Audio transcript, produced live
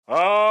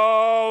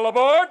All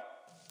aboard!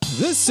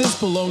 This is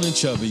Pallone and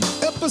Chubby,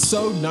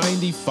 episode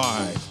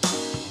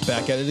 95.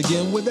 Back at it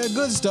again with that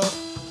good stuff.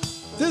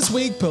 This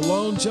week,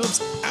 Pallone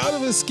jumps out of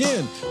his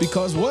skin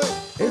because what?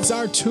 It's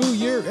our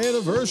 2-year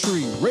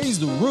anniversary. Raise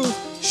the roof,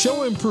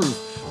 show and proof.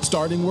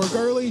 Starting work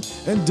early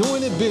and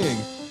doing it big.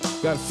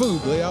 Got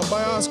food laid out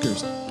by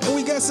Oscars. And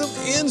we got some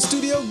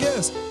in-studio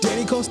guests.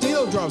 Danny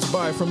Costino drops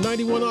by from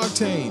 91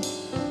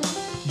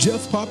 Octane.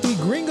 Jeff Poppy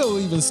Gringo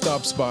even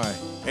stops by.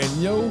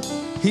 And yo,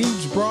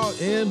 he's brought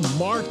in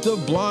Mark the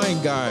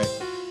Blind Guy.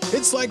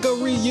 It's like a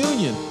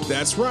reunion.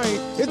 That's right.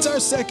 It's our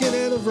 2nd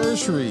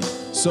anniversary.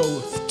 So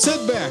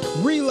sit back,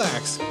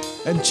 relax,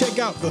 and check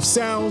out the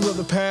sounds of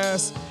the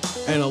past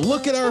and a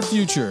look at our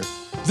future.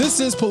 This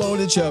is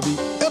Pallone and Chubby,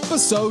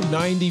 episode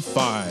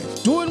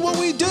 95. Doing what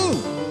we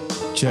do.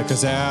 Check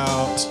us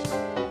out.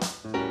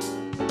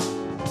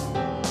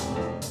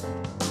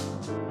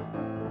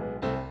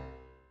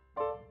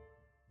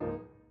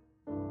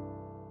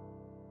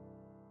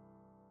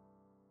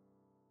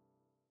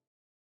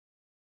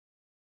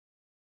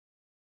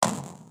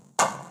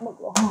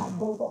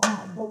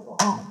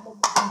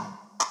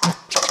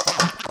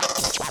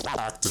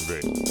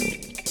 Activate.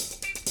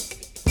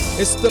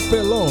 It's the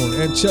Pallone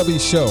and Chubby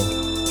Show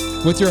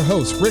with your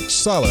hosts Rick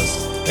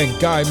Salas and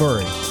Guy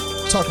Murray,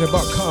 talking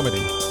about comedy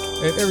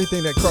and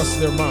everything that crosses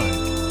their mind.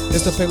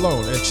 It's the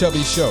Pallone and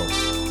Chubby Show.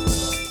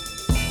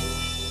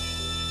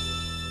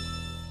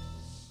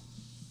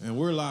 And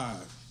we're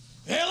live.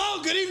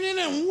 Hello, good evening,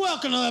 and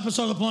welcome to the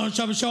episode of the Pallone and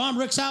Chubby Show. I'm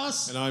Rick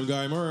Salas. And I'm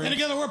Guy Murray. And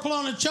together we're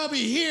Pallone and Chubby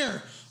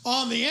here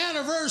on the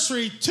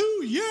anniversary.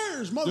 2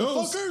 years,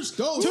 motherfuckers.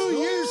 2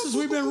 years since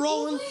we've been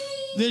rolling.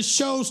 This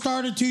show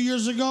started 2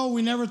 years ago.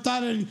 We never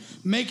thought it'd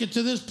make it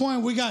to this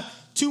point. We got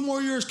 2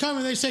 more years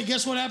coming. They say,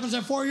 guess what happens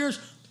at 4 years?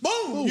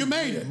 Boom, you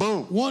made it.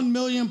 Boom. 1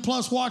 million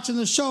plus watching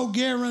the show,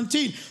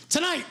 guaranteed.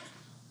 Tonight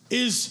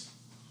is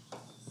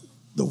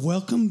the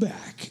welcome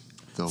back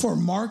for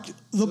Mark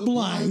the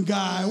Blind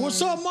Guy.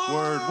 What's up, Mark?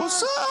 Word.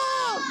 What's up?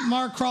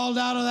 Mark crawled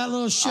out of that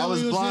little shell. I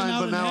was he was blind, in out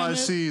but in now I Hemet.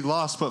 see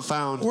lost but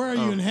found. Where are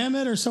you, in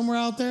Hemet or somewhere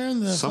out there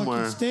in the Somewhere.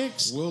 fucking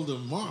sticks?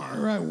 Wildemar.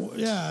 Right,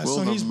 yeah.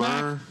 So he's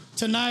back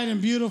tonight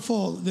in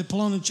beautiful, the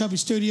Pallone and Chubby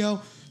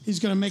studio. He's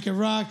going to make it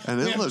rock. And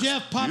we it have looks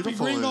Jeff Poppy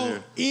beautiful in Gringo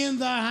here. in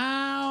the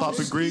house.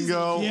 Poppy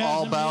Gringo, He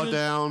all hasn't bow made it.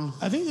 down.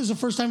 I think this is the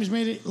first time he's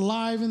made it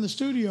live in the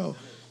studio.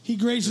 He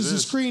graces It the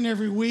is. screen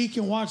every week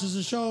and watches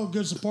the show. A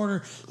good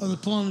supporter of the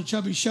Pallone and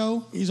Chubby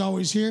show. He's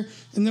always here.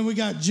 And then we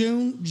got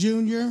June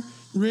Jr.,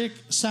 Rick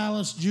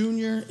Salas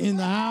Jr. in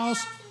the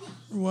house.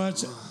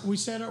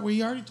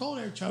 We already told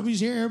her Chubby's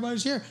here.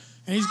 Everybody's here,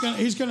 and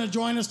he's gonna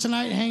join us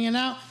tonight, hanging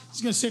out.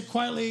 He's gonna sit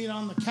quietly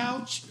on the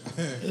couch,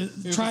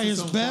 try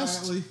his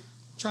best.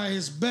 Try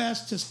his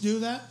best to do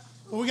that.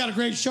 But we got a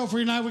great show for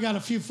you tonight. We got a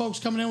few folks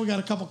coming in. We got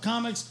a couple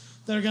comics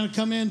that are going to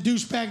come in.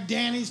 Douchebag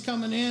Danny's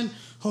coming in.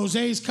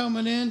 Jose's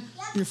coming in.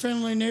 Your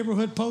friendly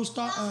neighborhood Your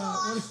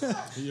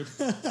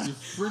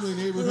friendly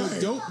neighborhood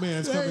dope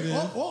man's coming in.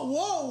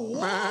 Whoa.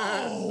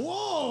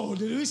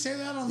 Did we say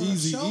that on the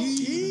Easy, show?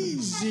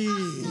 easy.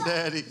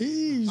 Daddy.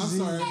 Easy. I'm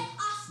sorry.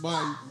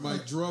 My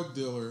drug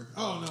dealer.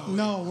 Oh, no.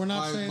 No, we're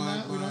not saying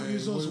that. We don't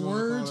use those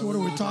words. What are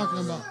we talking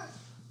about?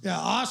 Yeah,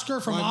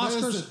 Oscar from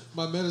Oscars.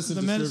 My medicine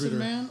the distributor. medicine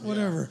man,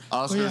 whatever.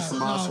 Oscars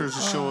from Oscars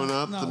is showing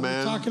up, the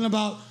man. We're talking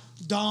about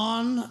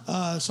Don,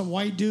 some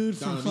white dude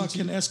from Don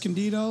fucking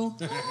Escondido.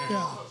 Yeah.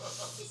 All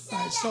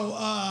right,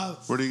 so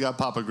Where do you got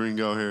Papa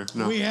Gringo here?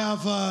 No. we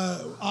have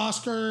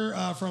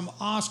Oscar from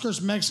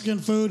Oscar's Mexican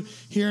Food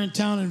here in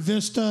town in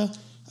Vista.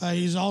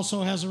 He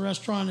also has a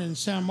restaurant in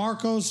San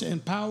Marcos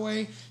and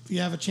Poway. If you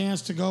have a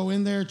chance to go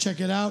in there, check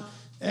it out.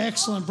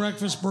 Excellent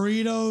breakfast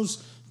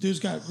burritos. Dude's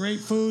got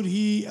great food.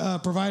 He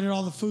provided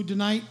all the food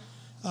tonight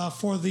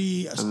for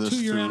the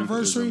 2-year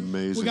anniversary.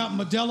 Amazing. We got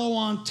Modelo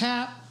on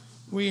tap.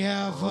 We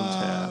have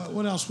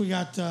what else? We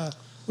got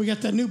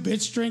that new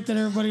bitch drink that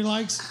everybody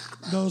likes.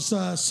 Those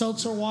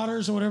seltzer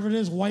waters or whatever it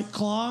is, White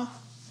Claw.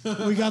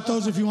 We got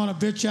those if you want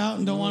to bitch out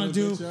and don't want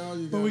to do.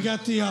 But we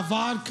got the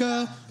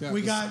vodka.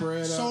 We got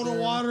soda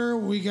water.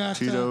 We got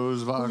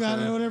Tito's vodka. We got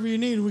whatever you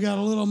need. We got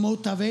a little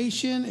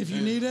motivation if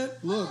you need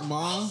it. Look,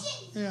 Mom.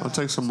 Yeah. I'll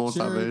take some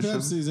Cherry motivation.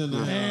 Pepsi's in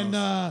there.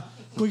 And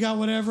we got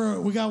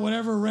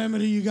whatever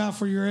remedy you got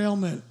for your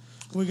ailment.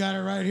 We got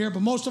it right here.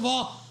 But most of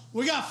all,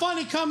 we got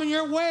funny coming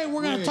your way.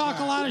 We're going to talk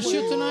a lot of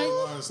shit tonight.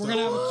 We're going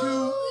to have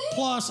a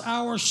 2+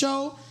 hour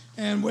show.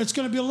 And it's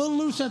going to be a little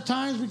loose at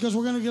times because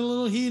we're going to get a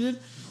little heated.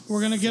 We're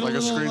going to get Like a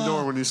little... a screen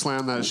door when you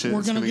slam that shit.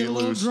 We're going to get a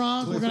little loose.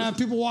 drunk. We're going to have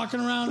people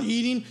walking around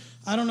eating.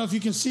 I don't know if you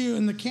can see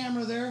in the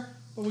camera there,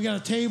 but we got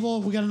a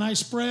table. We got a nice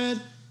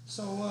spread.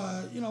 So,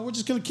 we're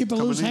just going to keep it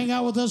loose. Hang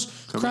out with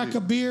us. Crack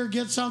a beer.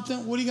 Get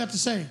something. What do you got to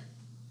say?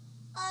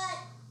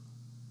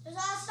 There's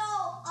also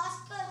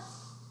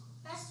Oscar's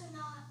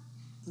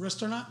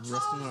restaurant.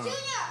 Restaurant? Jr.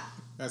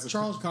 That's a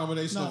Charles-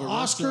 combination of a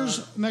Oscar's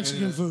restaurant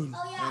Mexican and food.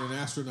 Oh, yeah. and an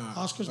astronaut.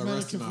 Oscar's a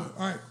Mexican restaurant.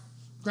 food. All right.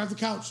 Grab the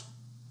couch.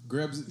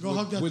 Grabs Go with,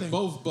 hug that with thing.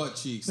 both butt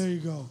cheeks. There you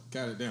go.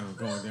 Got it down,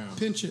 going down.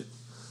 Pinch it.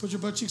 Put your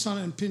butt cheeks on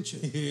it and pinch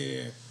it.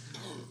 Yeah.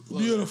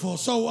 Beautiful.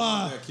 So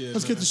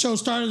let's get the show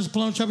started. It's the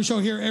Pelone Chubby Show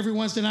here every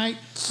Wednesday night.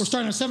 We're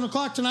starting at 7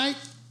 o'clock tonight.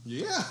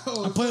 Yeah.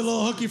 I played a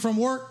little hooky from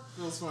work.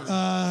 That was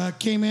funny.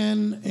 Came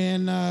in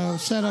and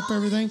set up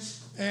everything.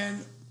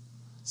 And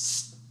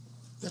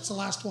that's the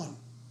last one.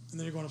 And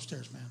then you're going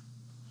upstairs, man.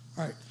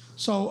 All right.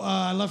 So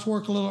I left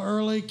work a little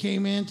early,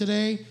 came in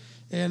today,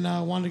 and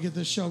wanted to get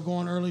this show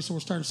going early. So we're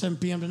starting at 7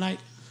 p.m. tonight.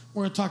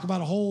 We're going to talk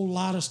about a whole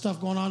lot of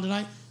stuff going on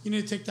tonight. You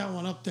need to take that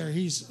one up there.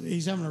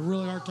 He's having a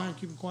really hard time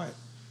keeping quiet.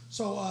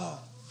 So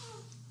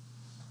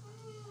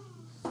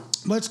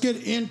let's get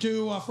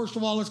into, first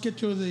of all, let's get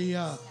to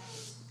the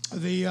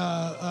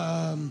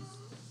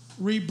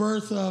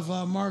rebirth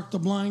of Mark the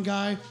Blind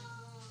Guy.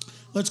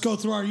 Let's go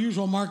through our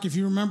usual, Mark, if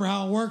you remember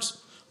how it works.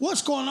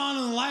 What's going on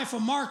in the life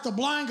of Mark the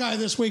Blind Guy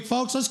this week,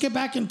 folks? Let's get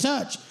back in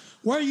touch.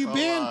 Where you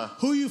been?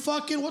 Who you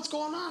fucking? What's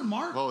going on,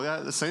 Mark? Well, yeah,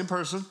 the same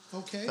person.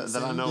 Okay.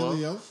 That I know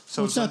of.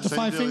 So what's that? The same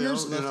five dealio,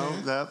 fingers? You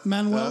know that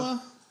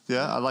Manuela.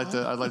 Yeah, I'd like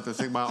to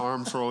think my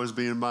arms were always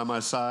being by my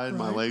side,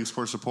 my legs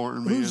were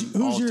supporting me, Who's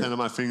and all your- 10 of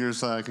my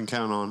fingers that I can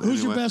count on.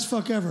 Who's your anyway. best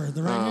fuck ever?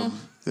 The right hand?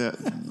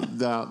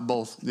 Yeah,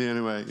 both. Yeah,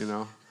 anyway,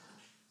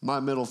 my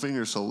middle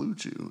finger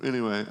salute you.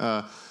 Anyway,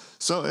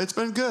 so it's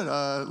been good.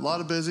 A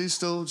lot of busy.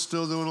 Still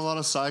doing a lot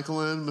of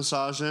cycling,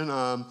 massaging.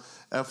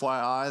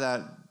 FYI,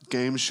 that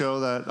game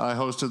show that I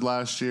hosted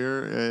last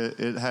year,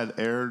 it had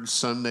aired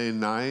Sunday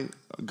night.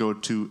 Go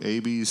to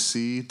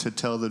ABC to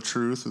Tell the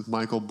Truth with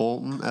Michael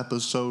Bolton,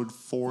 episode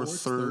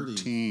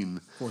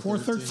 413.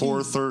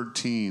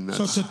 413.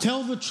 So to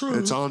tell the truth,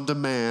 It's on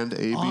demand,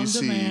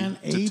 ABC,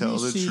 to Tell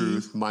the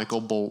Truth,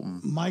 Michael Bolton.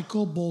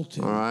 Michael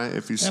Bolton. All right,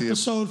 if you see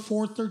episode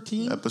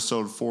 413.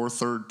 episode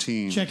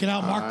 413. Check it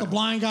out, Mark the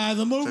Blind Guy,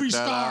 the movie Check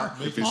that star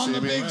out. If you on see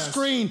the me- big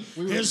screen.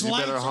 His You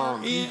lights better are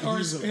honk. in, or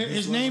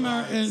his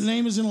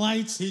name is in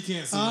lights. He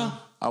can't see him.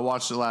 I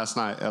watched it last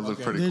night. It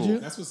looked pretty Did cool. you?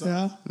 That's what's up.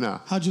 Yeah.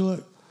 No. How'd you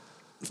look?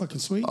 Fucking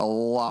sweet. A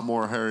lot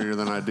more hairier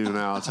than I do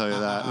now, I'll tell you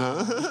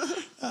that.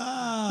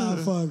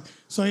 Fuck.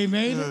 So he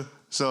made it.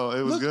 So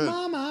it was Look, good.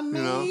 Mom, I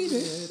made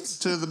it.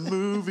 To the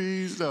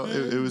movies. No,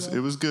 it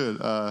was good.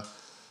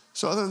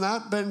 So other than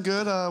that, been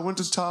good. Went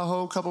to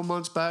Tahoe a couple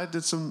months back.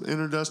 Did some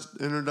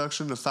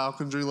introduction to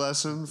falconry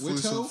lesson. Flew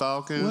Which some hoe?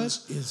 falcons.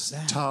 What is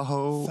that?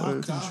 Tahoe.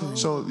 Falconry.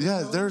 So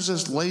yeah, there's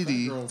this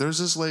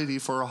lady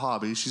for a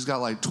hobby. She's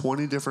got like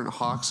 20 different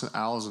hawks,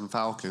 owls, and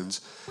falcons.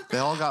 They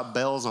all got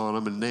bells on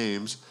them and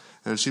names.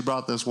 And she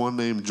brought this one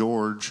named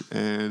George,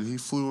 and he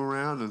flew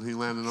around and he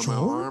landed on my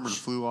arm and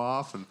flew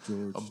off, and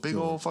a big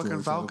old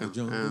fucking falcon.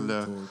 And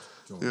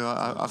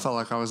I felt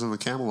like I was in the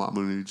Camelot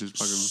movie, just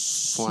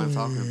fucking flying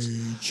falcons.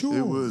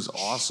 It was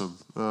awesome.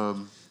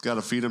 Got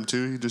to feed him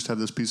too. You just have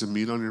this piece of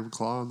meat on your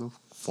claw, and they'll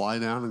fly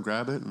down and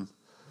grab it. And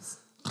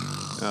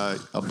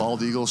a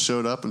bald eagle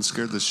showed up and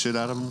scared the shit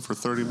out of him for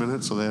 30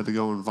 minutes, so they had to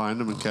go and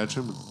find him and catch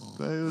him.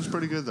 It was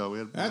pretty good though. We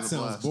had That a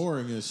sounds blast.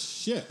 boring as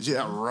shit.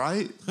 Yeah,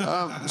 right.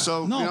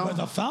 So No, but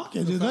the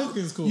falcon, dude.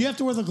 falcon's cool. You have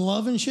to wear the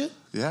glove and shit.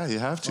 yeah, you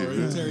have to. Or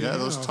you tear your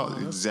those hand off,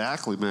 huh?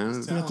 exactly, man.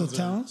 You got the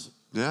talons.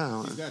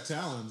 Yeah, He's got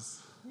talons.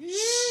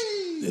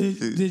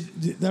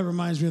 That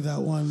reminds me of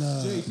that one.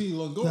 JP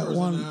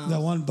Longoria.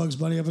 That one Bugs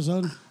Bunny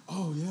episode.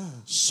 Oh yeah.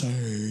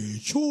 Say,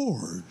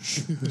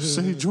 George,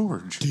 say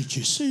George. did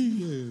you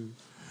see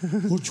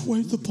which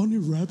way the bunny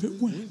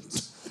rabbit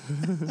went?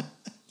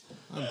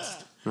 I'm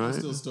Right.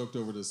 still stoked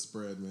over this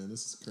spread, man.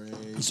 This is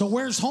crazy. So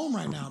where's home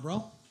right now,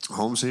 bro?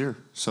 Home's here,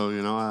 so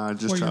I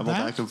just Where, you travel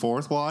back? back and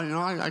forth. Well,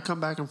 I come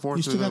back and forth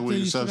You through still the got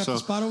week the, and stuff. the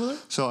spot over there?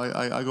 So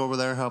I go over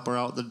there, help her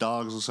out with the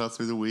dogs and stuff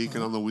through the week,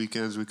 and on the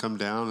weekends we come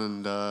down,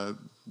 and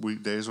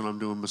weekdays when I'm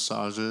doing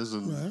massages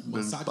and Right.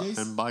 Massages?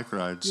 and bike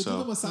rides. You do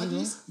the So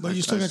massages? But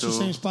you still I got your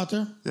still- same spot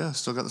there. yeah,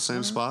 still got the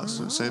same spots,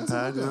 same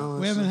pad.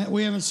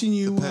 We haven't seen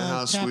you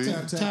penthouse suite.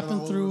 tapping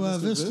all through over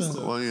Mr. Vista.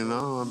 Vista.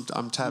 Well,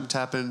 I'm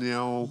tapping.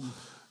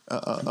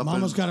 Up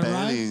Mama's in got a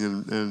ride? Banning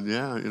and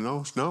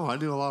no, I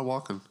do a lot of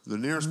walking. The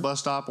nearest bus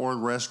stop or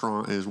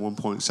restaurant is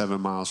 1.7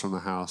 miles from the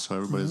house, so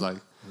everybody's like,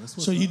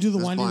 So you do the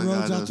This winding blind guy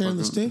roads out does there in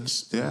the fucking-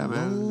 sticks? yeah,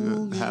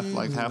 man, half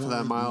of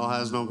that mile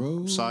has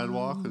no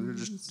sidewalk, and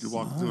you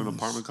walk through an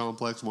apartment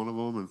complex, one of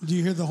them, and Do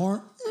you hear the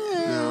horn?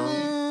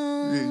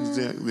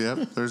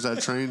 yep, there's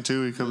that train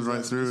too. He comes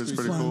right through. It's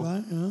pretty Flying cool.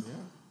 by, yeah.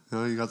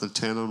 You got the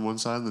 10 on one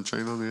side and the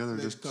train on the other.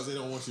 Just Because they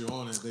don't want you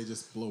on it, they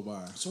just blow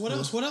by. So what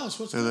else? What else?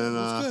 What's And good?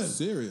 then, What's good?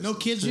 Serious. No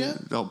kids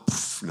yet? no.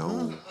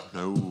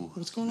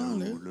 What's going on,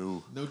 dude?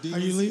 No. No Are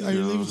you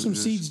leaving some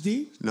just- seeds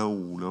deep? No.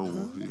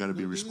 You got to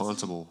be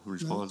responsible. Yeah.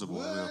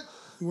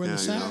 You wearing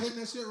the Yeah, sack? Hitting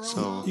that shit wrong.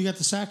 So You got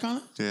the sack on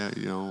it?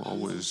 yeah,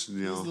 always, Is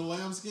the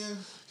lambskin?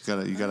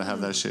 you gotta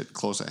have that shit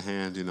close at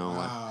hand.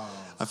 Like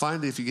I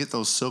find if you get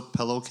those silk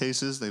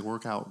pillowcases, they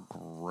work out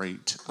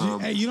great.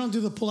 Hey, you don't do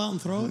the pull out and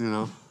throw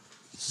it?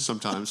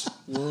 Sometimes.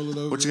 Whirl it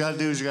over. What you got to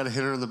do is you got to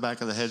hit her in the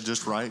back of the head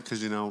just right,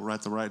 because right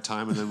at the right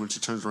time, and then when she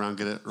turns around,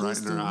 get it right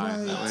in her eye.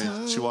 That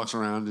way, she walks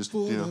around just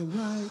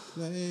eye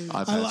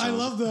patch I on.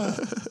 love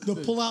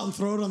the pull out and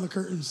throw it on the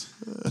curtains.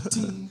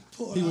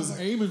 Pull it He out. was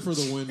aiming for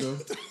the window.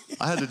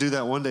 I had to do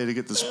that one day to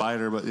get the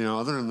spider, but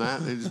other than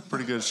that, it's a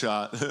pretty good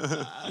shot.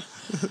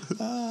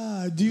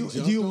 Do you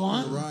Jumped on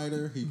want? the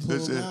rider? He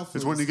pulled out for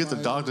It's when you get the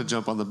spider. dog to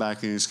jump on the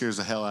back and he scares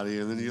the hell out of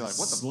you, and then you're like,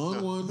 what the Slung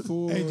no. one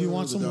for. Hey, do you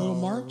want the some little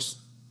dog. marks?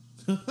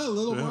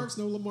 Little marks?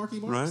 No little Marky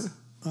marks?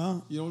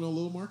 Right? You don't know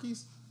little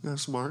Markies?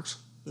 There's marks.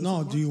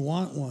 No. Do you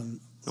want one?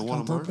 The Like one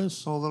on mark?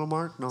 purpose? Oh, a little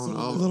mark? No,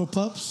 no. Little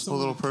pups? So- A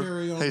little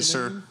carry on Hey, the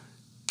sir. name?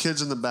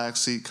 Kids in the back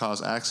seat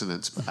cause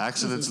accidents.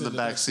 Accidents in the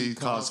back seat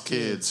cause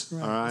kids. All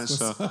right,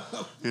 so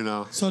you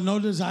know. So no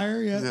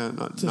desire yet Yeah,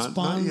 to not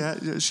spawn?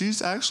 yet. Yeah,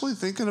 she's actually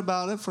thinking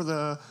about it for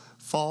the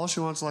fall. She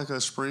wants like a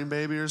spring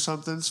baby or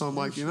something. So I'm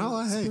like, you know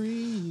what? Hey,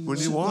 when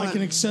you want Like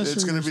an it, accessory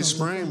it's going or to be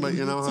something. spring. But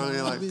you know how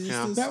you're like,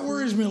 yeah, That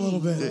worries me a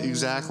little bit.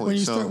 exactly. When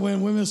you so start,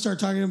 when women start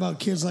talking about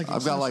kids like I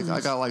got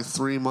accessories. like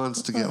 3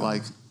 months to get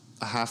like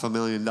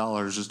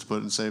 $500,000 just to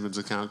put in savings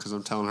account because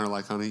I'm telling her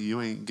like, honey,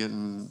 you ain't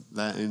getting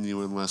that in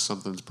you unless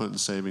something's put in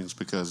savings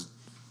because,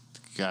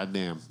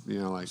 goddamn, you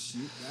know, like,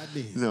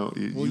 Goddamn. no,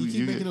 Well, you keep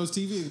you making those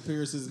TV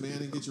appearances,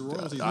 man, and get your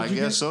royalties. I Did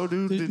you guess get- so,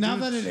 dude. Now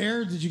that it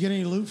aired, did you get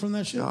any loot from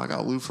that shit? No, I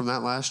got loot from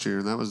that last year,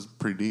 and that was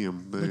pretty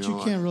damn. But you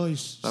can't really.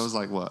 That was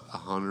like what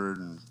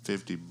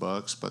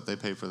 $150, but they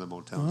pay for the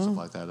motel and Uh-huh. stuff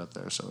like that up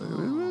there. So it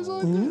was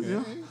all good, you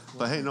know?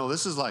 But hey, no,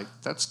 this is like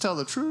that's tell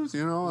the truth,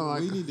 you know.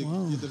 Like we need to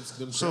get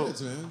them so,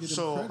 credits, man. Get them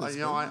so credits,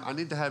 you know, man. I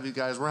need to have you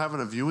guys. We're having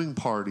a viewing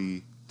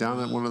party down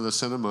at one of the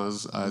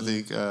cinemas. I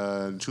think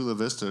in Chula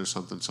Vista or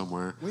something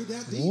somewhere. Wait,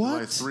 that deep?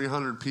 What? Like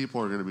 300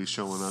 people are going to be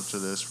showing up to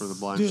this for the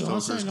Blind Dude, I'm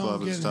Stokers saying no, Club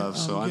I'm and getting, stuff.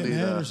 So I'm I getting need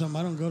head or something.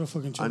 I don't go to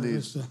fucking Chula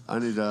Vista. I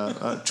need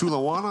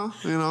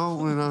Chulawana, you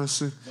know.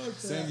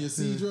 San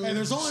Ysidro. Hey,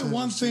 there's only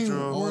one thing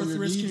Cedro. worth All your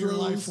risking your Negros.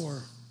 life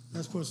for.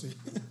 That's pussy.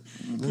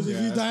 Because if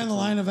Yeah, you that's die in the the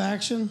line of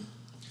action,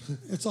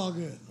 it's all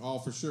good. Oh,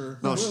 for sure.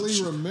 No,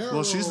 Willie Romero.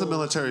 well, she's the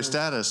military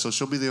status, so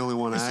she'll be the only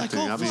one It's like, acting.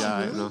 oh, I'll be fuck, all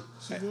right. really? No.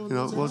 You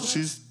know, well,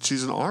 she's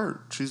an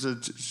art. She's a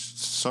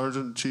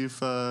sergeant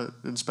chief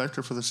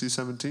inspector for the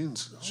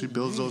C-17s. She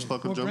builds those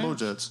fucking What jumbo branch?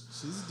 jets.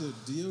 She's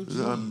the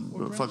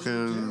DOG.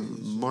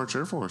 Fucking March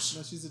Air Force.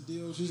 No, she's a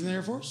DOG. She's in the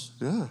Air Force?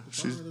 Yeah,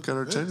 she's got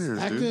her 10 years,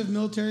 Active dude.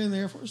 military in the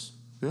Air Force?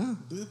 Yeah,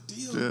 The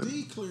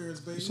DOD clearance,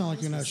 baby. You sound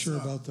like you're not That's sure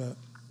what's up. about that.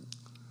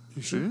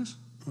 You she sure? is.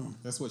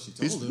 That's what she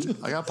He's, told him.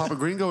 I got Papa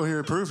Gringo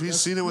here to prove he's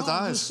seen it with No,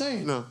 I'm eyes. just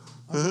saying. No,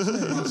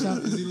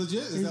 Is he legit?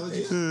 Is that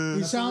legit?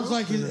 He sounds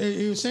like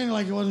he was saying it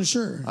like he wasn't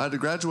sure. I had to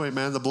graduate,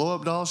 man. The blow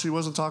up doll, she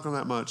wasn't talking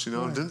that much, you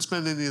know. Right. Didn't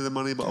spend any of the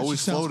money, but Yeah, she always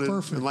sounds floated.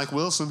 perfect. And like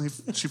Wilson,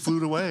 she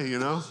flew away, you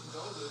know.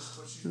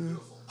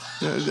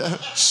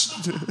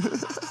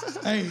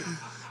 Hey,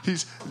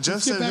 He's Jeff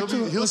get said back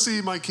to it. he'll Let's-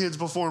 see my kids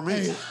before me.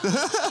 hey.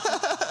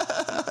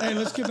 Hey,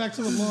 let's get back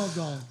to the love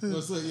doll.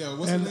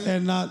 What's her name?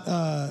 And not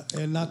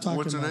talking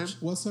What's her much. name?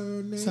 What's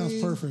her name?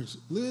 Sounds perfect.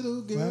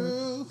 Little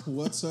girl.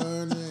 What's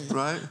her name?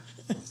 Right?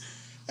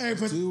 Hey,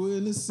 but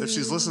Doing the If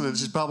she's listening,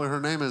 she's probably her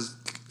name is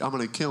I'm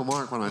gonna kill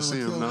Mark when I see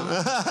him. kill No?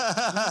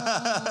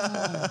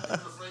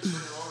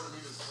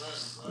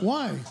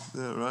 why?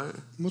 Yeah, right?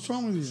 What's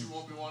wrong with you?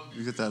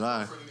 You get that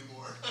eye.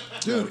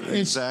 Dude,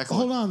 exactly.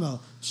 Hold on, though.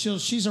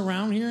 She's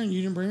around here and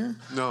you didn't bring her?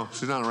 No,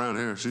 she's not around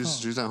here.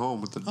 She's at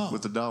home with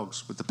the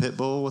dogs, with the pit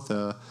bull, with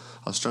the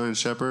Australian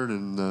Shepherd,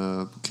 and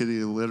the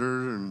kitty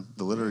litter, and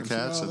the litter of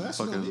cats, and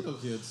She don't need fucking. no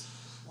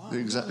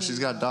kids. She's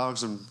got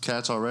dogs and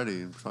cats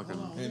already, and fucking.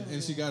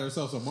 And she got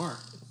herself a mark.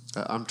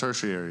 I'm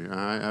tertiary. All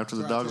right. After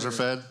the dogs are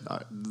fed,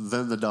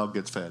 then the dog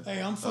gets fed.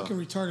 Hey, I'm fucking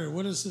retarded.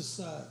 What is this?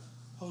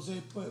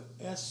 Jose put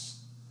S.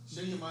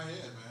 Shaking my head,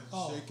 man.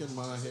 Oh. Shaking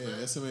my head.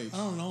 SMH. I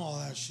don't know all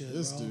that shit.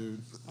 This bro.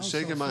 dude. I'm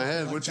Shaking my fucking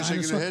head. like What you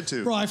shaking your dinosaur. head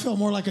to? Bro, I feel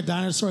more like a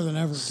dinosaur than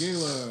ever.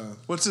 Gayla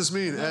What's this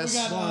mean? S.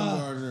 got,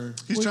 Baumgartner.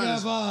 He's we trying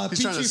have, to.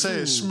 He's trying to Pinche say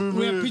it. Food.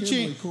 We have Shmoo.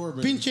 Kimberly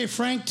Corbin. Pinche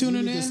Frank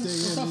tuning You in. need to What's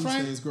stay up, in these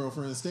Frank? days,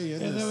 girlfriend. Stay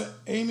in And this. then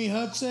Amy We're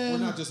Hudson,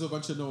 not just a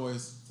bunch of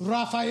noise.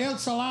 Rafael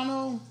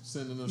Solano,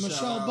 Sending a Michelle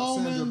shout out.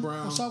 Sandra Bowman.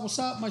 Brown. What's up? What's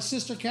up? My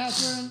sister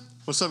Catherine,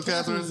 What's up,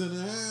 Catherine's Catherine?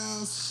 in the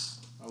house.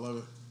 I love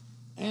it.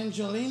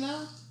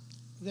 Angelina,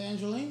 the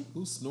Angeline,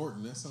 Who's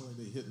snorting? That sounds like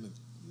they hitting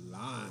the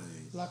line.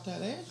 La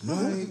Tare.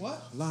 Right.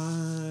 What?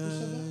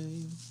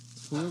 Line.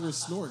 Whoever's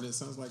snorting, it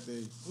sounds like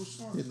they Who's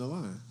snorting? hitting the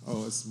line.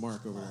 Oh, it's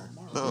Mark over there.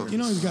 Oh. You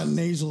know he's got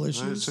nasal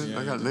issues.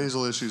 I got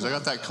nasal issues. I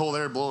got that cold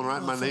air blowing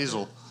right in my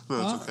nasal.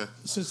 No, it's okay.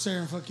 Sits there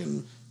and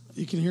fucking,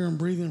 you can hear him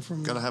breathing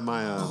from. Gotta have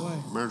my away.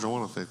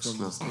 marijuana fix. From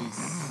No. the States.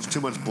 There's too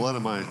much blood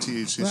in my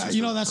THC Well, system.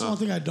 you know, that's the one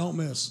thing I don't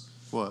miss.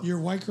 What? Your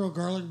white girl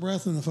garlic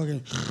breath and the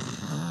fucking.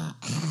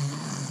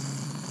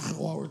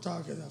 While we're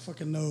talking, that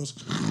fucking nose.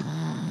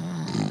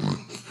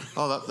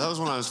 Oh, that was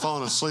when I was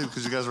falling asleep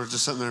because you guys were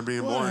just sitting there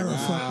being boring. Whatever,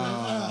 fuck.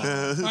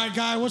 All right,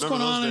 guy, what's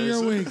Remember going on in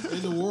those your days? week?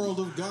 In the world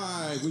of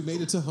Guy, we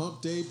made it to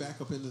Hump Day, back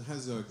up in the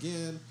Hezza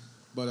again.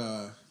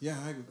 But yeah,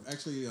 I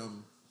actually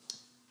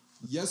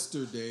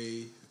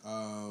yesterday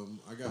I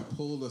got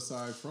pulled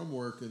aside from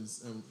work and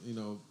you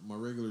know my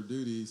regular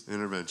duties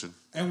Intervention.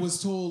 and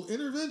was told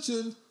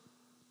intervention,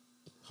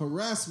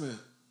 harassment,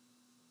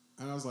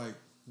 and I was like,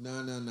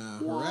 nah,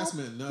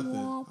 harassment,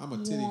 nothing. I'm a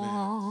titty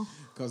man,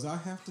 because I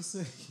have to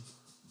say.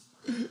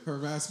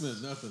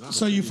 Harassment, nothing. I'm a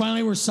So you titty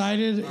finally were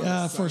cited man.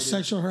 I'm for cited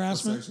sexual for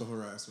harassment? sexual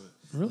harassment.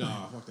 Really?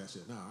 No, fuck that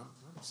shit. No,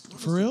 I'm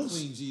For reals?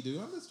 Clean G dude.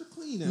 I'm Mr.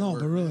 Clean at No,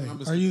 work. but really, man. I'm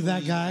Mr. are you that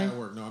Clean guy? At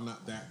work. No, I'm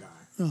not that guy.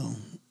 Oh,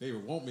 They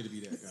want me to be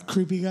that guy.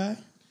 creepy guy.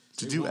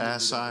 Did you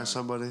ass eye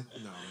somebody?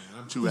 No, man.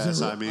 I'm Did you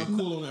ass eye me? I'm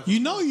cool on that. You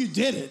know you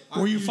did it.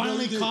 Were you know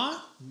finally did.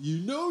 caught? You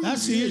know you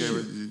That's the did.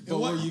 issue. But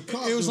were you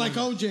caught It was doing like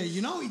it? OJ.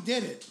 You know he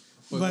did it.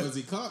 But was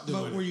he caught doing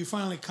But it? were you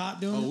finally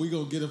caught doing Oh, it? we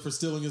gonna get him for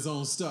stealing his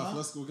own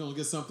stuff. We're gonna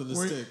get something to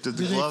Were- stick. Did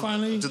Did the they glove?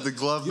 finally- Did the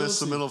glove miss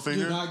the Guilty. middle finger?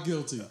 You're not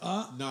guilty.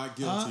 Not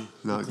guilty.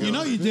 Not You guilty.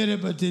 know you did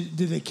it, but did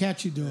they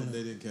catch you doing They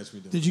it? didn't catch me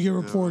doing Did you get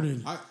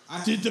reported?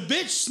 I- Did the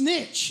bitch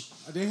snitch?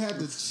 They had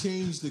to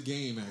change the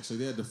game. Actually,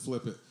 they had to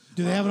flip it.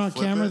 Do they have it on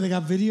Flip camera? it? They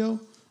got video,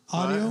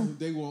 audio?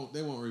 They won't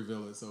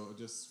reveal it. So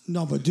just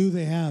No, but do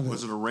they have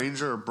Was it? it a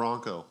Ranger or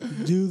Bronco?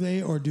 Do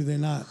they or do they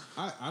not?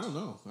 I don't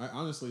know. I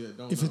honestly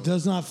don't. If know. it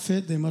does not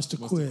fit, they must have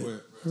Must have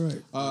quit.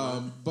 quit.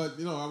 Right. But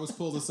I was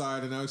pulled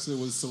aside and actually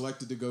was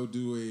selected to go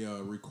do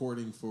a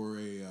recording for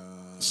a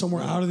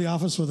Somewhere out of the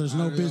office where there's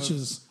no out of the-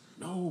 bitches.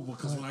 No,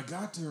 because when I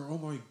got there, oh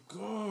my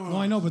god! No,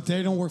 I know, but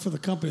they don't work for the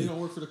company. They don't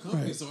work for the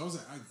company, Right. so I was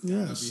like, I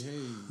gotta Yes.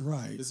 behave.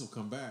 Right. This will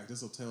come back.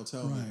 This will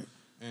tell me. Right.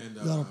 And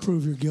That'll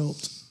prove your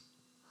guilt.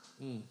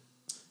 I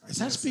Is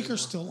that can't speaker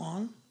say still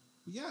on?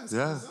 Yes.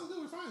 Yeah. It's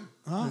doing fine.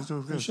 Huh? He's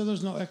doing You good. sure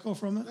there's no echo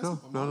from it? No,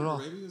 not at all.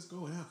 Baby, it's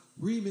going out.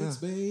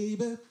 Remix,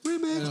 baby.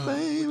 Remix, And,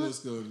 baby. We're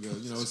just going to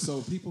go.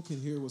 So people can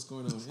hear what's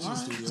going on in the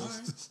studio.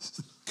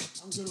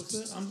 I'm good with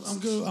it. I'm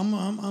good.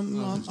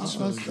 I'm just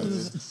really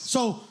good.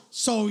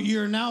 So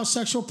you're now a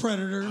sexual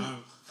predator.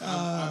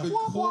 I've been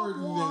quoted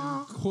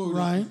and quoted.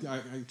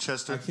 Right.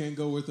 Chester. I can't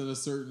go within a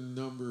certain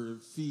number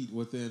of feet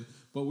within,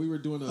 but we were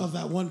doing Of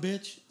that one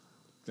bitch.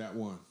 that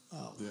one.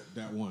 Oh.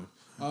 That one.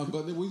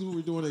 But then we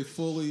were doing a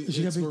fully Does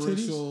she got big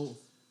titties?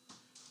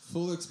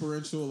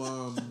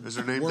 experiential. Is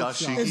her name workshop.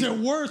 Dashiki? Is it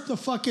worth the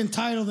fucking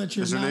title that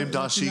you're Is her now- name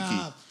that you now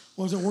Dashiki? have?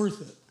 Was it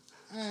worth it?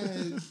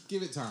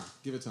 Give it time.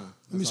 Give it time.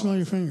 Let me smell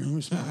your finger. Let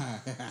me smell.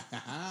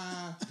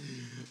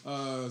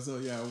 So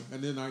yeah,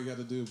 and then I got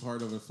to do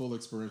part of a full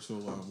experiential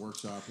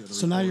workshop.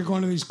 So now you're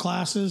going to these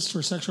classes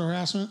for sexual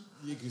harassment?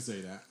 You can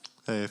say that.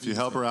 Hey, if you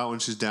help her out when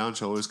she's down,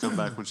 she'll always come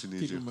back when she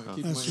needs you. Keeping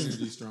my That's true.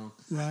 energy strong.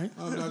 Right.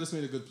 No, I just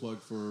made a good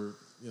plug for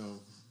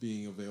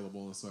being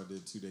available, and so I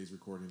did 2 days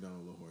recording down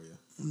in La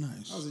Jolla.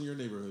 Nice. I was in your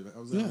neighborhood. I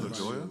was Yeah. out La by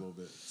Jolla? you a little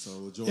bit. So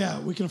La Jolla. Yeah,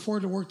 we can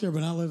afford to work there, but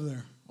not live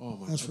there. Oh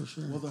my That's God. for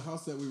sure. Well, the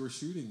house that we were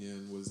shooting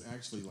in was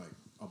actually like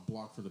a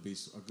block from the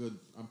beach.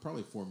 I'm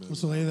probably $4 million. What's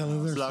the lady that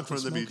lived there? Block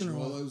fucking from the beach. smoking or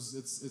Well, what?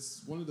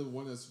 it's one of the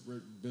one that's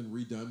been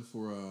redone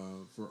for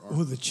our.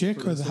 Who, the chick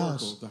for or the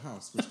historical-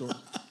 house? The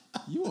house.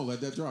 You won't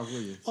let that drop,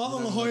 will you? All the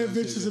You're La not gonna Jolla let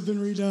that bitches shit have been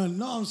redone.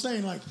 No, I'm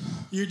saying like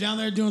you're down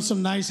there doing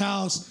some nice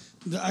house.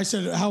 I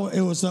said how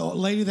it was the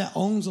lady that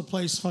owns the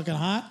place fucking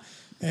hot,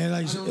 and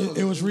like I don't know.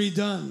 it was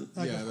redone.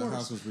 Like, Yeah, of the course.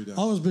 house was redone.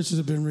 All those bitches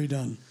have been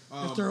redone.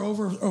 If they're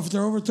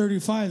over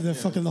 35, they're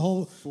fucking the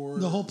whole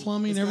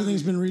plumbing, it's gotta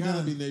everything's be- been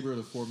Gotta be redone. neighborhood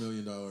of $4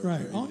 million.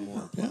 Right. Or Oh even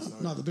more. yeah.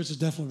 plus. No, the bitch has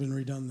definitely been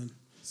redone then.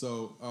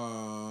 So,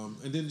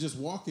 and then just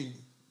walking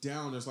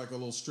down, there's like a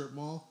little strip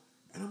mall,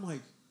 and I'm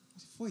like,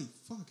 wait,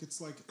 fuck,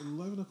 it's like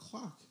 11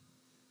 o'clock.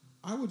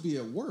 I would be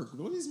at work.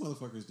 What are these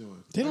motherfuckers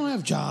doing? They don't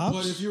have jobs.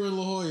 But if you're in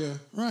La Jolla,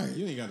 Right.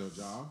 you ain't got no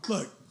job.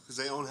 Look, Because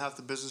they own half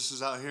the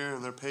businesses out here,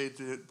 and they're paid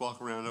to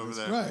walk around over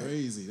there. right.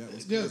 Crazy. That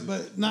was Yeah, crazy. but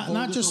A whole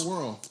not different just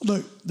world.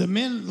 Look, the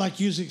men like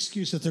use the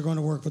excuse that they're going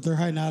to work, but they're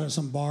hiding out at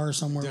some bar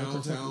somewhere with their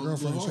Downtown fucking La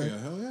girlfriends, Jolla. right?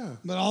 Hell yeah.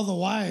 But all the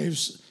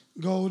wives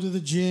go to the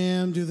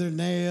gym, do their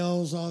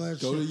nails, all that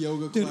Go shit. to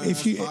yoga Dude, class,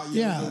 if you, hot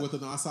yeah, yoga with an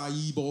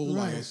acai bowl.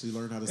 Right. I actually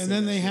learned how to say and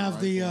then that they shit have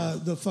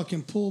right the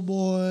fucking pool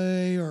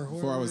boy or before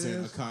I whoever was it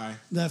saying is, acai.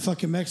 that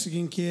fucking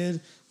Mexican kid,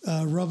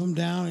 rub them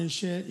down and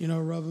shit,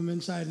 rub them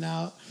inside and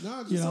out. No,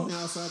 just you know, on the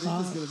outside. They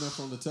just get enough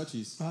on the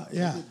touchies.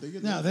 yeah, They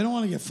get no, they don't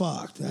want to get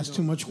fucked. That's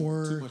too much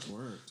work. Too much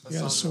work. You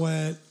gotta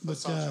sweat, but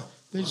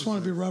they just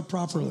want to be rubbed I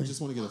properly.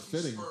 just want to get a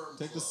fitting.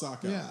 Take the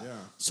sock out. Yeah. Yeah.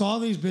 So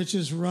all these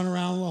bitches run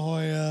around La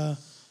Jolla,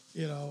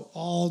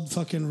 all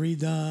fucking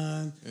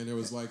redone, And there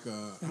was like I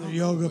and don't their know,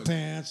 yoga but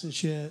pants and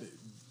shit.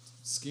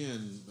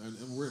 skin,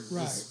 and we're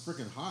Right. it's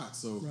freaking hot.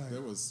 So Right.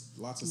 there was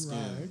lots of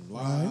skin,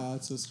 Right.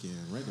 lots of skin,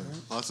 right there.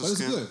 Lots of But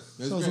skin. It's good.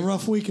 It's So it was a great.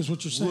 rough week, is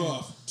what you're saying.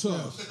 Rough,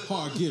 tough,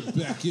 hard. Get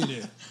back in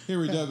it.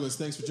 Henry Douglas,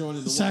 thanks for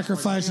joining the Watch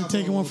Sacrifice Party. and Hang out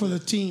taking a one little for the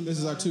bit. team. This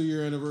is our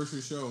 2-year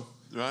anniversary show.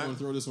 Right. I'm gonna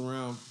throw this one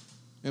around.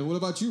 And what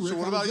about you, Rick? So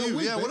what How was about your you?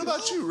 week, Yeah, what baby?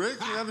 about you,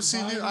 Rick? I haven't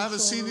seen you. I haven't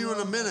seen you in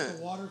a minute.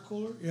 The water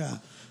cooler. Yeah.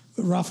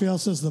 Raphael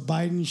says the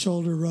Biden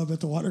shoulder rub at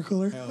the water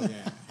cooler. Hell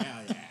yeah,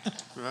 hell yeah.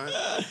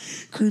 Right?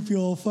 Creepy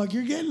old fuck.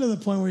 You're getting to the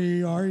point where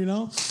you are,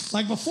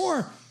 Like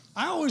before,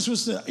 I always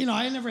was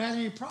I never had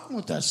any problem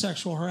with that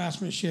sexual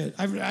harassment shit.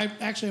 I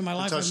actually in my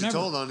life, Until I've she never,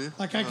 told on you.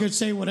 Like I could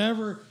say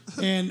whatever,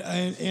 and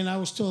I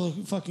was still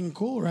fucking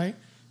cool, right?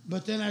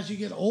 But then as you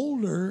get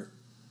older,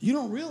 you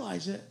don't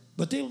realize it,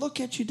 but they look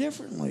at you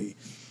differently.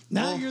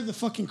 Now you're the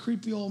fucking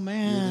creepy old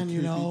man,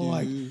 You're the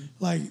creepy dude.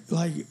 like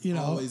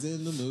Always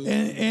in the mood.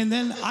 and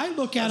then I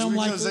look at them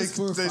like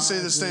Because they say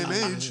the same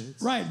age.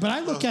 right, but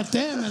I look at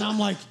them and I'm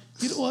like,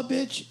 You know what,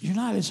 bitch? You're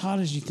not as hot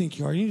as you think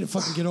you are. You need to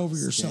fucking get over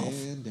yourself.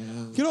 Stand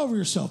down. Get over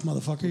yourself,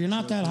 motherfucker. You're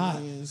not that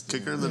hot.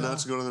 Kick her in the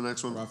nuts. Go to the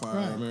next one. Rafael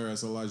Right.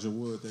 Ramirez, Elijah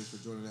Wood, thanks for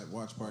joining that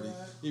watch party.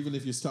 Even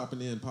if you're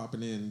stopping in,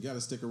 popping in, you got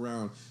to stick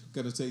around.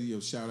 Got to take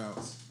your shout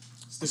outs.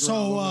 Stick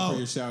So, around for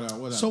your shout out.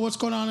 What So up? what's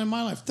going on in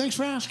my life? Thanks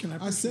for asking. I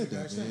appreciate said it,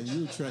 that, guys. man.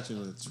 You were trenching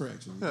with a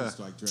trench. And you just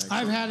like drag.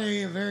 I've had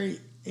a very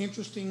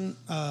interesting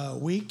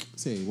week.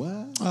 Say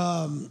what?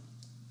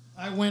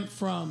 I went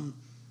from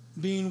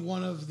being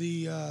one of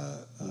the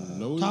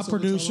Loading top some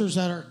producers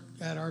at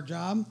our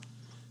job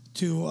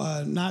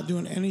to not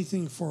doing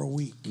anything for a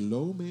week.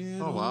 Low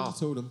man Oh, wow. on the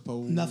totem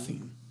pole.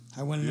 Nothing.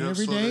 I went in You have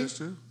every slow day days,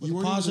 too? with You a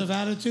weren't positive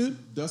even-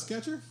 attitude, Dust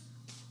catcher?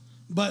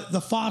 but the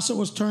faucet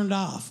was turned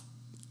off.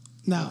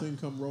 Now, Nothing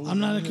come rolling I'm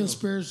not a downhill.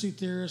 conspiracy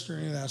theorist or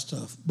any of that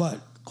stuff,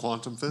 but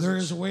Quantum physics. there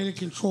is a way to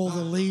control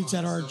the leads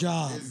at our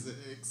job.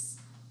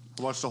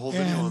 I watched a whole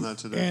video on that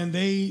today. And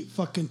they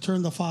fucking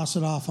turned the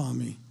faucet off on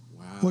me.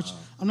 Wow. Which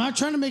I'm not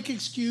trying to make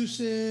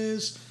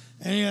excuses,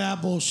 any of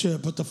that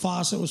bullshit, but the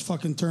faucet was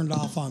fucking turned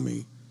off on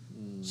me.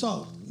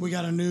 So we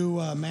got a new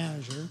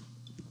manager.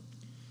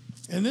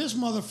 And this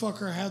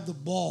motherfucker had the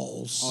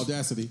balls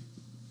Audacity.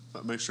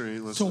 Make sure you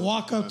ain't to listening.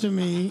 walk up to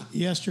me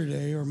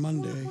yesterday or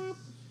Monday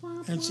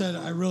and said,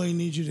 I really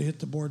need you to hit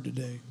the board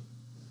today.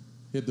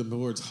 Hit the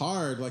boards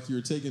hard like you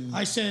were taking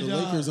I said, the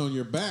Lakers on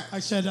your back. I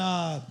said,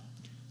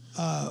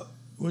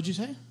 what'd you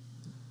say?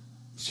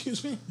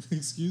 Excuse me?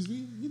 Excuse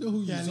me? You know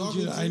who Yeah, you're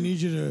talking to? I need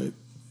you to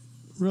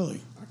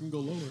really. I can go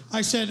lower.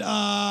 I said,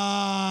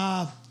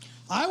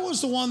 I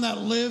was the one that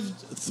lived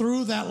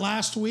through that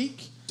last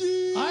week.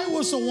 I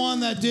was the one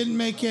that didn't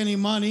make any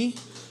money.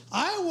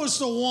 I was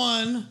the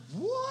one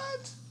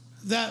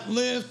that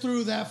lived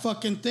through that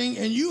fucking thing.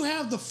 And you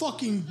have the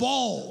fucking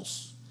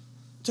balls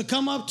to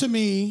come up to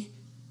me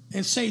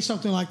and say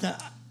something like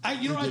that.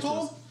 You know what I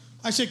told him?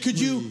 I said, could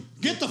you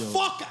get the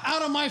fuck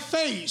out of my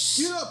face?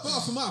 Get up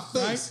off of my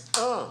face.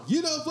 Right?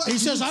 Get up off He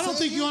says, you I don't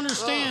think say you it.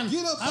 understand.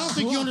 Get up I don't off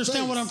think you my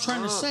understand what I'm face.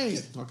 trying to say.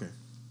 Okay.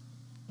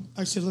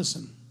 I said,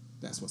 listen,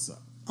 That's what's up.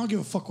 I don't give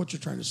a fuck what you're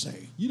trying to say.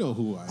 You know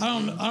who I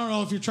am. I don't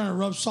know if you're trying to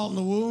rub salt in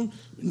the wound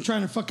and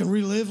trying to fucking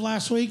relive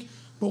last week,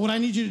 but what I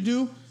need you to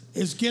do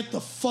is get the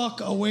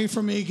fuck away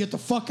from me, get the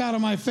fuck out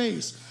of my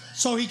face.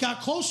 So he got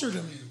closer to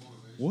me.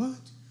 What?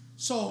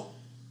 So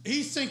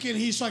he's thinking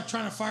he's like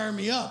trying to fire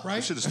me up,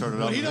 right? should have started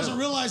But out he with doesn't him.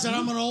 realize that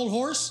I'm an old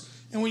horse,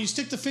 and when you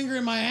stick the finger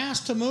in my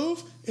ass to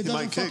move, it He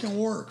might doesn't kick. fucking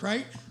work,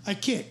 right? I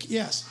kick,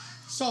 yes.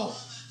 So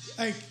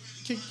I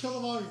kill the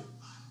volume.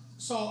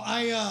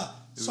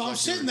 So I'm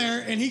sitting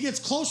there, and he gets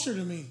closer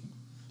to me.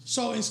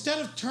 So instead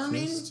of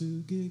turning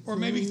or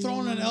maybe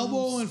throwing an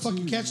elbow and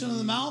fucking catching it in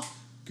the mouth,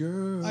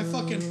 Girl, I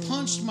fucking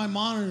punched my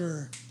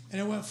monitor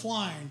and it went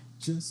flying.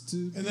 just to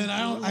And then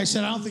I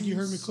said, I don't think you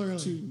heard me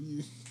clearly.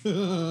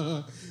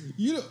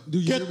 you know, do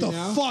you hear Get me the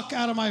now? fuck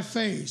out of my Do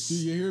face.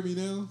 you hear me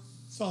now?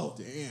 So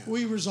Damn.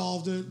 we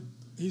resolved it.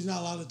 He's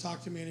not allowed to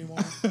talk to me anymore.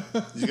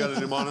 You got a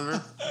new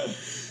monitor?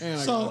 And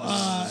I So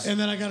got and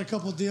then I got a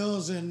couple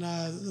deals and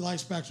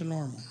life's back to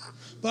normal.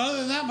 But other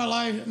than that,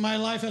 my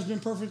life has been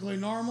perfectly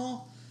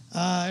normal.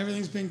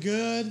 Everything's been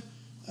good.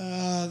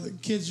 The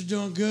kids are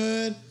doing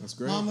good. That's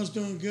great. Mama's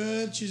doing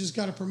good. She just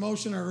got a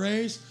promotion or a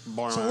raise.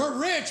 Barn So iron.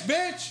 we're rich,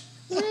 bitch.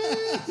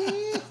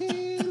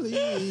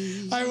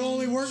 I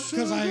only work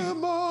because I Sugar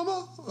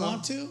mama.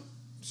 want to.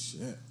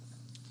 shit.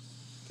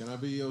 Can I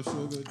be your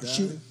sugar daddy?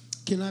 She,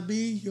 can I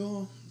be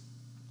your?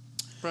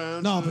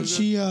 Brown No, but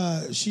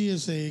sugar. she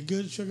is a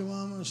good sugar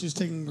mama. She's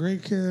taking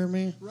great care of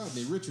me.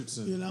 Rodney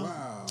Richardson. You know,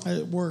 Wow.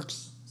 it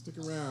works. Stick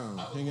around.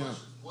 Hang out.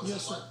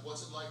 Yes, sir.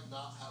 What's it like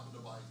not having to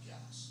buy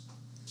gas?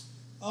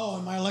 Oh,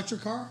 and my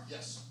electric car?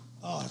 Yes.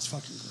 Oh, it's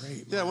fucking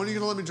great. Yeah, when are you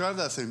going to let me drive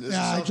that thing? Is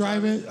Yeah, I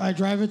self-driving? drive it. I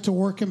drive it to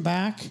work and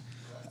back.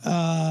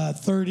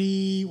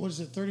 30. What is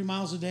it? 30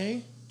 miles a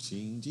day,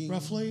 Ching, ching.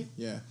 roughly.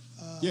 Yeah.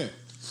 Yeah.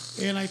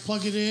 And I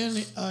plug it in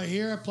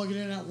here. I plug it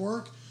in at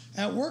work.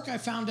 At work, I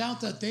found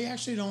out that they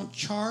actually don't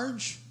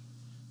charge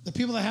the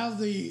people that have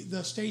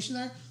the station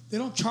there. They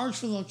don't charge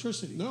for the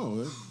electricity.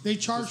 No. They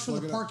charge Just for the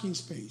plug it up. parking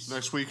space.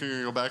 Next week, you're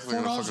going to go back and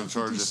they're going to fucking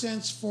charge you.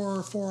 $4.50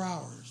 for 4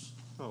 hours.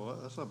 Oh,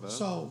 what? That's not bad.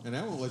 So And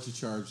that won't let you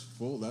charge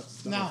full.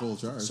 That's not now, a full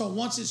charge. so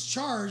once it's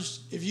charged,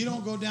 if you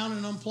don't go down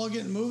and unplug it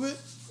and move it,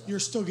 you're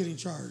still getting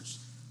charged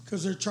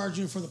because they're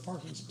charging for the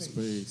parking space.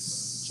 Space.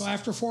 So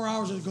after 4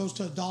 hours, it goes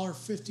to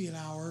 $1.50 an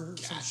hour or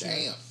some shit.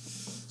 Damn.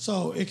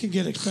 So it can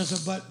get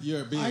expensive, but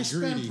You're being I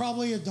spend greedy.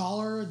 probably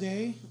 $1 a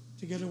day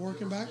to get it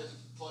working back.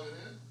 Plug it in.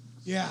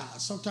 Yeah,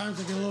 sometimes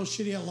I get a little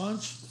shitty at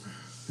lunch,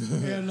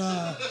 and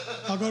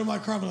I'll go to my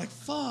car and be like,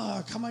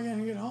 "Fuck, how am I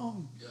gonna get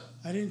home?" Yeah.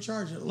 I didn't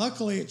charge it.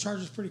 Luckily, it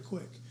charges pretty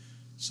quick,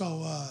 so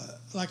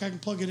like I can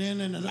plug it in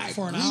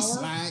for an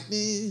hour,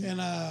 Lightning.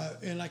 and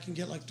I can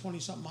get like 20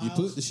 something You miles.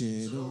 put the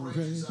shit No on range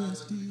crazy.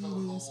 signs, you come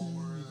home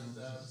or anything like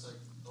that. It's like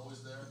always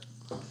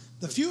there.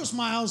 The fewest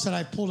miles that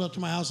I pulled up to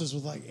my house is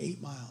with like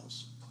 8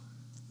 miles,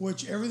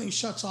 which everything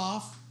shuts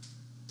off,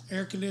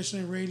 air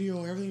conditioning,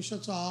 radio, everything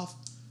shuts off,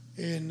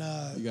 and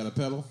You got a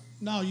pedal?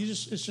 no,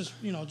 it's just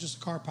just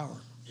car power.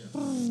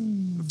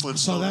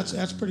 So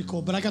that's pretty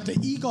cool. But I got the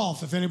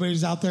e-golf. If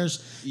anybody's out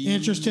there's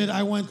interested,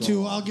 I went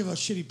to. I'll give a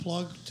shitty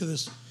plug to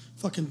this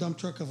fucking dump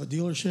truck of a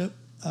dealership.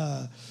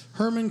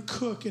 Herman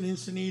Cook in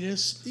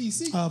Encinitas,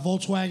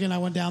 Volkswagen. I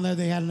went down there.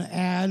 They had an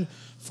ad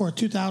for a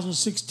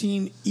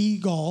 2016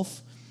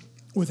 e-golf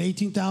with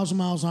 18,000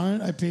 miles on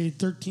it. I paid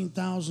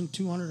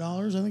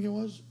 $13,200. I think it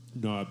was.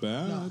 Not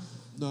bad. No.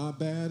 Not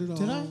bad at all.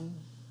 Did I?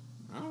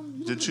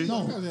 Did she?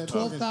 No,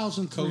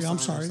 12,003. I'm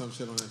sorry,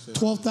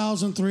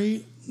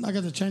 12,003. I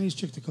got the Chinese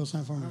chick to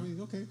co-sign for me. I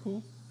mean, okay,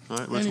 cool. All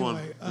right, which one?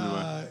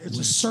 It's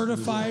a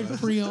certified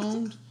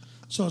pre-owned,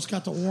 so it's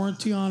got the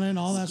warranty on it and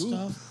all that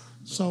stuff.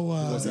 So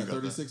was that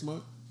 36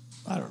 months?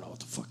 I don't know what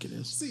the fuck it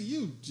is. See,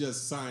 you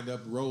just signed up,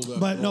 rolled up.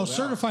 But no, rolled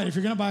certified. If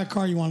you're going to buy a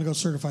car, you want to go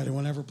certified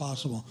whenever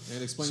possible.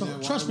 And explain so,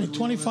 that. Why trust me,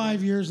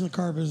 25 years in the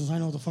car business, I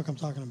know what the fuck I'm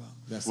talking about.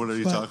 What are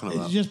you talking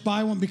about? Just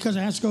buy one because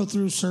it has to go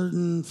through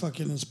certain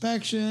fucking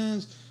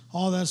inspections,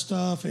 all that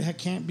stuff. It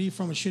can't be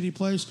from a shitty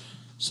place,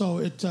 so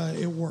it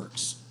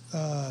works.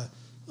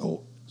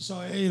 So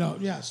so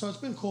it's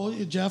been cool.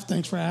 Jeff,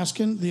 thanks for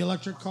asking. The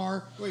electric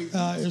car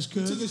is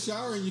good. You took a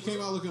shower and you came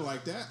out looking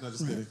like that. No,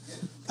 just kidding.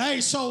 Hey,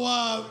 so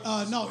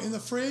no, in the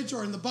fridge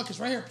or in the buckets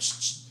right here.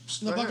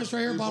 In the buckets right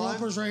here, bottle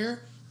openers right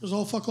here. There's a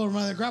whole fuckload of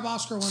money there. Grab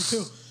Oscar one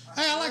too.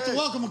 Hey, I'd like to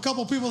welcome a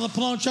couple people to the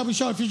Pelone Chubby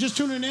Show. If you're just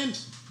tuning in,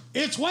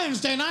 it's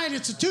Wednesday night.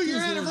 It's a 2-year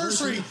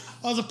anniversary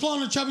of the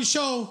Pelone and Chubby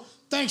Show.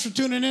 Thanks for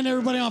tuning in,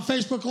 everybody on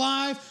Facebook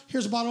Live.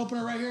 Here's a bottle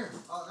opener right here.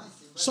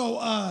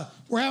 So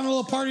we're having a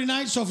little party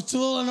night. So if it's a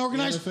little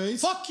unorganized,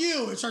 fuck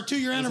you. It's our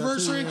 2-year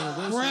anniversary.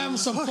 We're having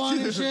some fun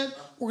and shit.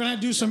 We're going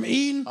to do some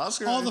eating.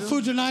 Oscar, all the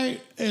food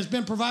tonight has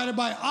been provided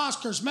by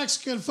Oscar's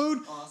Mexican Food.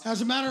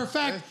 As a matter of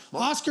fact,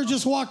 Oscar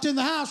just walked in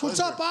the house. What's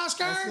up,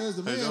 Oscar? There's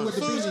the man with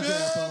the Food's beanie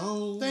good. cap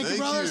on. Thank you,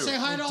 brother. Say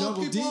hi to all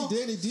the people.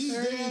 Danny D.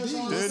 There he is.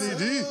 Danny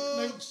D.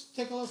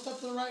 Take a little step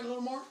to the right a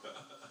little more.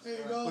 There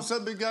you go. What's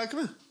up, big guy?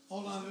 Come in.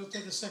 Hold on, it'll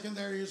take a second.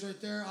 There he is right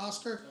there,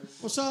 Oscar.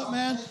 What's up,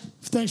 man?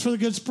 Thanks for the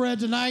good spread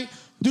tonight.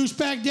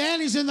 Douchebag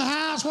Danny's in the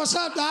house. What's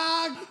up,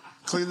 dog?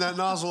 Clean that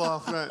nozzle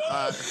off. Right.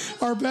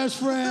 Our best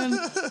friend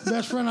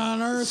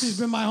on earth. He's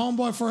been my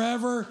homeboy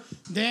forever.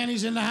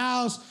 Danny's in the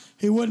house.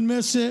 He wouldn't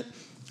miss it.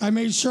 I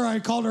made sure, I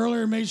called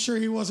earlier, made sure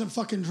he wasn't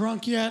fucking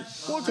drunk yet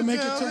to make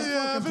it to the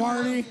fucking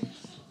party.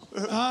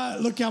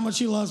 Look how much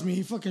he loves me.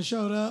 He fucking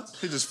showed up.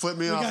 He just flipped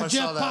me We off. got I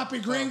Jeff saw that. Poppy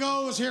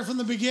Gringo was here from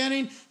the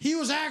beginning. He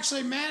was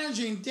actually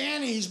managing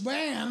Danny's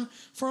band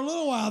for a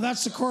little while.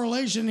 That's the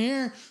correlation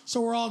here.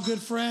 So we're all good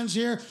friends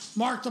here.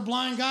 Mark the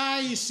blind guy,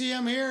 you see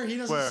him here. He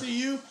doesn't see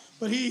you,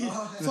 but he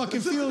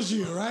fucking feels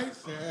you, right?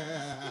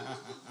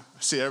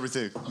 I see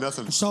everything.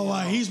 Nothing. So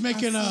he's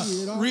making a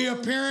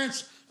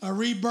reappearance, a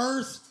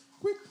rebirth.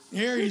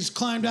 Here he's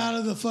climbed out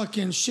of the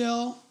fucking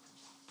shell,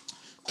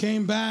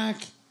 came back.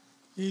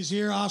 He's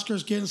here.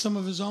 Oscar's getting some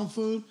of his own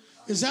food.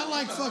 Is that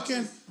like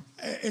fucking?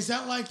 Is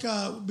that like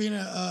being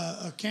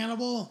a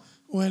cannibal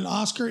when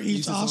Oscar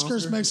eats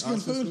Oscar's Mexican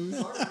food?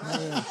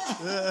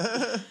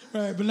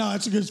 Right, but no,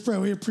 it's a good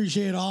spread. We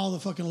appreciate all the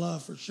fucking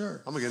love for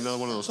sure. I'm gonna get another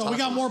one of those. So we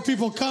got more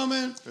people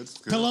coming.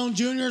 Pelone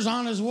Jr.'s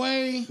on his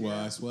way.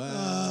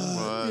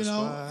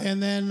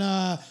 And then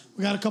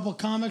we got a couple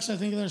comics. I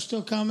think they're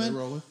still coming.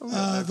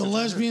 The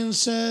lesbians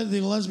said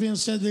they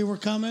were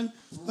coming,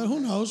 but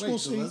who knows? We'll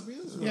see.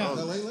 Yeah.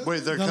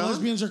 Wait, they're the coming?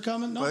 lesbians are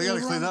coming. No, Well, they got to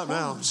live clean around up the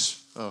now. corner.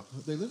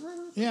 They live right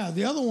here? Yeah,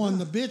 the other one,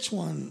 the bitch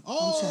one.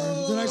 I'm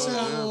sorry. Did I say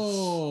that?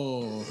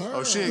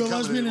 Oh, she ain't The coming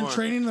lesbian in anymore.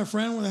 training, the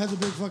friend with had the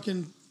big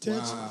fucking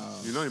tits. Wow.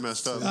 You know you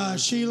messed up.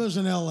 She lives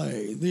in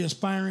L.A. The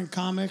aspiring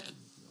comic,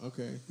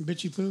 Okay.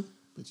 Bitchy Poo.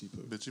 Bitchy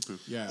poop.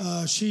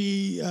 Yeah.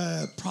 She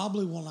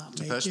probably will not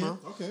make Depeche it. Mode?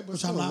 Okay, but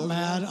Which I'm not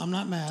mad. I'm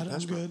not mad.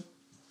 I'm good.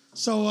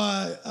 So,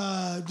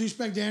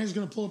 douchebag Danny's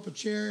going to pull up a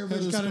chair.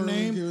 Everybody's got a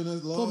name.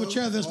 Pull up a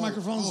chair. This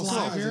microphone's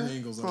live here.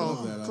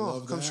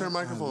 Come share a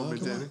microphone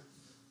with me, Danny.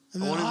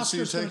 And I then won't even see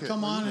you Oscar's going take to it.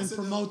 come on and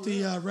promote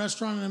the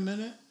restaurant in a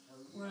minute.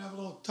 We're going to have a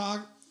little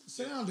talk.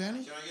 Sit down,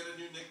 Danny. Can I get a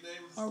new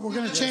nickname? We're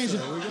going to change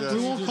it. We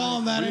won't call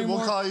him that anymore.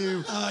 We'll call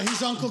you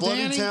he's Uncle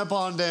Bloody Danny.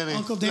 Tampon Danny.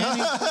 Uncle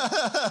Danny.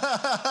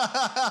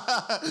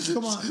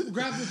 Come on.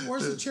 Grab it.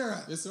 Where's the chair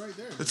at? It's right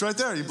there. It's right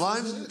there. You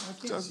blind? I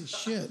can't see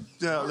shit.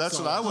 Yeah, that's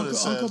what I would have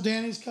said. Uncle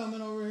Danny's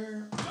coming over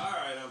here. All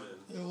right, I'm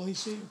in. Will he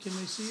see? Can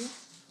they see you?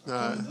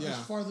 Yeah. As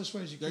far this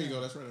way as you can. There you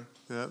go. That's right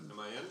there. Yeah, Am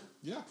I in?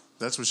 Yeah.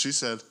 that's what she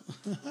said.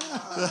 The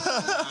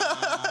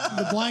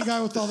blind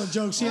guy with all the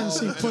jokes. He hasn't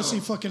seen pussy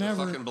fucking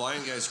ever. Fucking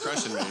blind guy's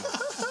crushing me.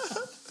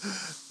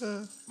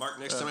 Mark,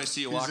 next time I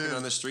see you walking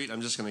on the street,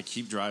 I'm just going to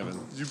keep driving.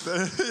 You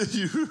better.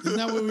 Isn't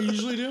that what we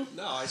usually do?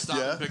 No, I stop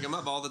Yeah. and pick him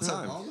up all the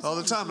time. All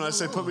the time, and I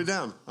say, "Put me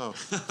down." Oh,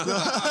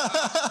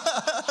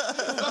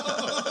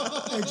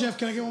 Hey, Jeff,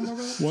 can I get one more,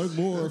 brother? One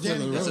more for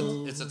Danny, the it's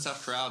road. It's a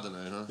tough crowd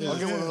tonight, huh? I'll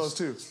get one of those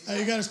too. Hey,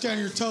 you got to stay on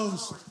your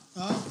toes.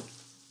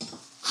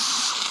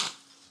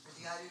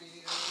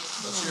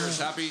 Cheers.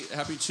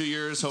 Happy 2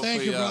 years. Hopefully,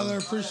 Thank you, brother.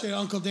 Appreciate it.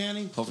 Uncle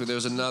Danny. Hopefully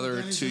there's another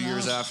Danny's 2 in the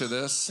years house. after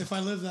this. If I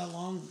live that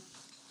long.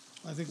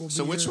 I think we'll be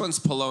So which here. one's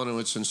Pallone and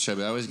which one's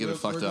Chubby? I always get it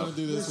fucked We're up. gonna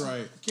do this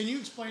right. Can you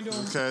explain to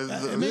him?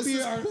 Okay, Maybe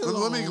is our,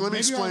 let me maybe our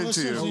explain to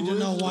listeners you. need to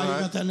know why you All right?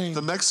 got that name.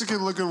 The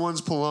Mexican-looking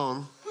one's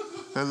Pallone,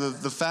 and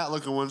the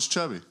fat-looking one's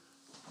Chubby.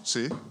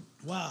 See?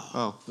 Wow.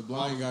 Oh, The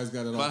blind guy's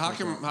got it all. But how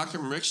fucked up.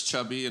 come Rick's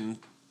chubby and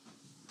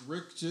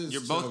Rick just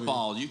you're both chubby.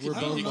 bald? You We're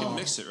both can bald.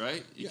 mix it,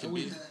 right? You can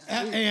we- be.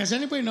 Hey, has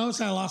anybody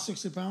noticed I lost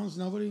 60 pounds?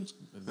 Nobody?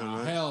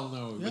 Nah, hell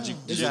no. Yeah. It's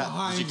Yeah.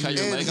 behind Did you cut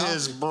your in leg off?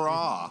 his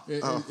bra.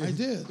 I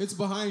did. It's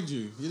behind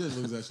you. You didn't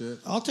lose that shit.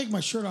 I'll take my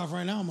shirt off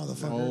right now,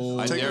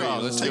 motherfucker. I Take dare it you.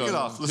 off. Let's Take do it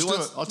off. Let's Who do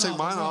wants- it. I'll take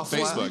mine off.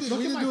 Facebook. flat. Look We at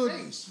didn't my do it.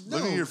 face.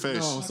 Look at your face.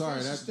 No, sorry.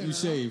 face is That you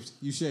thinner. shaved.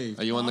 You shaved.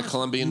 Are you on the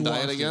Colombian You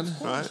diet watched it. again?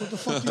 All right. What the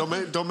fuck?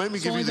 Don't make me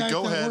It's give the you the only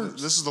go diet that ahead.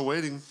 works. This is the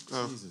waiting.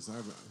 Jesus,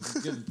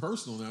 I'm getting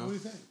personal now. What do you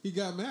think? He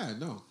got mad.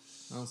 No,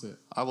 I don't see it.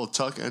 I will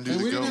tuck and do And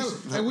the we go. didn't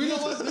have. And we You know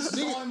didn't. what? This is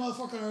the only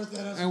motherfucker on earth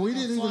that has And we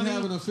didn't even funny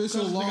have an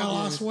official because I think I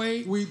lost login.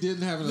 weight. We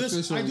didn't have an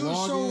official I do a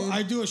show. login.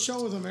 I do a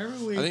show with him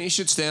every week. I think you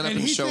should stand up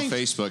and he show thinks-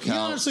 Facebook He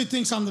how. honestly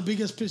thinks I'm the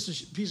biggest piece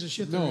of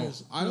shit there No,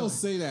 is. I don't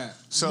say that.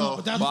 So No,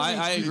 but that's Well, what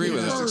I he agree with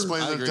let's that. infers.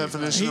 explain I the agree.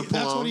 definition of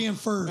That's what he Pallone.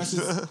 infers. That's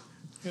his,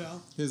 You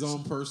know, his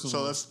own personal.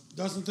 So that's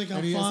doesn't think I'm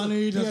And he has-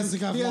 funny. he Doesn't has-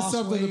 think I've he has lost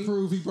something weight. to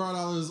prove. He brought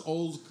out his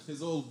old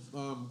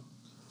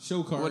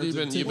show cards. What have you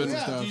been- and you've been- tickets and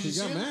Yeah, stuff. did He you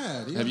got see him?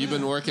 mad. He Have got you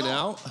been mad. working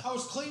out? I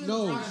was cleaning the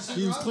No, garage. You see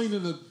he the was garage?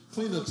 cleaning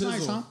the Looks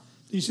nice, huh? pizzle.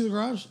 Do you see the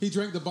garage? He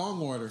drank the bong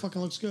water.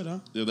 Fucking looks good, huh?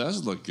 It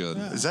does look good.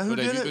 Is that who But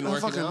have did you it? been I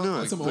working fucking out? knew it.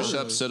 Like Some push-ups,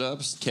 oil.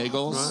 sit-ups,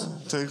 kegels,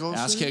 right. Tinkles.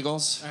 ass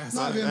kegels.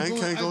 No, I've been And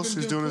doing- I've Kegels.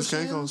 been He's doing his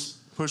push-ins, Kegels.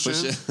 Push Push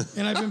in, it.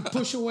 And I've been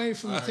push away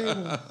from the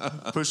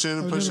table. push in,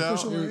 and I've push been out.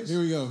 push-away. Here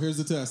we go. Here's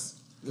the test.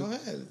 Go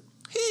ahead.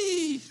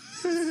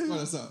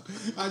 What's up?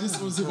 I just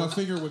want to see if my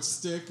finger would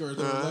stick or if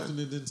there was left an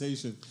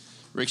indentation.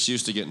 Rick's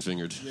used to getting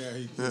fingered. Yeah,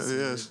 he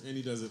is. and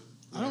he does it.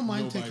 I don't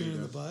mind Nobody taking it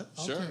in the does. butt.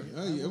 I'll Sure. take it.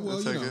 Oh, yeah, well, I'll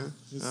you take know, it.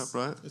 it's, Yep,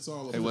 right. it's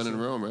all. They went in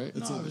Rome, right?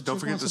 It's No, a- if a Don't chick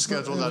forget wants to put-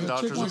 schedule if that a chick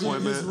doctor's wants to-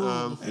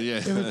 appointment. Yeah.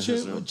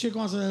 If a chick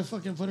wants to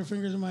fucking put her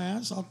fingers in my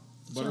ass, I'll.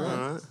 butter All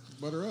up. right.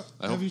 Butter up.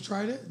 I Have hope, you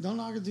tried it? Don't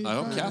knock it till you I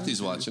hope try it.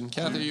 Kathy's watching.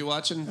 Kathy, are you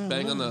watching?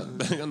 Bang on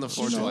the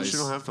floor knows. twice. She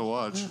don't have to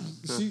watch.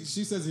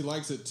 She says he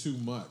likes it too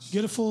much.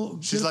 Get a full.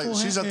 She's get a like, full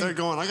she's hand- up there hey,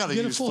 going, I gotta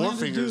get a use full 4 hand of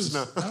fingers. juice.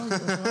 No, I don't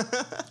give a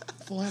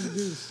fuck. Full hand of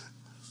juice.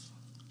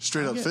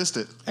 straight up get- fist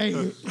it.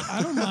 Hey,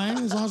 I don't mind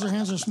as long as her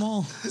hands are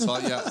small. So,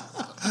 yeah.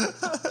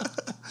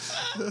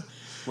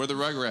 Where the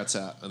Rugrats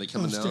at? Are they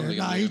coming down? Are they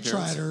Nah, gonna he make an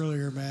appearance? tried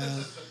earlier,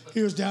 man.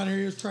 He was down here.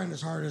 He was trying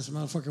his hardest.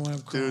 Motherfucker went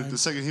up crying. Dude, the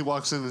second he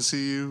walks in and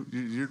see you,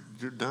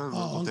 you're done,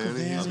 Oh, Uncle Uncle Danny.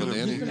 Danny. He's gonna-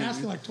 Danny. He's been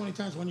asking like 20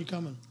 times when you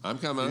coming. I'm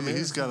coming. I'm here.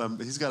 He's got a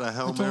Hail I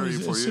told Mary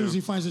him for as you. soon as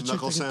he finds a chick that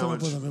Knuckle can put up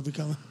sandwich. with him, he'll be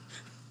coming.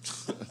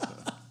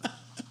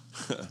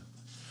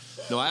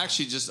 No, I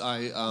actually just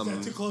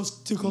Too close.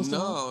 Too close. To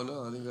home?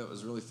 No, I think that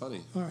was really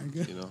funny. All right,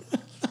 good. You know,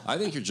 I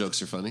think your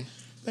jokes are funny.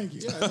 Thank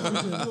you.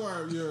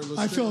 You're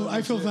I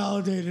feel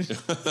validated.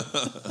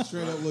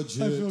 straight up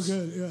legit. I feel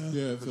good. Yeah.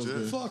 Yeah, it feels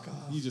Legit. good. Fuck off.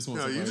 You just want.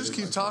 No, you somebody just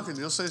to- keep talking.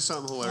 You'll say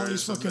something All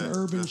hilarious. these fucking someday.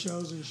 urban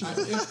shows and shit.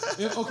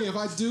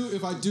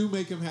 If I do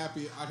make him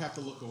happy, I'd have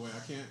to look away.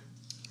 I can't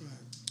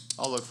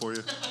I'll look for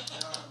you.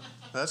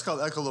 That's called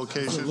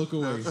echolocation. look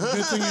away.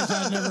 Good thing is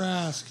I never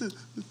asked.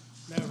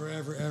 Never,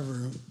 ever,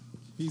 ever.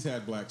 He's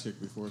had black chick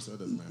before, so it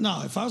doesn't matter.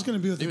 No, if I was going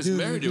to be with He a was dude,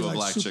 married he'd be to a like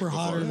black chick super before.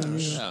 hotter than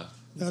you. Yeah.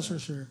 That's for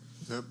sure.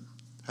 Yep.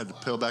 Had to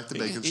peel back the He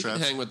bacon can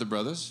straps. hang with the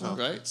brothers,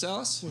 right,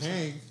 Salas?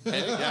 Hang.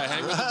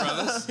 Hang with the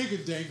brothers. He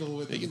could dangle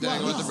with He can the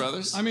dangle with the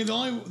brothers. I mean, the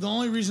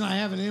only reason I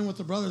have it in with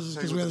the brothers is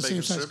because Hang we have with the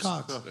the same bacon sex strips?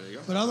 cocks. Oh, there you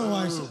go. But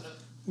otherwise,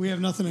 we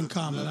have nothing in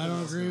common. I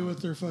don't agree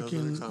with their in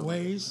fucking common.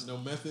 ways. no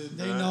method.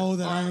 They know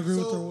that I don't agree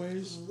with So their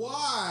ways.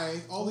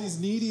 Why all these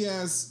needy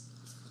ass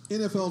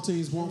NFL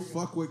teams won't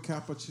fuck with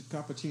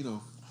Cappuccino?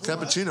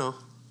 Cappuccino.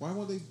 Why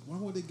won't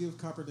they give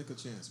Kaepernick a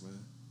chance, man?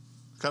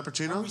 Are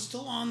Cappuccino. we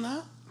still on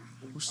that?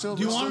 We're still.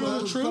 Do you we're want still- to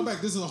know the truth? Come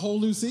back. This is a whole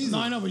new season. No,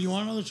 I know, but you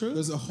want to know the truth?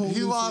 There's a whole. He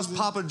new lost season.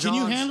 Papa John's. Can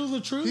you handle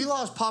the truth? He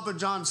lost Papa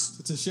John's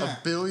To Shaq.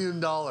 $1 billion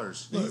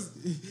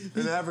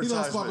in He advertisement.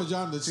 lost Papa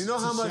John to. Do you know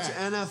to how much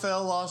Shaq.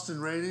 NFL lost in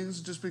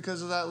ratings just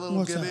because of that little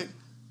What's gimmick? that?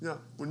 You know,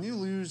 when you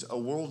lose a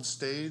world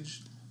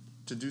stage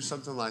to do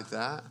something like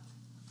that,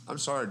 I'm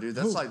sorry, dude.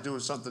 That's Who? like doing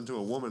something to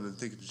a woman and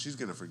thinking she's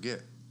gonna forget,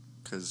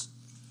 because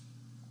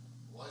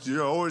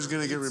you're always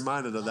gonna get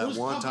reminded of that What's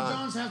one Papa time.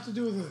 John's have to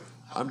do with it?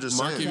 I'm just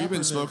Mark, have saying. you been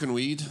Kaepernick. smoking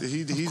weed?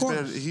 He's been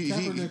course. he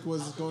Kaepernick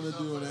was going to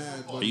do an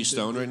ad. But Are you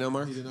stoned right now,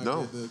 Mark? He did not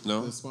No. get the,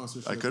 No? the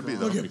sponsorship. I could be,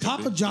 from- though. Look it at could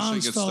Papa be. John's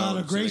You should get fell out stoned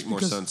of to make grace more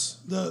because sense.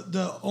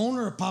 the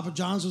owner of Papa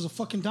John's was a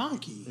fucking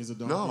donkey. He's a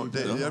donkey.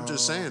 No, I'm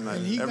just saying. Like,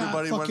 And he got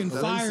everybody fucking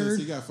went. fired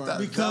He got fired. That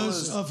because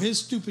was of his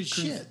stupid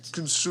shit.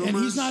 consumers And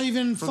he's not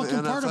even from the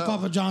fucking part of NFL.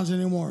 Papa John's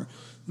anymore.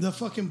 The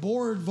fucking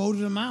board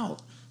voted him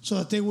out so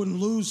that they wouldn't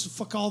lose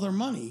fuck all their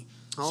money.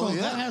 Oh, so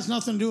yeah. that has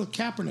nothing to do with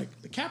Kaepernick.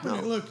 The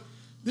Kaepernick, No. look,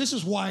 this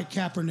is why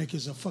Kaepernick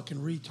is a fucking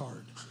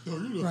retard.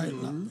 Right.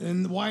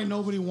 And why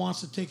nobody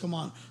wants to take him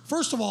on.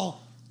 First of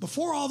all,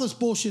 before all this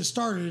bullshit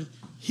started,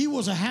 he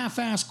was a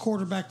half-ass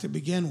quarterback to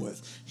begin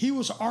with. He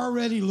was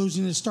already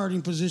losing his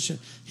starting position.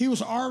 He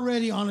was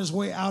already on his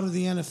way out of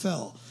the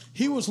NFL.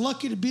 He was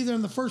lucky to be there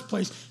in the first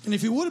place. And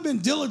if he would have been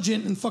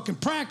diligent and fucking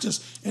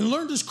practiced and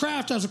learned his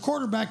craft as a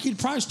quarterback, he'd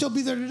probably still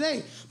be there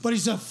today. But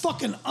he's a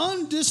fucking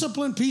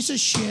undisciplined piece of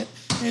shit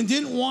and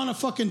didn't want to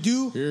fucking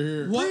do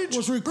what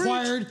was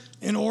required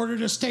in order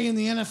to stay in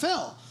the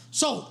NFL.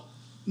 So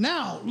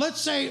now,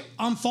 let's say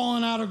I'm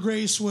falling out of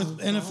grace with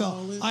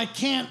NFL. I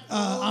can't,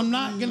 I'm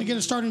not going to get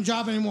a starting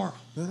job anymore.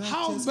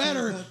 How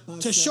better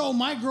to show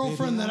my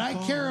girlfriend that I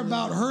care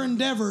about her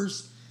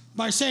endeavors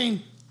by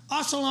saying,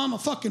 Assalamu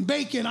fucking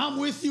bacon, I'm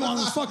with you on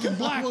this fucking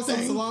black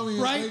thing,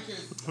 right?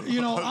 You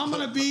know, I'm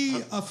going to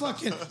be a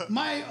fucking,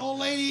 my old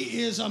lady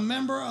is a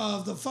member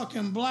of the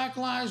fucking Black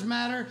Lives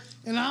Matter,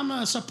 and I'm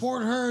going to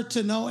support her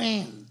to no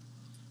end.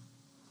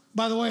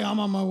 By the way, I'm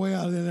on my way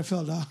out of the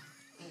NFL,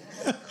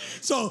 dog.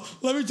 So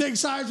let me take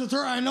sides with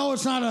her. I know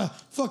it's not a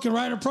fucking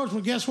right approach,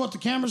 but guess what? The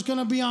camera's going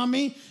to be on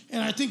me,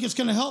 and I think it's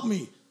going to help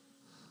me.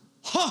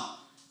 Huh!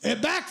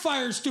 It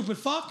backfired, stupid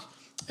fuck.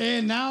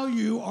 And now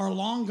you are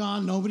long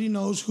gone. Nobody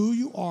knows who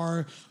you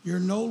are. You're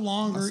no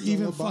longer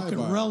even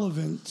fucking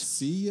relevant.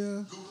 See ya.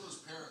 Google's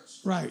parents.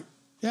 Right.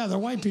 Yeah, they're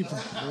white people.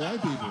 They're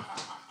white people.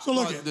 So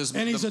look,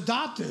 and he's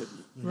adopted,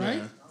 right?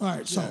 Yeah. All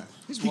right, so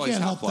He's he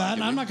can't help that.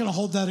 And I'm not going to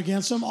hold that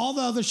against him. All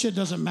the other shit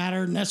doesn't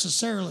matter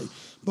necessarily.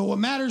 But what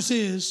matters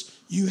is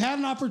you had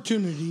an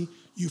opportunity.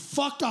 You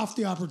fucked off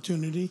the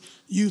opportunity.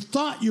 You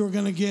thought you were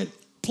going to get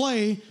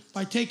play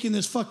by taking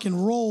this fucking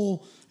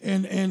role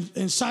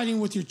and siding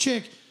with your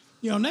chick.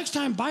 You know, next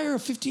time, buy her a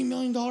 $15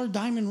 million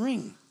diamond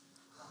ring.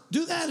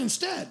 Do that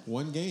instead.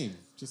 One game.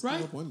 Just right?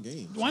 give up one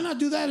game. Why not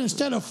do that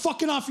instead of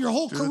fucking off your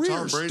whole career, the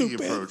Tom Brady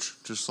stupid? approach.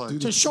 Just like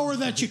to show her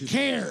that you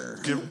care.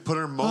 Put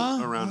her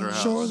moat around her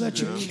house. Show her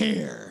that you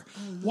care.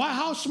 Why?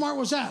 How smart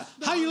was that?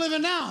 How you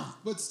living now?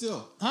 But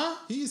still,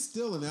 he's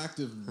still an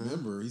active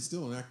member. He's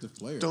still an active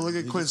player. Don't look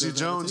at Quincy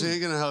Jones. He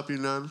ain't gonna help you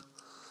none.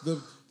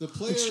 The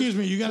players. Excuse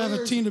me. You gotta have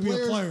a team to be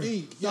a player.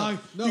 Yeah, dog,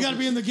 you gotta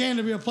be in the game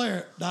to be a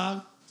player,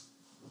 dog.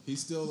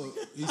 He's still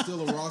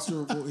a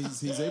roster.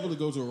 He's able to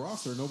go to a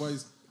roster.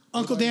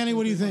 Uncle Danny,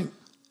 what do you think?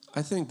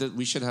 I think that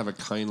we should have a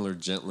kinder,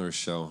 gentler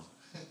show.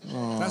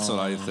 That's what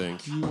I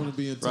think. You want to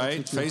be in touch right?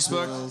 with your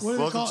Facebook? skills.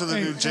 Welcome to the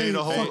new Jay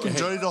the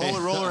Holy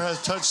Roller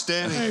has touched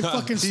Danny. Hey,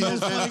 fucking he has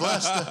been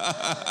blessed.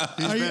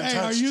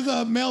 Are you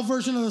the male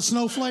version of the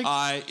snowflake?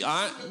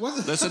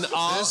 Listen,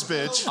 this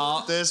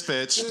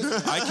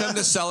bitch. I come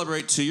to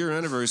celebrate 2-year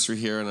anniversary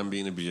here, and I'm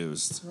being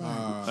abused.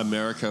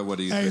 America, what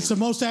do you think? It's the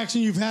most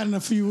action you've had in a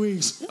few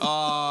weeks. Put your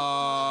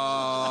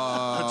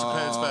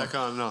pants back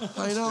on. No.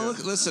 I know.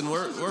 Look, listen,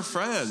 we're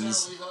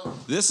friends.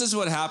 This is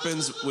what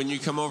happens when you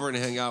come over and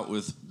hang out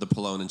with the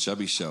Pallone and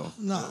Chubby show.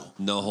 No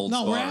holds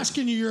barred. We're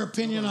asking you your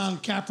opinion on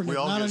Kaepernick, We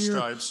all not get on your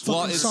stripes.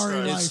 fucking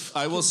sorry life.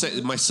 I will say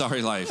my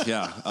sorry life.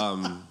 Yeah.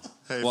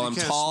 Hey, well, I'm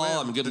tall.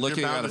 swim, I'm good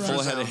looking. I got a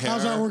full head of hair.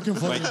 How's that working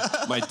for you?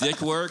 My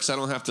dick works. I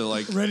don't have to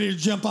ready to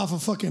jump off a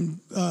fucking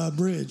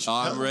bridge.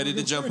 I'm ready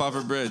to jump off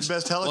a bridge.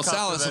 Best well, helicopter.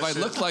 Salas, if I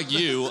looked like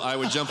you, I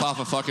would jump off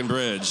a fucking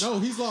bridge. No,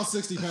 he's lost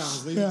 60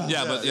 pounds.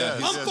 Yeah.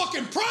 I'm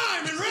fucking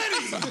prime and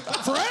ready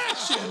for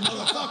action,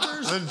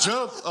 motherfuckers. Then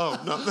jump. Oh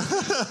no.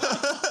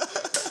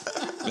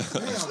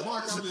 Damn,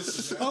 Mark on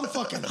this. I'm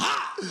fucking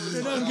hot.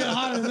 It doesn't get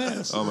hotter than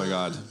this. Oh my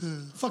God.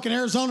 Fucking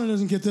Arizona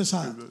doesn't get this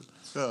hot.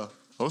 Yeah.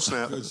 Oh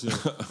snap.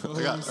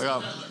 I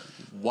got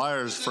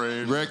wires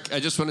framed. Rick, I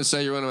just want to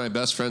say you're one of my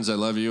best friends. I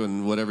love you,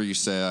 and whatever you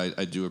say,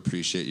 I do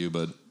appreciate you.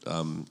 But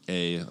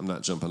A, I'm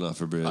not jumping off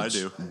a bridge. I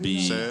do.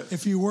 B, say it.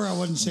 If you were, I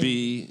wouldn't say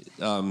B,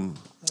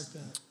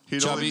 He'd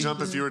Chubby, only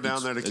jump if you were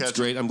down there to catch it's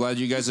great. I'm glad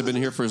you guys have been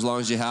here for as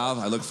long as you have.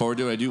 I look forward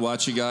to it. I do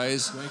watch you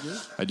guys. Thank you.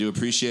 I do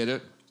appreciate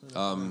it.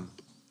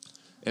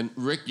 And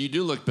Rick, you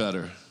do look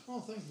better. Oh,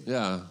 thank you.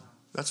 Yeah,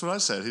 That's what I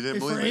said. He didn't Hey,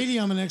 believe for me. 80,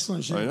 I'm in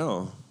excellent shape. I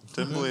know.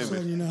 Didn't believe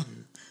So me. you know.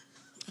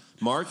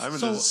 Mark, I'm in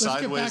So a let's get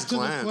sideways back to the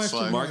glance.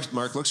 question. Like,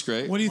 Mark looks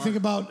great. What do you think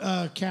about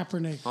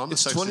Kaepernick? I'm the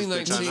It's sexiest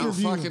bitch I 2019.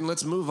 know. Fucking,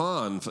 let's move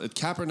on.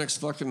 Kaepernick's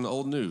fucking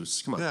old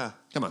news. Come on. Yeah.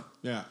 Come on.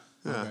 Yeah.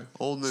 Yeah. Okay.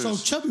 Old news. So,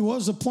 Chubby, what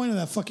was the point of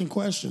that fucking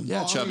question?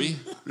 Yeah, Chubby.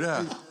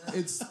 yeah.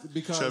 It's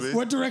because Chubby.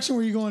 What direction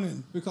were you going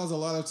in? a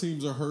lot of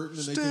teams are hurting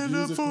and they could Stand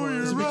use up it for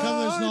your Is it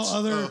because there's no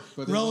other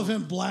but they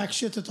relevant black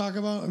shit to talk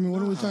about? I mean,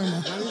 what are we talking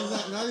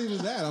about? Not even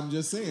that. I'm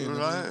just saying. I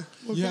Right.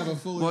 mean, you have a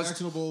fully Well,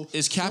 actionable.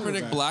 Is Kaepernick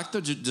quarterback. black though?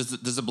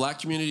 Does the black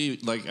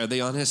community are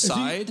they on his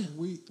side?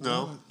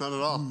 No, not at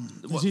all.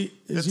 Is he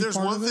If there's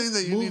part one of it? thing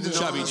that you need to know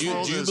Chubby, in this do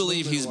world you is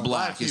believe he's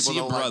black? Is people he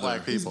a don't like brother?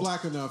 black He's people.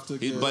 black enough to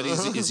get. But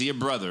is he a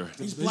brother?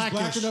 He's He's black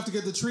blackish. enough to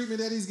get the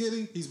treatment that he's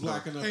getting. He's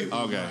black enough. Hey, to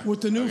Okay.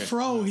 With the new Okay.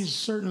 fro, he's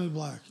certainly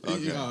black.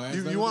 You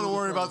want to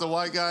worry about the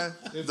white guy?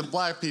 The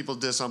black people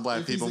diss on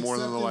black people more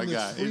than the white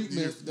guy.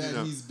 Treatment that You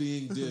know. he's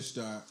being dished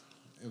at,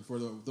 and for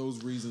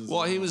those reasons.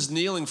 Well, he alone. was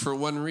kneeling for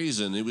one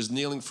reason. He was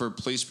kneeling for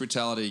police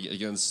brutality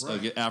against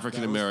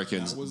African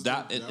Americans.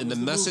 that was And the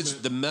the message,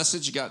 movement. the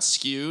message got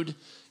skewed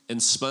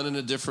and spun in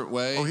a different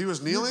way. Oh, he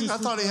was kneeling? I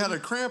thought he had a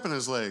cramp in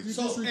his leg.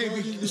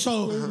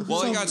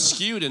 Well, it got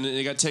skewed and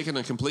it got taken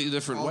a completely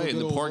different All way. the And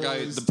the good poor old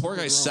guy, boys the poor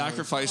guy were wrong.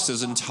 sacrificed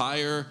his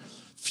entire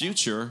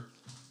future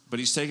But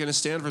he's taking a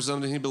stand for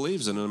something he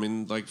believes in. I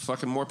mean, like,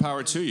 fucking more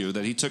power to you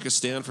that he took a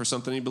stand for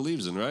something he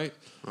believes in, right?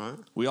 Right.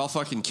 We all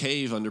fucking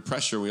cave under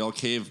pressure. We all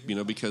cave,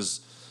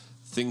 because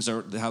things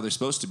aren't how they're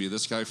supposed to be.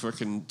 This guy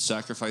fucking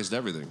sacrificed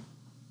everything.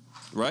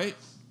 Right?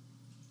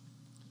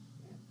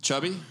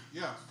 Chubby?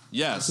 Yeah.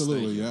 Yes.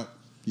 Absolutely. thank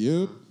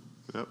Yep.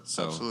 Yep.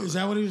 So- Absolutely. Is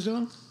that what he was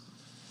doing?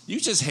 You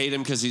just hate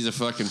him because he's a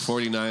fucking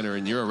 49er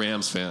and you're a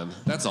Rams fan.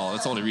 That's all.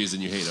 That's the only reason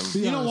you hate him.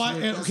 You know why?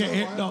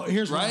 Okay, no.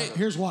 Here's Right? why.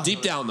 Here's why.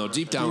 Deep down, right?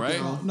 Deep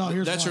down. No,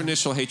 here's That's your why.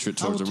 initial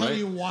hatred I will towards him, tell right?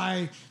 you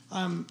why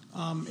I'm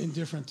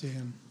indifferent to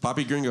him.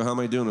 Poppy Gringo, how am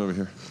I doing over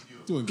here?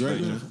 Doing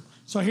great, man.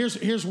 So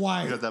here's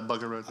why. You got that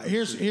bucket right there.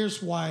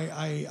 Here's why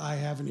I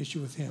have an issue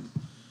with him.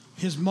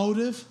 His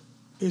motive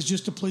is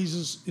just to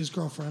please his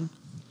girlfriend.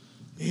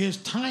 His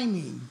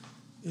timing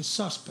is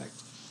suspect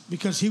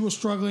because he was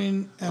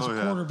struggling as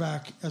a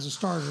quarterback, as a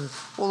starter.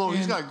 Well, no, he's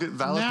And got good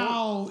valid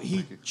now point.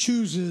 he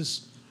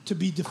chooses to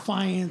be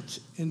defiant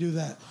and do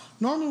that.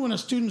 Normally, when a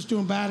student's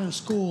doing bad in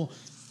school,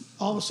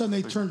 all of a sudden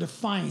they turn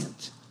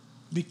defiant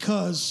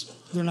because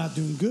they're not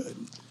doing good,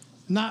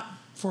 not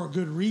for a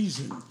good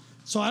reason.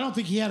 So I don't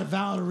think he had a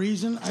valid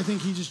reason. I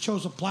think he just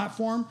chose a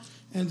platform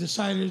and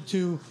decided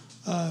to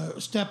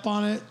step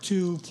on it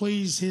to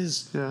please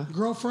his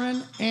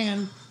girlfriend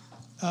and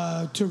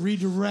to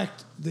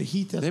redirect the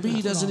heat that's Maybe been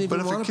he put doesn't on him. even But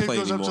if want a to kid play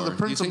goes up anymore. to the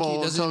principal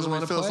and doesn't tells even him he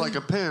wanna feels play? like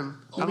a pin, I Maybe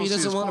don't he see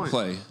his doesn't want to point.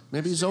 play.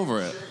 Maybe he's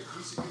over it.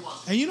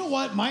 And you know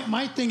what?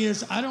 My thing is,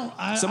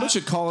 Someone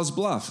should call his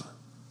bluff.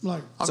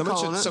 like.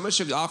 Someone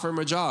should offer him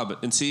a job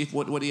and see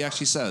what he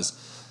actually says.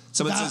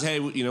 Someone That- says, "Hey,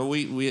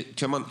 we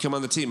come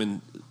on the team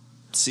and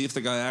see if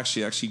the guy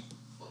actually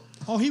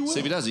Oh, he will. see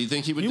if he does." You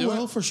think he would He do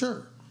will it? for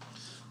sure.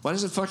 Why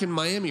doesn't fucking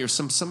Miami or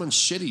someone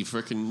shitty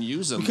freaking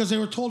use him? Because they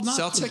were told not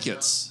sell to.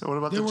 tickets. What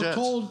about They the were Jets?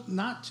 told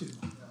not to.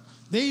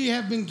 They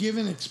have been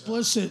given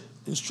explicit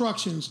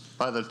instructions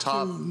By the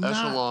top to not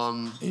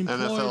echelon employ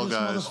NFL this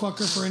guys.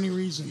 motherfucker for any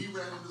reason. He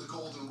ran into the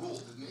golden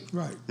rule, didn't he?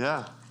 Right.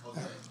 Yeah.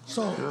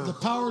 So the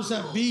powers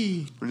that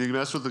be, When you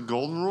mess with the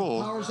golden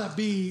rule, powers that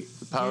be,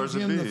 powers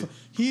gave that him be.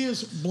 he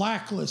is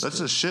blacklisted. that's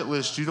a shit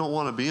list you don't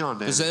want to be on,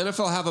 Dan. Does the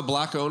NFL have a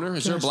black owner?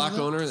 Is Can there I a say black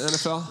that? owner in the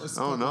NFL?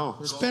 Oh, no.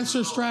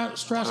 Spencer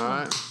Strasburg. All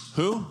right.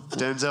 Who?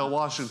 Denzel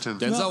Washington.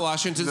 Denzel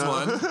Washington's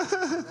one.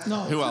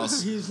 No. Who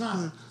else? He's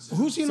not.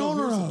 Who's he an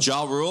owner of?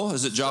 Ja Rule?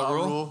 Is it Ja Ja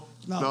Rule? Rule.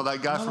 No. No,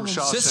 that guy None from of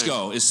them. Shawshank.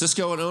 Cisco. Is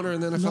Cisco an owner in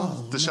the NFL?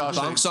 No. The Shawshank.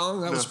 Thong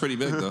Song? That was pretty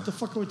big, though. What the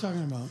fuck are we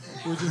talking about?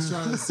 We're just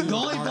trying to see. The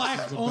what only Mark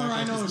black is owner back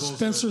I up know his is bullshit.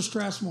 Spencer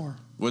Strasmore,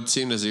 What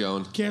team does he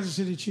own? Kansas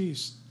City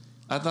Chiefs.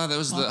 I thought that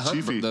was the Hunt,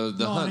 Chiefy. the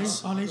No, on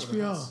Hunts.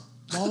 HBO.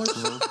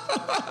 Ballers.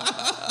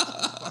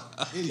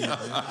 Idiot, man.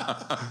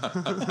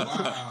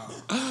 Wow.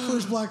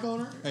 First black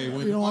owner. Hey,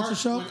 when you don't watch art, the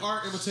show? when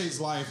art imitates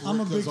life, I'm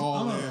a Rick big. goes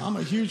all in. I'm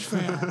a huge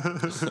fan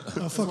of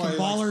fucking why he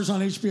Ballers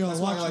on HBO. That's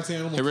why Watch he likes it.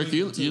 animal Hey, Rick,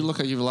 kingdom, you too. look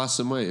like you've lost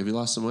some weight. Have you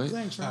lost some weight?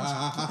 Thanks for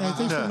asking. Hey,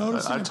 thanks for Yeah,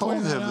 noticing. I and told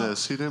pointing him that out.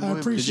 this. He didn't I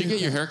believe me. Did you appreciate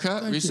get your that.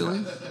 haircut Thank recently?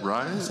 You.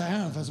 Right? Yes, I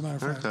have. As a matter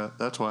of fact. Haircut.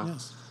 That's why.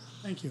 Yes.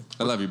 Thank you.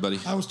 I love you, buddy.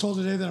 I was told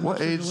today that I'm What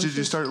actually age did you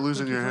delicious. start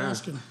losing Thank you your for hair?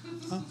 asking.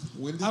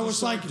 When did I you was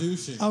start like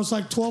douching? I was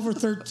like 12 or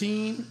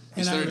 13,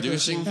 and started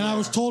douching? and I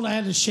was told I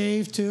had to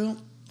shave too.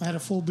 I had a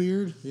full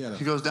beard. He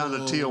goes down to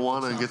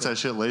Tijuana and gets that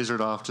shit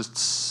lasered off. Just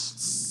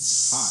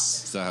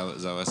Is that what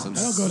I don't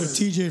happens? go to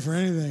TJ for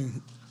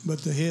anything but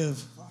the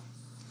HIV.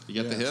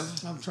 You got the hip?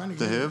 I'm trying to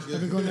The get. HIV?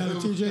 I've been going down to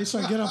TJ, so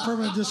I get on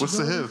permanent what's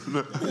the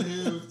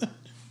disability. HIV?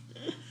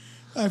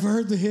 I've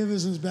heard the HIV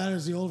isn't as bad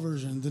as the old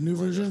version. The new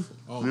version,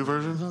 New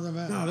version? it's not that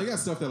bad. No, they got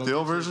stuff that'll The get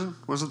old you. version?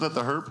 Wasn't that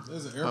the herp?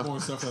 There's an airborne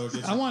stuff that'll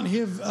get I you. want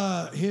HIV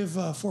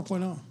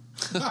 4.0.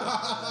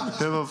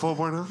 HIV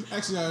 4.0?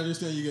 Actually, I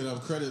understand you get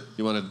credit.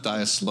 You want to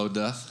die a slow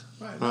death?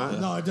 Right.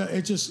 No,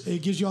 it just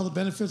it gives you all the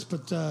benefits,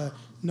 but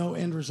no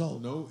end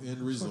result. No end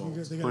result.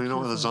 They got Well, you know a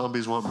what? cure The for it.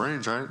 zombies want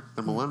brains, right?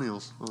 The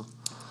millennials. Well,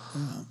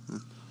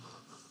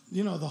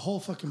 You know the whole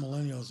fucking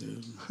millennials,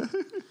 dude.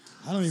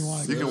 I don't even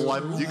want to.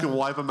 you can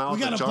wipe them out We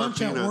with got a a jar of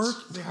bunch at peanuts.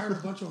 work. They hired a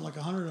bunch of them, like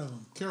 100 of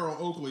them. Carol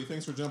Oakley,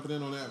 thanks for jumping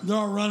in on that. They're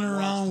all running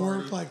around Watch work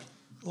party. like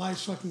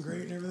life's fucking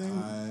great and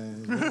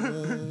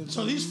everything.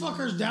 So these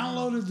fuckers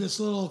downloaded this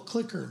little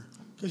clicker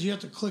because you have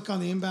to click on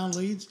the inbound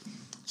leads.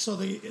 So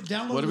they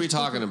downloaded. What are we this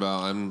talking clicker.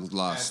 about? I'm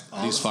lost.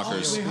 All- These all-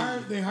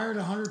 fuckers. They hired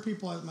 100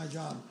 people at my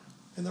job,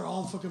 and they're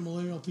all fucking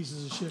millennial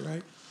pieces of shit,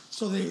 right?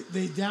 So they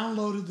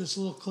downloaded this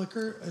little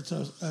clicker. It's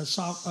a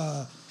soft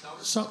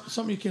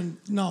something you can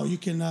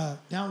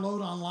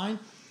download online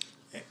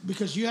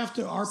because you have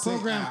to our Say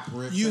program app,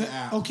 Rick, you say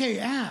app. okay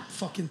app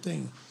fucking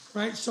thing,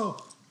 right? So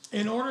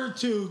in order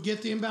to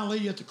get the inbound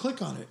lead, you have to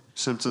click on it.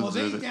 Simpsons Well,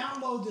 they did it.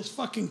 download this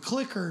fucking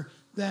clicker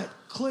that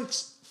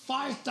clicks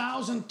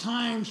 5,000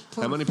 times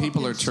per. How many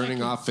people are fucking turning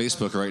second. off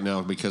Facebook right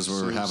now because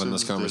we're having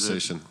this Simpsons did it.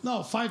 conversation?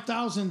 No,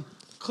 5,000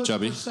 clicks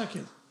Chubby? per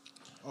second.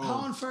 How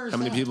unfair is How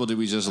many that? people did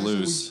we just Actually,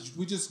 lose?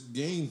 we just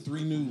gained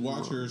 3 new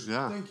watchers.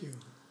 Yeah. Thank you.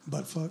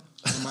 Butt fuck.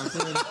 And my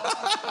friend,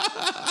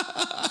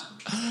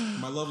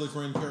 my lovely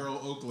friend Carol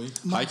Oakley.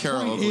 My Hi, Carol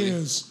point Oakley.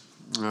 is,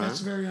 All right. that's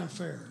very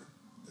unfair.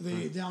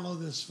 They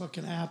download this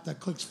fucking app that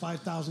clicks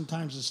 5,000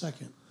 times a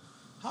second.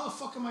 How the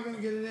fuck am I going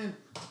to get it in?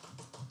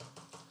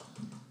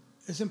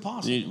 It's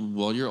impossible.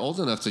 Well, you're old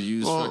enough to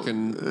use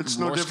fucking it's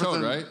no Morse different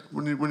code, than right?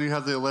 when you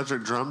have the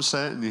electric drum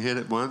set and you hit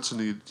it once and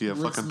you Rick's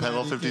fucking mad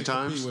pedal he 50 can't compete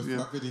times. with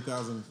Yeah.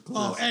 50,000.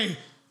 Oh, hey,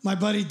 my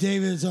buddy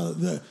David is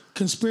the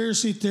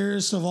conspiracy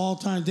theorist of all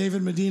time,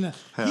 David Medina.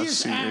 Hey, I've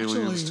seen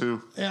aliens,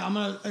 too.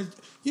 Yeah,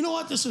 you know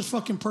what? This is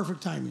fucking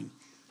perfect timing.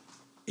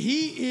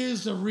 He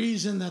is the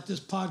reason that this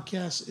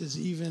podcast is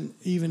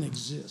even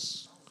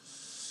exists.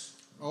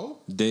 Oh,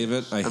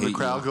 David, I And hate the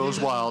crowd you. goes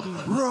wild.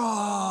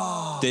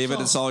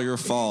 David, it's all your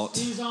fault.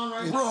 He's on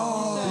right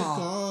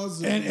now.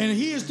 And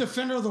he is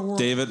defender of the world.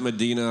 David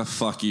Medina,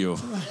 fuck you.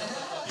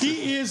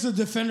 He is the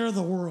defender of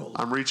the world.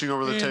 I'm reaching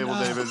over the table,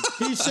 David.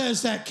 He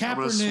says that I'm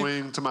going to Kaepernick,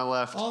 swing to my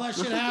left. all that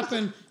shit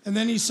happened, and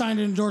then he signed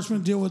an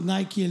endorsement deal with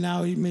Nike, and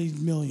now he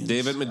made millions.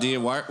 David Medina,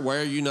 why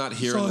are you not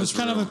here in So this it's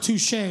kind room? of a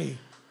touche,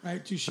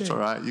 right? Touche. It's all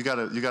right. You got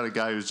a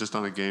guy who's just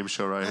on a game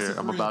show right That's here. a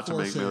I'm about to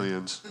make 3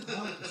 and 4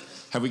 millions.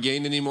 Have we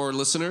gained any more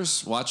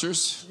listeners,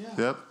 watchers?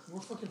 Yeah. Yep. We're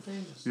fucking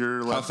famous.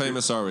 Your left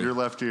famous are we? Your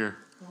left ear.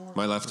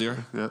 My left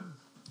ear? Yep.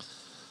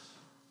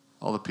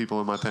 All the people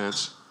in my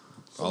pants.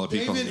 All the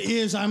people. David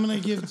is, I'm going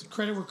to give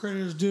credit where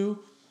credit is due.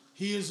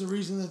 He is the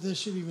reason that this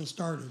shit even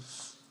started.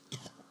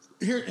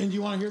 Here, and do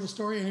you want to hear the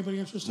story? Anybody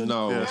interested?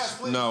 No,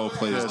 Yes. no,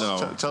 please, Yes,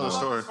 no. tell the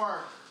story.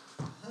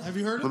 Have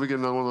you heard it? Let me get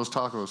another one of those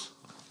tacos.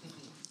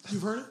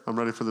 You've heard it? I'm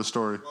ready for the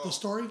story. The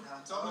story?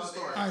 All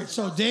right,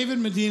 so David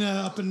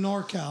Medina up in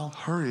NorCal.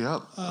 Hurry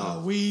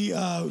up. We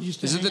used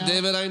to Is it hang the out.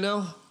 David I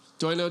know?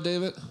 Do I know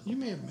David? You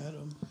may have met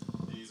him.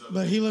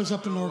 But he lives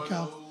up in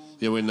NorCal.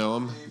 Yeah, we know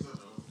him.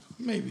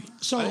 Maybe.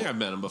 So I think I've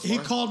met him before. He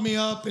called me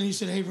up and he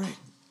said, "Hey, Ray,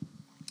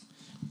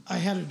 I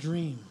had a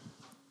dream."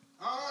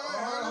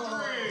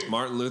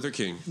 Martin Luther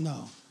King.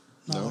 No,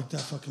 not like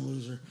that fucking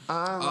loser.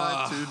 I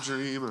like to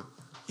dream.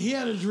 He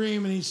had a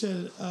dream and he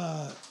said,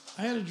 "I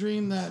had a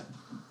dream that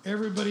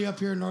everybody up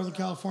here in Northern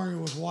California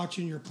was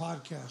watching your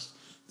podcast.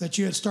 That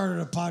you had started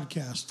a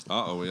podcast."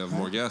 Uh-oh, we have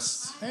more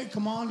guests. Hey,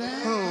 come on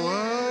down.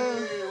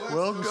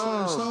 Welcome.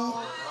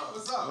 So,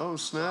 What's up? Oh,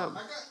 snap. I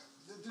got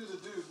the dude.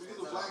 We do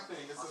the black thing.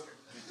 It's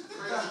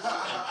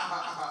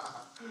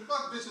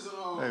fuck bitches and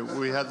all. Hey,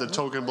 we had the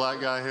token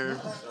black guy here.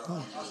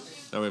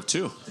 Now we have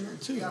two.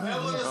 too, man.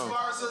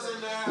 Sparsas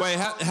in there. Wait,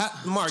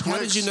 Mark, how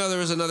did you know there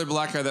was another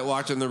black guy that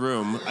walked in the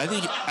room? I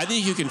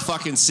think you can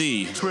fucking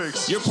see.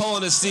 Twix. You're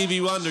pulling a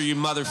Stevie Wonder, you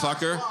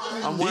motherfucker.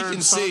 I'm He wearing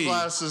can see.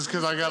 sunglasses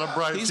because I got a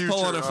bright He's future.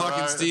 pulling a all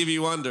fucking right? Stevie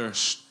Wonder.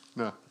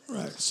 No.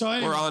 Right. So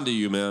anyway, We're on to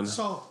you, man.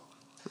 So, all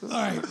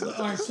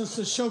right. Since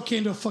the show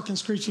came to a fucking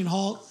screeching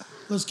halt,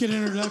 let's get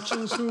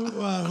introductions.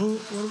 Who?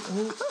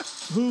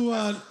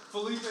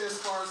 Felipe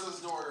Esparza's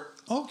daughter.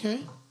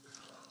 Okay.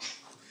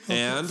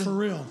 And For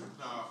real. No,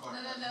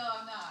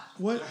 I'm not.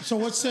 What? So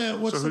what's that?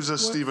 What's So who's the, a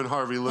Stephen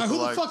Harvey All right, who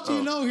the lookalike? fuck do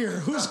you know here?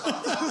 Who's?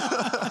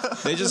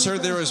 they just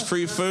heard there was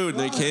free food and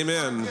they came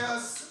in.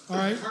 Yes. All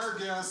right. Her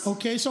guess.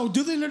 Okay, so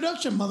do the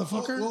introduction,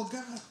 motherfucker. well,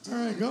 God.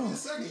 All right, go.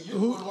 Second, you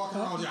Who- would walk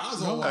around with your eyes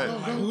Go, all go, wide. go,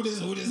 Like, go. who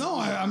this? No,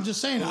 I'm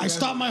just saying. I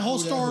stopped my whole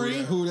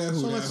story. Who that?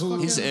 So let's fucking-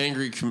 He's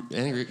angry. He's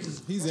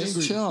Just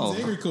angry. chill.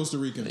 He's angry Costa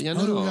Rican. I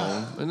Who do we know.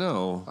 got? I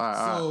know.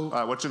 All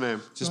right, what's your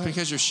name? Just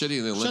because you're shitty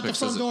in the Shut the Olympics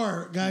front doesn't.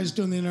 door, guys.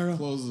 Doing the intro.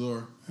 Close the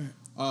door.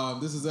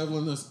 This is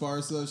Evelyn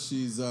Esparza.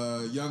 She's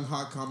a young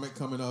hot comic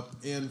coming up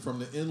in from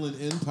the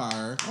Inland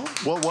Empire.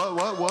 What?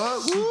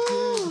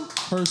 Woo!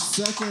 Her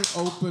second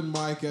open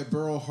mic at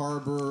Pearl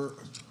Harbor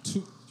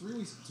 3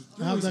 weeks.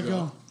 How'd that ago.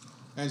 go?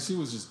 And she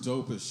was just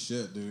dope as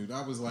shit, dude.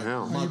 I was like,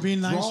 Damn. Are you being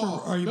nice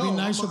or are you being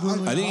nice or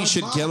being I think you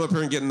should come up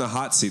here and get in the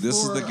hot seat.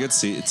 This is the good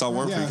seat. It's all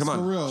warm for you. Come For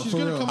on. real, She's for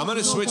gonna real. come I'm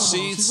gonna switch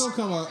She's seats. gonna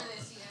come up.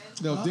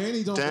 No,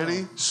 Danny, don't.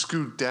 Danny, Go.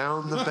 scoot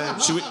down the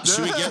bench. Should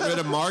we get rid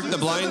of Mark the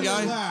blind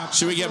guy?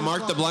 Should we get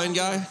Mark the blind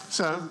guy?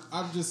 Son,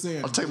 I'm just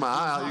saying. I'll take my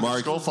eye out. You Mark.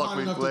 can skull fuck Hot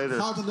me enough to- later.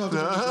 hot enough to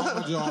drop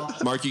my jaw.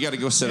 Mark, you got to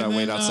go sit and And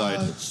wait then,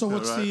 outside. So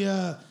what's All right.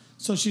 the?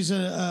 So she's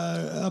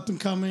a up and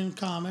coming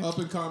comic, Up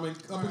and coming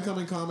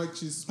comic.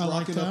 She's I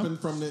like rocking that. up in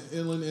from the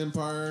Inland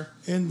Empire.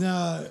 and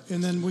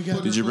then we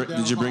got. Did you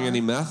bring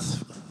any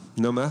meth?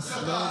 No meth?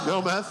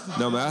 No meth.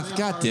 No meth?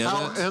 God damn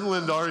How it.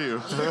 inland are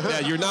you? Yeah,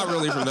 you're not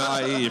really from the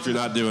IE if you're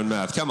not doing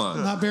meth. Come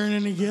on. Not bearing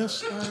any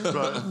gifts. All right.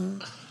 Right.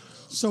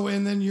 So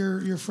and then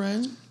your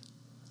friend.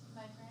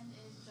 My friend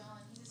is John.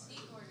 He's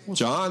a skateboarder.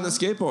 John the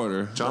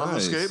skateboarder. John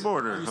Nice. the Are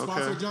skateboarder. you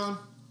sponsored, Okay. John?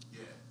 Yeah.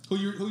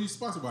 Who you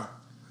sponsored by?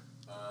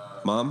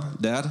 Mom?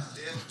 Dad?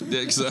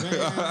 Dick, so- Hey,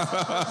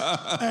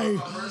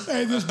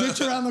 this bitch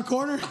around the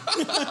corner.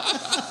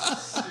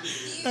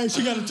 Hey,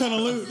 she got a ton of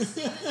loot.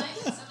 Some of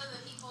the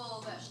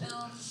people that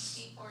film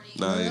skateboarding.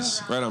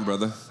 Nice. Right on,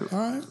 brother. All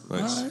right,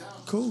 Nice. all right,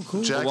 cool.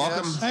 Jackass.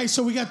 Welcome. Hey,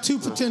 so we got two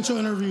potential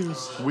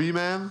interviews: Wee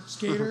man.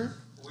 skater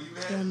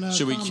and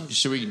Should comic.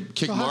 we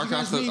kick So how'd Mark you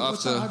off guys the meet?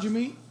 off How'd the? you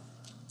meet?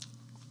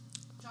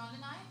 John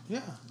and I. Yeah,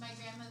 My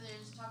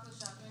grandmother's taco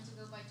shop. We went to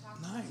go buy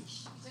tacos.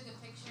 nice. We took a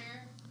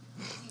picture.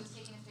 He was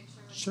taking a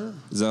picture with Sure.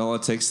 Is that all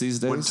it takes these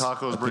days? When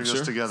tacos A bring us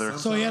picture? together.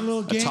 So he had a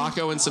little A game.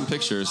 taco and some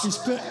pictures. He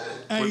spit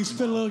a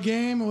little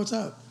game. What's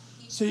up?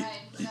 He So you- tried.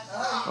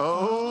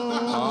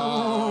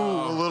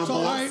 Oh, a little So,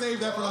 all boy. right,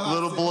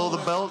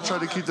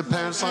 Everybody keep the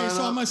pants Hey, line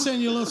so I'm up. gonna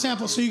send you a little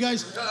sample. So you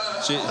guys,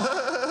 She,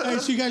 hey,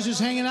 so you guys just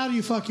hanging out? Or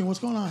you fucking? What's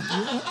going on?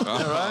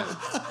 Yeah, right?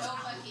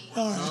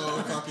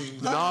 Oh,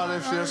 fucking. Not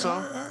if you're so.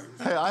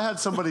 Hey, I had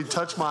somebody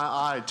touch my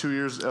eye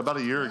about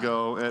a year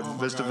ago at Oh my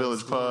Vista God, Village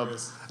it's Pub,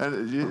 glorious.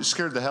 and it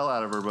scared the hell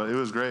out of her, but it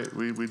was great.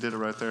 We did it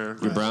right there.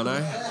 your brown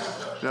eye?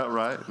 Yeah,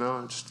 right.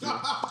 No, just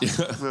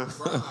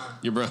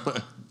Your brown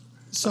eye.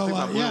 So think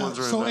my blue yeah. ones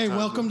are in So that hey, time,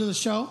 welcome to the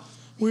show.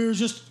 We were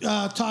just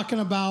talking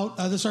about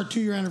this is our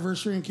 2-year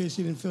anniversary. In case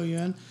he didn't fill you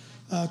in,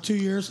 2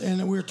 years,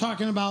 and we were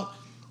talking about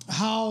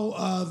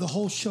how the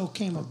whole show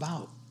came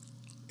about.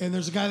 And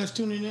there's a guy that's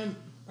tuning in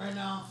right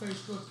now on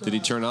Facebook. Did he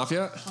turn off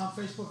yet? On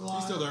Facebook Live.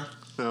 He's still there.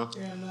 no.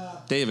 And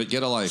David,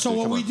 get a life. so dude.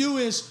 what Come we on. do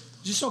is,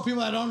 just so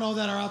people that don't know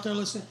that are out there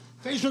listening,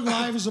 Facebook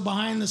Live is a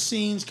behind the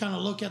scenes kind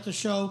of look at the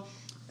show,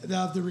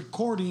 the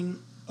recording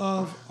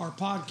of our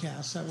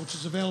podcast, which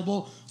is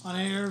available on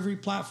every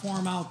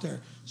platform out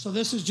there. So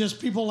this is just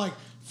people like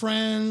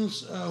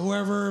friends,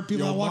 whoever,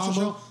 people Yo that watch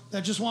the mama. show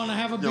that just want to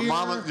have a Your beer.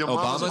 mama's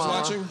Obama's mama.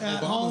 watching?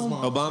 At Obama's home.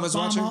 mom. Obama's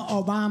watching?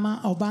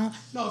 Obama.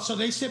 No, so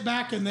they sit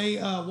back and they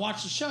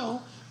watch the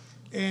show,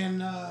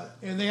 and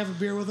they have a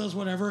beer with us,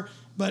 whatever.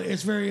 But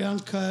it's very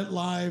uncut,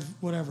 live,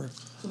 whatever.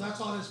 So that's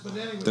all this. But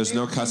anyway, There's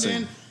no David tuned cussing.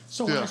 in.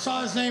 So when Yeah. I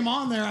saw his name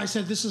on there, I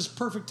said, "This is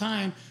perfect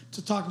time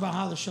to talk about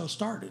how the show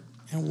started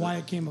and why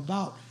it came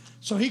about."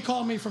 So he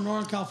called me from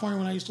Northern California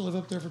when I used to live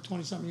up there for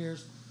 20-something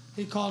years.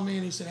 He called me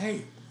and he said,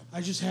 "Hey,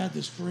 I just had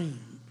this dream.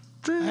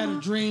 I had a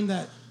dream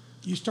that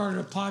you started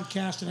a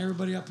podcast and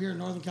everybody up here in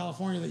Northern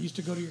California that used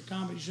to go to your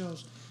comedy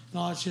shows and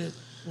all that shit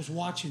was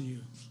watching you."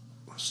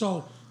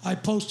 So I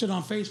posted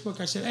on Facebook.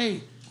 I said,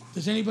 "Hey,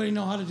 does anybody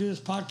know how to do this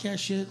podcast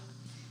shit?"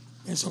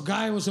 And so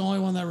Guy was the only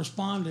one that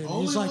responded.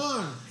 Only he's like,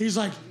 one. He's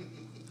like,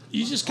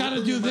 "You just got to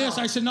Open do your this." mouth.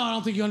 I said, "No, I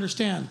don't think you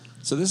understand.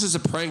 So this is a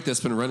prank that's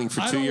been running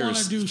for I 2 don't wanna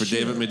years do for shit.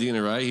 David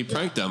Medina, right? He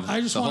pranked them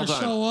I just the whole want to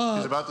time. show up."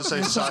 He's about to say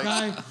And so psych.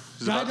 Guy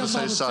He's about to does say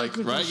all the psych.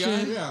 technical Right, Guy?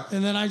 shit, Yeah.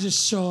 and then I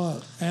just show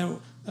up, and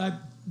I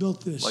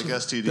built this. Like shit.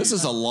 STD. This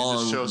is a He long,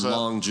 just shows up.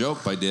 long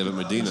joke by David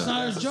Medina. It's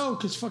not a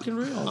joke. It's fucking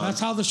real. That's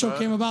how the show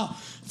came about.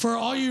 For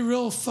all you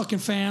real fucking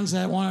fans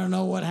that want to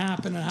know what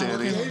happened and how Danny. it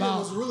came David about.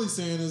 was really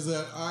saying is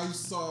that I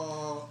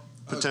saw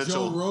a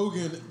Potential. Joe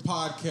Rogan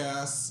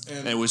podcast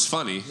and It was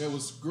funny. it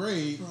was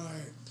great.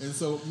 Right. And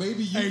so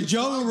maybe you Hey, could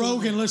Joe talk to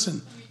Rogan, him.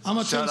 listen. I'm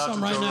gonna tell Shout you out to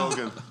something right Joe now.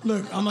 Rogan.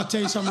 Look, I'm gonna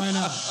tell you something right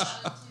now.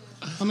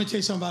 I'm gonna tell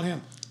you something about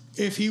him.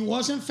 If he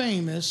wasn't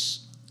famous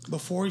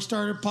before he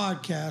started a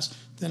podcast,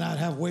 then I'd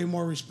have way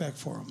more respect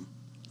for him.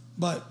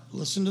 But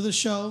listen to the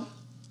show,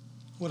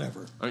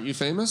 whatever. Aren't you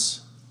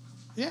famous?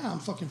 Yeah, I'm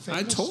fucking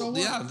famous. I told, so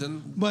what? yeah.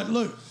 Then But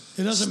look,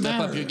 it doesn't Step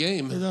matter. up your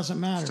game. It doesn't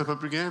matter. Step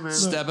up your game, man.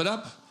 step it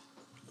up.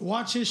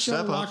 Watch his show,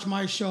 Step up. watch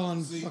my show,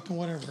 and fucking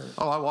whatever.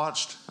 Oh, I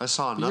watched. I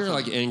saw nothing. You're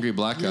like angry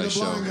black You're guy the show.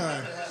 blind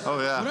guy. Oh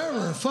yeah.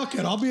 Whatever, fuck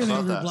it. I'll be an About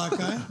angry that. black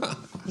guy.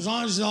 As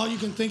long as all you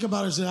can think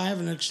about is that I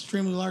have an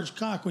extremely large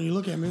cock when you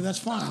look at me, that's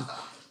fine.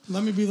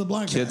 Let me be the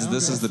black guy. Kids, I don't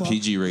this give is a the fuck.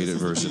 PG rated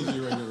version.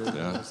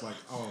 Yeah. It's like,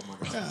 oh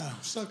my god. Yeah,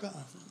 suck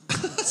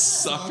off.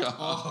 Suck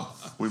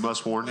off. We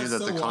must warn you that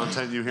That's the so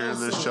content you hear in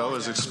this show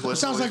is explicitly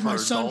Sounds like my for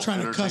son adult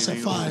trying to cuss at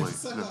entertaining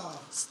 5. only.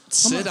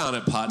 Sit on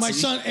it, Potsy. My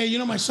son, hey, you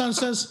know my son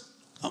says,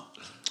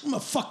 I'm gonna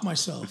fuck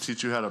myself.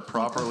 Teach you how to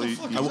properly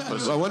fuck eat is that?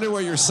 pussy. I wonder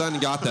where your son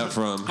got that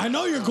from. I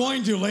know you're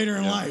going to later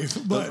in life,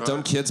 but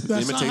Don't kids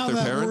that's not imitate how their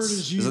that parents? word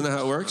is used. Isn't that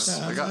how it works?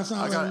 Yeah. I That's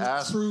got not like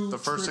asked true the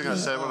first thing I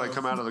said when I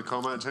come out of the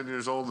coma at 10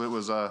 years old, and it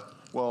was,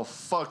 well,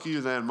 fuck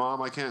you then,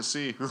 Mom. I can't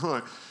see.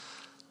 Like,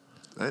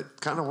 it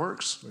kind of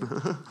works.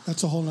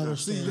 That's a whole nother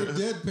See, story. your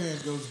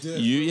deadpan goes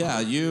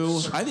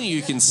dead. I think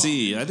you can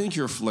see. I think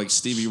you're like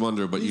Stevie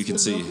Wonder, but you He's can been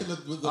see. milking the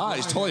He's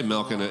blind totally man.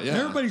 milking it. Yeah.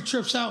 Everybody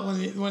trips out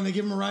when they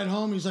give him a ride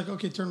home. He's like,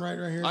 okay, turn right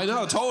here. I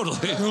know, totally.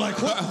 They're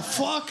like, what the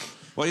fuck?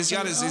 Well, he's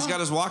got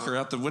his walker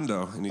out the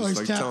window, and he's Oh, he's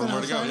like telling him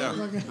where to go.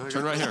 tapping Yeah, outside?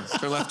 turn right here,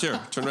 turn left here,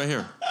 turn right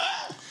here.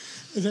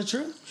 Is that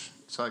true?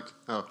 It's like,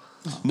 oh,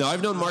 No,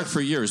 I've known Mark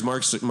for years.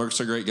 Mark's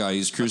a great guy.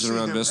 He's cruising seen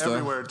around him Vista.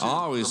 everywhere, too.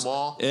 Always. The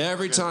mall.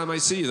 Every Yeah. time I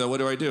see you, though, what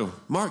do?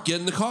 Mark,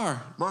 get in the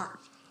car. Mark,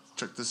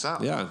 check this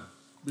out. Yeah,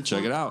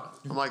 check it out.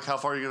 I'm like, how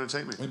far are you going to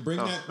take me? And bring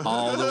Oh. that.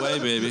 All the way,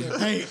 baby.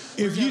 Hey,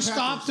 if you that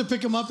stop package. to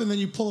pick him up and then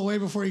you pull away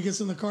before he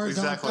gets in the car, is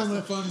Exactly.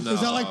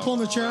 that like pulling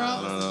the chair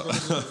out?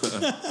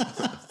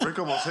 Rick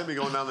almost hit me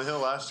going down the hill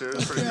last year.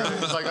 It's pretty great.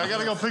 He's like, I got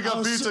to go pick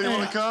up pizza. You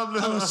want to come?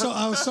 I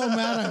was so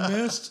mad I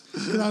missed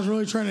because I was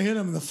really trying to hit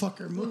him and the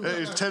fucker moved.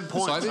 Hey, it's 10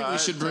 points. So I think we all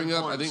right? should bring 10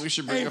 up. I points. think we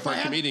should Hey, bring if up I our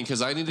had- comedian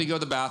because I need to go to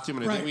the bathroom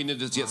and I Right. think we need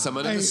to get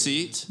someone in Hey, the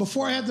seat.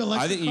 Before I had the I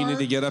electric think you need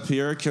to get up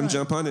here. Come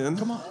jump on in.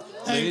 Come on.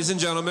 Ladies Hey, and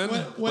gentlemen,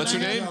 when what's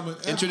your I name?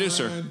 had- Introduce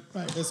her.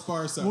 Right.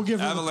 Esparza. We'll give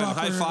her the Evelyn, proper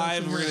high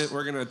five. introduction.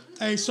 We're gonna.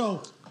 Hey,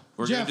 so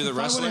We're gonna Jeff, do the if I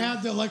would wrestling? have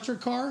had the electric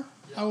car,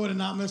 I would have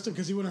not missed him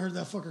because he would have heard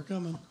that fucker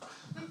coming.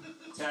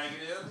 Tag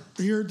it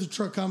in. He heard the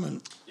truck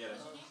coming. Yeah.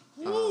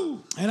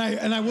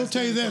 And I will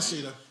tell you this.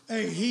 Cheetah.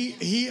 Hey,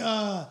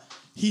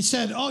 he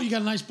said, "Oh, you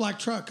got a nice black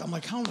truck." I'm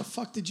like, "How in the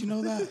fuck did you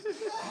know that?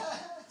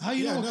 How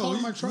you know what color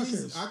my truck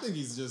is?" I think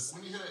he's just.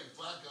 When you hear a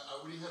black guy, I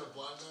when you hit a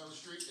blind guy on the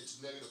street,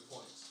 it's negative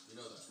points. You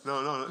know that.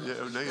 No,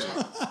 yeah,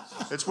 negative.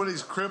 It's when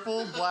he's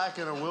crippled, black,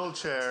 in a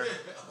wheelchair.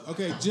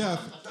 Okay,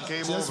 Jeff.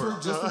 Game just over.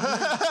 just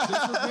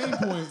for game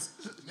points,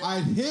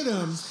 I'd hit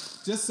him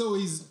just so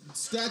he's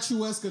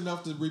statuesque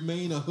enough to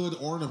remain a hood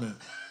ornament.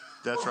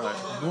 That's right.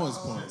 Bonus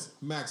points.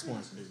 Max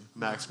points, baby.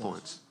 Max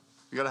points.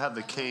 You got to have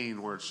the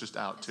cane where it's just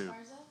out, too.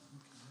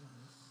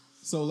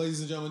 So, ladies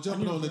and gentlemen,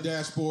 jumping on the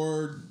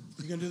dashboard.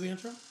 You gonna do the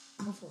intro?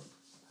 Go for it.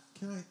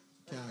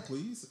 Can I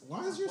please?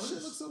 Why does your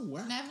shit look so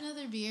whack? Can I have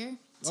another beer? Oh.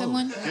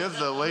 Someone? Give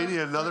the lady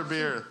another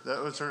beer.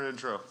 That was her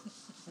intro.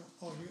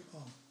 Oh.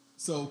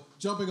 So,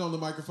 jumping on the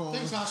microphone.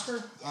 Thanks,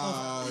 Oscar.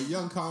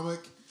 Young comic.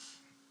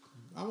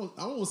 I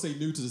won't say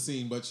new to the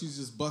scene, but she's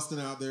just busting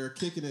out there,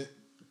 kicking it,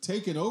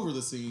 taking over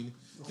the scene,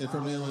 and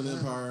from the Inland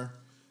Empire.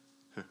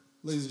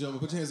 Ladies and gentlemen,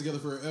 put your hands together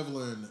for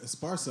Evelyn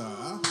Esparza.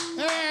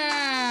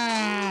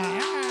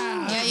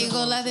 Ya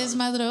llegó la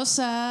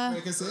desmadrosa.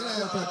 Make it say,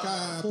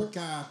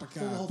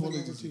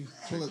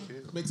 pull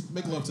it.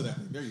 Make love to that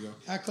thing. There you go.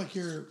 Act like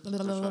you're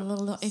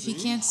If you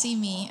can't see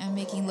me, I'm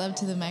making love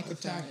to the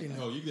microphone. attacking.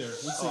 Oh, you there? We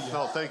see you.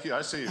 No, thank you.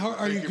 I see you. Are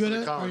Thank you for good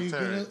the at? Are you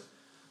commentary. good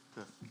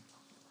at?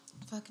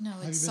 Fuck no,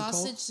 you it's been told?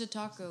 sausage to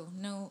taco.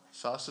 No,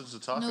 Sausage to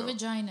taco. no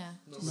vagina.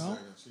 No.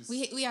 We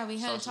had to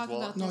Sausage talk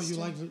wallet? about No, this. you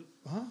too. like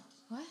huh?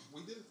 What?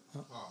 We did. Oh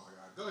my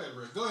God. Go ahead,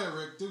 Rick. Go ahead,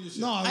 Rick. Do your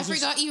shit. No, I was just-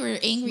 forgot you were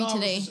angry no,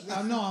 today.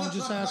 I'm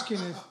just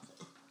asking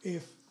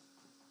if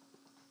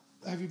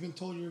have you been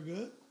told you're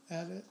good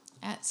at it?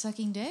 At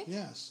sucking dick?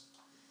 Yes.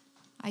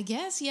 I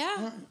guess, yeah.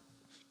 All right.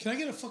 Can I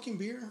get a fucking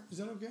beer? Is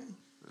that okay?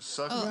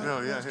 Suck. Oh.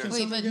 No, yeah, here. Can Wait,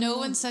 somebody but get no one?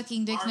 one's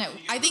sucking dicks now.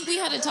 I think we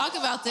had to talk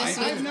about this.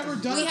 I've never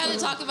done We it. had to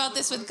talk about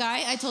this with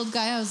Guy. I told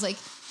Guy, I was like,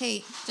 hey,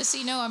 just so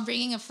you know, I'm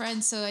bringing a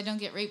friend so I don't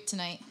get raped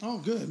tonight. Oh,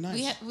 good,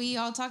 nice. We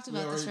all talked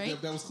about this,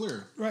 right? That was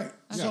clear. Right.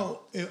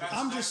 So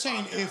I'm just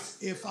saying,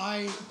 if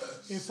I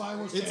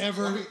was to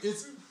ever,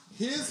 It's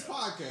his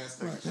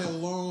podcast, Right.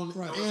 Pelon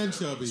Right. and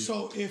Chubby.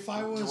 so if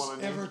I was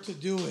want a ever to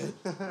do it,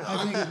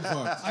 I'm getting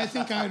fucked. I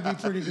think I'd be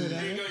pretty good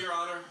at it. Your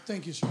Honor.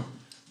 Thank you, sir.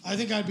 I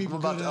think I'd be I'm good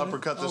about at to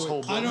uppercut this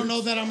whole I book. don't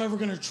know that I'm ever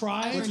gonna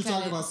try. What you Uppercut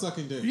talking it. about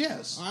sucking dick?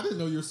 Yes. I didn't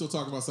know you were still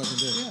talking about sucking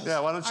dick. Yeah,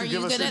 why don't Are you you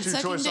give us good your at two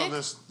sucking choice on dick?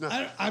 this?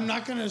 No. I'm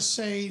not gonna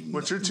say.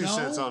 What's your 2 no,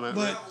 cents on it?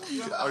 But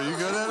Are you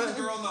good at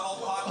it?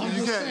 I'm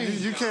You just can't.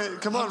 saying. You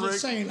can't. Come on, I'm Rick.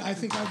 just saying. I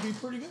think I'd be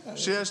pretty good at it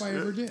She if has- I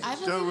ever did. I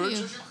Joe believe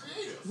you. Rich?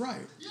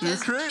 Right. You're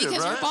creative,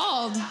 Because right? you're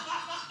bald.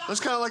 That's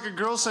kind of like a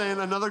girl saying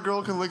another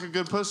girl can lick a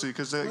good pussy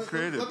because they're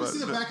creative. Let me see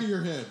the But back of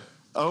your head.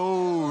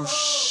 oh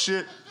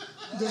shit,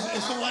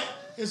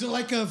 Is it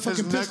like a his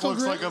fucking neck pistol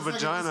looks grip? like a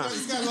vagina.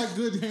 He's got like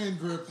good hand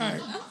grip. All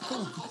right.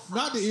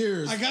 Not the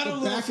ears. I got a the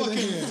little back of the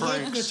fucking head. flip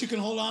Franks. that you can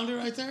hold on to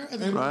right there. I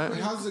think And, Right.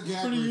 and how's the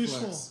gag Pretty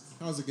reflex? useful.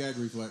 How's the gag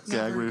reflex?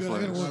 Gag very good. I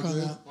reflex. gotta work on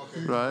Good? that.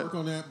 Okay. Right. Work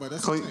on that, but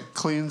that's Clean, okay.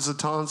 cleans the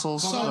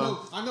tonsils.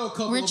 I know a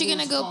couple. Weren't of you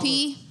gonna boys go call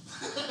pee?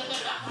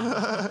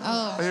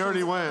 he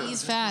already went.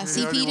 He's fast.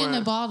 He He already peed in a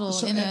went. bottle,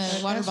 So, in a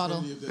water Esther-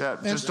 bottle. Yeah,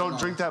 just don't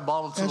drink that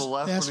bottle to the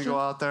left when Esther? you go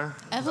out there.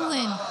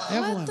 Evelyn.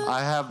 Evelyn. What the?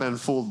 I have been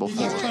fooled You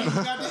before.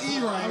 got the E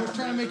I right. was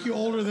trying to make you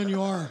older than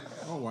you are.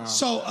 Oh wow.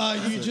 So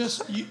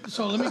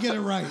so let me get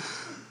it right.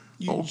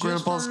 You Old just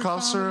grandpa's started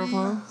cough syrup,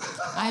 comedy.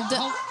 huh? I've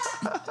done.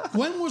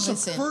 When was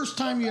Listen. the first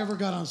time you ever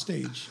got on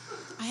stage?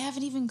 I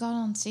haven't even got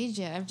on stage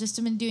yet. I've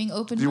just been doing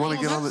open. Do you want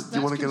to mics. get on the? Do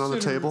you want to get on the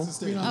considered table?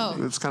 being on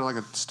Oh. It's kind of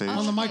like a stage.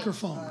 On the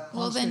microphone.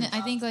 Well, on then stage.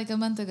 I think like a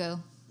month ago.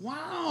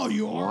 Wow,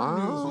 you are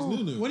Wow.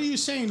 New. new. What are you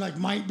saying? Like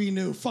might be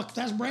new? Fuck,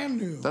 that's brand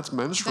new. That's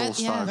menstrual That-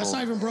 yeah. style. That's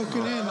not even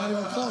broken in. Not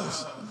even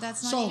close.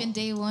 That's not So, even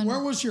day one. Where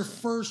was your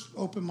first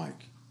open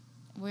mic?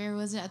 Where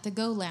was it? At the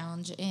Go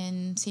Lounge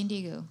in San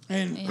Diego.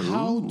 And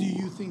how do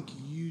you think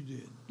you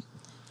did?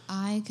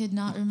 I could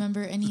not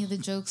remember any of the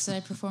jokes that I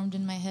performed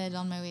in my head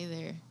on my way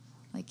there.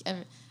 Like,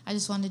 I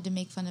just wanted to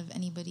make fun of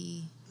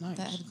anybody Nice.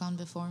 that had gone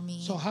before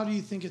me. So how do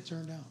you think it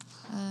turned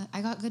out?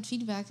 I got good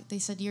feedback. They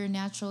said, you're a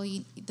natural.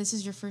 This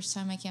is your first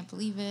time. I can't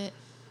believe it.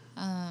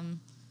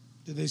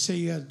 Did they say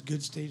you had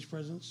good stage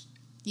presence?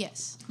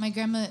 Yes. My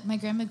grandma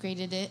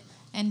graded it,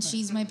 and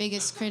she's my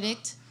biggest critic.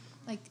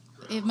 Like,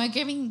 if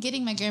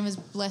getting my grandma's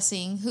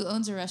blessing, who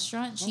owns a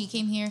restaurant, she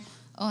came here,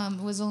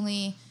 was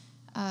only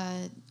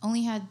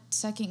had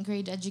second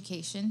grade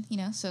education,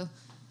 so.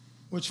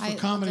 Which for I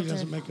comedy looked up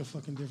doesn't to- make a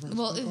fucking difference.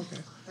 Well, but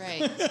okay.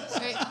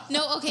 right.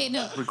 No, okay,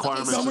 no.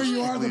 Requirements. The summer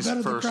you are, at the least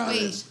better the first crowd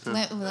grade. is.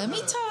 Wait,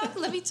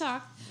 let me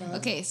talk.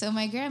 Okay, so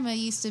my grandma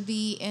used to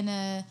be in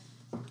a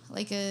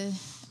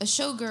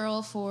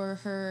showgirl for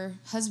her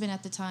husband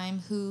at the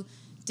time who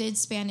did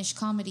Spanish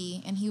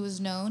comedy, and he was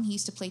known. He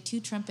used to play 2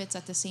 trumpets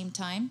at the same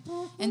time,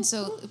 and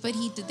so they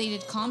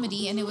did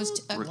comedy, and it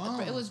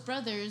was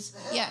brothers.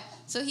 Yeah,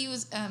 so he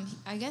was.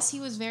 I guess he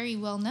was very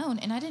well known,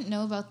 and I didn't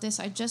know about this.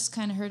 I just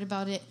kind of heard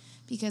about it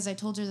because I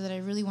told her that I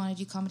really want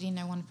to do comedy and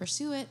I want to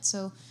pursue it.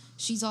 So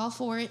she's all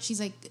for it. She's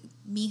like,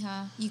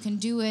 "Mija, you can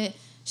do it."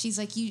 She's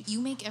like, you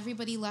make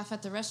everybody laugh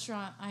at the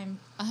restaurant. I'm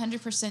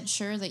 100%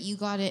 sure that you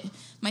got it.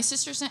 My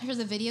sister sent her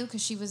the video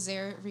because she was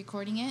there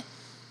recording it,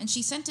 and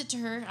she sent it to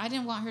her. I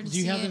didn't want her to see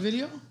it. Do you have the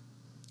video?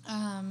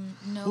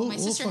 No, We'll my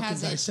sister fucking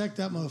has it. dissect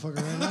that motherfucker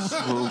right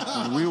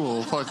now. We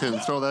will fucking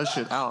throw that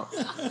shit out.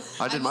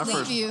 I did my believe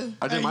first. you.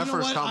 I did Hey, my you know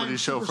first what? comedy I'm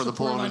show super for the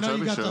supportive. Palone and I know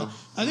you Chubby got show.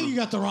 I think you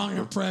got the wrong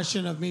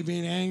impression of me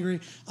being angry.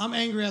 I'm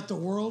angry at the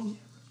world,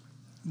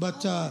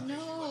 but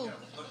No,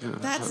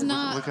 that's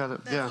not. Look at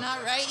it. That's Yeah.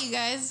 not right, you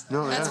guys.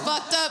 No, that's yeah.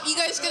 fucked up. You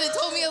guys could have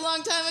told me a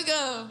long time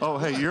ago. Oh,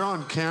 hey, you're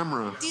on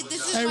camera. Dude,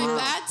 this is Hey, my we're-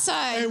 bad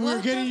side. hey, we're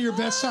What getting the your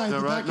best fuck? side. Yeah,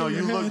 the right? back No, of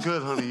your you head. look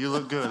good, honey. You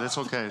look good. It's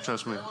okay.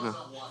 Trust me. No.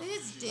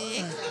 This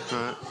dick. All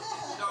right.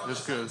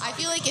 It's good. I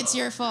feel like it's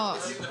your fault.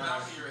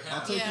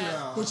 I'll take you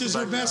out. Which is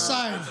your best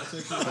side?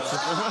 Take it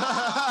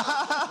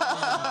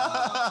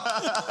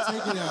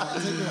out.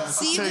 Take it out.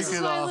 See, Take this is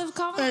it why I off. live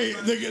comedy. Hey,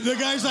 the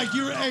guy's like,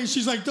 hey,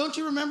 she's like, don't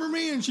you remember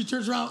me? And she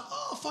turns around,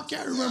 oh, fuck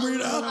yeah, I remember you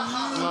now.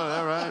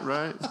 Oh,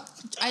 right.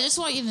 I just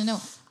want you to know,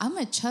 I'm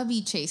a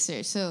chubby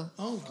chaser, so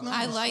Oh,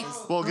 I nice.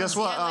 like. Well, guess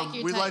what? I like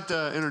your We'd type. like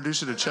to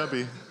introduce you to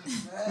Chubby.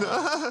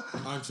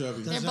 I'm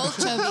chubby. They're both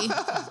chubby.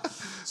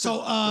 So,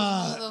 You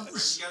got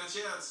a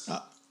chance.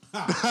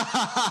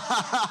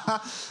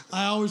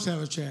 I always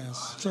have a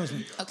chance. Trust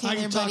me. Okay, I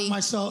there, can talk buddy.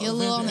 myself You're a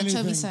little on into the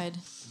chubby anything. side.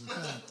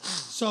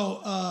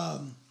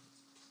 So,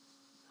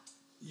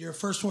 your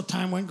first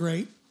time went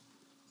great.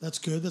 That's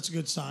good. That's a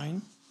good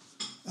sign.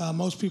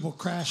 Most people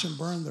crash and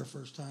burn their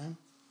first time.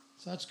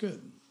 So that's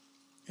good.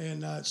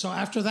 And so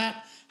after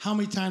that, how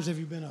many times have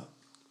you been up?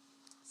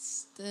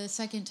 The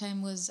second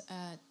time was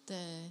at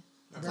the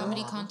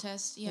comedy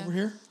contest. Yeah, Over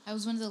here? I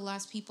was one of the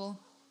last people.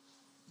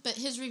 But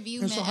his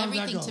review And so meant how did that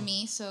everything go? to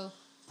me. So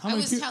How I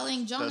many was peop-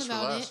 telling John Best for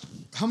about it. last.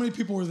 How many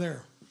people were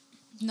there?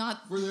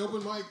 Not Were they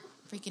open mic?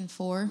 freaking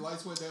 4.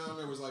 Lights went down.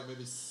 There was like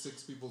maybe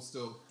 6 people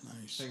still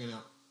Nice. hanging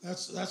out.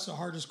 That's the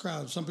hardest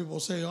crowd. Some people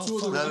say, oh, Two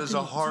of fuck. the That is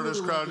the hardest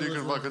two of the crowd you regulars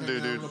can were fucking do,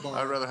 hanging out dude. in the bar.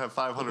 I'd rather have The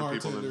 500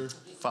 people than bartender,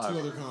 5. 2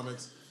 other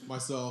comics,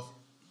 myself.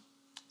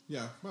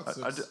 Yeah, about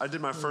 6. I did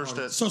my first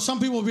at. So some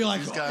people will be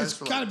like, These guys it's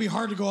were got to like be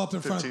hard to go up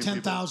in front of 15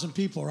 people. 10,000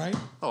 people, right?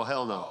 Oh,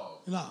 hell no.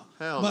 No.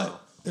 Hell but no.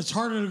 it's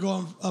harder to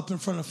go up in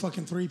front of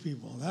fucking 3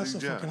 people. That's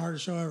the Yeah. fucking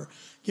hardest show ever.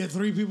 Get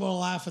 3 people to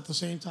laugh at the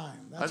same time.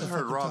 I That's just a heard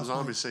fucking Rob tough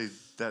Zombie thing. say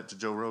that to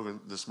Joe Rogan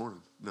this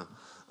morning. No.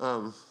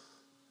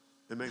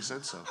 It makes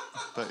sense, though.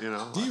 But,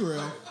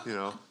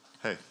 Derail.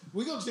 Hey,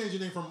 We gonna change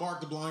your name from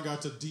Mark the Blind Guy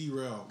to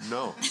Derail.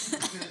 no.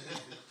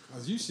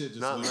 'Cause you should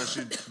just Not like- unless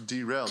you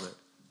derailed it.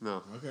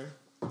 No. Okay.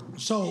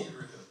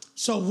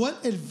 So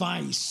what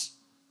advice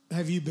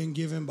have you been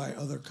given by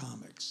other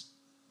comics?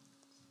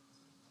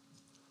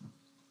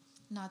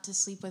 Not to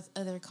sleep with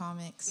other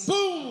comics.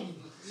 Boom!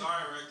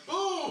 Sorry, Rick.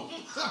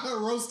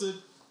 Boom! Roasted.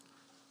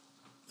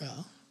 Yeah.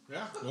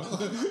 Yeah. Well,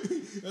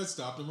 that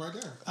stopped him right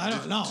there. I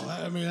don't know.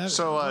 I mean, that,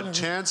 So, whatever.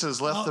 Chance has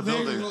left the They-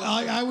 building.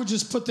 I would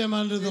just put them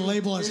under the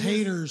label as it is-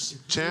 haters.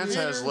 Chance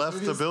has left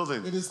It the is-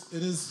 building. It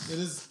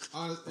is.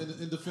 Honest,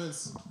 in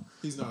defense,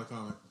 he's not a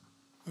comic.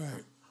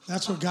 Right.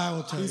 That's what Guy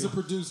will tell He's you. a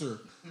producer.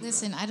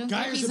 Listen, I don't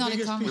Guy care if is he's the not a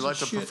biggest comic. We like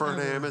to shit prefer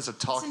ever. him as a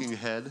talking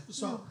head.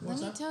 So, Let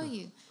what's me that? tell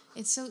you,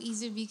 it's so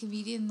easy to be a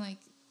comedian. Like,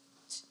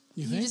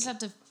 You you think? just have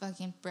to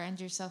fucking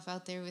brand yourself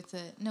out there with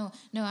it. No,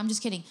 I'm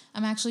just kidding.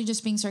 I'm actually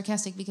just being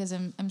sarcastic because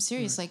I'm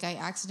serious. Like, I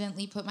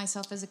accidentally put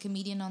myself as a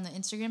comedian on the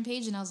Instagram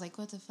page, and I was like,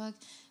 what the fuck?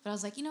 But I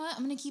was like, you know what?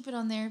 I'm gonna keep it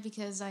on there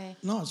because I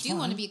No, it's do fine.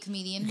 want to be a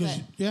comedian. Because,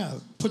 but yeah,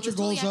 put it your was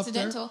totally goals up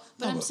there. accidental.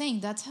 But No, I'm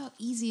saying that's how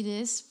easy it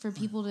is for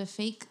people to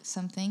fake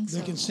something. They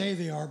So. can say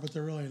they are, but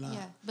they're really not.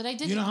 Yeah, but I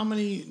did. You know how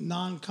many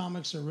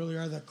non-comics there really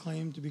are that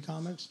claim to be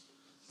comics?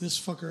 This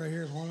fucker right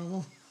here is one of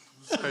them.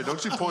 Hey,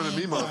 don't you point at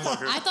me,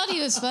 motherfucker. I thought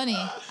he was funny.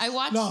 I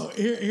watched. No,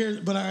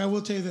 here, but I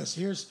will tell you this.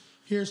 Here's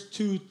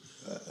two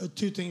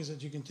things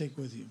that you can take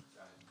with you.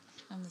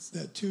 I'm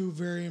listening. That 2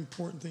 very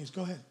important things.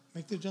 Go ahead,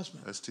 make the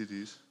adjustment.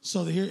 STDs.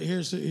 So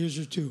here's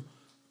your 2.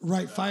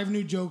 Write 5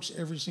 new jokes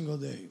every single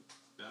day.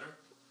 Better?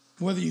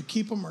 Whether you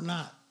keep them or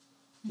not,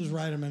 just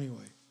write them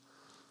anyway.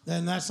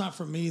 And that's not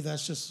from me.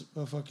 That's just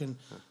a fucking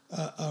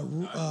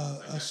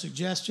a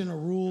suggestion, a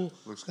rule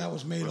Looks that good.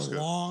 was made Looks a good.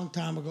 long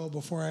time ago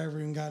before I ever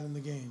even got in the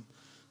game.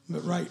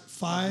 But write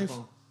 5.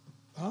 Phone.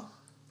 Huh?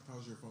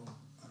 How's your phone?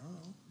 I don't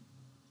know.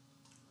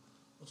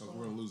 So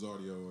we're gonna lose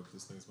audio if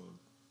this thing's gonna.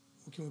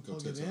 Can we Go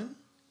plug it tits up. in?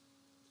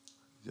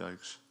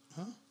 Yikes.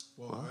 Huh?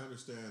 Well, I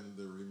understand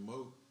the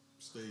remote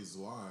stays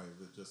live.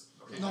 It just.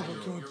 No,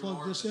 but can we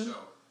plug this in?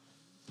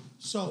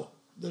 So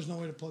there's no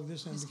way to plug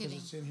this in Just because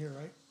kidding. it's in here,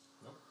 right?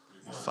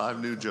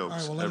 5 new All jokes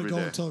right, well, let every it go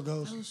day. until it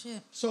goes. Oh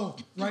shit. So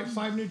write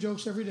 5 new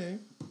jokes every day,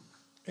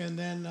 and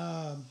then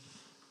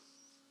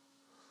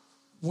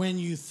when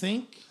you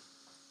think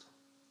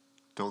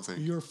Don't think.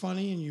 you're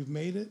funny and you've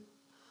made it,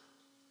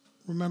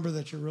 remember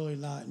that you're really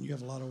not, and you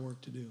have a lot of work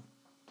to do.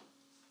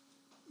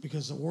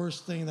 Because the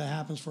worst thing that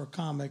happens for a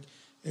comic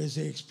is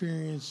they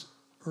experience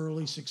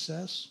early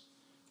success,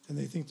 and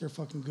they think they're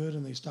fucking good,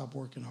 and they stop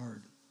working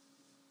hard.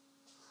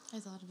 I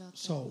thought about that.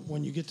 So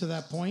when you get to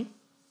that point,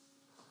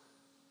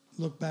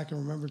 look back and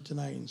remember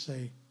tonight and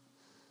say,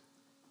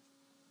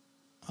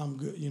 I'm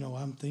good.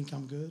 I think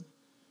I'm good.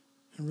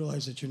 and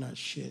realize that you're not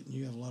shit and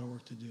you have a lot of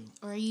work to do.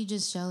 Or are you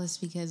just jealous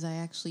because I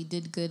actually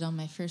did good on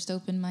my first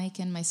open mic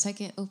and my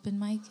second open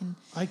mic, and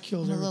I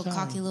killed I'm a every little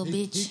time. cocky little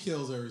He bitch?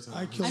 kills every time.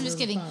 I killed I'm just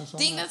every kidding. time, so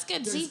Dang, I'm that's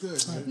good. That's See,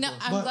 good. Right. no,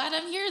 I'm But- glad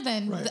I'm here.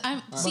 Then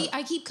Right. See,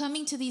 I keep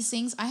coming to these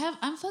things.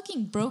 I'm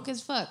fucking broke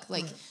as fuck.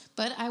 Like,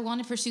 but I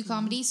want to pursue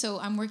comedy, so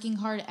I'm working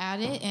hard at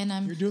it, and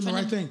I'm You're doing the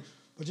trying right to- thing.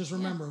 But just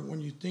remember,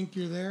 when you think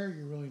you're there,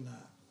 you're really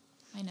not.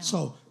 I know.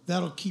 So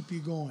that'll keep you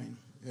going.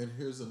 And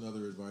here's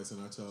another advice,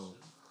 and I tell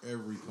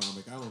every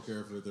comic, I don't care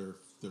if they're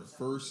their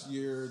first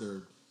year,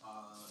 their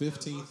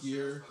 15th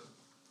year,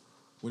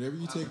 whenever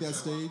you take that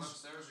stage,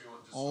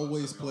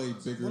 always play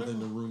bigger than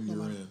the room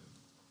you're in.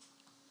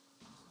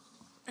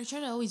 I try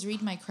to always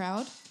read my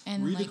crowd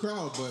and Read like, the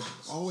crowd, but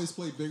always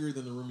play bigger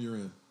than the room you're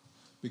in.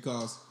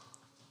 Because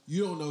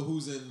you don't know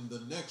who's in the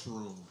next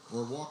room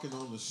or walking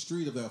on the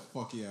street of that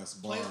funky ass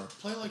bar.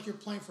 Play like you're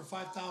playing for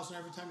 5,000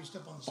 every time you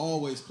step on the stage.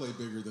 Always play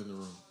bigger than the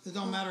room. It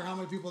don't matter how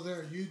many people are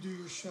there. You do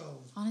your show.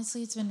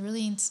 Honestly, it's been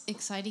really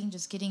exciting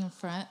just getting in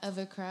front of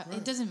a crowd. Right.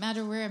 It doesn't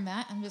matter where I'm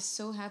at. I'm just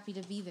so happy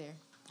to be there.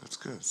 That's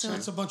good. So-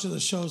 That's a bunch of the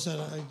shows that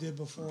I did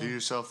before. Do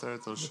yourself there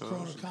at those The shows.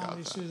 Corona You got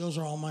Comedy that. Studio. Those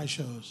are all my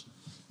shows.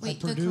 I Wait,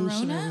 the produce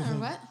and Corona or everything.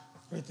 what?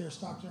 Right there,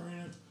 Stockton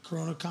Arena,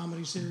 Corona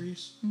Comedy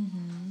Series.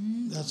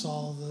 Mm-hmm. That's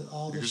all the You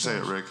the can shows. say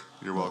it, Rick.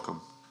 You're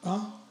welcome.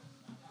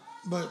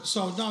 But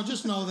so no,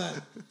 just know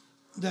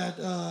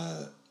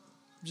that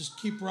just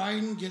keep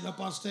writing, getting up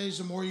on stage.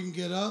 The more you can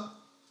get up,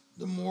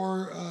 the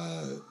more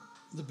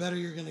the better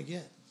you're gonna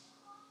get.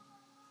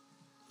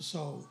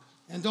 So,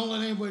 and don't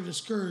let anybody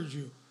discourage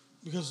you,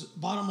 because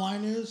bottom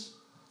line is,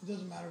 it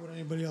doesn't matter what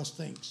anybody else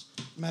thinks.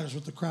 It matters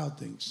what the crowd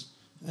thinks.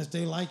 And if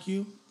they like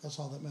you, that's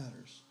all that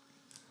matters.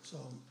 So,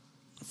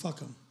 fuck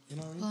them. You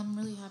know what I mean? Well, I'm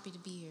really happy to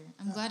be here.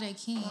 I'm glad I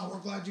came. We're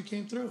glad you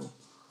came through,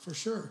 for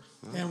sure.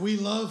 And we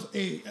love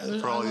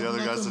For all the other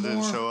guys that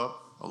didn't show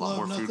up, a lot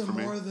more food for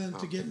me. Nothing more than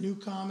to get new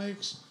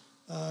comics,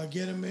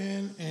 get them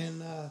in,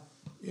 and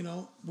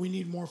we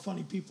need more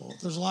funny people.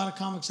 There's a lot of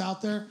comics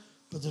out there,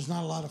 but there's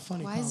not a lot of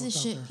funny. Why is comics this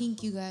out shit there.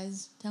 pink, you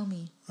guys? Tell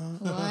me.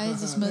 Why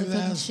is this Maybe motherfucking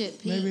that's- shit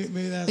pink?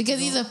 maybe that's because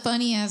the he's a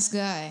funny ass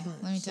guy.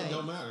 Let me tell It you.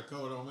 don't matter.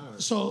 Color don't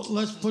matter. So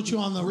let's put you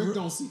on the. Rick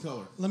don't see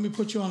color. Let me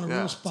put you on the Yeah.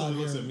 real So spot he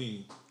looks here. at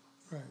me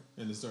Right.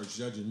 and then starts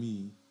judging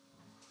me.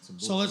 Some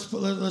So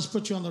let's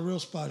put you on the real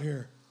spot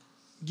here.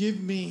 Give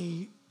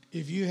me,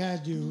 if you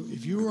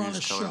were on a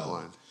he's show,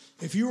 colorblind.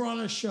 if you were on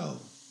a show,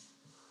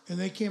 and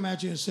they came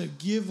at you and said,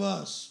 "Give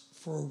us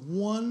for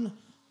 $1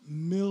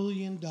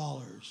 million,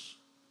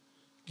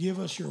 give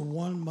us your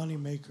one money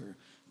maker.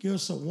 Give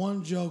us the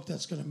one joke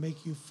that's going to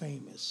make you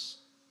famous.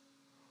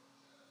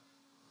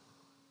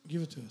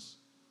 Give it to us.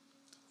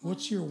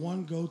 What's your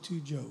one go-to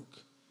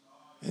joke?"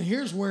 And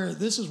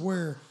this is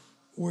where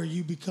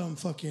you become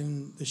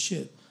fucking the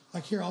shit.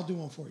 Like, here, I'll do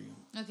one for you.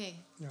 Okay.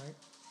 All right.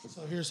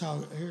 So here's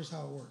how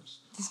it works.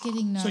 He's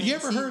getting So nervous. you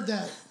ever heard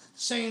that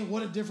saying,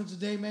 "What a difference a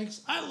day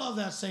makes"? I love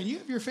that saying. You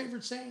have your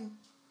favorite saying?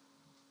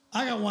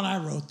 I got one I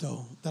wrote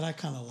though that I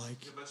kind of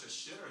like. A bunch of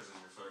shitters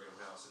in your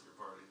fucking house at your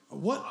party.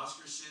 What?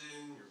 Oscar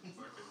shitting, your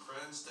fucking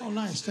friends. Oh,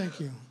 nice. Thank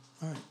you.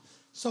 All right.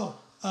 So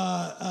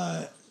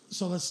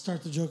so let's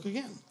start the joke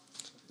again.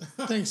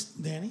 Thanks,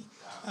 Danny.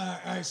 All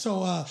right.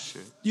 So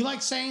you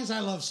like sayings? I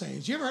love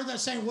sayings. You ever heard that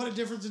saying, "What a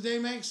difference a day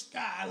makes"?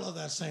 God, I love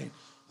that saying.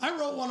 I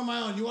wrote one of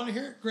my own. You want to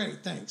hear it?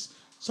 Great, thanks.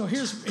 So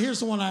here's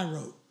the one I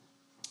wrote.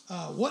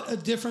 What a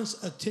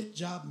difference a tit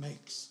job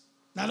makes.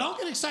 Now don't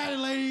get excited,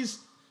 ladies.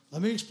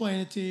 Let me explain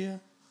it to you.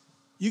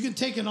 You can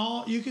take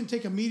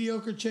a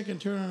mediocre chick and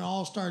turn her an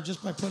all-star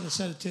just by putting a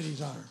set of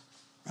titties on her,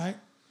 right?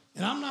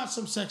 And I'm not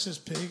some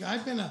sexist pig.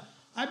 I've been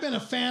a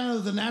fan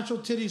of the natural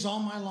titties all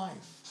my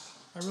life.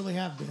 I really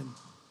have been,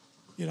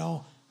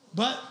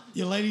 But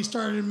you ladies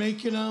started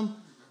making them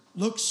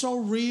look so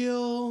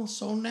real,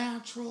 so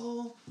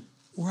natural,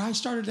 where I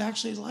started to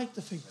actually like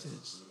the fake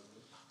tits.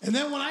 And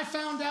then when I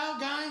found out,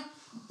 guy,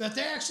 that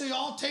they actually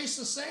all taste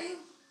the same,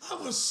 I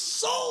was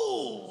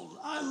sold.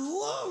 I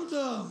loved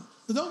them.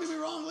 But don't get me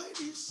wrong,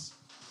 ladies.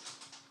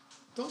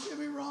 Don't get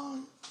me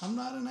wrong. I'm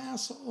not an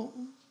asshole.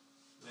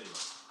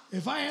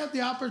 If I had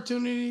the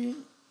opportunity,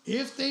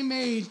 if they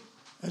made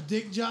a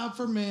dick job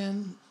for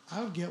men,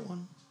 I would get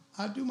one.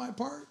 I'd do my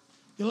part.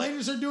 You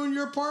ladies are doing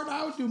your part,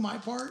 I would do my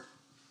part.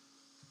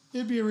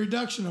 It'd be a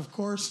reduction, of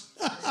course.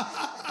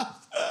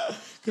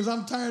 Because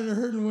I'm tired of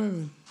hurting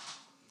women.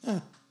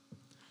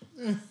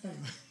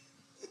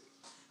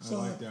 I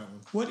like that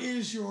one. What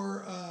is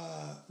your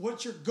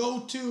what's your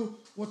go-to?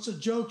 What's a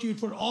joke you'd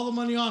put all the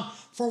money on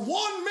for $1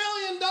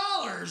 million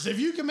if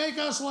you can make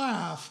us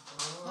laugh?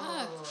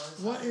 Fuck.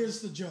 What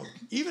is the joke?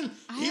 Even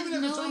have if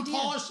it's no idea.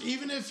 unpolished,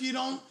 even if you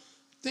don't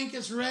think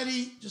it's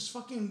ready, just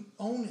fucking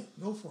own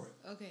it. Go for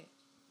it. Okay.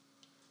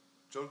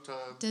 Joke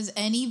time. Does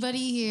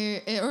anybody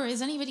here, or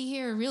is anybody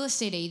here a real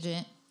estate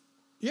agent?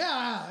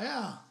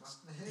 Yeah.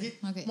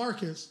 Okay.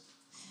 Marcus.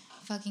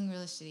 Fucking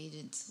real estate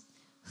agents.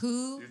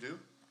 Who? You do?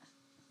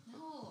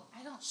 No,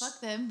 I don't fuck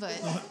them, but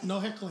No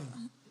heckling.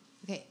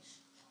 okay.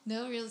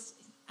 No real.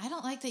 I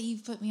don't like that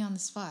you've put me on the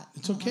spot.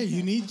 It's okay.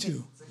 You need to.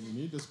 You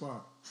need the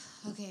spot.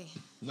 Okay.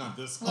 Not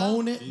this spot.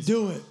 Own it.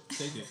 Do it.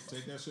 Take it.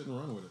 Take that shit and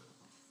run with it.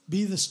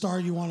 Be the star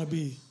you want to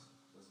be.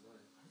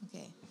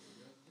 Okay.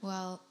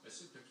 Well,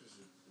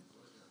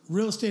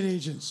 Real estate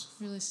agents.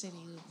 real estate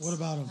agents. What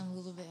about 'em? I'm a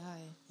little bit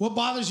high. What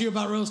bothers you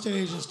about real estate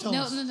agents? Tell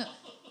us. No.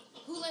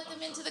 Who let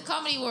them into the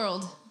comedy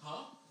world?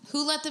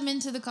 Who let them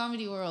into the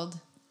comedy world?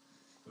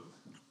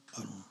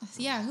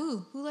 Yeah,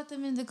 who? Who let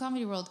them into the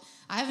comedy world?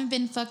 I haven't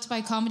been fucked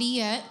by comedy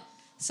yet,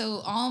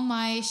 so all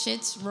my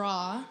shit's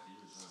raw.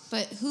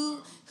 But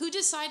who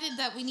decided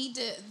that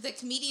that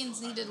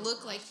comedians need to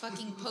look like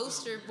fucking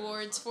poster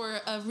boards for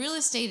a real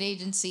estate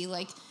agency?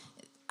 Like,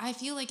 I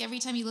feel like every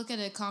time you look at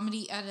a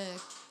comedy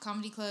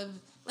club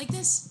like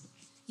this,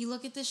 you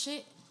look at this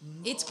shit,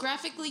 it's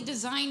graphically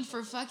designed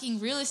for fucking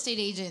real estate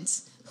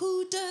agents.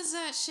 Who does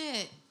that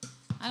shit?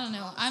 I don't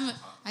know.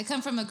 I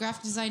come from a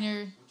graphic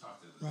designer,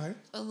 Right.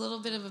 a little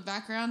bit of a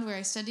background where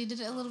I studied it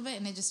a little bit,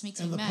 and it just makes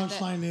And me the mad. that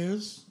punchline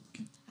is?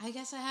 I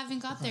guess I haven't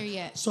got there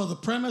yet. So the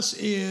premise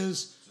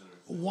is,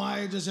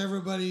 why does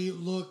everybody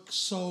look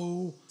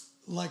so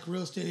like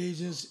real estate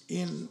agents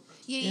in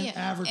Yeah.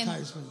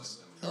 advertisements,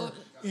 And- or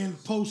in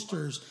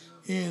posters,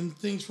 in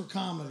things for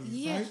comedy?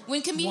 Yeah. Right?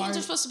 When comedians Why-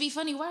 are supposed to be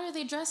funny, why are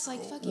they dressed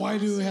like fucking? Why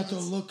do we have to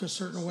assholes? look a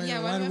certain way? Yeah,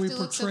 or why why do do we we have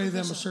to look portray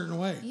them a superficial? certain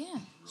way? Yeah.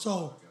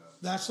 So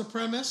that's the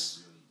premise.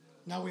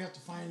 Now we have to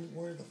find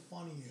where the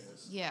funny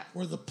is. Yeah.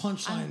 Where the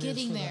punchline I'm is.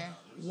 getting for there.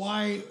 that.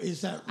 Why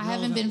is that? I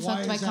haven't been relevant? Why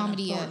fucked by is that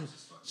comedy yet. important?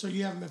 So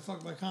you haven't been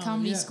fucked by comedy.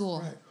 Comedy yet. school.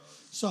 Right.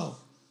 So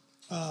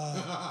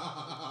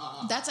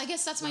I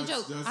guess that's my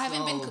joke. that's I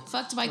haven't been all-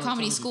 fucked by all comedy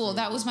comedy school. school.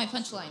 That was my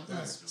punchline.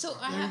 So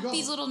I There you have go.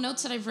 these little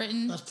notes that I've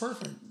written, that's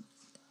perfect.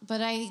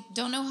 but I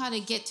don't know how to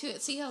get to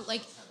it. See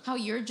how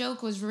your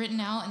joke was written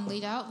out and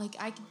laid out? Like,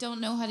 I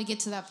don't know how to get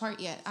to that part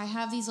yet. I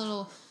have these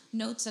little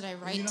notes that I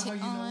write You know how you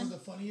know on. when the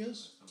funny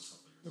is?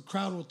 The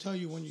crowd will tell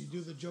you when you do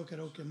the joke at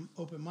open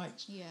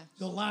mics. Yeah.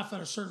 They'll laugh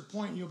at a certain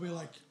point and you'll be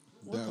like,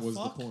 what That the was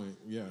fuck? the point.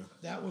 Yeah.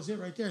 That was it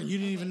right there. You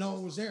didn't even know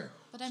it was there.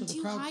 But So I'm the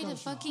too crowd high to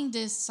tells you. fucking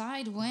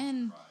decide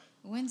when's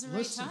the right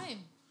Listen. time.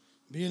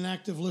 Be an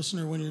active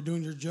listener when you're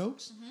doing your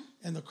jokes, Mm-hmm.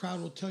 and the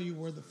crowd will tell you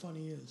where the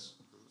funny is.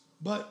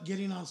 But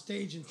getting on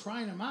stage and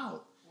trying them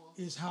out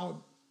is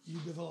how you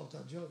develop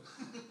that joke.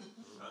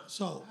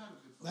 So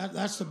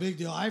that's the big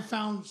deal. I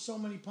found so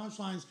many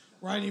punchlines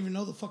where I didn't even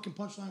know the fucking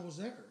punchline was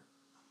there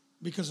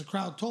because the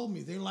crowd told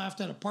me. They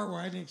laughed at a part where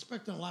I didn't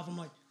expect them to laugh. I'm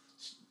like,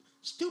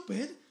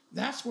 stupid.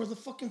 That's where the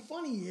fucking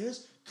funny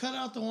is. Cut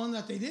out the one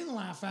that they didn't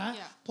laugh at.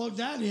 Yeah. Plug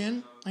that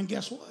in, and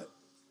guess what?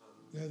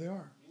 There they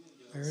are.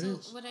 There it So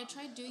is. what I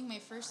tried doing my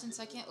first and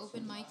second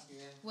open mic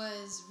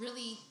was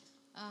really,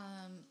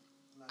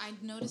 I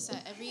noticed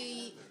that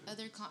every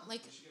other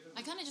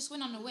I kind of just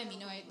went on a whim. You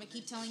know, I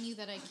keep telling you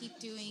that I keep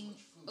doing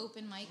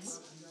open mics,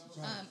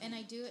 and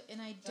I do it,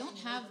 and I don't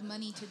have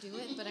money to do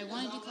it, but I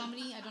want to do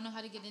comedy. I don't know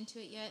how to get into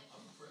it yet.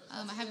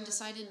 I haven't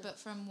decided, but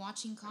from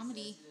watching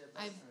comedy,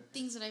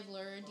 things that I've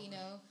learned. You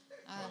know.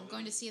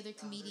 Going to see other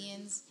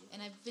comedians,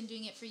 and I've been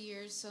doing it for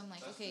years, so I'm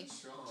like, okay,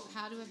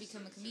 how do I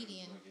become a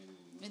comedian?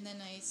 And then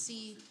I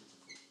see,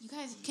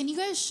 can you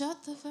guys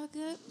shut the fuck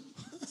up?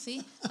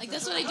 See? Like,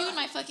 that's what I do in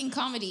my fucking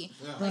comedy.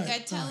 Like, I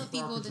tell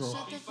people to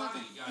shut the fuck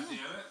up.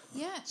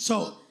 Yeah.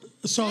 So,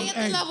 Cállate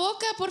hey, la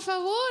boca, por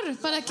favor,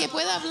 para que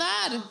pueda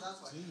hablar.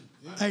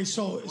 hey,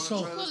 so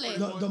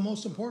the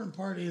most important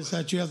part is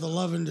that you have the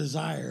love and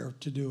desire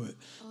to do it.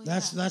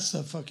 That's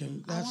the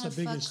fucking I that's the want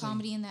to fuck biggest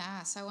comedy thing. in the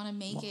ass. I want to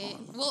make it.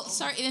 Well,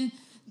 sorry, and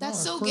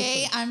that's No, so it's gay.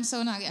 perfect. I'm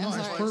so not gay. I'm No,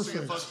 it's sorry.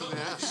 perfect. Fucked in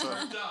the ass, so.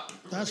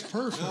 That's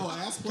perfect. No,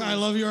 ass play I is-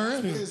 love you ass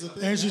already. play is a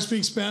thing. And she Ass-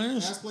 speaks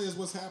Spanish. Ass play is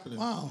what's happening.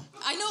 Wow.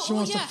 I know. She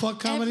wants to fuck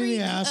comedy in the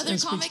Every ass other and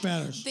speak comic,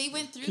 Spanish. They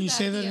went through Can you that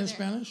say that the in other-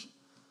 Spanish?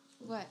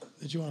 What?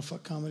 That you want to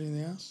fuck comedy in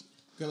the ass?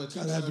 Gotta teach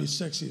God, that'd be them-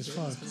 sexy as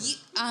fuck.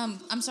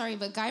 I'm sorry,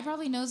 but Guy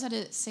probably knows how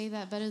to say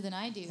that better than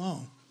I do.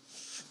 Oh.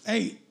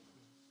 Hey.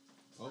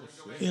 Oh,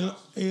 shit.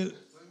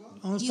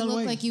 You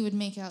look like you would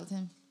make out with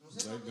him.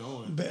 Like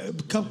going.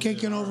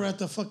 Cupcaking over at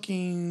the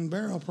fucking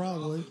barrel,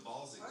 probably.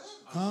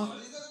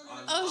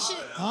 Oh shit!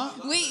 Huh?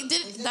 Wait,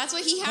 that's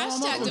what he Tell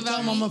him hashtagged I'm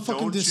about gonna me. fucking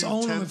Don't you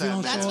disown him tempt if you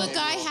don't that That's show what up.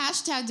 Guy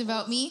hashtagged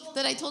about me.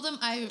 That I told him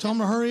Tell him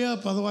to hurry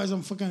up, otherwise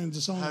I'm fucking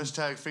disown him.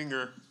 Hashtag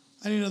finger.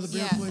 I need another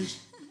beer, Yeah. please.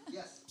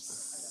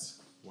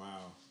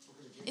 Wow.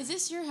 Is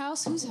this your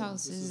house? Whose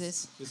house is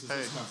this? This is Hey,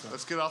 his house.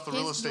 let's get off the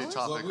real His estate yours?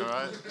 topic, Well, all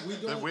right? we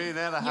don't- We ain't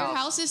at a house. Your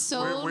house is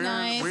so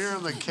nice. We're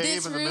in the cave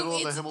This in the room, middle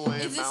of the it's-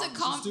 Himalayan Is this mountains.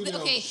 a Studio.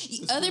 Okay,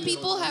 It's other studio.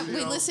 people have. Wait,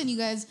 Studio. listen, you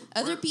guys.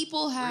 Other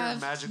people in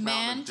have Magic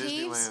man Mountain,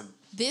 caves. Disneyland,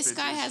 This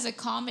guy bitches. has a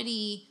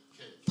comedy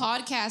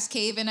podcast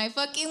cave, and I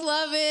fucking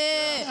love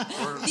it.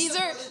 we're- These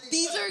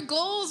are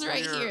goals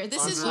right We are here.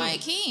 This is under- why I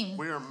came.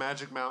 We are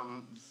Magic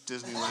Mountain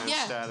Disneyland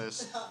Yeah.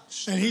 status.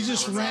 And he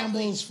just Exactly.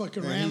 rambles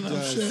fucking And he random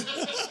does. shit.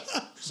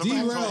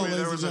 Somebody Derail, told me there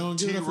ladies was and a gentlemen.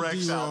 Give it up for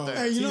T-Rex out Derail. there.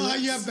 Hey, you know how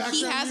you have background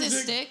He has music?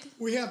 a stick.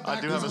 We have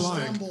I do have background a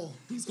stick. ramble.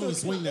 He's going to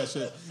swing that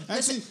shit.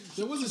 Actually,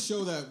 there was a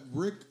show that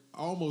Rick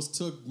almost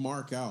took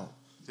Mark out.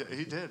 Yeah,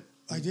 he did.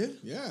 I did?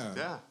 Yeah.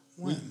 Yeah.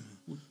 When?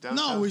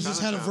 No, we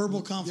just had a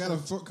verbal You had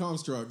conflict. a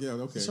construct. Yeah,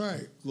 okay. That's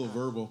right. A little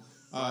verbal.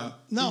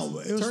 No,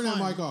 it was Turn that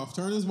fine. mic off.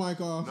 Turn his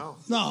mic off.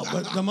 No,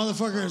 but the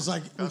motherfucker is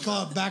like, we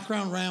call it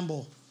background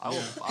ramble.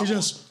 He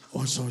just,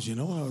 so you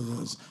know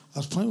what I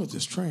was playing with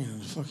this train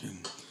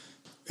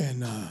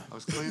and I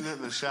was cleaning it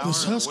in the shower.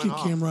 this and it husky went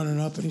off. came running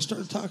up and he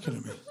started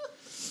talking to me.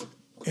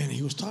 And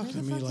he was talking to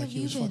Where the me fuck like have he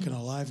you was been? fucking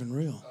alive and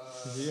real.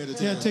 He had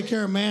to Yeah, take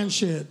care of man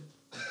shit.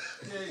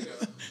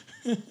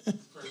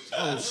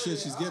 Oh shit,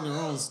 she's getting her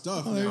own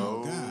stuff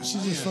now. God,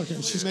 She's just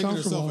fucking, she's making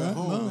comfortable. herself at Right?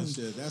 home No. and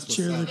shit. That's what's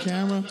Cheer the up.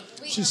 camera.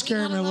 Wait, She's are we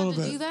scaring me a not little allowed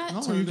to bit. do that?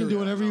 No, you can do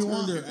whatever you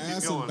want. Turned her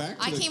ass and back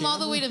to I the came all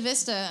the camera. way to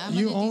Vista. I'm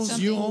You gonna do own,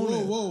 something. you own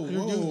it. Whoa,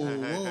 You're good.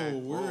 whoa.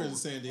 We're in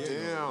San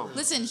Diego. Damn.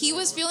 Listen, he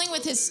was feeling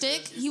with his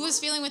stick. He was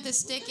feeling with his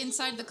stick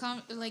inside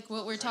the like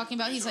what we're talking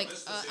about. He's like,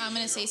 I'm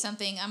gonna say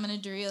something. I'm gonna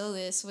drill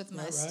this with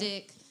my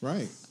stick.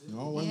 Right.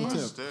 All on Yeah. the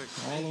tip. Stick.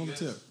 All on the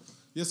tip.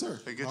 Yes, sir.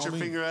 Hey, get All your me.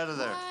 finger out of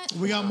there. What?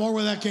 We got more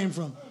where that came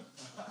from.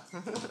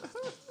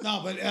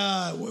 No,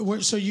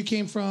 but so you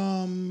came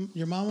from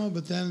your mama,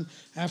 but then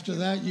after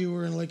that you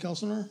were in Lake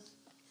Elsinore?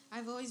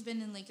 I've always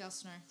been in Lake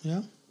Elsinore.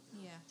 Yeah?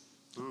 Yeah.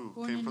 Ooh,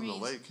 Born came and from the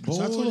raised. lake. So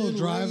that's a little Born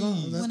drive, huh? and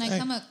raised. That- When I hey,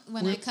 come up,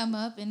 when we're- I come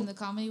up in the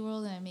comedy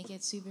world and I make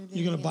it super big.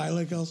 You gonna yeah. buy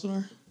Lake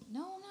Elsinore?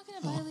 No, I'm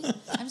not gonna buy Lake.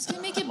 I'm just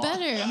gonna make it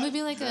better. I'm gonna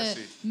be like a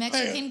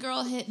Mexican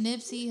girl hit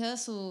Nipsey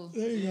Hussle.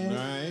 There you go.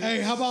 Right.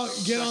 Hey, how about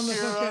get on the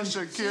fucking...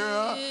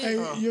 Shakira.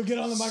 Hey, you'll get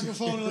on the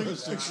microphone and like,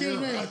 excuse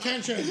me,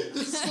 attention.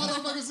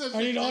 I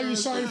need all you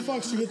sorry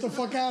fucks to get the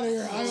fuck out of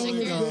here. I own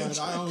this God, bitch.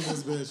 I own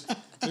this bitch.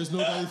 There's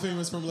nobody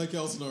famous from Lake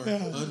Elsinore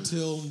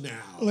until now.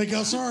 Lake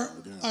Elsinore,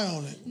 I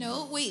own it.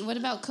 No, wait. What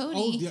about Cody?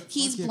 Oh, yeah,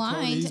 He's fuck yeah, blind,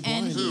 Cody, he's and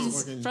blind.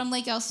 he's Fucking from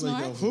Lake Elsinore,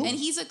 Lake Elsinore. and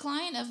he's a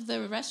client of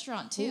the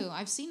restaurant too.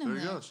 I've seen him There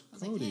he there. goes. I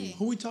was like, Cody. hey,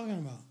 Who we talking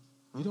about?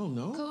 You don't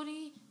know?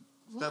 Cody.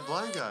 That what?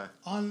 blind guy.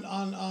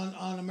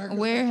 On American...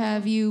 Where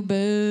have you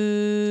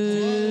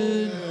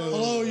been?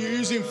 Hello, you're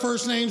using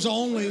first names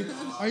only.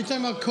 Are you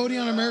talking about Cody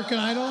on American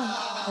Idol?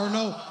 Or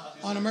no,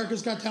 on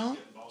America's Got Talent?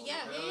 Yeah.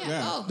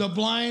 Yeah. Oh, The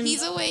blind...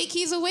 he's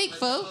awake,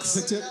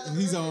 folks.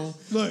 He's on.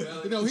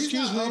 Look, You know, he's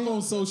excuse not me. up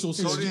on social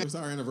shit. Cody- It's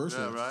our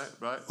anniversary. Yeah,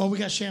 right. Oh, we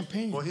got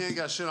champagne. Well, he ain't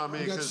got shit on me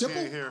You got because he Chipple?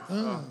 ain't here.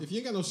 If you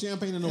ain't got no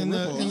champagne and no In the-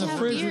 ripple, in We the have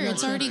fridge, we beer. got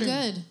It's already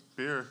champagne. good.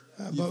 Beer.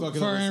 You But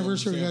fucking for our up with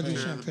some anniversary, we got to do champagne.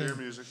 Beer, the beer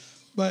champagne. music.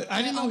 But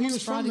I didn't know he almost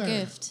was from brought a there.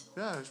 gift.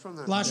 Yeah, he's from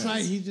there. Last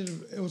night he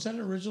did. Was that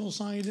an original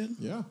song he did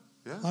Yeah.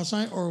 last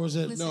night, or was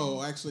it? Listen.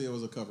 No, actually, it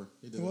was a cover.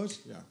 He did It was.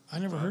 Yeah. I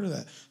never heard of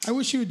that. I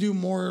wish he would do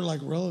more like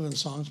relevant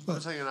songs. I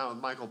was But hanging out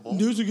with Michael Bolt.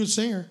 dude's a good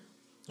singer.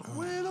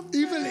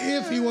 Even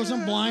if he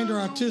wasn't blind or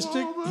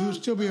autistic, he would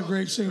still be a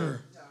great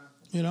singer.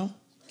 You know?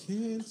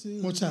 Can't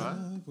see What's that?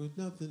 life with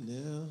nothing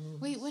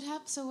else. Wait, what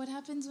happens? So what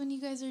happens when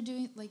you guys are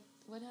doing like?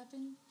 What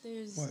happened?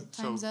 There's What?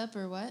 time's So- up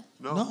or what?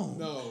 No.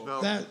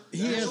 No. That he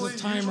has a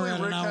timer at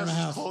an Rick hour and a has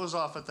half. his clothes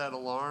off at that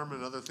alarm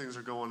and other things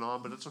are going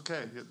on, but it's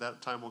okay.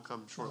 That time will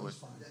come shortly.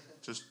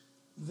 Just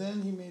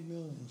Then he made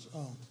millions.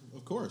 Oh,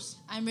 Of course.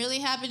 I'm really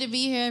happy to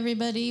be here,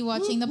 everybody,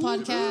 watching the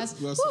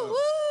podcast. What's Woo, up?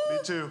 woo.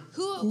 me too.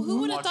 Who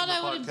would have Watching thought the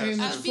I would podcast.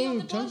 And have there's be on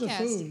the food, tons of podcast?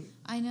 food.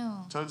 I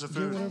know. Tons of Get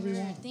food. whatever you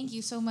want. Thank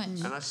you so much.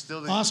 And I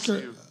still didn't Oscar,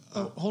 see you.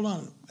 hold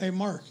on. Hey,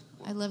 Mark.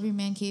 I love your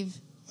man cave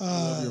I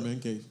love your man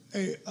cave.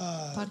 Hey,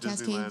 podcast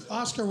Disneyland. cave.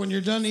 Oscar, when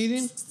you're done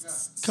eating,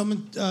 come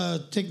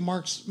and take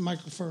Mark's mic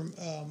for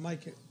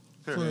Mike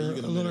for Here, you a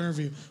get a little minute.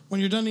 interview. When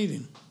you're done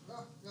eating,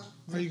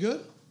 are you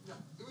good?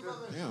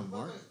 Damn,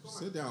 Mark.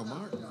 Sit down,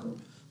 Mark.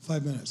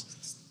 5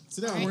 minutes.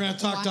 Sit down. We're going to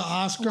talk to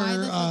Oscar. Why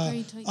the fuck are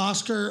you talking-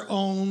 Oscar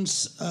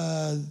owns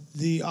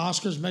the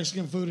Oscar's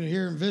Mexican food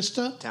here in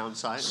Vista, Town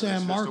site.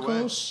 San That's just away.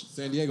 Marcos,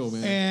 San Diego,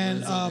 man. and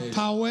We're in San Diego.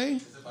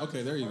 Poway.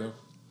 Okay, there you go.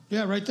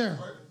 Yeah, right there,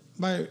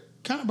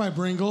 kind of by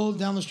Bringle,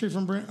 down the street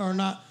from or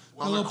not.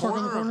 A On the little park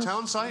on the corner of corner.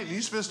 Town Site and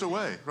East Vista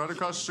Way, right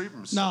across the street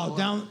from us. No,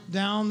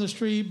 down the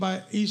street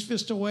by East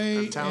Vista Way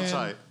And Town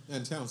Site.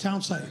 And town.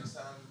 Town Site.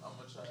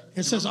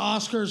 It says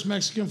Oscar's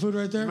Mexican food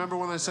right there. Remember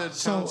when I said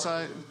So- Town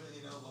Site?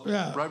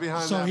 Yeah. Right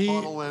behind So that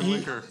bottle and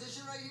liquor.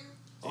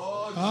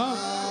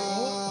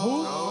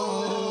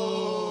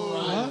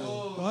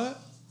 What?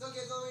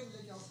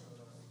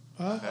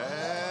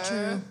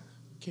 True.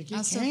 Kick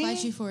I'll still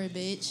fight you for it,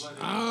 bitch.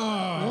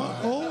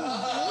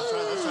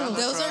 Oh,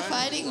 Those are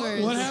fighting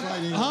words. what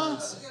happened? Huh?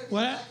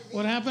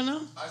 What happened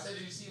now?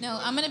 No,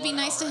 I'm gonna be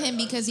nice to him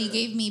because he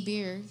gave me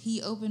beer.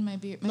 He opened my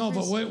beer. No,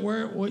 but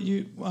what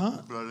you? Huh?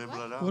 Blood in,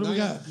 blood out. What do we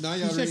got? Now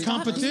You y'all said read-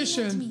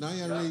 competition. Now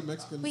you read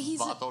Mexican. Wait, he's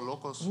Vato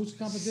locos. Who's the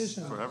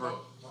competition? Forever.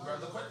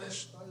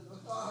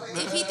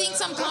 if he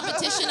thinks I'm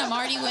competition, I'm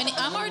already winning.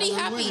 I'm already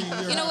happy.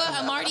 You know what?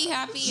 I'm already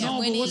happy. I'm No, but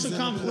winning. what's the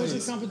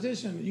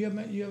competition? You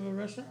have a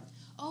restaurant?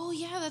 Oh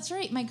yeah, that's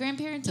right. My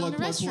grandparents Plug, own a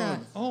plug,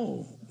 restaurant.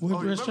 Oh, what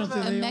Oh, you restaurant remember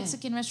do that? A they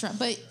Mexican restaurant.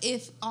 But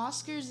if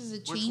Oscar's is a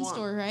chain one?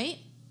 store, right?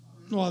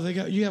 own? Well, they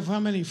got. You have how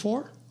many?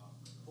 4?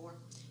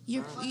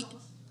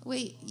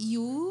 Wait,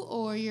 you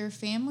or your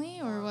family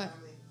or what?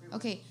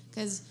 Okay,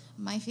 because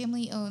my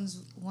family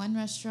owns one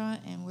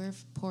restaurant and we're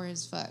poor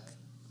as fuck.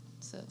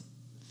 So.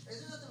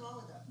 There's nothing wrong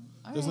with that.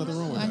 all There's right. nothing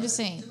wrong with I'm that. just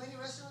saying. Too many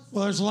restaurants?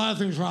 Well, there's a lot of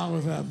things wrong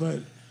with that, but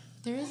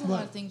There is a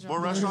lot of things wrong.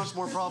 More restaurants,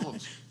 more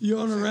problems. You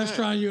own a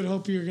restaurant, you would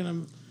hope you're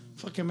gonna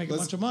fucking make a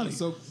bunch of money.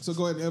 So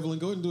go ahead, Evelyn.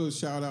 Go ahead and do a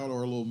shout out or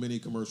a little mini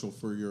commercial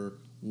for your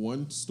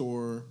one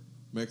store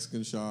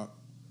Mexican shop.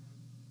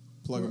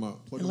 Plug them out.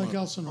 In Lake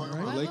Elsinore,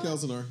 right? Lake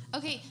Elsinore.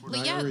 Okay, We're but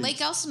not yeah, gonna reach.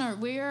 Lake Elsinore.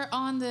 We're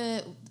on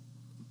the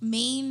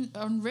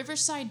on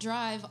Riverside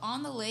Drive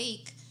on the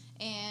lake,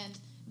 and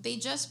they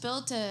just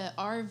built a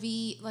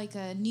RV, like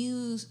a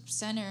new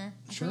center.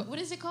 Sure. What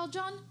is it called,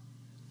 John?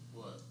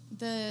 What?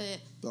 The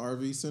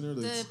RV center,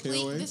 the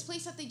KOA. this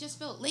place that they just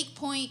built, Lake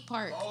Point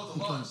Park. Oh,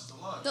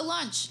 the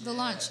lunch. The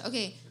lunch.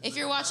 Okay, if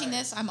you're watching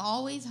this, I'm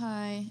always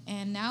high,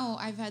 and now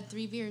I've had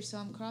 3 beers, so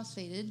I'm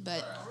crossfaded.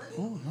 But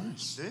Oh,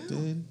 nice.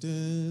 Dun,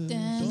 dun.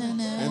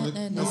 and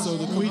And so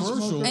the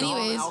commercial.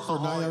 Anyways, for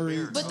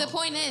Nayarit. but the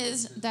point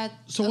is that.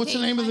 So what's the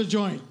okay, name of the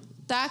joint?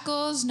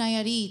 Tacos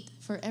Nayarit.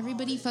 For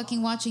everybody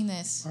fucking watching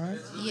this. All right.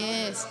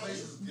 Yes.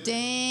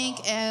 Dank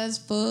as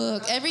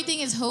fuck.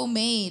 Everything is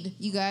homemade,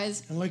 you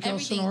guys. In Lake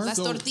Everything. Elsinore? Las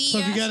So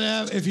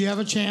tortillas. if you have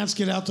a chance,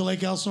 get out to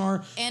Lake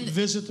Elsinore And-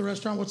 visit the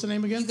restaurant. What's the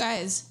name again? You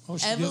guys, Oh,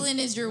 she's Evelyn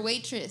is your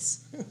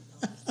waitress.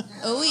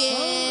 Oh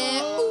yeah.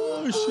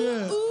 Oh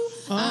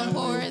shit. I'm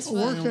poor as fuck.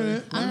 Working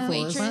it. I'm a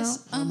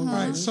waitress. All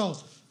right. So,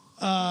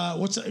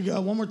 what's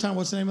one more time?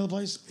 What's the name of the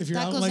place? If you're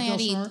out in Tacos Lake Nayarit.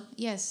 Elsinore.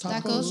 Yes,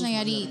 Tacos Tacos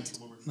Nayarit.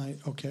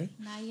 Okay.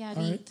 Nayarit.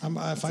 All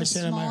right. If It's I a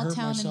said it, I might small hurt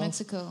town myself. in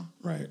Mexico.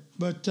 Right.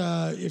 But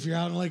if you're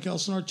out in Lake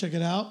Elsinore, check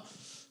it out.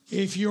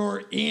 If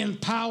you're in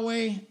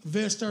Poway,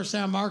 Vista, or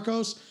San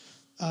Marcos,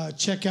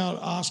 check out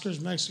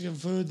Oscar's Mexican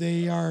Food.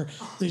 They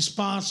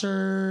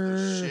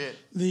sponsor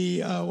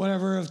the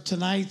whatever of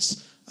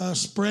tonight's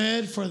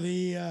spread for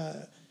the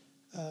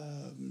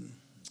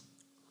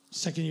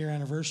second year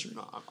anniversary.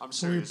 No, I'm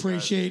So we serious,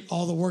 appreciate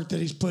all the work that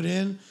he's put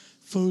in.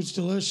 Food's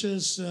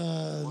delicious,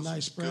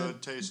 nice spread.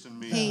 Good tasting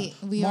meat. Hey,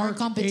 we are Mark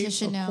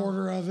competition ate a now.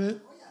 quarter of it.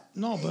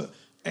 No, but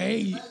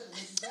hey,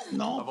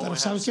 no, but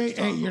it's okay.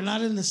 Hey, you're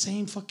not in the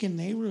same fucking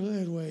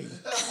neighborhood, way.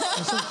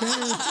 It's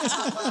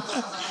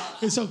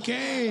okay. It's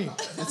okay.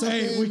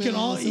 Hey, we can man.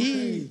 all It's okay.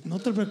 eat. No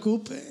te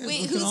preocupes. Wait, We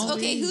can who's all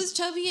okay? eat. Who's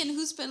chubby and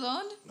who's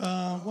pelon?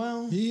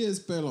 Well, He is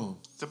pelon.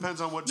 Depends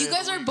on what day You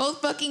guys of the are week.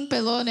 both fucking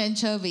pelon and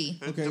chubby.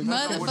 Okay. Depends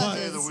on what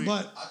day of the Motherfuckers. week.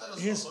 but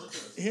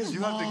his you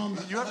mom.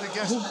 have to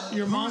guess.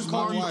 Your mom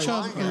called you wife?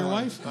 chubby. Or your My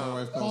wife wife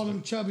calls called me.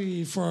 him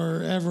chubby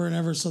forever and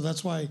ever. So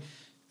that's why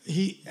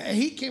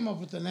he came up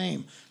with the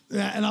name.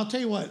 And I'll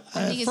tell you what. I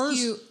think At it's first,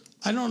 cute.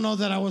 I don't know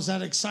that I was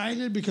that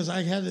excited because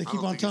I had to keep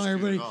don't on think telling it's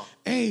cute everybody, at all.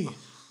 "Hey,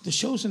 the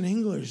show's in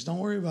English. Don't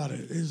worry about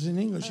it. It's in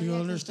English. Oh, You'll yeah,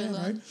 'cause understand, they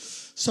right?" learn.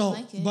 So,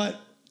 like it. but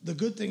the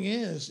good thing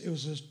is, it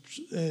was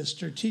a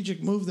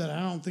strategic move that I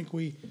don't think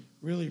we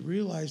really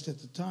realized at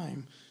the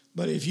time.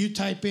 But if you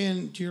type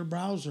in to your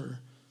browser,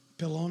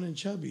 "Pelon and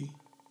Chubby,"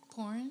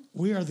 Porn?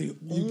 we are the You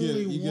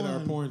only get our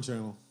one. porn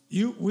channel.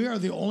 We are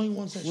the only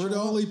ones that We're show the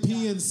up. only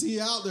PNC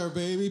out there,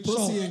 baby.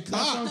 Pussy and That's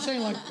what I'm cock.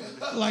 saying.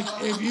 Like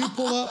if you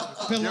pull up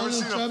You ever Pelon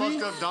seen and a Chubby,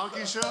 fucked up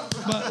donkey show?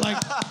 but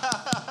like,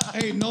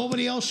 hey,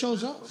 nobody else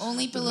shows up.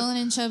 Only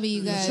pelon and chubby,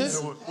 you That's guys.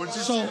 it. Once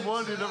you So- see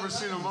one, you've never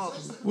seen them all.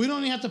 We don't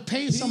even have to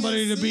pay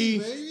somebody to be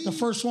PNC, baby. the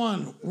first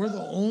one. We're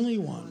the only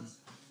one.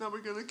 Now we're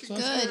gonna kick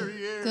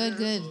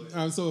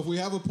Good. So if we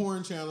have a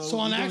porn channel, So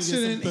on we're gonna get some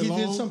accident, he did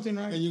pelon, something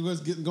right. and you're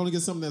going to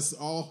get something that's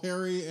all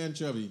hairy and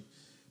chubby.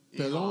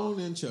 Pelon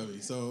and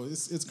chubby. So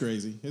it's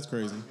crazy. It's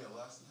crazy.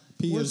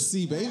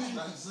 PNC, baby.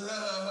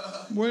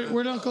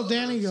 Where'd Uncle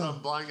Danny go?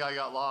 Some blind guy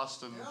got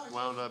lost and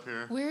wound up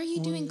here. Where are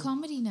you doing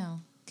comedy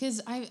now?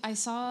 Because I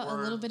saw a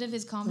little bit of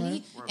his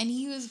comedy, and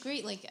he was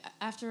great. Like,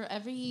 after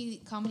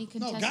every comedy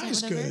No, contestant,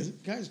 guy's whatever.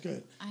 good. Guy's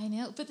good. I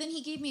know, but then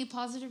he gave me a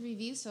positive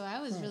review, so I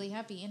was really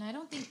happy. And I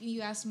don't think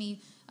you asked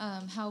me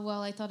how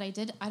well I thought I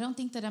did. I don't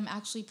think that I'm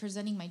actually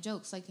presenting my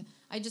jokes. Like,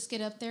 I just get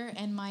up there,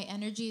 and my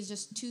energy is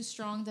just too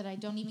strong that I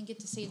don't even get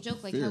to say a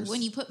joke. Like, how, Fierce.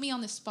 when you put me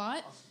on the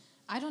spot,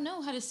 I don't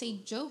know how to say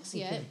jokes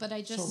yet, but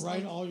I just So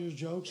write like, all your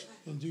jokes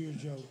and do your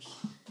jokes.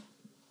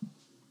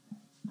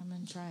 I'm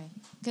gonna try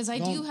because I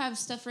Don't- do have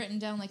stuff written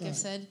down, like I've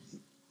said.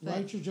 But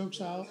Write your jokes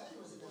out,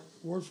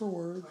 word for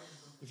word,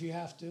 if you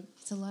have to.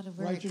 it's a lot of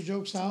work. Write your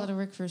jokes It's a out. lot of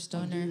work for a And do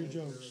stoner. your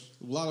jokes.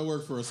 A lot of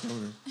work for a stoner.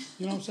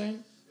 You know what I'm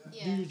saying?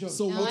 Yeah. Do your jokes.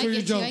 So Go what- I through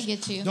your get you, I jokes.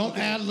 get you. Don't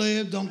ad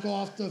lib. Don't go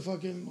off the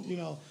fucking.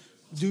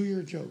 Do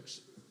your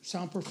jokes.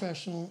 Sound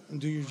professional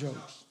and do your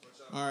jokes.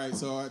 All right,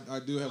 so I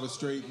do have a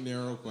straight and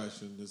narrow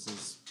question. This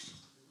is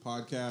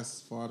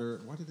podcast fodder.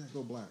 Why did that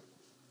go black?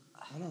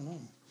 I don't know.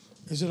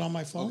 Is it on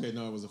my phone? Okay,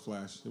 no, it was a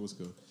flash. It was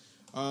good.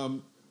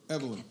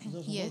 Evelyn,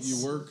 Yes.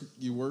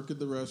 you work at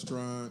the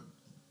restaurant,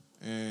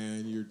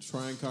 and you're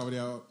trying comedy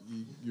out.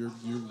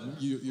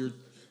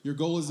 Your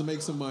goal is to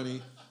make some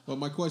money. But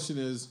my question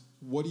is,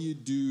 what do you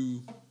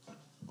do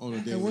on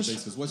a daily what's-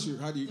 basis?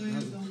 How do you?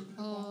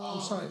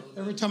 I'm sorry.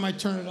 Every time I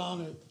turn it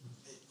on,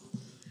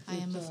 I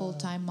am a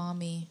full-time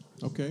mommy.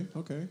 Okay.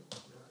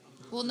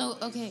 Well, no,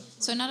 okay.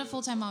 So not a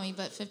full-time mommy,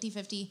 but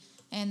 50-50.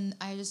 And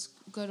I just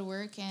go to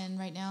work, and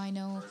right now I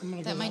know I'm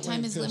gonna that go my that way time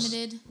and is piss.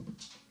 limited.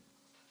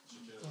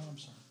 oh, I'm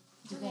sorry.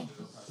 It's okay.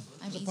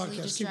 I'm The easily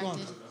podcast. Keep going.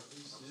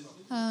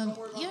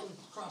 distracted. Yeah.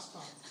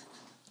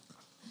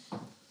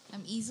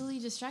 I'm easily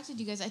distracted,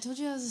 you guys. I told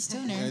you I was a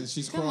stoner. And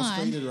she's Come on.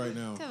 cross-faded right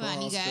now. Come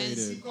on, you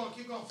guys. Cross-faded.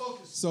 Keep going,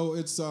 focus.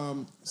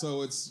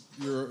 So it's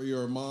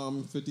you're a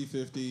mom,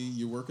 50-50.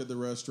 You work at the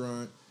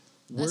restaurant.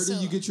 Where do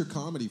you get your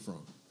comedy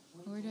from?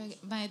 Where do I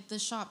get the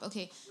shop?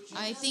 Okay,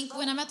 I think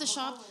when I'm at the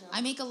shop,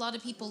 I make a lot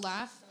of people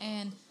laugh,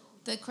 and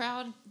the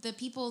crowd, the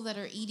people that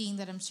are eating,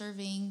 that I'm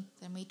serving,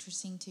 that I'm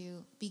waitressing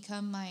to,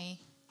 become my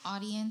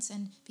audience.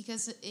 And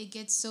because it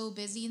gets so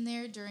busy in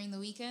there during the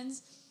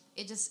weekends,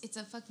 it's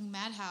a fucking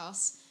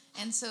madhouse.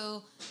 And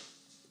so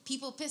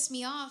people piss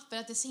me off, but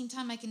at the same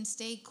time, I can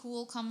stay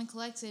cool, calm, and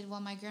collected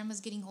while my grandma's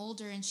getting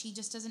older, and she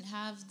just doesn't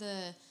have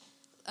the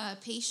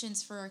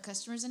patience for our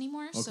customers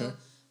anymore. Okay. So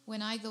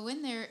when I go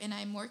in there and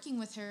I'm working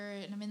with her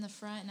and I'm in the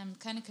front and I'm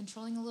kind of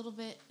controlling a little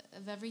bit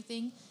of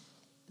everything,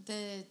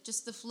 the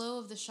flow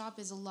of the shop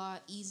is a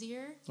lot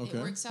easier. Okay.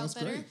 It works out That's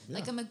better. great. Yeah.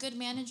 Like, I'm a good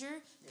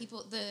manager.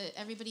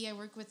 Everybody I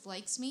work with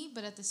likes me,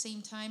 but at the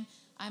same time,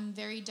 I'm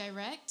very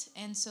direct,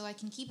 and so I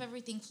can keep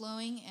everything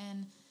flowing.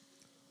 And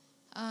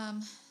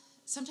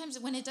sometimes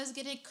when it does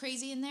get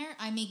crazy in there,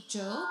 I make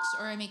jokes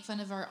or I make fun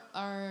of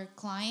our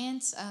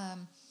clients.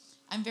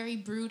 I'm very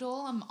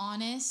brutal. I'm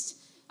honest.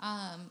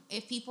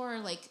 If people are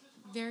like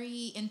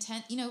very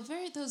intent,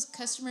 those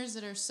customers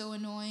that are so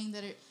annoying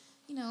that are,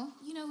 you know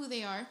who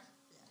they are.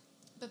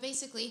 But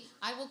basically,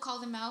 I will call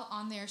them out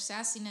on their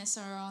sassiness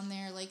or on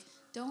their like,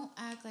 don't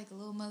act like a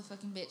little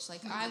motherfucking bitch.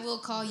 Like, I will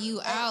call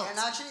you out. And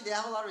actually, they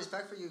have a lot of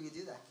respect for you if you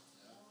do that.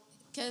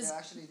 Because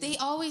they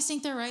always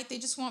think they're right. They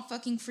just want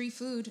fucking free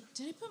food.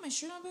 Did I put my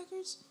shirt on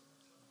backwards?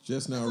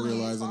 Just now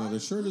realizing that the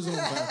shirt is on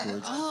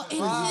backwards. Oh, it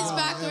is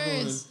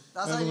backwards.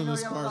 Evelyn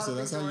is Sparsa.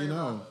 That's how you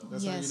know.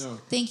 That's how you know.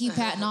 Thank you,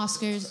 Pat and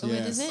Oscars. What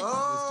is it? It's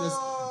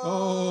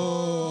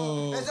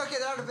okay.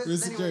 They're out of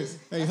business anyways.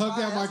 Hey, hug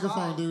that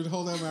microphone, dude.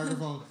 Hold that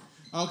microphone.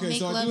 Okay,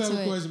 so I do have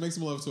a question. Make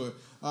some love to it.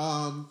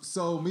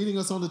 So meeting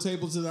us on the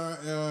table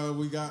today,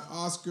 we got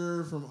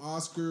Oscar from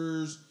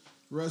Oscar's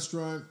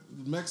Restaurant,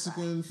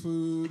 Mexican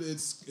food.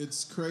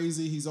 It's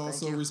crazy. He's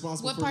also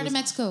responsible What for part of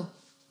Mexico?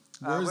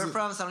 We're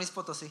from San Luis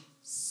Potosí.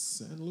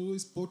 San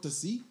Luis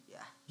Potosí? Yeah.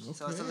 Okay.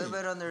 So it's a little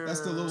bit under...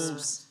 That's the little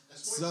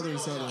southern.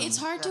 It's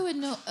hard to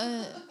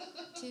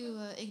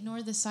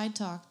ignore the side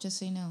talk, just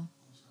so you know.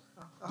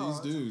 These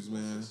dudes,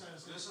 man.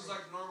 This is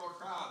like normal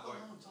crowd, like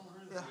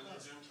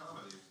gym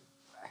comedy.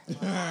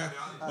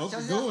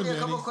 Okay, go on, Danny.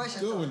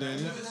 Go on,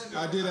 Danny.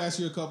 I did ask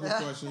you a couple of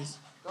questions.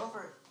 Go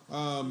for it.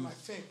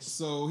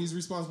 So he's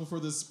responsible for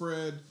the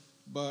spread,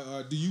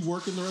 but do you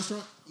work in the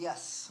restaurant?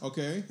 Yes.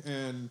 Okay,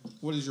 and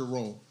what is your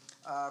role?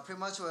 Pretty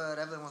much what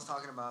Evelyn was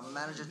talking about. I'm a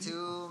manager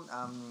too.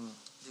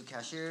 Do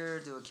cashier,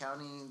 do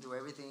accounting, do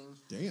everything.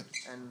 Damn.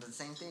 And the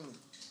same thing.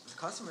 The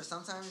customers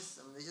sometimes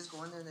they just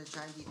go in there and they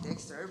try and be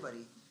dicks to everybody.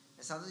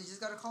 And sometimes you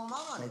just gotta call them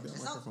out on it.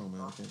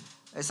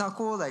 It's not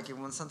cool. Like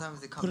when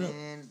sometimes they come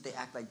in, they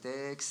act like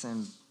dicks,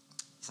 and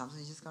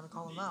sometimes you just gotta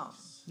call them out.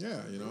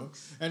 Yeah,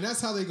 and that's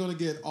how they're gonna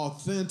get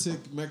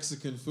authentic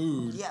Mexican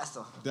food. Yes,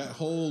 though. That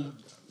whole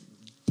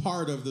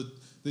part of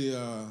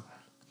the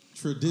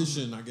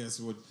tradition, I guess,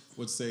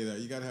 would say that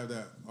you gotta have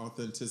that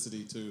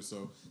authenticity too.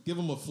 So give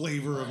them a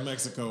flavor of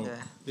Mexico,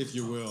 if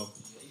you will.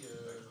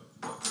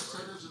 What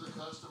percentage of the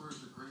customers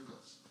are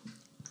gringos?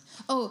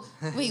 Oh,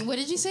 wait, what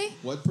did you say?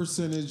 What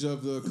percentage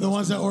of the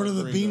ones that order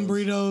the bean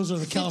burritos or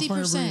the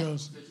California 50%.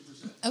 burritos?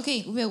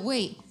 Okay,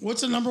 wait.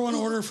 What's the number one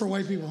order for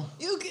white people?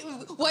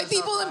 White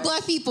people and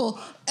black people.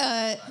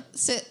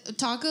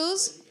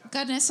 Tacos,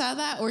 carne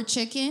asada, or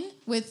chicken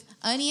with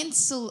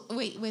onions.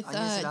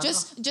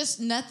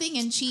 Just nothing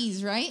and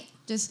cheese, right?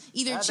 Just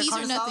either cheese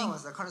or nothing.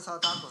 The carne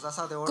asada tacos. That's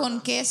how they order. Con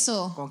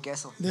queso. Con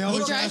queso.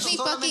 It drives me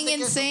fucking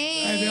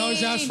insane. And they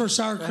always ask for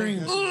sour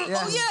cream. Oh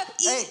yeah.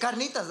 Hey,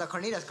 carnitas, the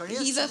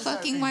carnitas. He's a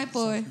fucking white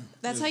boy.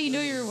 That's how you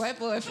know you're a white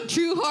boy.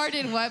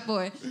 True-hearted white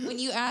boy. When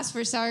you ask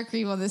for sour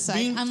cream on this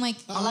side, I'm like,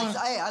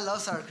 I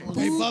love sour cream.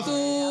 Hey, Buffy.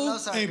 I love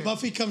sour cream.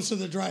 Buffy comes to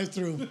the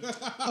drive-thru.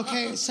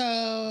 Okay,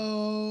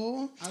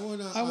 so I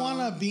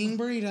want a bean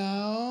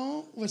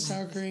burrito with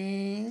sour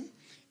cream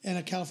and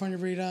a California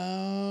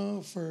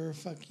burrito for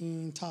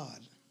fucking Todd.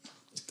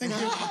 Thank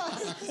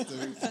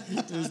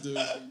you. This dude.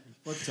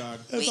 What Todd?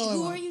 Wait,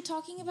 who are you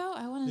talking about?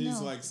 I want to know. He's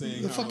like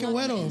saying the fucking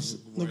güeros,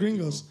 the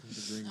gringos.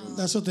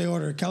 That's what they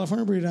order.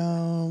 California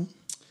burrito.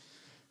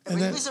 And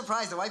you'd be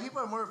surprised. The white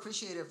people are more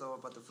appreciative though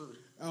about the food.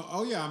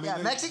 Oh yeah, I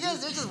mean, Mexicans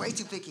they're just way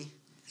too picky.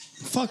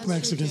 Fuck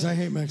Mexicans. I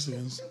hate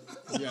Mexicans.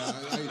 Yeah,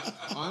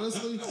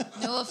 honestly.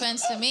 No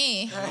offense to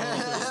me,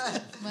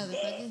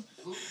 motherfucker.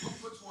 Who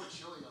puts more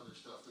chili on their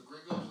stuff, the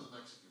gringos or the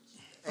Mexicans?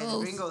 Hey, the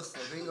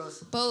gringos.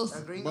 Both.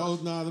 The gringos.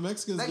 Both. Nah, the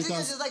Mexicans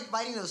just like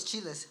biting those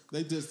chiles.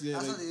 They just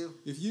That's what they do.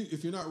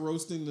 If you're not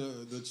roasting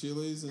the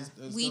chilies and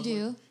We stuff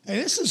do. Hey,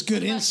 this is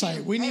good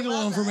insight. We need a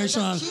little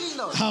information on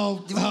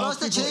how roast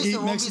the people chilies, eat it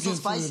won't be Mexican so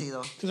spicy, food.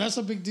 though. Because that's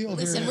a big deal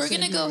Listen, here. we're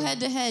gonna go head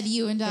to head,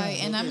 you and I,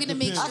 and I'm gonna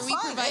make sure That's we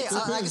fine. provide. Hey,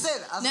 like I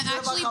said, I'm Now,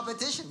 about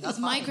competition. That's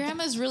my fine.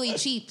 grandma's really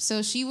cheap,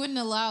 so she wouldn't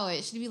allow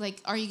it. She'd be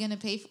like, "Are you gonna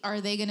pay? Are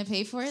they gonna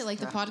pay for it? Like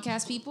the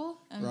podcast people?"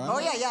 Right. Oh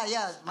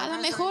yeah. A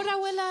lo mejor,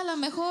 abuela, a lo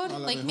mejor.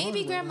 Like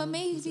maybe abuela. grandma,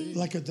 maybe.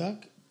 Like a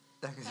duck?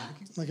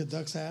 Like a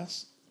duck's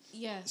ass.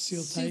 Yeah.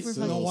 Sealed tight. super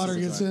So no fucking water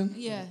sealed. gets in.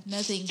 Yeah,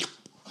 nothing.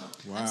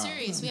 Wow. I'm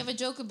serious. We have a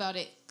joke about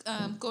it.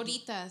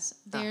 Coritas.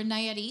 They're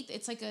Nayarit.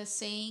 It's like a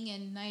saying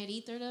in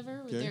Nayarit or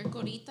whatever. Okay. They're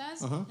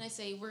coritas. Uh-huh. And I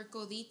say we're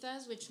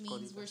coditas, which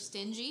means we're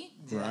stingy.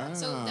 Wow.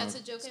 So that's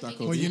a joke I make.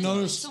 Well, you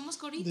noticed. Somos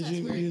coritas. Did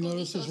you, We're you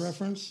notice his coditos.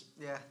 reference?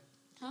 Yeah.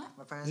 Huh?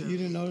 My parents You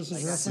didn't notice his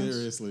reference?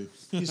 Seriously.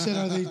 You said,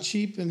 "Are they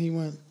cheap?" And he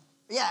went,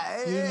 Yeah.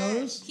 "You didn't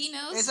notice? He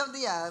knows. It's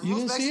something, yeah. You Most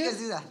didn't see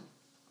Mexicans it? do that.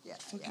 Yeah.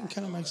 Fucking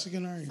kind of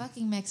Mexican are you?"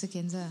 Fucking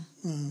Mexicans,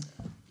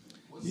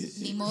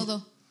 Ni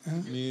modo.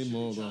 Ni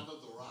modo.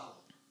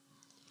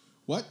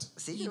 What?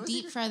 See, You it was deep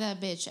secret. fry that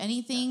bitch.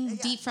 Anything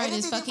deep fried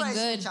is Anything deep fucking fried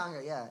good. is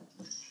chimichanga, yeah.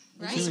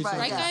 Right? Deep fried,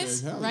 Right, yeah.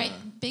 guys? Hell Right?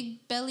 yeah.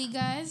 Big belly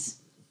guys?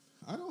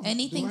 I don't.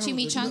 Anything do I have-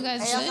 chimichanga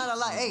is Hey, I'm good? not a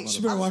lie. Hey,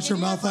 You better watch your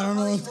mouth. I don't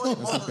know.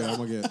 That's okay. I'm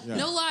gonna get. Yeah.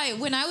 No lie.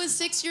 When I was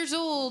 6 years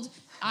old,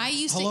 I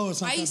used Hello, to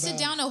it's not I that used to bad.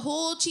 down a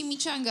whole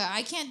chimichanga.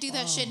 I can't do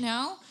that shit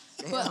now.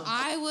 But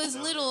I was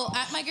little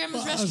at my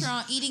grandma's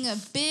restaurant eating a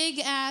big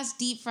ass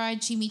deep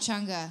fried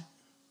chimichanga.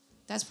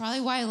 That's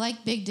probably why I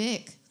like big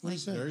dick. What do you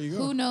say? There you go.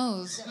 Who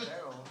knows?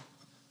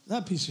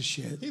 That piece of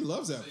shit. He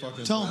loves that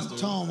fucking. Tell place, him. dude.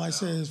 Tell him I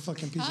said his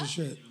fucking piece Huh? of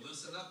shit.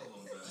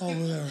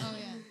 Over there. Oh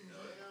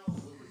yeah.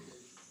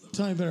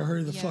 Tell him he better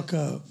hurry the Yeah. fuck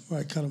up or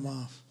I cut him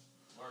off.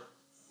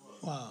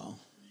 Wow.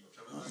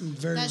 I'm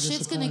very That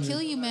shit's gonna disappointed.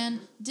 kill you, man.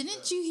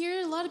 Didn't you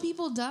hear a lot of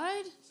people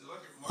died?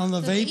 On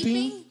the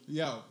vaping?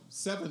 Yeah,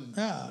 7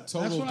 Yeah, that's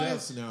total what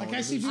deaths I, now. Like in I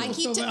the see news. people I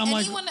keep still. t- I'm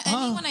like,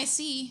 anyone I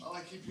see.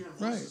 I keep hearing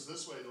Right. voices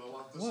this way. Do I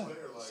walk this What? way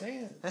or like? Say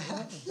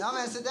it. No,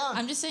 man, sit down.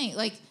 I'm just saying,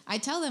 like, I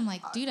tell them,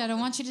 like, dude, I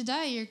don't want you to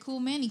die. You're a cool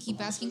man. You keep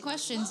asking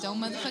questions.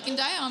 Don't motherfucking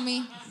die on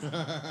me.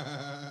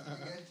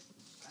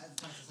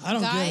 I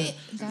don't Guy- get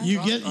it. guy-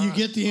 You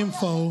get the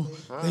info.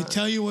 They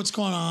tell you what's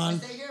going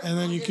on, and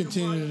then you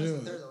continue to do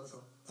it.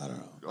 I don't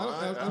know.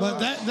 But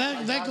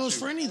that goes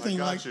for anything.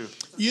 Like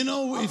you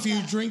know, if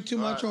you drink too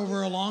much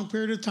over a long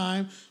period of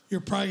time, you're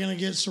probably gonna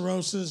get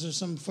cirrhosis or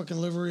some fucking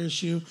liver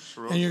issue,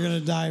 and you're gonna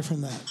die from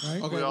that, right?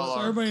 Okay, We all So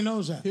are. everybody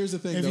knows that. Here's the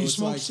thing, If though, you it's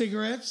smoke like-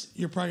 cigarettes,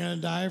 you're probably gonna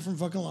die from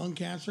fucking lung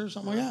cancer or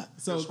something like that.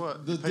 So Guess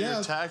what? the You pay your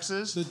death,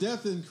 taxes, the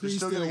death increased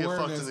still the gonna get fucked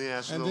awareness, in the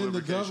ass with and no then the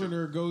lubrication.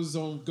 governor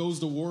goes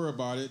to war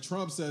about it.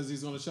 Trump says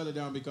he's going to shut it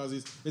down because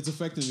it's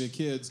affecting the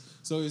kids.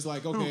 So he's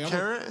like, okay, Who, I'm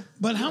Carrot?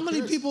 But how many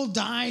cares? people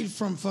died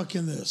from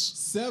fucking this?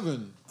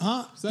 7.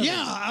 Huh? 7.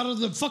 Yeah, out of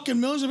the fucking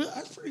millions of it,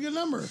 that's a pretty good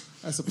number.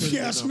 That's a If pretty you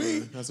good ask number. me,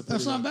 That's a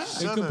that's pretty not good- bad.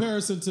 In 7.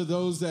 comparison to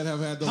those that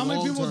have had the How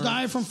many people long-term-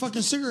 die from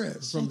fucking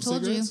cigarettes? from I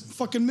told you. cigarettes?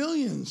 Fucking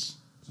millions.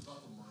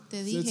 Te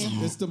It's,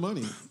 dije. it's the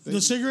money.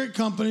 The cigarette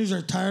companies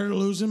are tired of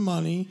losing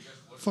money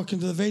fucking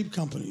to the vape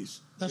companies.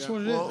 That's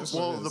what it is. Well, That's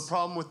what it the is.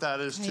 problem with that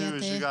is too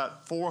is you Cállate.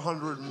 got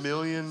 400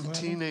 million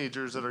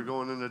teenagers that are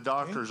going into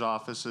doctors'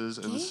 offices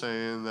and Okay.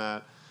 saying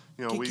that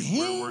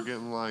we're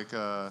getting like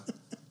I'm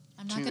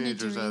not gonna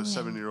teenagers that drill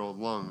have him. 7-year-old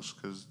lungs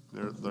because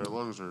their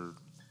lungs are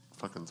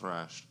fucking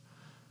thrashed.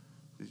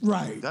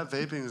 Right. That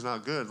vaping is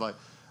not good. Like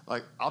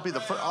I'll be the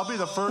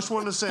first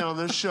one to say on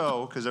this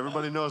show because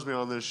everybody knows me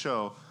on this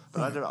show.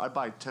 But I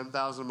biked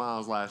 10,000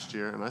 miles last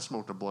year, and I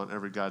smoked a blunt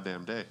every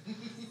goddamn day.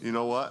 You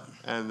know what?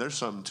 And there's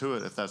something to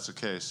it if that's the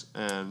case.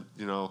 And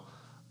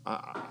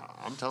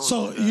I'm telling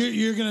So you.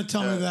 you're going to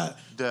tell me that- that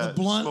the that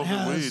blunt smoking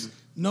has weed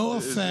no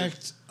is-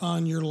 effect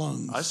on your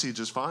lungs. I see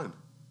just fine.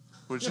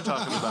 What you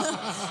talking about?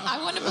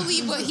 I want to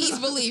believe what he's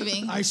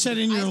believing. I said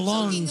in your I'm smoking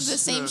lungs. the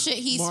same shit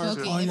he's Mark,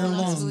 smoking. on I your will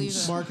not lungs. believe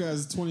it. Mark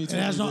has 20/20 It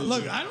has not. vision.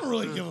 Look, I don't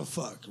really give a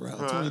fuck, bro.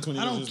 20/20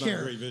 I don't vision is not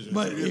care. great vision.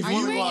 But if Are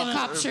you wearing a wanna-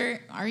 cop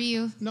shirt? Are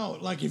you? No,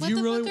 like if What you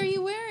the really fuck are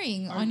you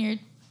wearing on your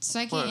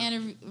second What?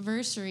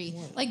 anniversary?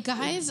 Like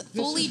guys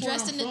fully is where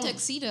dressed I'm in a from.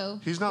 tuxedo.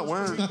 He's not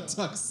wearing.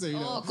 Tuxedo.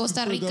 Oh,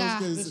 Costa For those Rica.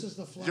 guys- This is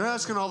the flag. You're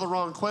asking all the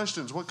wrong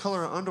questions. What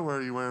color of underwear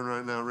are you wearing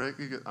right now, Rick?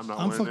 I'm not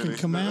I'm wearing fucking any.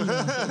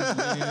 commando.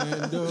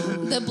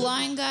 Commando. The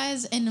blind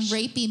guys in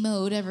rapey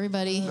mode.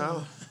 Everybody.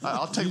 No.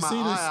 I'll take You my see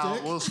the eye out.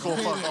 stick? We'll skull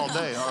fuck all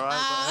day, all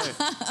right?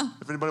 But hey,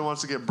 if anybody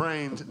wants to get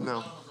brained,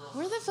 no.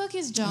 Where the fuck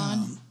is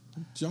John?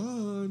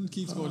 John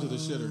keeps going to the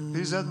shitter.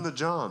 He's heading to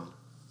John.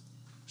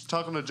 He's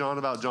talking to John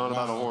about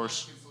a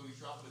horse.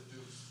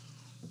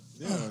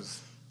 Yes.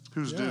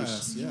 Who's Deuce?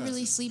 Yes. You yes.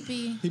 really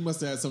sleepy? He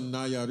must have had some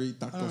Nayarit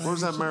tacos. Where's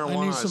that I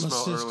marijuana need I some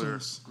smelled earlier?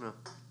 assistance. No.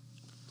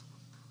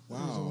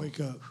 Wow. Wake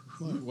up.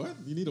 What?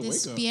 You need to wake up.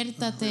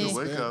 Despiértate.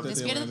 Wake up.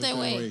 Despiértate,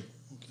 güey.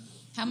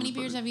 How many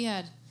beers have you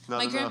had? Not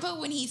My enough. grandpa,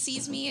 when he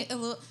sees me,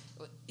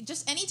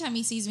 just anytime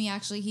he sees me,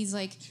 actually, he's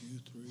like,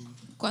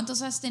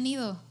 ¿Cuántos has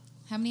tenido?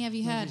 How many have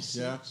you had?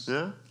 Yeah.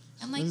 Yeah?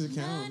 I'm like, Does it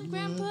count? none,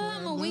 Grandpa.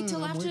 I'm gonna wait till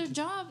None, I'm after the waiting.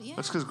 job. Yeah.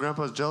 That's because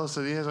Grandpa's jealous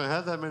that he hasn't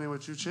had that many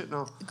with you. Shit,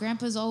 no.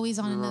 Grandpa's always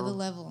on another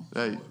level.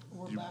 Hey,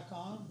 We're you back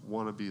on.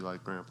 want to be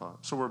like Grandpa.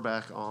 So we're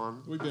back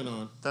on. We've been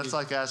on. That's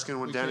like asking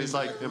when we Danny's came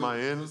like, back. am I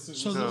in?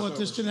 So No. what?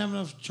 This didn't have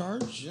enough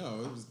charge. Yeah, it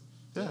was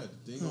dead.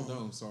 Dingo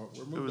Dome. So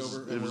we're moved was-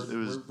 over it and was-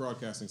 we're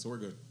broadcasting, so we're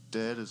good.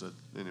 Dead as a.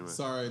 Anyway.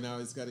 Sorry, now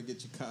it's got to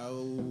get you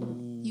cow.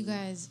 You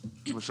guys,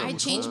 What's up I with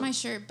changed that? my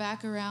shirt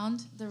back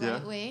around the Yeah?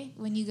 right way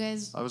when you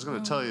guys. I was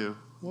going to tell you.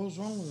 What was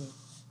wrong with it?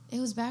 It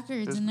was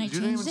backwards, and I You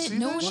didn't changed even it. see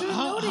No that one shit? even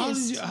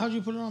noticed. How'd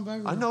you put it on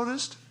backwards? I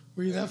noticed.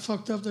 Were you that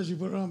fucked up that you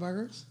put it on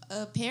backwards?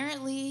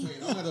 Apparently.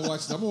 I'm gonna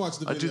watch the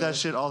video. I do that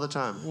shit all the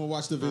time. I'm gonna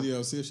watch the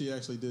video, see if she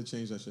actually did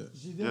change that shit.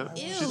 She did. Yeah,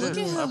 Ew, she look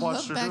did. at how I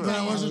watched her back do it.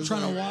 I I wasn't am.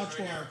 trying to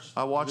watch.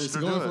 I watched She's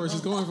her going do for it. it.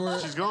 She's going for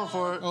it. She's going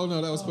for it. Oh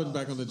no, that was putting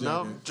back on the jacket.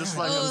 No, just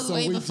like Oh, So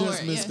way we before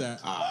just it, missed yeah.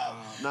 that.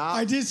 nah.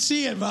 I did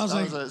see it, but I was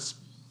like,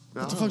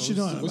 what the fuck's she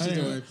doing? What's she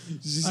Anyway, doing?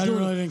 She's I doing,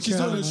 really didn't she's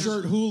care doing a that much.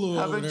 shirt Hulu over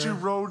Haven't there. you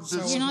rode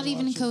this? You're not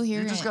even You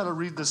coherent. just got to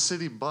read the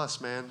city bus,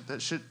 man.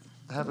 That shit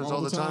happens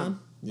all the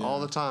time. Yeah.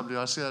 All the time, dude.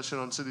 I see that shit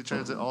on city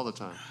transit all the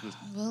time.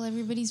 Well,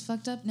 everybody's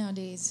fucked up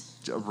nowadays.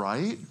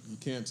 Right? You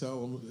can't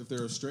tell if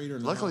they're straight or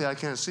not. Luckily, I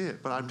can't see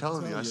it, but I'm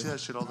telling you, I you. see that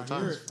shit all the I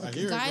time. hear it. I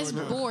hear Guy's it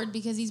going on. bored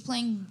because he's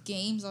playing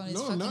games on his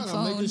No, I'm fucking not.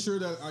 phone. I'm making sure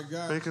that I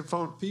got Making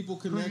phone. people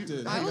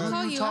connected. I I will got-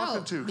 call Who you talking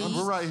out, to? please.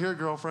 We're right here,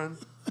 girlfriend.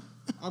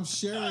 I'm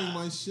sharing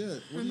my shit. What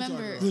are you Remember-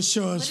 talking about? This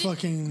show is What did-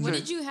 fucking. What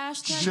did you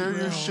hashtag? Share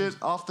your shit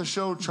off the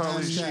show,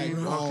 Charlie Hashtag Sheen.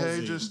 ballsy.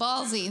 Okay, just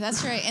Ballsy,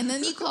 that's right. And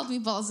then you called me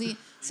ballsy,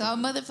 so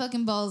I'm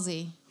motherfucking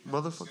ballsy.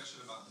 motherfucker.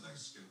 about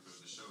Mexican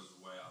food. The show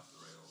is way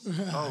off the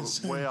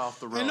rails. Oh, way off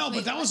the road. I know,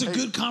 but that was a Hey,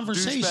 good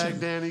conversation. douchebag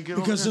Danny, get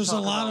over because here there's a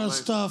talking lot about, of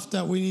like- stuff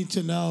that we need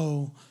to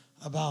know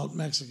about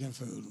Mexican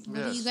food. What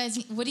Yes. do you guys?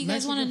 What do you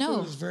guys want to Mexican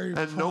know? food is very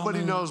And nobody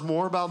prominent knows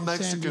more about in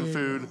Mexican San Diego.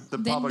 food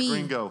than Than Papa me.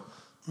 Gringo.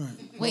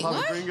 Wait, Papa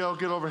what? Gringo,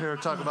 get over here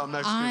and talk about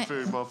Mexican I-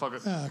 food,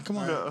 motherfucker. Yeah, come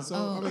on. So,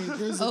 I mean,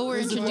 here's the- Oh, we're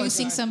here's the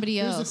introducing question. somebody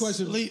Here's the else.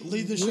 question: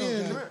 Lead the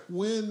show, guy.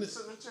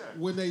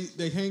 when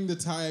they hang the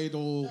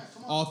title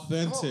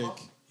authentic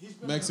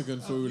Mexican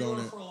food on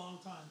it, For a long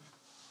time.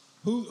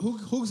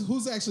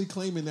 who's actually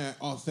claiming that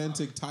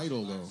authentic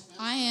title though?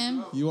 I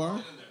am. You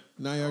are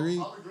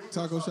Nayarit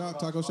Taco Shop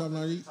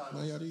Nayarit.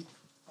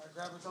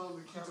 Tell him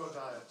the keto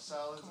diet,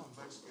 salads, and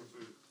Mexican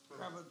food.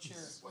 Grab a chair.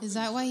 Is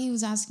that why he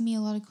was asking me a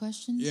lot of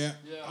questions? Yeah.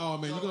 Oh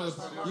man,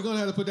 you're gonna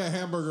have to put that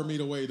hamburger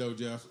meat away though,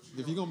 Jeff.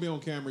 If you're gonna be on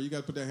camera, you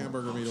gotta put that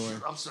hamburger meat away.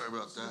 I'm sorry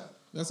about that.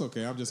 That's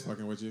okay. I'm just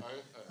fucking with you.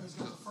 He's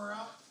got the fur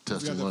out. He's got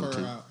Testing the 1, fur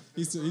 2. out.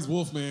 He's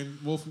Wolfman.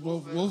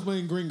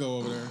 Wolfman Gringo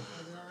over there.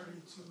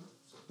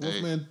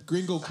 Wolfman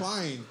Gringo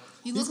Klein.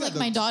 You He's look got like the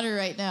my daughter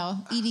right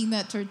now, eating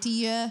that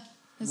tortilla.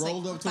 It's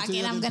rolled like, up fuck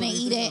tortilla. it, I'm didn't gonna put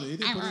eat anything on He it.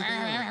 didn't put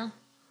anything on it.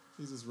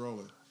 He's just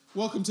rolling.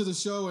 Welcome to the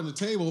show and the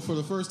table for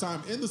the first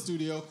time in the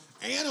studio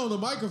and on the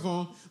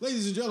microphone.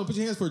 Ladies and gentlemen, put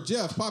your hands for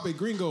Jeff Pape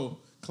Gringo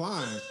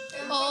Klein.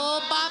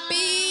 Oh,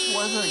 Papi!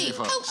 Why, thank you,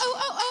 folks.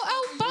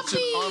 Oh, It's an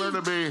Papi! honor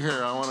to be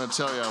here. I want to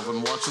tell you, I've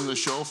been watching the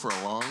show for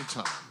a long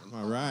time.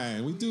 All right.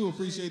 We do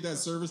appreciate that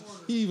service.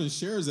 He even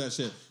shares that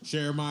shit.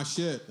 Share my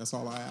shit. That's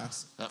all I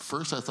ask. At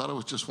first, I thought it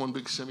was just one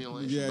big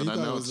simulation, Yeah, you but I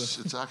thought it know was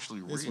it's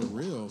actually real. It's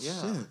real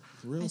Yeah. shit.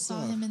 Real I saw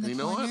stuff. him in the You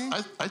know corner.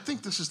 what? I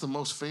think this is the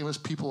most famous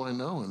people I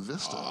know in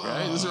Vista,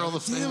 right? These are all the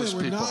Damn famous it,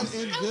 we're people. not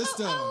in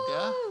Vista.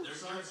 Yeah?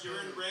 You're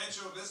in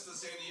Rancho Vista,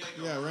 San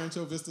Diego. Yeah,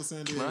 Rancho Vista,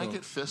 San Diego. Can I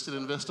get fisted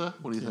in Vista?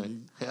 What do you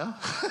think? Yeah?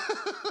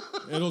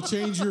 It'll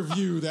change your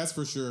view, that's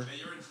for sure.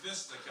 You're in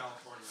Vista,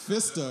 California.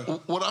 Vista.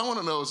 What I want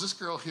to know is this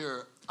girl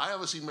here, I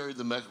obviously married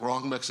the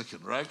wrong Mexican,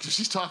 right? Because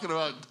she's talking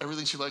about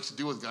everything she likes to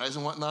do with guys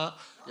and whatnot.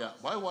 Yeah,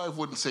 my wife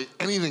wouldn't say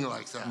anything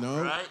like that,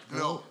 No. right?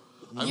 No.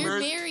 I You're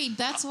married.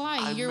 That's why.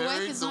 I Your wife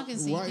married is not the- going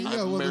to say Right, anything.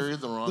 yeah, well, married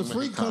the wrong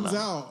freak Mexicana. comes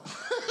out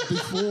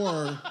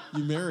before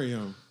you marry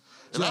him.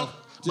 And Jeff,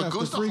 me the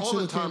gusta freak should joven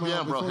have came también,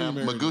 out bro. before you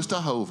married Me him.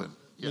 gusta joven.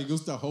 Me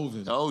gusta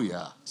joven. Oh,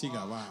 yeah.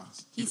 Chica, wow.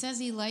 He says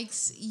he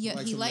likes Likes he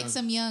them likes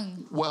them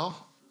young.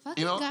 Well,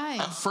 Fucking you know, guy.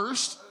 at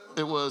first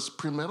it was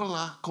primero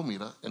la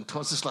comida,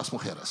 entonces las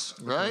mujeres,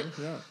 right?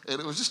 yeah. And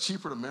it was just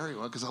cheaper to marry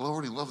one because I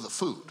already love the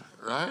food,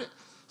 right?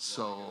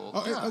 So,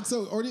 Oh, yeah.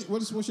 so, Artie,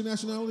 what's your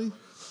nationality?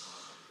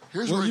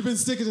 here's, Well, where you've been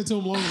sticking it to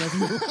him long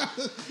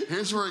enough.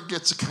 here's where it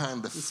gets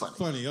kind of funny.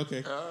 Funny,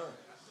 okay.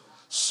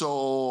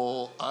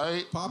 So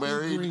I Papi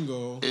married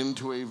Gringo.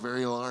 into a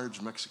very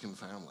large Mexican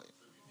family.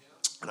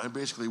 And I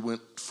basically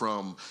went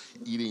from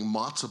eating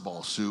matzo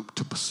ball soup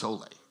to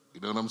pozole.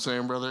 You know what I'm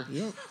saying, brother?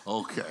 Yep.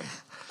 Okay.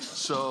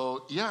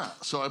 So, yeah.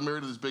 So I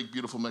married this big,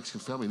 beautiful Mexican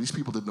family. And these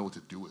people didn't know what to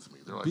do with me.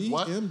 They're like,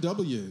 what?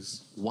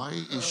 BMWs. Why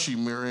is she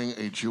marrying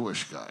a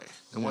Jewish guy?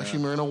 And why is she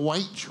marrying a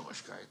white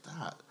Jewish guy at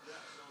that?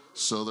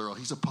 So they're all,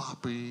 he's a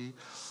poppy.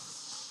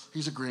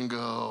 He's a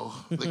gringo.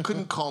 They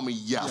couldn't call me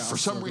Yef. Yeah, For I'm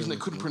some so reason, good they with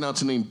couldn't you. pronounce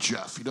the name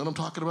Jeff. You know what I'm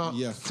talking about?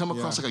 Yef, Come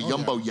across yeah. like a Oh,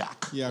 Jumbo yeah.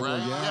 Yak. Yeah, right? well,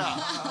 yeah.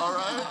 Yeah. All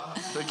right.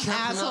 They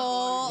can't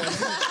Asshole.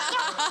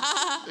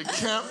 They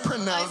can't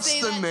pronounce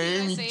say the that too,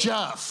 name I say it.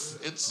 Jeff.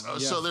 It's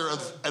so they're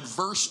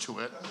adverse to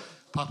it.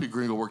 Papi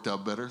Gringo worked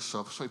out better,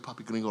 so soy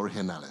Papi Gringo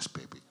Regionales,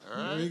 baby. All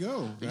right. There you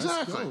go. That's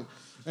Exactly. dope.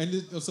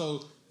 And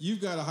so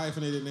you've got a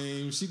hyphenated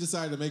name. She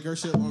decided to make her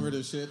shit longer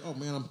than shit. Oh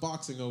man, I'm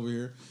boxing over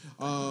here.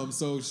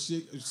 So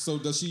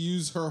does she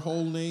use her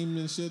whole name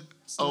and shit?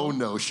 still? Oh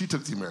no, she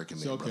took the American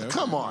name. Okay, brother. okay.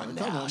 Come on,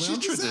 Come on, now. man. She's I'm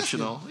just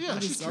traditional. asking. Yeah, I'm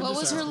she's just- I'm What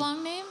was her asking.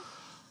 long name?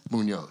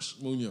 Munoz.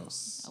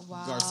 Munoz.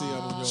 Wow. Garcia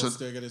Munoz. So,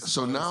 Stegatis,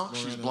 so now Morales,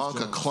 she's Blanca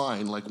Jones.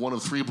 Klein, like one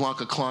of 3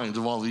 Blanca Kleins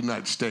of all the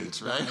United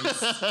States, right?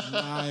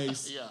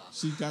 Nice. Yeah.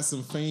 She got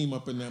some fame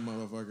up in that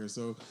motherfucker.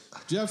 So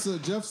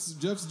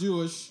Jeff's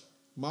Jewish.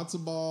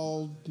 matzo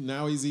ball.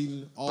 Now he's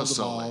eating all the Pozole.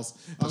 balls.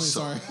 I mean,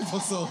 sorry,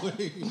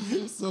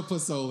 pozole. So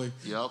pozole.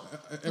 Yep.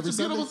 Every It's a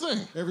Sunday. beautiful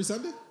thing. Every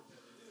Sunday?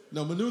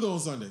 No, menudo on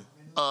Sunday.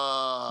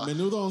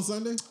 Menudo on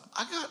Sunday?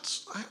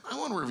 I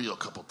want to reveal a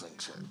couple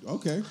things here.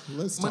 Okay,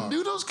 let's talk.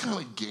 Menudo's kind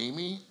of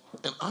gamey,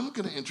 and I'm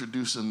going to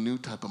introduce a new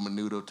type of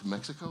menudo to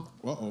Mexico.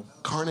 Uh-oh.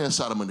 Carne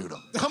asada menudo.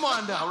 Come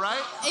on now,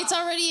 right? It's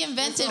already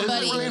invented, Is it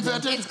buddy. already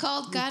invented? It's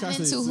called carne en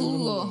Carne su en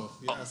jugo.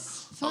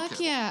 Yes. Fuck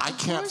Okay. yeah. I of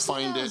can't course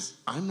find it. does.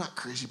 I'm not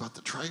crazy about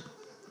the tripe.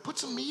 Put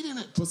some meat in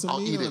it. Put some I'll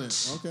meat eat on it.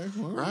 it. Okay.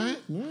 All Right?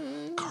 All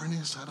right. Carne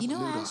asada You know,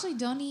 menudo. I actually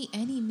don't eat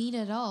any meat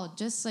at all.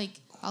 Just like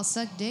I'll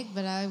suck dick,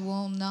 but I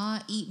will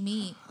not eat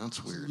meat.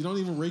 That's weird. You don't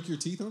even rake your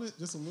teeth on it?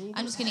 Just a little bit?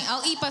 I'm just kidding.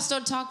 I'll eat pastor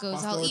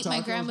tacos. I'll Pastor eat my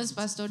tacos? grandma's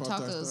pastor Pastor,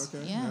 tacos.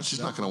 okay. Yeah. She's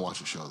not going to watch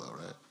the show, though,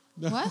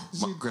 right? What?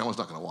 My grandma's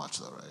not going to watch,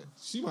 though, right?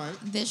 She might.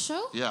 This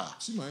show? Yeah.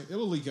 She might.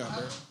 It'll leak out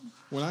there.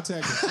 When I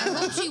tag her. I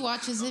hope she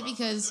watches it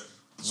because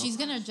she's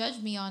gonna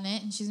judge me on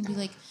it, and she's gonna be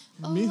like,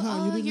 "Oh,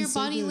 Mija, you didn't your say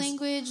body this."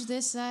 language,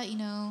 this, that, you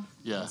know."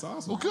 Yeah. That's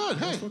awesome. Well, good.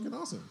 That's Hey, fucking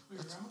awesome.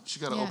 she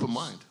got an Yeah. open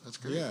mind. That's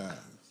great. Yeah.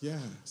 Yeah.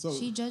 So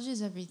She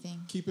judges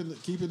everything. keeping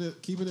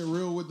it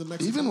real with the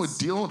Mexicans. Even with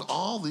dealing with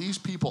all these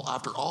people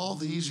after all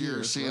these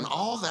years, seeing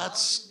all that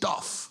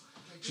stuff,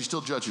 she's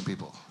still judging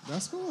people.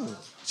 That's cool.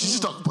 She's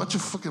just a bunch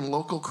of fucking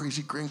local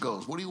crazy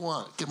gringos. What do you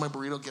want? Get my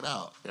burrito, get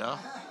out. Yeah?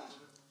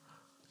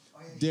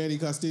 Danny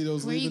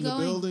Castillo's Where you leaving the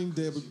going? building. I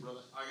gotta go.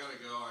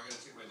 I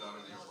gotta take my daughter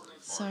to the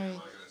airport. Sorry,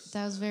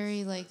 that was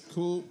very like.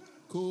 Cool.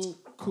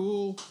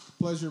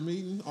 Pleasure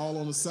meeting. All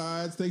on the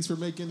sides. Thanks for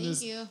making Thank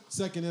this you.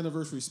 second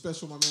anniversary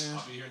special, my man.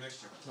 I'll be here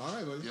next year. All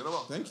right, buddy. Get 'em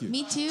up. Thank you.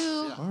 Me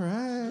too. All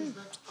right.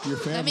 Your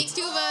family. That makes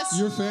two of us.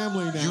 Your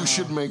family now. You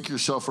should make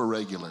yourself a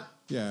regular.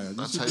 Yeah.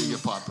 That's should how you be-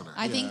 get popular.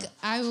 I think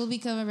I will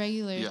become a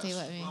regular if they Yes.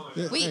 let me.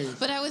 Yeah, Wait, hey.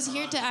 but I was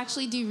here to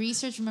actually do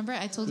research. Remember,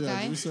 I told Yeah,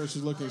 Guy. the research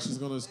is looking. She's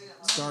going to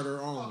start her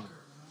own.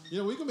 You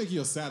know, we can make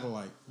you a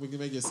satellite. We can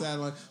make you a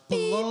satellite.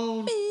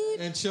 Palone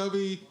and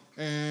Chubby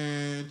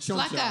and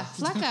Choncha.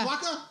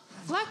 Flaca.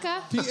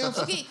 Flaca. PF.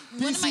 Okay,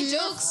 one of my PCF?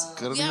 jokes.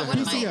 Gotta be Yeah, a one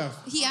of my. PCF.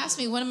 He asked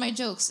me. One of my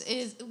jokes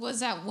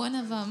was that one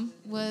of them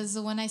was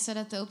the one I said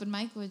at the open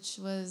mic, which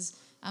was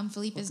I'm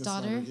Felipe's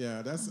daughter.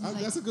 Yeah, that's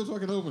Like- a good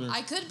fucking opener.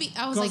 I could be.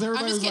 I was 'Cause like, I'm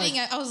everybody's just kidding.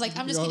 like- I was like,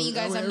 I'm just kidding, you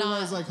guys. I'm not.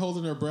 Everybody's like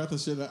holding their breath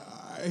and shit.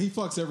 He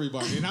fucks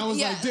everybody, and I was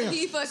Yeah, like, damn.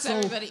 he fucks So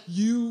everybody.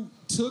 You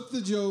took the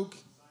joke,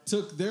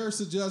 took their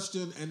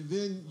suggestion, and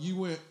then you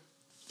went.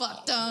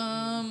 Fuck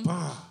them.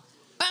 Bah.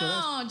 So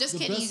Bow. that's Just the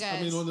kidding, best, you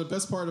guys. I mean, the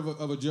best part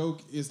of a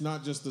joke is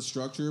not just the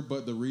structure,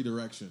 but the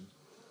redirection.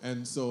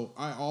 And so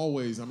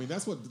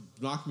that's what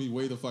knocked me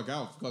way the fuck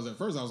out. Because at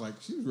first I was like,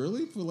 she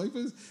really Felipe's?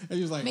 And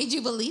he was like, Made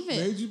you believe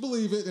it. Made you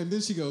believe it. And then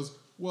she goes,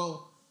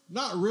 well,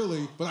 not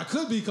really, but I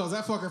could be because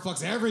that fucker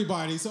fucks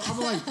everybody. So I'm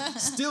like,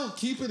 still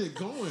keeping it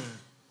going.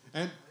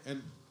 And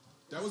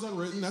that was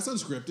unwritten. That's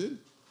unscripted.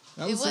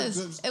 That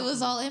It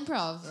was all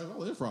improv. That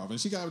was all improv. And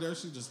she got there,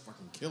 she just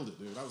fucking killed it,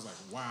 dude. I was like,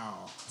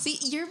 wow. See,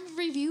 your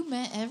review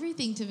meant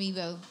everything to me,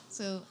 though.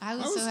 So I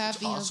was so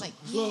happy. I was like,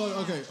 yeah.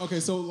 Look, okay.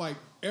 So like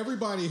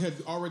everybody had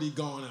already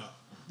gone up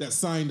that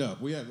signed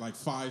up. We had like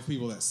 5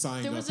 people that signed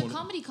up. There was a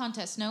comedy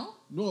contest, no?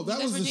 No, that You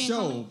guys was were the doing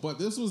show, comedy? but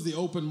this was the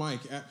open mic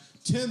at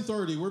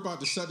 10:30. We're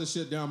about to shut the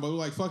shit down, but we're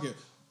like, fuck it,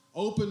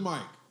 open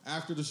mic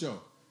after the show.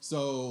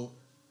 So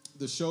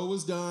the show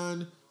was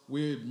done.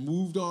 We had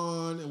moved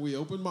on, and we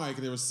opened mic,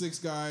 and there were 6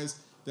 guys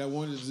that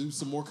wanted to do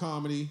some more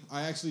comedy.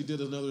 I actually did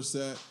another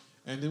set,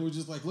 and then we're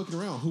just like looking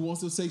around. Who wants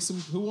to say some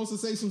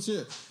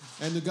shit?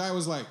 And the guy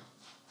was like,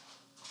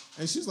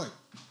 and she was like,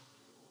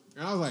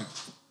 and I was like,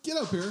 get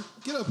up here.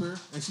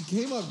 And she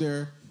came up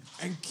there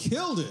and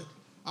killed it.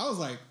 I was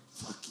like,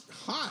 fuck,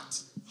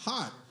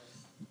 hot.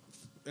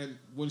 And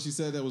when she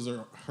said that was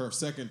her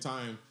second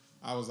time,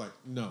 I was like,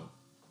 no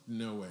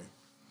way.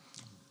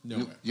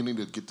 You need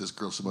to get this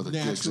girl some other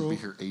gigs and be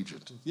her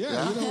agent.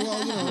 Yeah,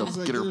 it's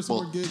like, get her some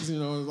more booked. gigs,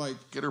 like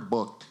Get her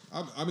booked.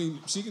 I mean,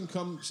 she can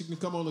come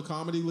on the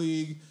Comedy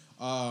League.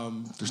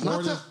 There's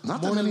more not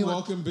that than many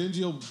welcome.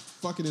 Benji will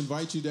fucking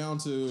invite you down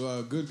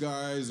to Good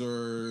Guys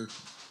or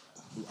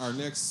our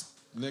next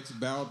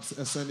bout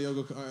at San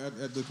Diego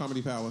at the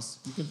Comedy Palace.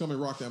 You can come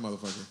and rock that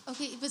motherfucker.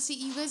 Okay, but see,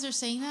 you guys are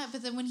saying that,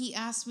 but then when he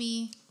asked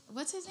me,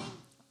 what's his name?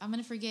 I'm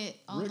going to forget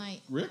all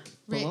night. Rick?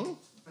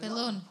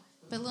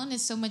 Pelon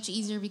is so much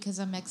easier because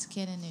I'm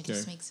Mexican and it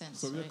just makes sense.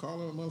 So you right? call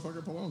him a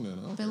motherfucker Pelon then.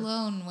 Okay.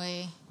 Pelon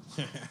way.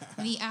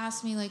 When he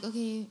asked me, like,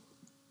 okay,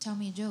 tell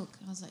me a joke.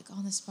 I was like,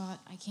 on the spot,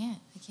 I can't.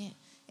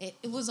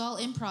 It was all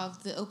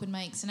improv, the open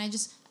mics. And I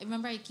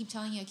remember I keep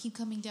telling you, I keep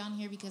coming down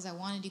here because I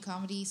want to do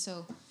comedy.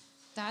 So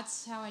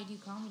that's how I do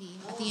comedy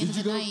at the end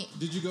of the night.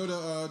 Did you go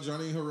to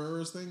Johnny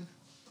Herrera's thing?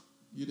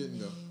 You didn't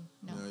go.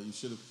 No. You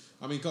should have.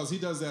 I mean, because he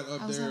does that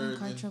up I was there. having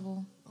car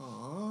trouble.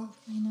 Aw.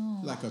 I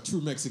know. Like a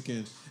true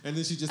Mexican. And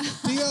then she just,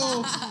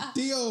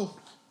 Tio.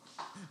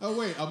 Oh,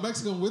 wait, a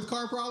Mexican with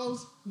car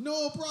problems?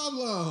 No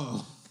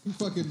problem.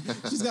 Fucking,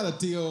 she's got a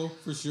Tio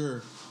for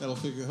sure that'll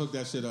hook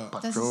that shit up.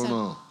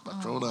 Patrona,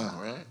 Oh.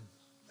 right?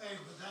 Hey,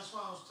 but that's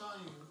what I was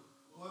telling you.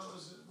 What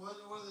was it? What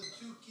were the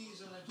 2 keys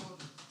that I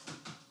told you?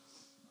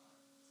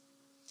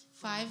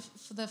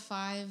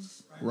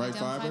 Write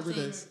down 5 every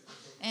day. things.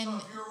 And So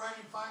if you were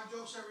writing 5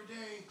 jokes every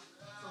day,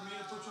 for me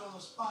to put you on the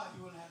spot,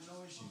 you wouldn't have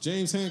no issue.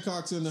 James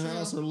Hancock's in the True.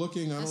 house or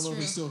looking. I That's don't know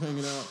if he's true. still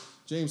hanging out.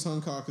 James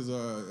Hancock is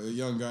a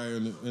young guy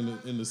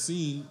in the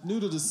scene, new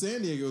to the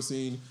San Diego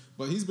scene,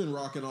 but he's been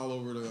rocking all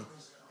over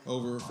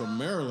from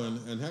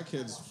Maryland, and that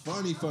kid's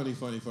funny.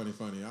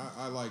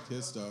 I liked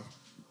his stuff.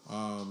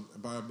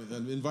 But I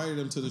invited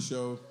him to the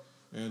show,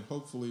 and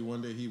hopefully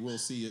one day he will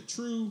see it.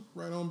 True,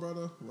 right on,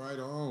 brother, right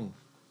on.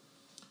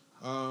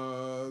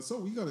 So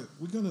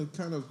we're gonna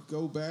kind of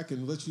go back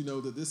and let you know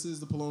that this is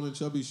the Pallone and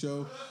Chubby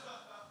show.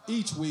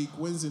 Each week,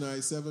 Wednesday night,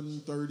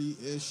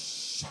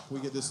 7:30-ish, we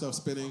get this stuff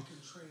spinning.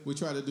 We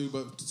try to do,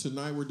 but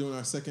tonight we're doing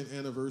our 2nd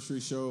anniversary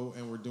show,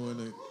 and we're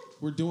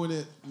doing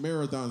it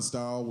marathon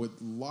style with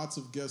lots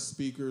of guest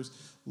speakers,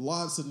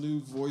 lots of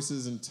new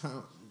voices and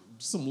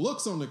some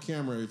looks on the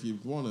camera. If you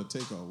want to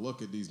take a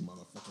look at these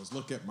motherfuckers,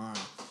 look at my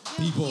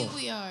people. Here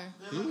we are.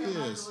 Here it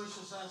is.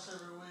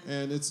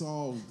 And it's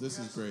all, this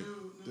is great.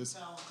 This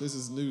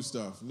is new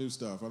stuff.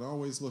 I'm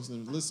always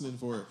listening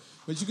for it.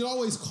 But you can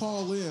always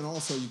call in.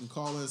 Also, you can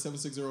call in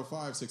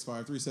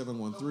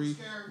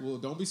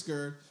 760-565-3713. Don't be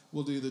scared.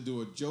 We'll either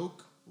do a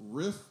joke,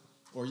 riff,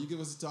 or you give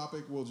us a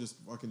topic. We'll just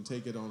fucking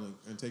take it on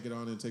and take it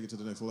to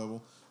the next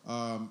level.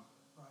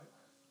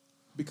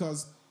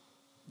 Because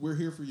we're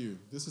here for you.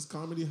 This is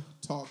comedy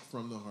talk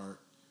from the heart.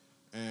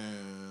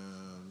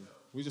 And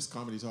we just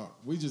comedy talk.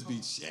 We just be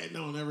shitting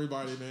on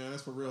everybody, man.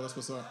 That's for real. That's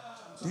what's up.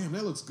 Damn,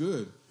 that looks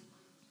good.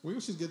 We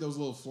should get those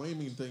little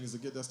flaming things to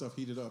get that stuff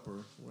heated up.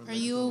 Are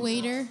you a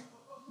waiter?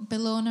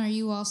 Bellone, are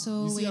you also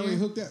a you see waiter? how he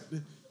hooked that?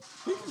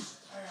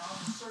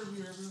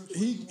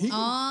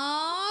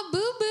 Aw,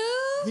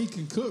 boo-boo. He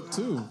can cook,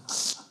 too.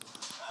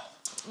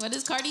 What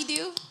does Cardi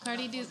do?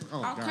 Cardi do...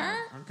 Okay.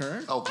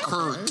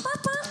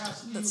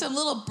 Some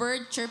little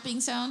bird chirping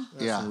sound.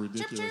 Yeah. Some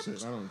ridiculous Chirp,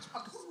 shit. I don't...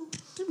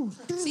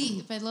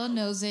 See, Bellone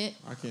knows it.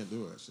 I can't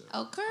do that shit.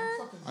 Okay.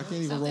 I can't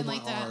even Something roll my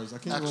like that. R's. I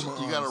can't Actually, roll my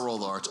you R's. got to roll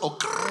the R's. All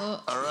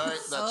right,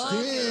 that's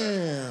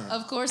it. Yeah.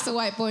 Of course, the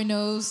white boy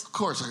knows. Of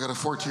course, I got a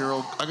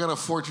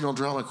 14-year-old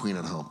drama queen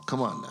at home.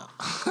 Come on now.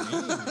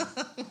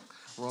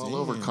 We're all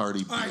over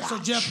Cardi B. All right, so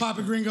Jeff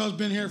Papa Gringo's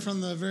been here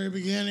from the very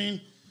beginning.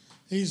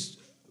 He's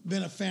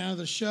been a fan of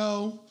the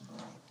show.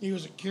 He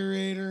was a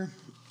curator.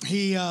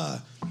 He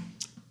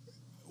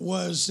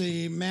was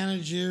the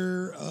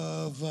manager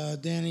of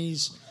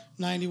Danny's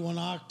 91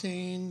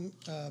 Octane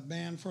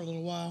band for a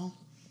little while.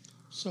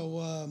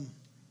 So,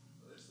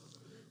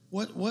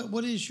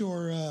 what is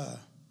your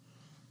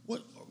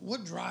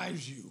what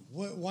drives you?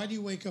 Why do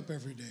you wake up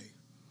every day?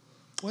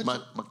 My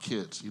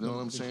kids, you know what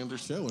I'm saying?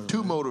 There's Killer,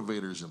 two man.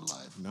 motivators in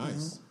life.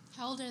 Nice.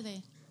 How old are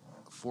they?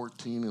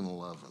 14 and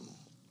 11.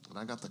 And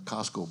I got the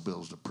Costco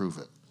bills to prove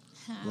it.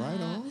 Right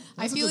on.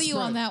 I That's a feel good you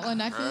on spread. that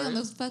one. I feel you on Right?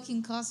 those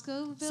fucking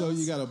Costco bills. So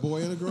you got a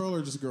boy and a girl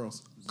or just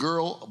girls?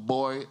 Girl,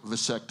 boy,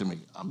 vasectomy.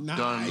 I'm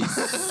done.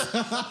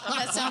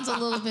 That sounds a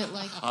little bit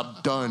like... I'm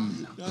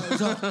done.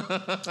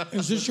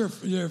 Is this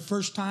your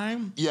first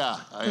time? Yeah.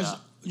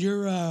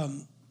 You're.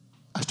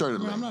 I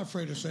started late. I'm not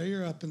afraid to say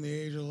you're up in the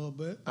age a little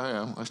bit. I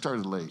am. I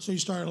started late. So you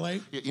started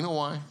late? Yeah, you know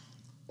why?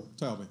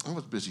 Tell me. I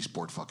was busy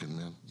sport fucking,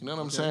 man. You know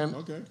what I'm saying?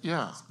 Okay.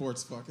 Yeah.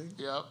 Sports fucking.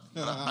 Yep.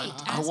 Wait, I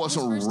ask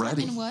wasn't his first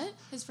ready. Time in what?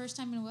 His first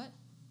time in what?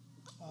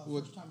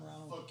 First time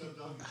around.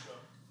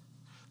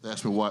 They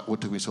asked me what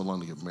took me so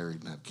long to get married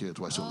and have kids.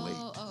 Why so late?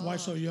 Why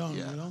so young?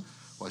 Yeah. You know.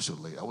 Why so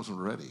late? I wasn't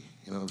ready.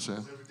 You know what I'm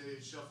saying?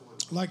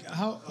 Like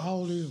how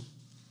old are you?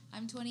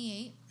 I'm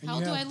 28. And How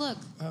you old do I have- look?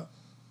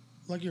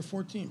 Like you're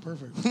 14.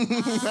 Perfect. Fucking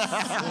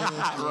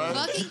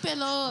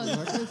pelon.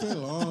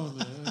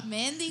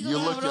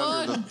 Mendigo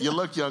cabrón. You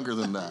look younger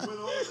than that.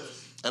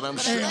 And I'm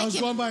sure. Hey, I was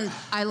going by.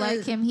 I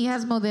like him. He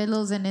has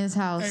modelos in his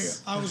house.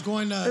 Hey, I was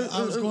going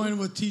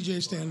with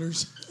TJ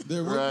standards.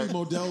 There would Right. be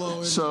Modelo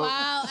and So,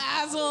 Wow,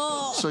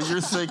 asshole. so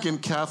you're thinking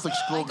Catholic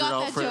schoolgirl got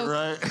that outfit, joke.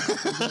 right?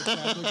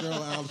 Catholic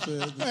girl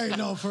outfit. Hey,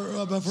 no, but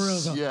for real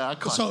though. Yeah, I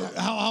caught So that.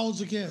 how old's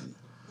the kid?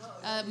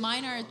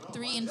 Mine are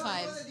 3 and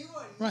 5.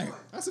 Right.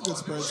 That's a good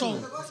spread. So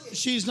too.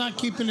 she's not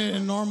keeping it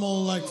in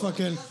normal like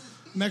fucking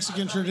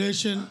Mexican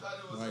tradition.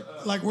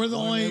 Like we're the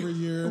one only every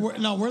year.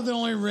 we're the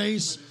only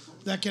race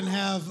that can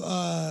have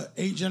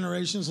 8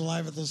 generations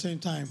alive at the same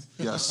time.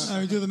 Yes. I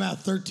mean, do the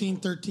math. 13.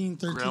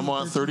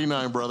 Grandma at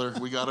 39, brother.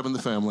 We got him in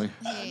the family.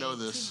 I know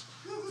this.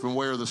 From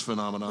where this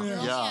phenomenon. Yeah. We're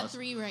only Yeah. at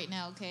 3 right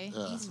now, okay?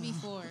 Used to be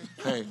 4.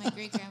 Hey. My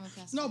great grandma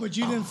passed. No, but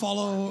you didn't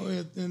follow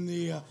it in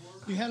the.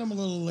 You had him a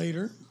little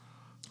later.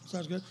 So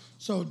that's good.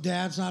 So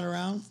dad's not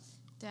around.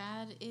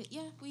 Dad,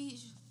 we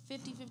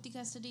 50-50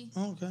 custody.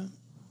 Oh, okay.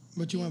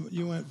 But you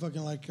went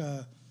fucking like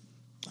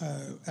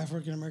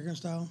African American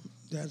style.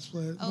 Dad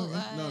split. Oh,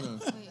 Okay.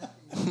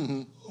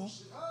 No.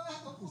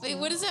 Wait,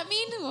 what does that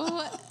mean?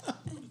 What?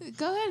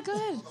 Go ahead.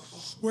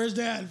 Where's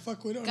Dad?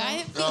 Fuck, we don't Guy,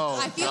 know.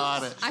 I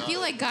feel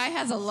like Guy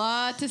has a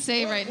lot to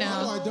say right No,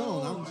 now. I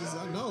don't.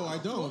 I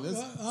don't.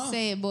 That's,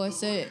 Say it, boy.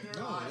 Say it.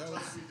 no, that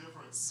was,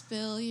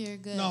 Spill your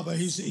goods. No, but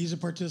he's a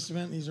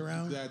participant. He's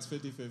around. Dad's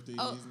 50-50.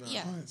 Oh, He's not.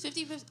 yeah. Right.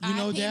 50-50. You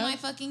know I pay Dad? my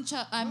fucking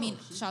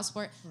child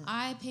support.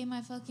 I pay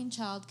my fucking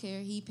child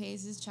care. He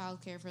pays his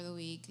child care for the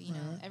week. You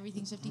know,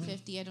 everything's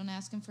 50-50. I don't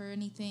ask him for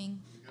anything.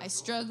 I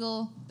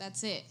struggle.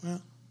 That's it. Yeah.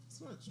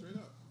 Smart, straight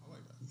up. I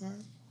like that. All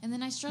right. And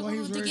then I struggle Well, he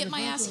was to ready get to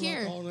my fuck ass her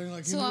here. all day,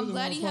 like he So knew I'm the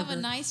glad you have a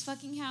motherfucker. nice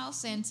fucking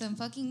house and some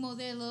fucking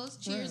modelos.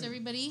 Cheers, Right.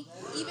 everybody.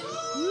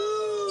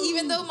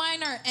 Even though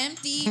mine are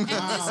empty. And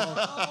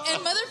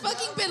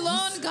motherfucking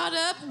Pelon got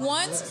up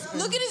once.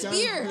 Look at his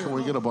beer. Can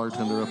we get a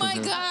bartender Oh up my in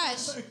here?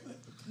 gosh.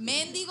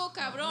 Mendigo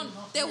cabrón.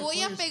 Te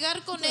voy a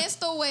pegar con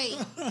esto, güey.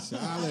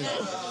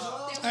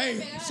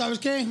 Hey, ¿sabes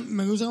qué?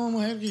 Me gusta una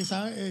mujer que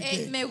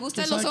sabe. Me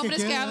gustan que los sabe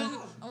hombres que quiere, hablan.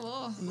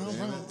 Oh. No,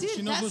 right. Dude,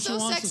 She knows what that's she so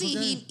wants, sexy. it's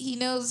okay. He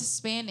knows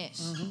Spanish.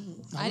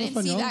 I Habla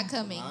didn't see español. that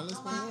coming. Habla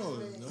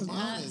español. No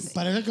mames.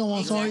 Parece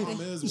como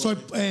soy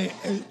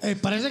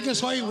parece que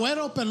soy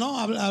güero, pero no,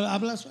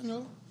 habla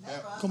español.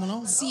 ¿Cómo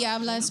no? Sí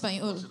habla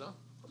español.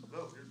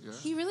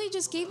 He really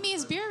just gave me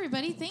his beer,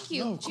 everybody. Thank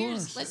you. No, of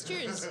cheers. course. Let's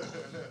cheers.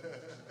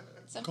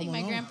 Something Como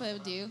my no. grandpa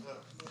would do.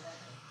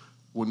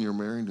 When you're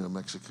married to a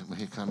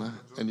Mexicana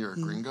and you're a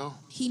gringo,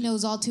 He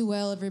knows all too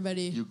well,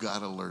 everybody. you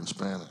gotta learn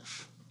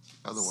Spanish.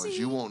 Otherwise, See?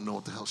 you won't know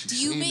what the hell she's Do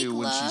you saying to make you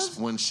love?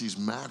 when she's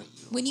mad at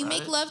you. When you right?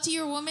 make love to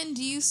your woman,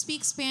 do you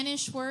speak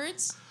Spanish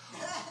words?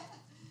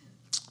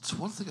 It's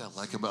one thing I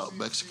like about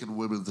Mexican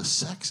women. The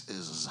sex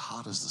is as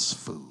hot as this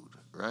food,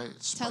 right?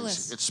 It's Tell spicy.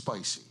 us. It's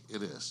spicy.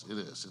 It is. It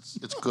is.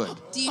 It's good.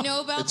 Do you know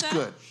about It's that?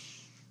 good.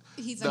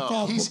 He's like,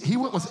 No, he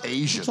went with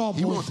Asian. It's all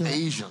He went with bullshit.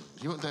 Asian.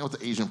 He went down with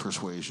the Asian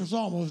persuasion. It's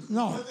almost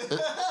no.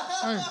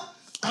 Hey,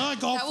 I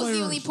like all that was flavors.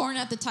 the only porn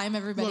at the time,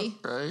 everybody.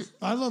 Right?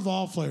 I love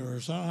all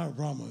flavors. I don't have a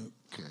problem with it.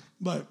 Okay.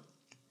 But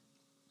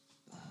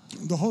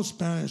the whole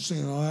Spanish thing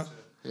and all that.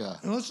 Yeah.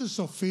 Unless it's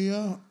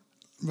Sofia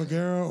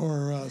Vergara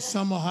or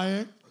Selma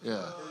Hayek,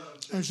 Yeah.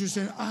 and she's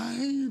saying,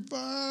 "Ay,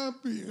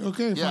 papi."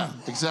 Okay, Yeah.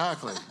 fine.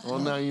 Exactly. Well,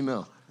 now you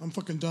know. I'm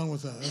fucking done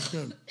with that. That's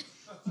good.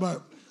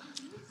 But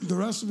the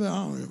rest of it, I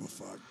don't give a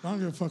fuck. I don't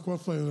give a fuck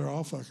what flavor they're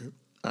all. Fuck it.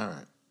 All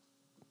right.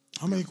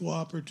 I'm an equal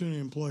opportunity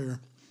employer.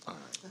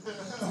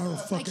 I'll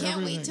fuck I can't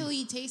everything. wait till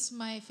you taste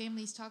my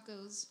family's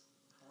tacos.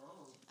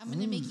 I'm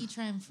gonna make you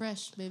try them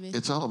fresh, baby.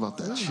 It's all about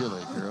that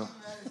chili, girl.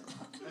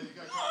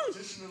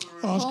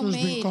 Oscar's been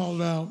homemade.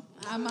 called out.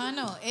 A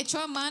mano, hecho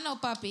a mano,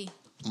 papi.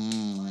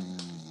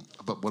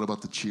 But what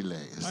about the chile?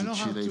 Is I the know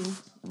how chile to.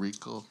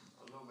 rico?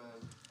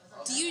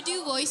 Do you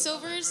do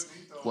voiceovers?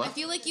 What? I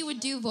feel like you would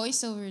do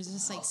voiceovers.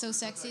 It's like so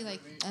sexy, like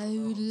I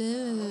would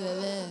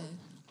love.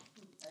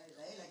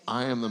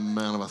 I am the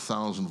man of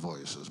 1,000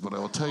 voices, but I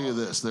will tell you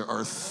this: there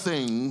are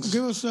things.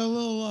 Give us a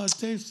little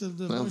taste of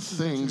the There are voices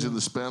things that in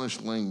the Spanish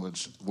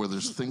language where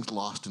there's things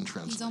lost in He's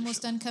translation.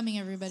 almost done coming,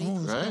 everybody. Oh,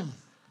 Right?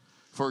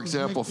 For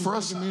example, It's for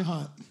us, making me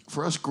hot.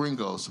 for us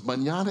gringos,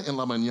 mañana en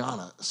la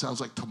mañana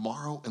sounds like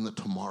tomorrow in the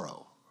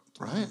tomorrow,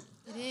 right?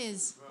 It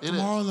is. It is.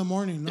 Tomorrow in the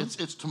morning, no?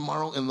 It's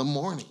tomorrow in the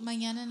morning.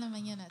 Mañana en la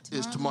mañana.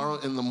 It's tomorrow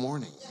in the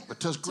morning. But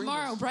to us gringos,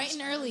 Tomorrow, bright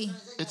and early.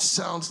 it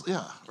sounds,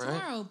 yeah, right?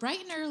 Tomorrow, bright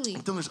and early.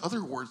 Then there's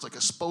other words like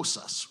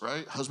esposas,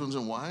 right? Husbands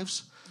and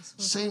wives.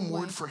 Same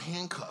word for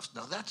handcuffs.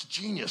 Now that's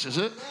genius, is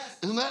it?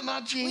 Isn't that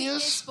not Wait,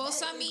 genius?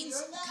 esposa means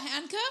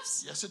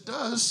handcuffs? Yes, it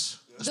does.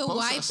 The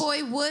white Esposas.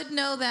 boy would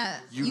know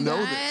that. You know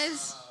this.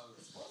 guys.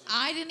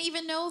 I didn't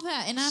even know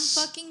that, and I'm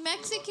fucking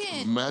Mexican.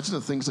 Imagine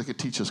the things I could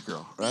teach this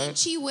girl, right?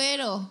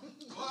 Chihuero.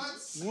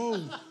 Whoa.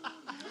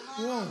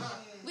 Whoa.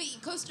 Wait,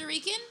 Costa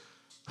Rican?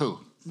 Who?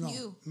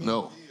 You.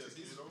 No.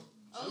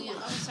 Oh yeah.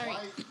 Oh, sorry.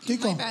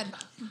 Tico. My bad.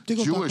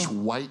 Tico Jewish Taco.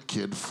 white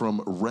kid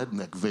from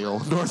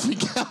Redneckville, Northern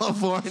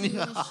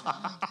California.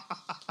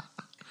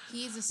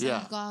 He's a son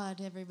Yeah. of God,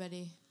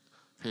 everybody.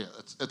 Yeah,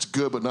 that's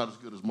good, but not as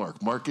good as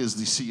Mark. Mark is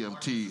the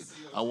CMT.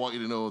 I want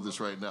you to know this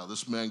right now.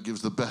 This man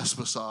gives the best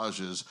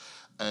massages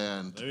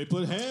and Let me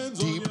put hands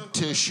deep on you.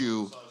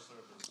 tissue.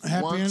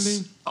 Happy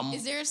ending.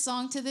 Is there a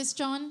song to this,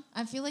 John?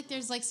 I feel like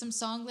there's like some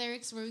song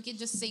lyrics where we could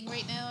just sing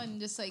right now and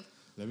just like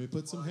Let me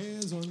put some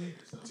hands on you.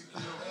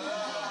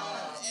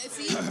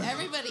 see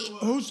everybody.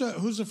 Who's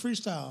the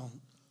freestyle?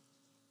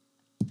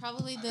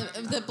 Probably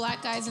the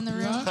black guys in the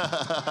room.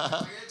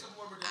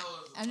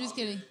 I'm just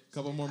kidding.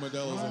 Couple more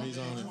Modelos and he's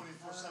on it.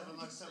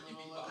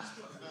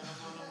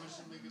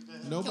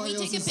 Can Nobody we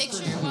else take a is picture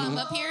free. while I'm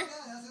up here?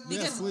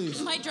 Because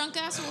please. my drunk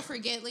ass will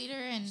forget later,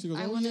 and She goes,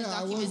 I oh want to yeah, I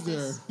document was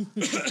there.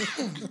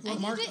 this. I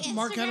Mark- need to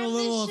Mark had a Instagram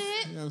little-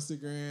 this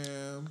shit.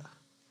 Instagram.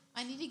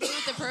 I need to get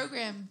with the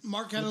program.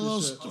 Mark had a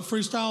Look little at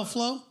this freestyle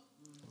flow.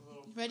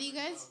 Ready, you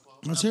guys?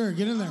 Let's hear it.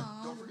 Get in there.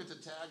 Don't forget to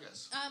tag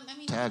us. I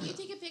mean, Tag can you it.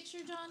 take a picture,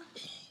 John?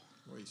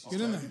 Wait, she's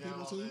Get in tagging there.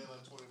 people too?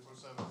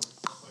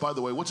 By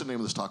the way, what's the name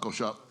of this taco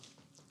shop?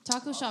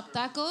 Taco shop,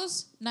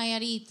 tacos,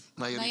 Nayarit.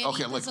 Nayarit.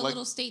 Okay, is a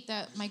little state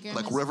that my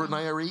grandma's Like River from.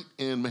 Nayarit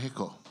in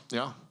Mexico.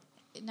 Yeah?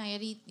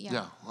 Nayarit, yeah.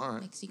 Yeah, all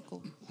right.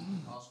 Mexico.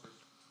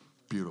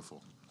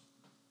 Beautiful.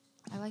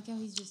 I like how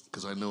he's just.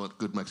 Because I know what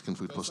good Mexican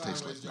food supposed to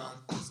taste like. Sideways,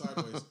 John.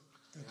 Sideways.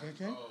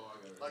 Okay.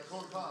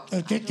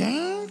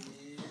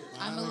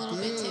 I'm a little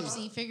bit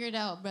tipsy. Figure it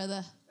out,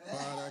 brother.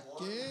 Para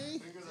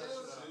qué?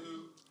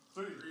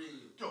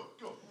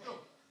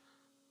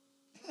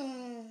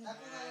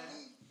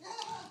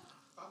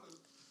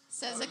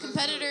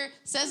 competitor.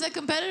 Says a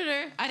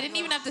competitor. I didn't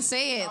even have to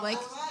say it. Like,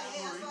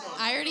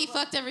 I already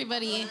fucked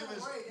everybody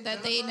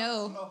that they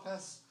know.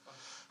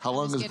 How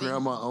long has kidding.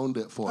 Grandma owned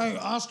it for? Hey,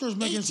 Oscar's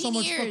making so 18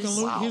 much years. fucking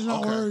loot. Wow, He's not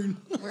okay. worried.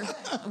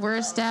 We're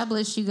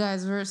established, you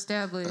guys. We're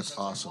established. That's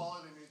awesome.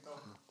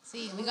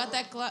 See, we got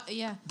that.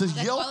 Does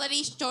that Yelp-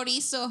 quality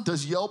chorizo.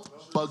 Does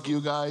Yelp bug you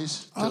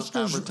guys to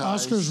Oscar's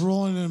advertise?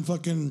 rolling in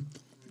fucking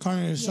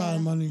carne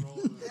asada money.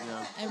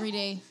 Every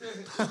day.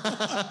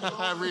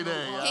 Every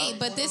day. Yeah. Hey,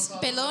 but this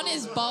Pelon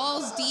is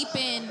balls deep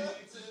in.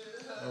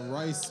 A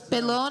rice.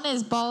 Pelon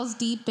is balls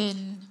deep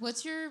in.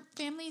 What's your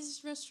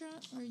family's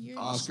restaurant or your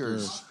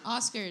Oscars.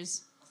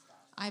 Oscars.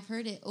 I've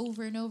heard it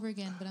over and over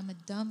again, but I'm a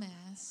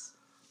dumbass.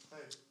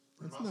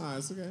 It's not.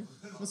 It's okay.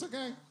 It's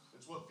okay.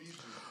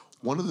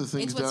 One of the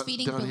things It's what's down,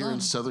 feeding down here in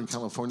Pelon. Southern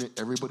California,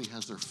 everybody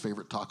has their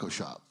favorite taco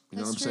shop. You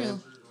know That's what I'm true.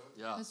 saying?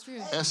 Yeah. That's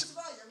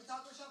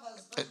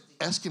true.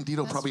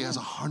 Escondido That's probably true. has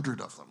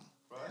 100 of them,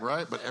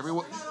 right? But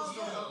everyone.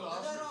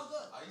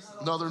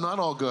 No, they're not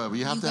all good. But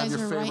you have You to have guys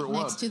your are favorite right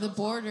one. next to the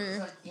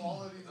border.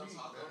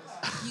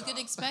 You could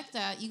expect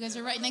that. You guys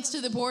are right next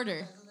to the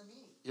border.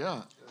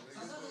 Yeah.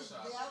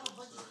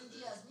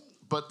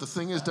 But the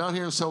thing is, down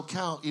here in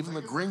SoCal, even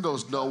the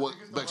gringos know what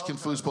Mexican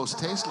food's supposed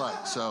to taste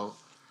like. So,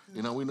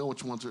 you know, we know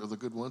which ones are the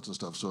good ones and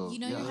stuff. So, You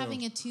know yeah. you're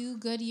having a 2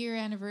 good year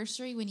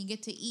anniversary when you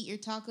get to eat your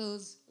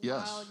tacos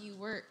Yes. while you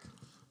work.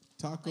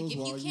 Tacos Like if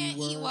while you can't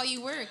work. eat while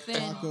you work,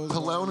 then Tacos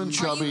Pallone while and you-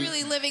 Chubby. are you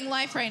really living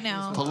life right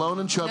now? Pallone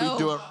and Chubby No.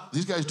 do it.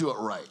 These guys do it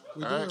right.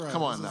 We All do right, it right.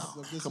 come on This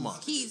now. is- this Come is- on.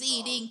 He's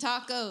eating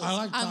tacos. I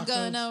like I'm tacos.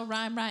 gonna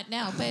rhyme right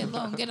now.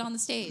 Pelon, get on the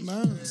stage.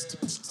 Man,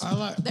 I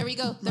like. There we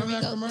go. There we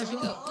Remember that go. There we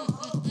commercial?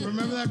 go.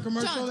 Remember that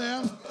commercial John. they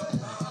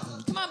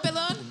have? Come on,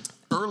 Pelon.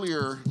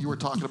 Earlier, you were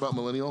talking about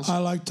millennials. I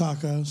like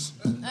tacos.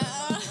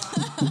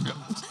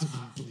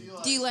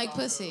 Do you like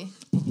pussy?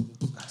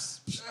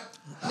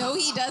 No,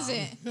 he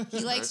doesn't. He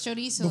likes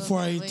chorizo. Before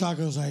I eat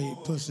apparently. tacos, I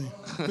eat pussy.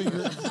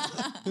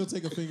 He'll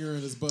take a finger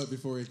in his butt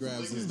before he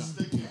grabs his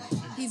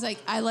knife. He's like,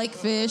 I like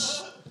fish.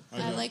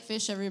 I like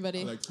fish,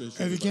 everybody. I like fish.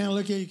 If you can't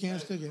lick it, you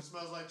can't stick it.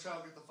 Smells like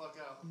trout. Get the fuck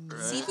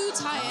out. Seafood's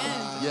high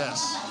end.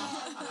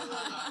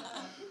 Yes.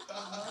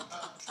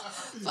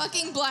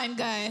 Fucking blind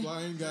guy.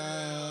 Blind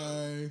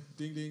guy.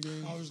 Ding, ding,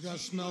 ding. Always got to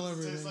smell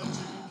everything.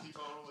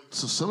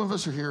 So some of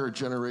us are here are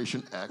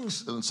Generation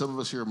X, and then some of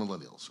us here are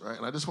millennials, right?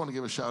 And I just want to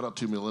give a shout out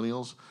to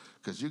millennials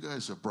because you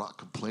guys have brought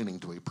complaining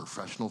to a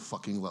professional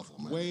fucking level,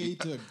 man. Way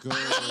to go.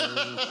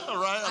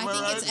 Right? I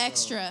think it's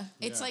extra.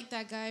 It's like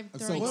that guy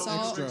throwing so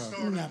salt.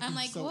 extra. I'm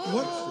like, So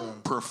whoa.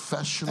 extra.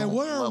 Professional And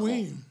what are level.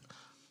 we?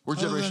 We're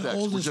Other Generation than X.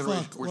 old We're as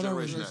Generation, fuck. we're What are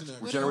we? Generation X.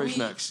 What We're are Generation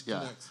we? X, yeah.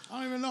 Next. I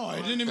don't even know.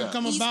 It didn't even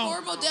come He's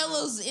about. 4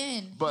 Modelo's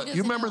in. He But you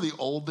doesn't remember know. the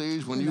old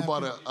days when you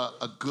bought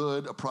a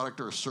good, a product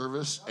or a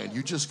service, and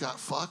you just got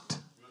fucked?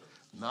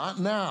 Not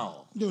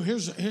now, Dude,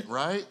 here's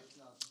right?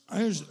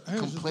 the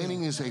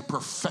Complaining is a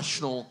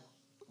professional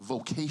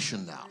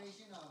vocation now.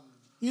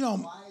 You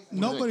know,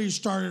 nobody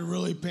started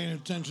really paying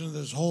attention to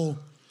this whole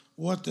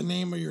what the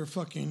name of your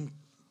fucking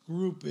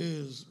group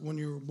is when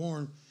you were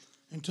born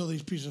until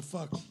these piece of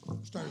fucks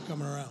started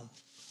coming around.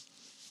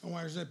 And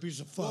why is that piece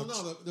of Well,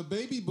 fucks? no, the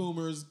baby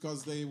boomers,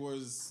 because they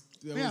was.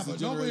 Yeah, but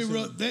nobody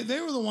really.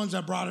 They were the ones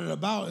that brought it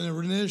about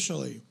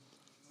initially.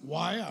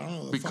 Why? I don't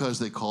know. Because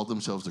they called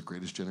themselves the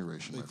greatest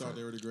generation, They my thought friend.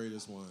 they were the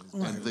greatest ones.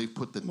 And they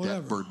put the Whatever.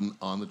 debt burden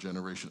on the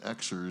Generation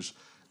Xers,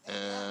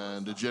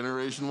 and the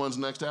Generation ones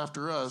next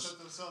after us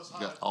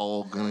got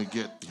all gonna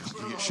get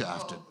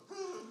shafted.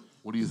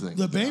 What do you think?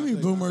 The baby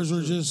boomers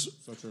were just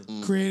So true.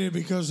 created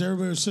because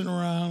everybody was sitting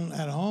around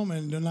at home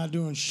and they're not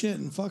doing shit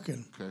and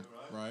fucking. Okay.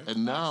 Right.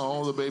 And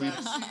now the baby,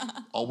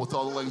 all with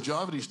all the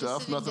longevity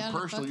stuff, sitting nothing down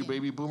and personal. You fucking.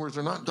 baby boomers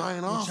are not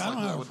dying off. Which I don't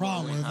like that have a would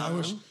problem with.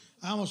 normally happen.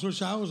 I almost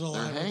wish I was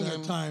alive at hanging.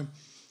 that time.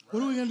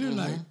 What are we gonna do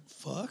tonight?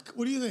 Fuck.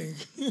 What do you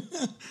think?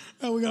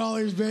 Oh, we got all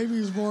these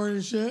babies born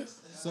and shit.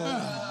 So,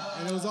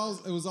 and it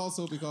was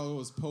also because it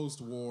was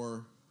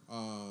post-war.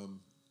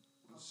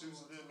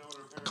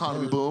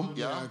 Economy boom.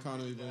 Yeah.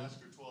 Economy boom.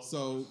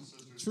 So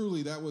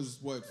truly, that was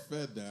what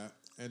fed that.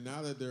 And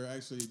now that they're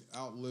actually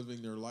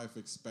outliving their life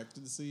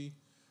expectancy,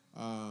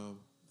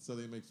 so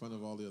they make fun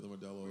of all the other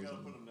Modelos.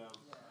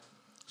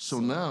 So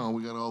now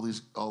we got all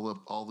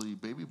the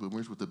baby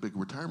boomers with the big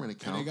retirement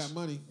And accounts. they got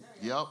money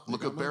Yep.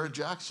 Look got at Barrett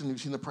money. Jackson.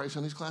 You've seen the price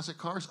on these classic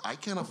cars. I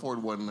can't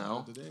afford one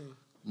now. today.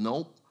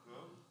 Nope.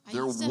 I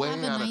They're used to way have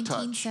a out of touch.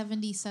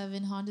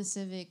 1977 Honda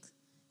Civic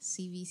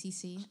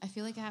CVCC. I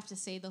feel like I have to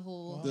say the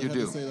whole. They You have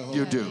to do. say the whole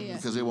You thing. do Yeah.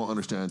 because they won't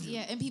understand you.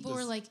 Yeah, and people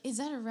were like, "Is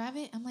that a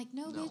Rabbit?" I'm like,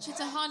 "No, bitch, it's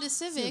a Honda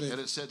Civic." And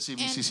it said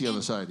CVCC on the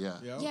and- side. Yeah.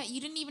 Yep. Yeah, you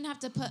didn't even have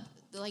to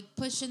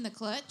push in the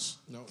clutch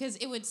Nope. because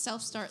it would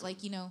self start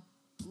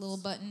little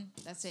button.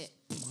 That's it.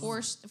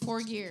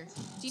 Four gear.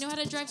 Do you know how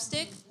to drive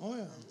stick? Oh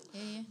yeah.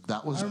 Yeah.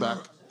 That was I back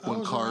remember- I when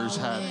was cars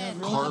around had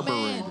when- Roll 'em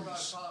in.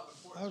 carburetors.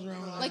 I was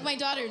around when Like my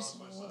daughters.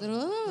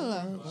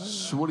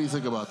 So what do you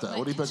think about that?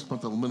 What do you think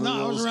about the millennials?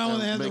 No, I was around when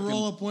they had the making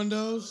roll up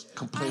windows. I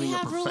complaining a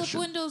have roll up profession?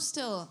 windows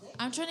still.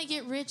 I'm trying to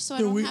get rich so I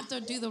Dude, don't we- have to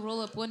do the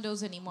roll up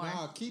windows anymore.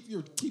 Nah, keep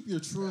your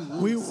true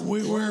We roots.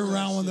 were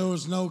around when there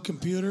was no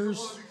computers.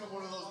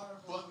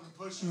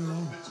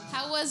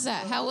 How was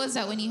that? How was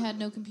that when you had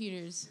no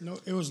computers? No,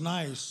 it was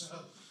nice.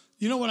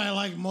 You know what I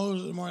like more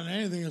than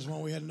anything is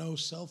when we had no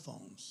cell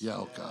phones. Yeah,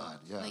 oh God,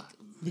 yeah.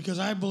 Because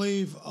I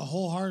believe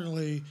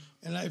wholeheartedly,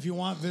 and if you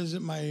want,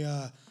 visit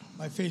my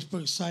my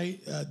Facebook site,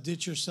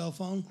 Ditch Your Cell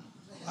Phone.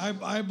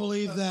 I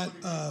believe that.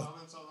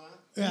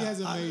 He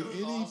hasn't made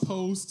any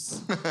posts.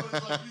 But it's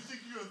like, you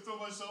think you're gonna throw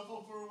my cell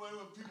phone for away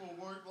when people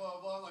work, blah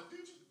blah? Like, dude.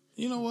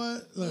 You know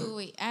what? Look,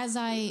 Wait, as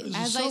I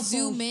cell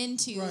zoom phone-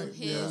 into right. his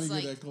Yeah, let me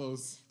like, get that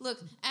close. look,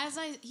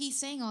 he's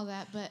saying all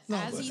that, but No,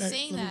 as but, he's hey,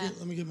 saying let me that,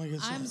 let me get my good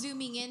I'm side.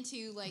 zooming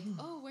into like,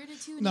 oh, where did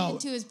tune No.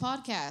 into his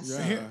podcast?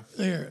 Yeah.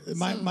 Here,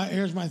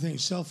 here's my thing.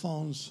 Cell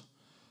phones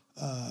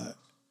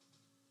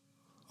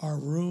are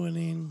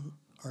ruining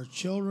our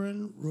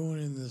children,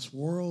 ruining this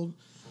world,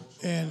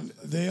 and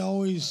they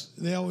always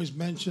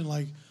mention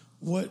like,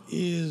 what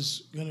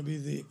is going to be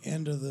the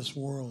end of this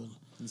world?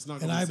 It's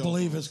not. And gonna be I cell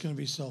believe phones. it's going to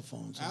be cell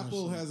phones.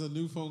 Apple honestly. has a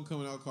new phone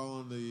coming out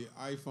called the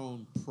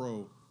iPhone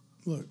Pro.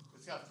 Look.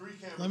 It's got 3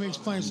 cameras. Let me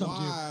explain something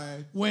to Why?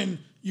 you. When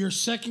your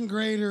second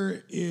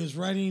grader is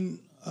writing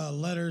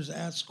letters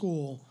at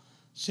school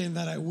saying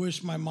that I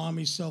wish my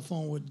mommy's cell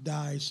phone would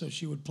die so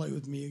she would play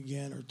with me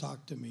again or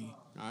talk to me.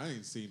 I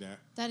ain't seen that.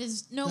 That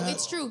is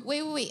it's true.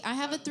 Wait. I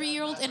have a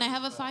 3-year-old and I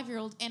have a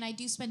 5-year-old, and I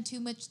do spend too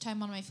much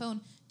time on my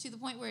phone to the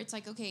point where it's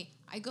like, okay,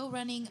 I go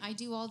running, I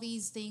do all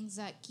these things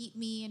that keep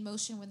me in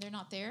motion when they're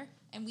not there,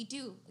 and we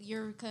do.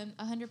 You're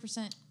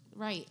 100%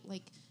 right.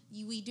 Like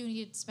we do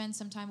need to spend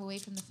some time away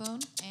from the phone,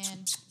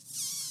 and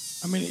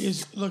I mean,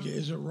 is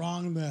it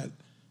wrong that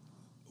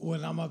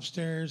when I'm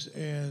upstairs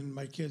and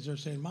my kids are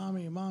saying,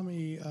 "Mommy, The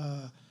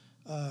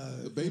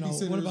you know,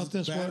 babysitter's what about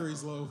this?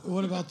 battery's low.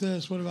 What about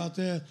this? What about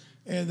this?"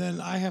 And then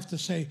I have to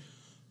say,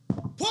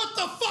 "Put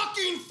the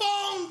fucking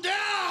phone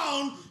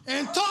down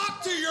and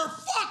talk to your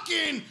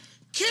fucking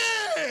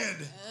kid."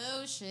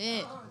 oh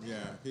shit, Yeah,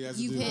 he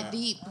has you to do hit that.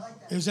 deep.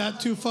 Is that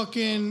too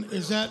fucking?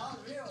 Is that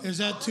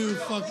too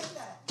fuck?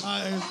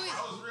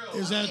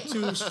 Is that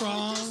too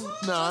strong?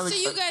 No, I So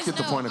think you guys get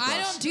the know, point I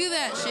across. don't do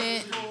that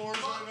shit.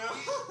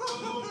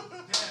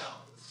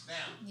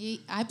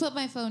 I put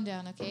my phone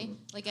down, okay?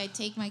 Like I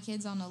take my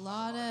kids on a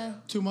lot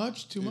of. Too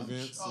much? Too much?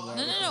 Events, a lot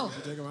No. of-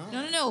 You take 'em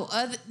out?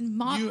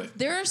 No.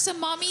 There are some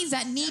mommies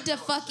that need to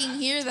fucking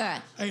hear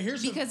that. Hey,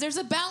 here's because there's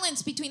a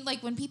balance between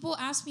like when people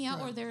ask me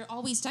out or they're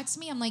always texting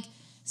me, I'm like,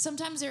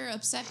 sometimes they're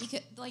upset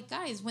because like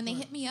guys when they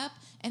hit me up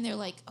and they're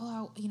like,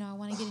 oh, I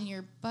want to get in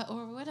your butt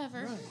or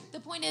whatever. The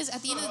point is,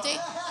 at the end of the day,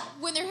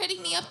 when they're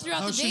hitting me up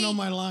throughout How the she day, know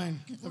my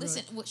line?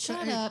 listen,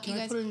 shut Hey, up, can you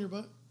I guys. put it in your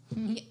butt?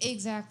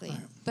 Exactly.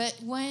 But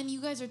when you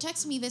guys are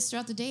texting me this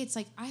throughout the day, it's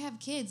like, I have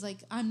kids. Like,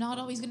 I'm not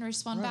always going to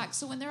respond back.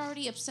 So when they're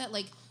already upset,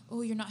 like,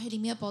 oh, you're not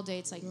hitting me up all day,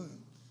 it's like,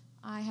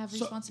 I have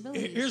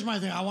responsibilities. Here's my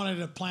thing. I wanted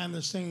to plan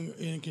this thing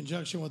in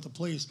conjunction with the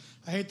police.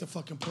 I hate the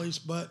fucking police,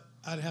 but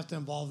I'd have to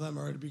involve them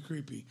or it'd be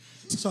creepy.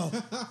 So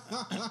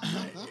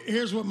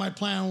here's what my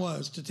plan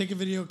was. To take a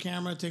video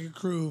camera, take a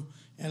crew,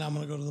 and I'm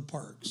going to go to the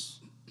parks.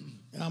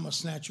 And I'm going to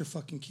snatch your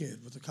fucking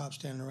kid with the cop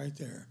standing right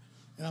there.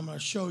 And I'm going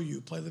to show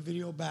you, play the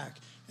video back,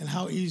 and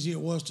how easy it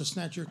was to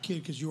snatch your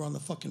kid because you were on the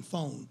fucking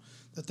phone.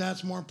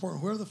 That's more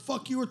important. Whoever the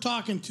fuck you were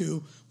talking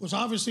to was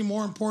obviously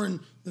more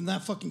important than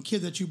that fucking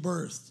kid that you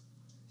birthed.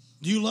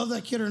 Do you love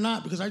that kid or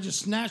not? Because I just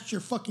snatched your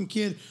fucking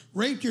kid,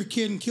 raped your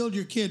kid, and killed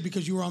your kid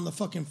because you were on the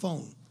fucking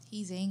phone.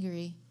 He's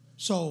angry.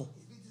 So,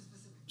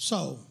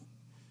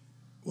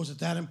 was it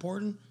that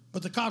important?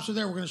 But the cops are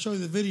there. We're going to show you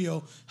the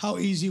video, how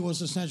easy it was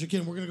to snatch your kid.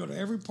 And we're going to go to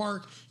every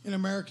park in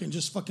America and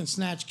just fucking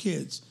snatch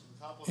kids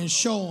and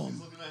show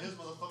them.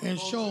 And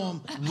show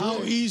them how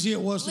easy it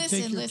was to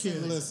take your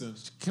kid. Listen.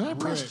 Can I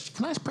press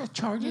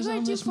charges You're on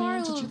going too this far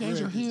man a since you little guys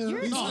bit. are here?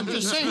 You're No, I'm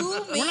just saying,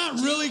 we're not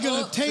really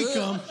going to take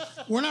them.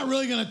 We're not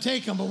really going to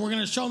take them, but we're going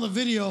to show them the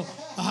video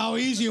of how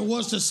easy it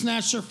was to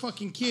snatch their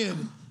fucking kid.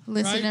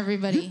 Listen, right?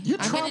 everybody. You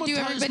I'm going to do traumatized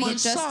everybody my a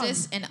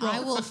justice, son. and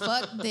I will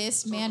fuck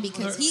this man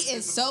because he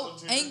is so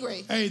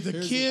angry. Hey, the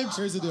kids.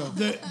 Here's the deal.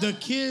 The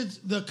kids.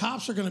 The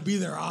cops are going to be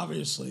there,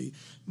 obviously,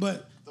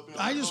 but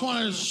I just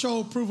want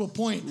to prove a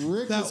point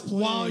Rick that is playing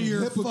while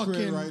you're hypocrite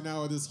fucking right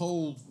now with this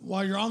whole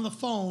while you're on the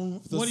phone,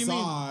 what do you mean?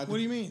 facade. What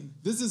do you mean?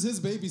 This is his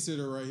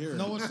babysitter right here.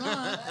 No, it's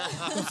not.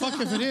 The fuck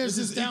if it is, This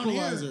it's is down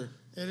Equalizer. here.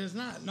 It is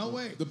not. No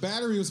way. The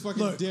battery was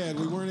fucking Look. dead.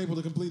 We weren't able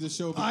to complete the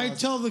show. I because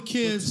tell the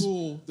kids.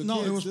 tool, the no,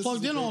 kids, it was this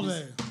plugged is in the all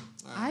babies. day.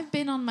 I've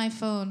been on my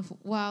phone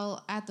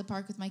while at the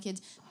park with my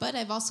kids, but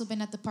I've also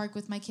been at the park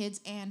with my kids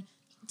and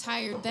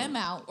tired them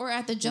out, or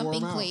at the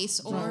jumping 'em out. place,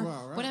 Drive or 'em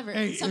out, right? whatever.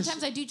 Hey,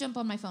 Sometimes I do jump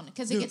on my phone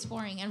because it Dude, gets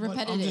boring and But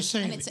repetitive. I'm just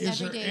saying, and it's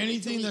is every there day,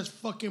 anything it's a that's week.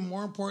 fucking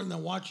more important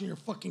than watching your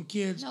fucking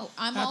kids? No,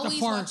 I'm at always the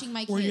park watching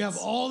my where you kids.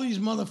 have all these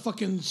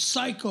motherfucking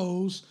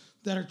psychos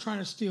that are trying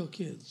to steal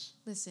kids.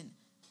 Listen,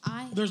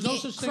 I There's no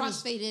get such thing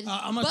as- crossfaded.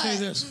 I'm gonna tell you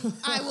but this.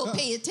 I will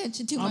pay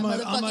attention to my I'm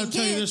motherfucking gonna kids.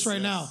 tell you this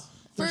right now.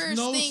 There's First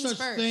no things such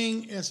first.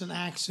 thing as an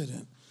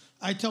accident.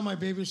 I tell my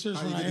babysitters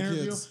How when you I get the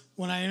interview kids?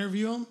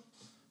 them,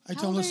 I How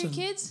tell them, old are listen,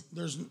 your kids?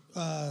 there's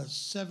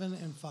 7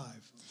 and 5.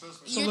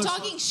 You're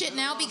talking shit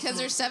now because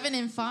they're 7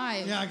 and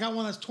 5. Yeah, I got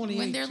one that's 28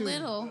 When they're too.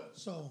 little.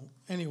 So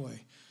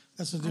anyway,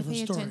 that's a I different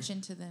pay story.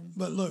 attention to them.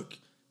 But look,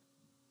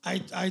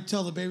 I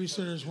tell the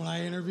babysitters when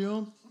I interview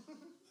them,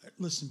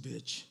 listen,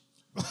 bitch.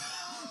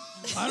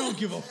 I don't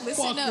give a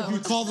fuck up. if you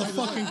call the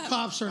fucking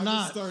cops or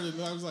not. I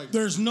was like,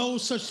 There's no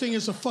such thing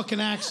as a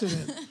fucking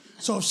accident.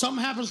 So if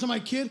something happens to my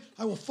kid,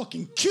 I will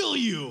fucking kill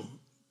you.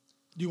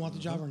 Do you want the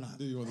job or not?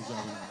 do you want the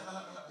job or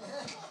not?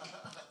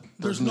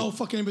 There's no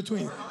fucking in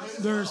between.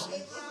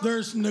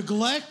 There's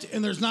neglect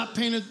and there's not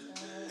paying.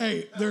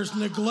 There's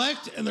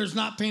neglect and there's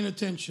not paying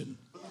attention.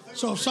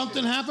 So if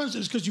something happens,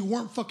 it's because you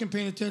weren't fucking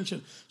paying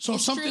attention. So if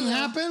It's something true, though.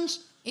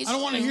 happens, It's I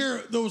don't want to true.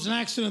 hear there was an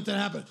accident that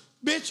happened.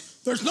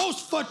 Bitch, there's no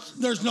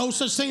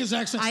such thing as an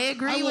accident. I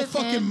agree I will with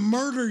fucking him.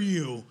 murder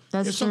you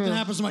That's if something true.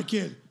 happens to my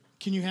kid.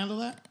 Can you handle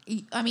that?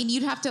 I mean,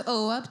 you'd have to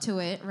owe up to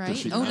it, right? Does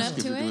she Own ask up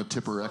if you're to going it. to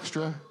tip her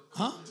extra?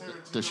 Huh?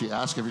 Does she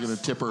ask if you're going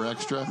to tip her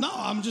extra? No,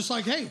 I'm just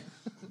like, hey,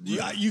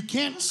 you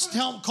can't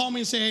call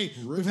me and say, hey,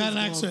 we've had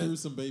an Rick is going through accident.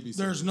 some babysitting.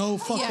 There's no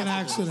fucking Yeah.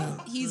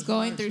 accident. He's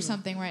going through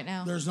something right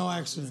now. There's no Got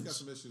accidents.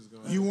 some issues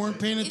going. You weren't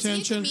paying Is he a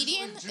attention.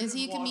 comedian? Is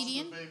he a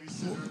comedian?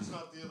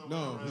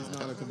 No, he's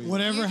not a comedian.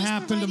 Whatever You're just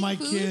happened to my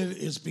providing food?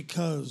 kid is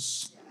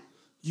because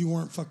you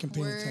weren't fucking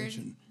paying Word.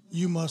 attention.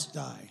 You must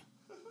die.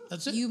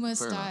 That's it. You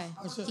must Fair die.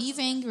 That's it. He's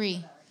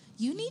angry.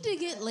 You need to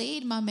get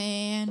laid, my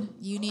man.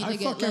 You need I to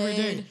get fuck laid. every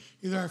day.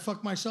 Either I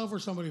fuck myself or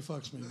somebody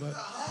fucks me. But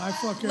I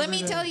fuck every day. Let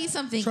me tell you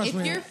something. Trust If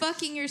me. you're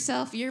fucking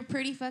yourself, you're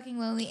pretty fucking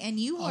lonely, and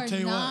you I'll are tell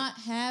you what. not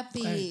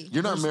happy. Hey.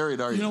 You're not married,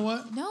 are you? You know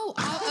what? No,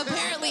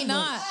 apparently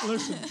not.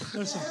 Listen.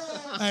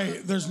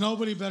 Hey, there's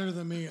nobody better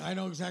than me. I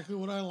know exactly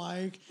what I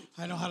like.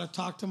 I know how to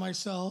talk to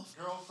myself.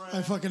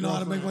 I fucking know how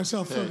to make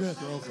myself feel good.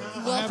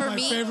 I Well, have for my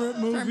me, favorite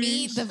movies. for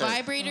me, the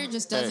vibrator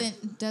just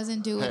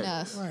doesn't do Hey,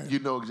 enough. Right. you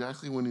know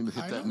exactly when you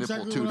hit I that know nipple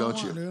exactly too, what I don't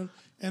want, you? dude.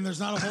 And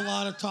there's not a whole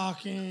lot of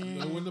talking.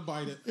 Know when to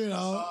bite it. You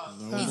know,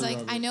 He's like,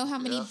 I know how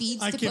many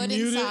beads I to can put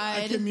mute it.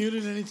 inside. I can mute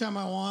it anytime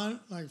I want.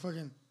 Like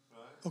fucking.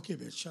 Okay,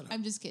 bitch, shut up.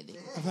 I'm just kidding.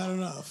 I've had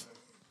enough.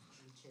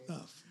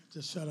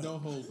 Just shut up.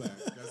 Don't hold back.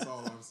 That's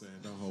all I'm saying.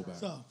 Don't hold back.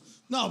 So,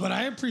 no, but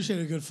I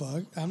appreciate a good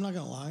fuck. I'm not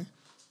gonna lie.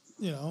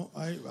 You know,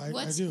 I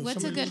What's do. what's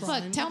a Somebody good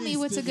trying- fuck? Tell me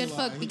what's a good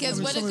fuck, because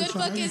what a somebody good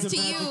fuck trying- is to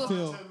you.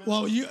 Pill.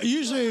 Well,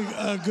 usually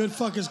a good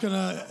fuck is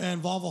gonna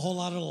involve a whole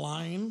lot of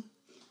lying.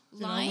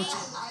 Lying?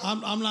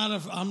 I'm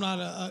not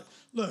a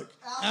look.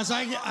 As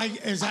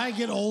I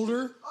get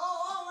older,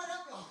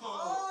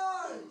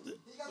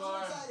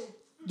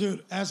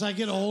 dude. As I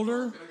get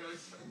older,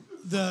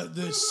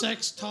 the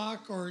sex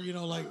talk or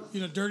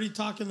dirty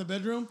talk in the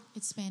bedroom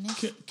It's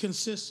Spanish.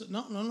 consists.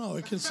 No.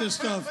 It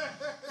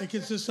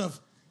consists of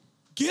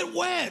get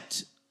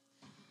wet.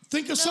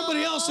 Think of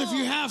somebody else if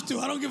you have to.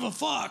 I don't give a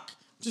fuck.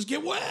 Just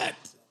get wet.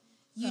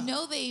 You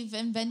know they've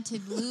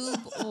invented lube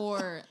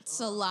or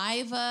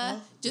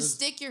saliva. Just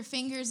stick your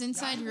fingers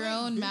inside your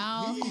own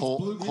mouth.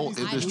 Whole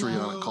industry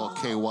on it called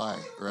KY,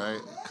 right?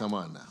 Come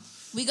on now.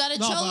 We got a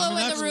No, but cholo I mean, in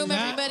that's- the room,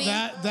 everybody.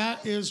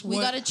 That is what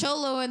We got a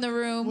cholo in the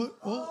room.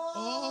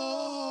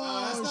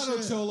 That's not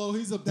a cholo.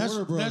 He's a That's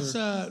border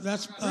brother.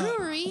 that's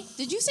Brewery?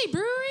 Did you say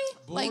brewery?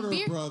 Border Like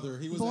beer? brother.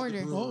 He was Border.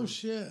 at the brewery. oh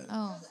shit.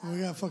 Oh.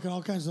 We got fucking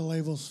all kinds of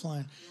labels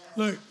flying.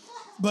 Look,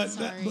 but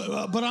Sorry.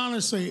 but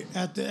honestly,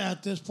 at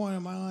this point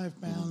in my life,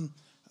 man,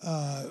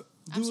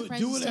 do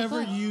surprised you still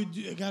whatever fuck.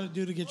 you got to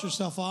do to get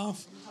yourself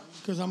off.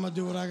 Because I'm gonna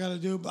do what I got to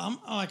do. But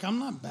I'm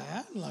not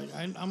bad. Like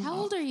I'm. How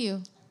old are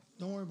you?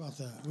 Don't worry about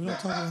that. We don't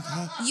talk about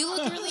that. You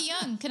look really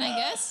young. Can I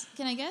guess?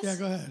 Yeah,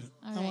 go ahead.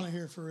 All I right. want to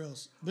hear it for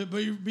reals. But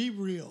you be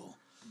real.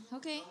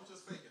 Okay.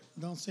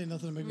 Don't say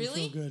nothing to make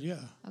Really? me feel good. Yeah.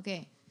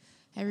 Okay.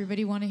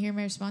 Everybody want to hear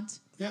my response?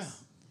 Yeah.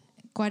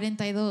 42.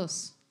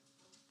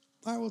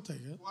 All right, we'll take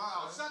it.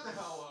 Wow, shut the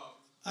hell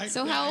up.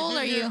 So how old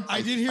are you?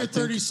 I did hear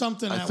 30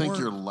 something. I at think work.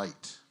 you're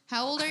light.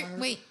 How old are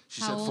wait?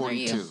 She how said old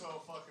 42. are you?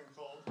 So fucking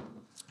cold.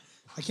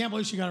 I can't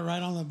believe she got it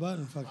right on the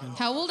button. Fucking.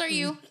 How old are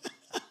you?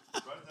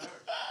 Right there.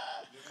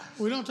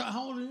 We don't talk.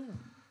 How old are you?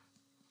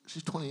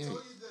 She's 28.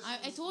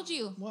 I told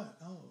you. What?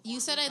 Oh. You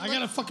said I I got a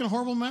look. fucking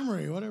horrible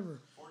memory. Whatever.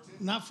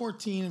 14? Not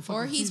 14. And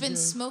Or fucking he's been TJ.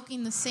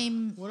 smoking the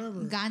same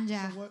Whatever.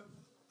 ganja. So what?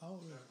 Oh,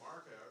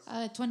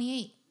 yeah.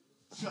 28.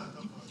 All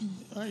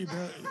right,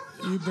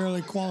 you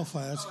barely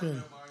qualify. That's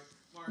good.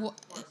 Well,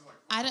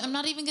 I'm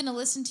not even gonna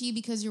listen to you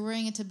because you're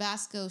wearing a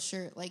Tabasco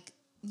shirt. Like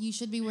you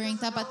should be wearing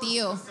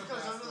tapatio.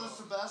 Because under this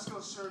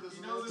Tabasco shirt is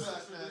an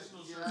impact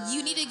that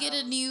You need to get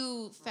a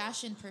new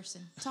fashion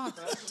person.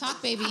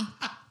 Talk, baby.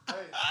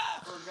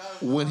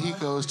 When he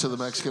goes to the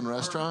Mexican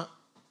restaurant,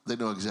 they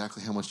know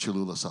exactly how much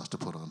Cholula sauce to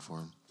put on for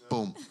him.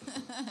 Boom.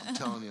 I'm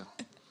telling you.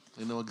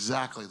 They know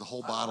exactly the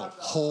whole bottle.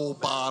 Whole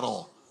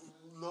bottle.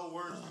 no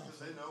words because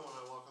they know when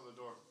I walk on the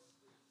door.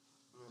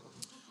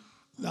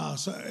 No,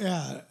 so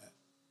yeah,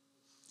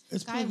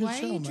 it's a Guy, pretty good why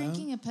show, are you man.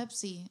 drinking a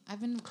Pepsi?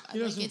 I've been He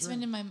like doesn't it's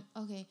drink. been in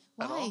my okay.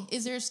 Why?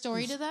 Is there a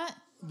story to that?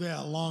 Yeah,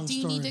 long Do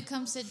you story. need to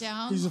come sit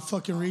down? He's a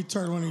fucking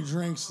retard when he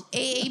drinks.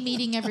 AA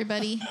meeting,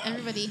 everybody.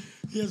 Everybody.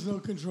 He has no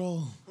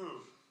control.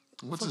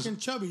 What's Fucking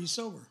his? chubby. He's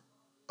sober.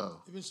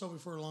 Oh. He's been sober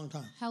for a long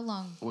time. How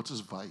long? What's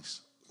his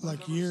vice?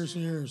 Like years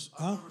and years.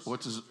 Huh?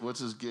 What's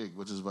his gig?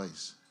 What's his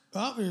vice?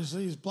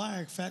 Obviously, he's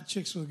black. Fat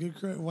chicks with good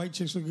credit. White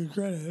chicks with good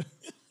credit.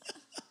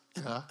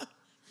 Yeah.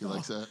 He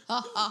likes that.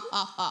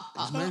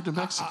 He's married to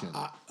Mexican.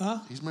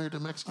 He's married to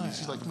Mexican.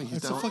 He's like me. He's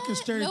It's a down. fucking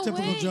No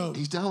stereotypical way. joke.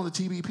 He's down with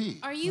the TBP.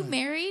 Are you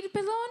married,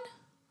 Belon?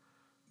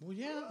 Well,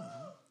 yeah.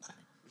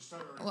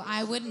 Well,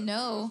 I wouldn't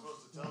know.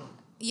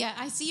 Yeah,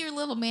 I see your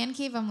little man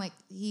cave. I'm like,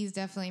 he's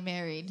definitely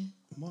married.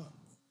 What?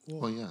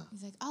 Well, yeah.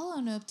 He's like, I'll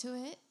own up to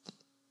it.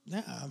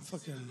 Yeah, I'm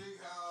fucking... Big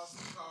house,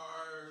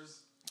 cars.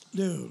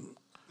 Dude,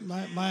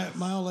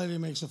 my old lady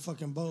makes a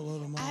fucking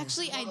boatload of money.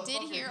 Actually, I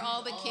did hear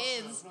all the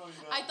kids.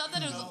 I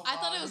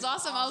thought it was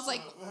awesome. I was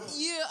like,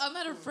 yeah, I'm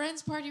at a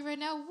friend's party right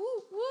now. Woo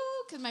woo!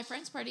 Because my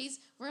friends' parties,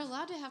 we're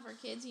allowed to have our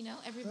kids. You know,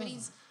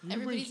 everybody's bring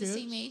the kids.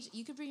 same age.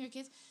 You could bring your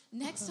kids.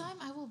 Next time,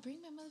 I will bring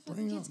my motherfucking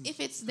Bring kids 'em. if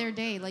it's their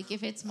day. Like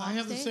if it's I Mom's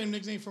have the Day. same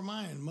nickname for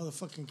mine,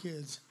 motherfucking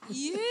kids.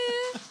 Yeah.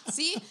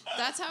 See,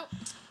 that's how.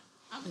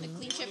 I'm gonna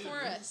clean shit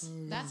for us.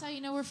 That's how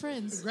you know we're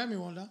friends. Grab me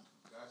one, Doc.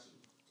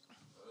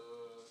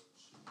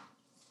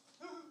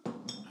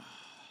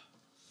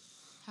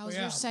 How's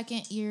Yeah. your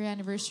 2nd-year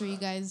anniversary, you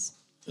guys?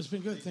 It's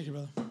been good. Thank you,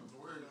 brother.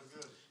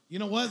 You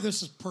know what?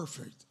 This is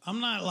perfect. I'm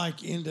not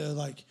like into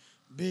like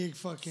big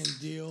fucking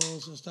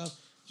deals and stuff.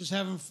 Just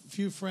having a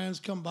few friends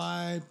come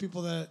by,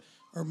 people that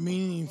are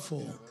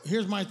meaningful.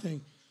 Here's my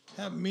thing: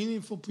 have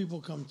meaningful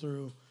people come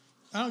through.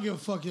 I don't give a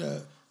fuck.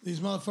 These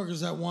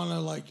motherfuckers that want to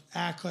like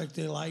act like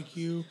they like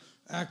you,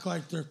 act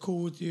like they're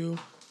cool with you.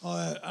 All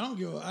that. I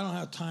don't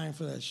have time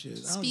for that shit. I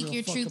don't Speak give a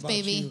your fuck truth, about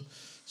baby. you.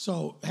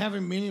 So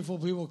having meaningful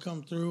people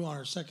come through on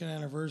our 2nd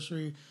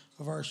anniversary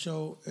of our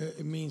show,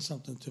 it means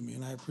something to me,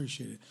 and I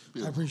appreciate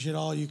it. I appreciate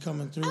all you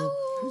coming through.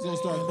 He's gonna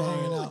start and crying.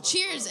 hanging out.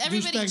 Cheers,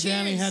 everybody! Douchebag Cheers.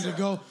 Danny had to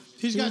go.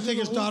 He's got to take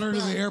his daughter to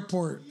the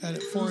airport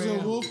at 4 He's a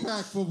a.m. wolf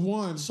pack for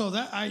one. So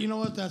you know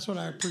what? That's what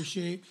I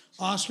appreciate.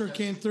 Oscar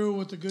came through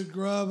with the good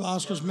grub.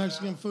 Oscar's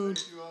Mexican food.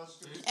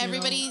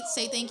 Everybody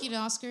say thank you to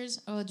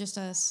Oscars. Oh, just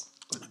us.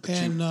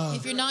 And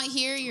If you're not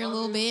here, you're a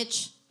little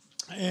bitch.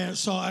 and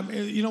so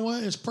you know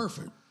what? It's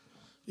perfect.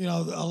 You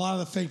know, a lot of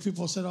the fake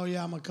people said, "Oh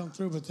yeah, I'm gonna come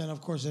through," but then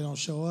of course they don't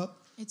show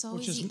up. It's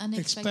always which is the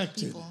unexpected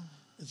expected. people.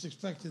 It's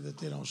expected that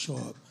they don't show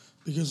up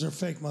because they're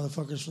fake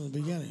motherfuckers from the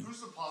beginning. Who's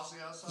the posse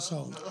outside?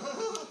 So,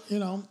 you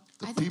know,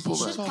 I think people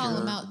you should that call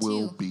them care out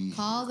will too. be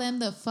Call them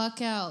the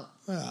fuck out.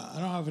 yeah, I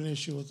don't have an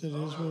issue with it. It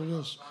is what it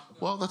is.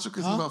 Well, that's a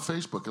good thing about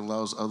Facebook. It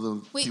allows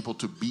other Wait. people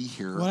to be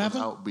here What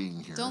happened? without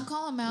being here. Don't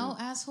call them out,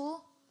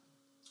 asshole.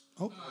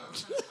 Oh,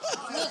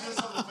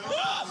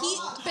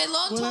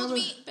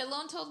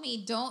 Belon told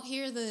me don't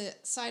hear the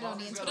side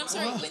audience. But I'm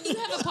sorry, when you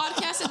have a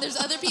podcast and there's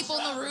other people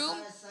in the room,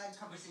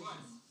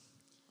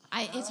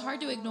 it's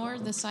hard to ignore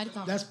the side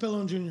conversation. that's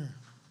Pillon Jr.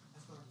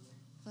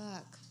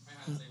 Fuck.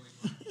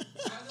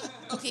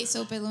 Okay,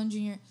 so Belon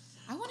Jr.,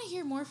 I want to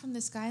hear more from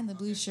this guy in the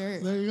blue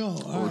shirt. There you go.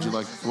 What would you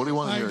like? What do you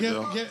want to hear,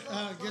 girl?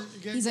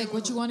 He's like,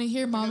 what you want to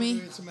hear, mommy?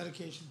 It's a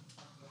medication.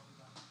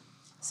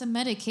 Some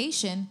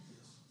medication?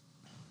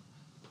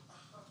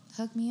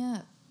 Hook me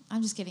up.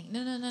 I'm just kidding.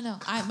 No.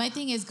 My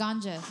thing is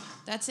ganja.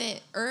 That's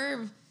it.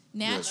 Herb,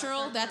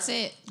 natural, that's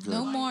it. Good.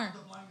 No more.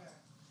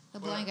 The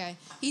blind guy.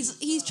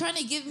 He's trying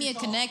to give me a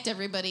connect,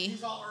 everybody.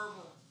 He's all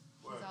herbal.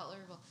 He's all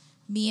herbal.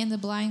 Me and the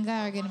blind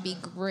guy are going to be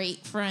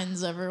great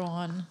friends,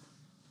 everyone.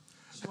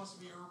 She wants to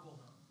be herbal.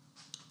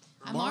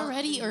 I'm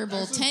already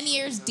herbal. 10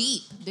 years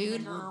deep,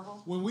 dude.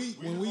 When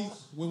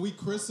we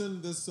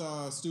christened this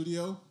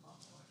studio,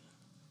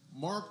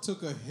 Mark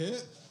took a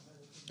hit,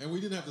 and we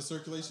didn't have the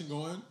circulation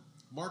going.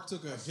 Mark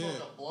took a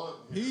hit.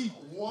 He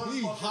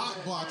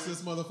hotboxed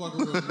this motherfucker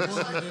with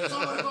one hit.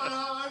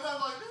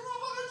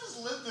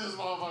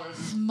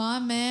 My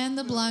man,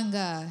 the blind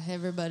guy,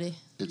 everybody.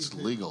 It's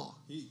legal.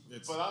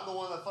 But I'm the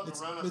one that fucking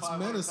ran a it's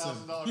medicine.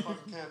 $500,000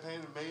 fucking campaign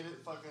and made it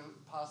fucking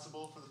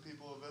possible for the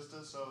people of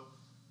Vista. So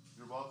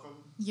you're welcome.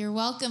 You're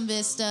welcome,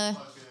 Vista.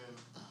 Fucking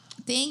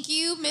Thank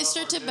you,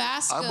 Mr.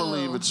 Tabasco. I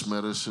believe it's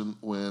medicine.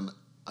 When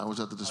I was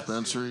at the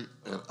dispensary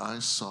and I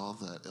saw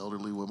that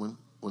elderly woman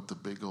with the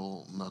big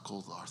old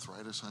knuckle, the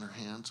arthritis on her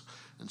hands,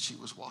 and she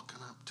was walking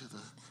up to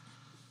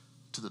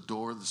the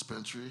door of the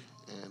dispensary,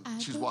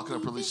 and she was walking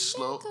up really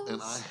slow,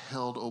 and I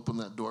held open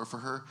that door for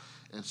her,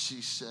 and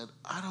she said,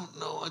 "I don't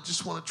know, I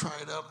just want to try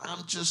it out.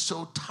 I'm just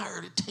so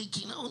tired of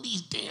taking all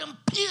these damn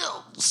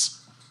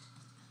pills."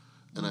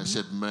 And I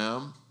said,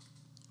 "Ma'am,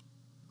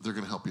 they're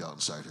going to help you out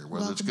inside here.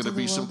 Whether it's Welcome going to to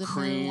be the some world of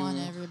cream,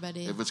 marijuana,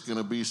 everybody. if it's going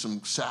to be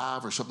some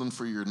salve or something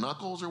for your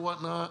knuckles or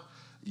whatnot,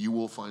 you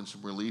will find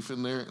some relief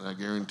in there, and I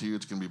guarantee you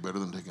it's going to be better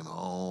than taking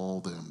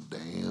all them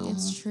damn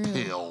It's true.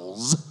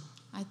 pills."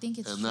 I think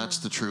it's And true. that's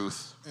the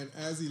truth. And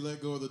as he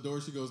let go of the door,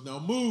 she goes, "Now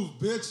move,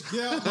 bitch.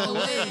 Get out of the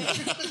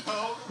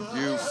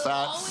way." You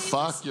fat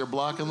fuck, you're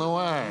blocking the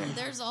way.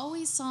 There's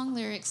always song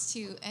lyrics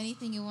to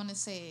anything you want to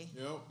say.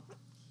 Yep.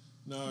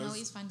 No, You it's,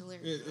 always find the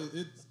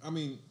lyrics. I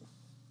mean,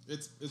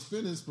 it's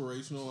been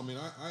inspirational. I mean,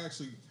 I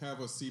actually have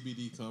a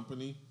CBD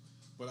company,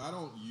 but I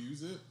don't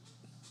use it.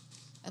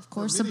 Of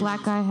course, for the many black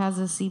reasons. guy has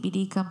a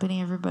CBD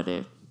company,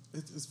 everybody.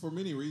 It's for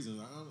many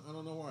reasons. I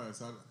don't know why. Have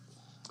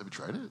you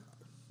tried it?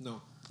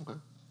 No. Okay.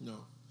 No.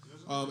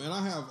 And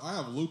I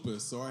have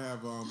lupus, so I have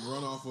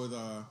runoff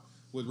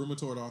with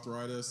rheumatoid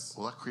arthritis.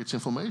 Well, that creates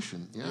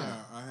inflammation. Yeah. Yeah,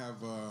 I have.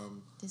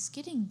 It's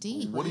getting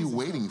deep. What are you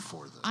waiting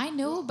for then? I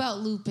know about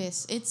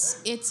lupus.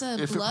 It's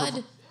a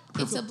blood.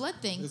 It's a blood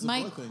thing. It's a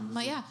blood thing.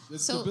 Yeah.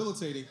 It's So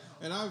debilitating,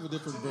 and I have a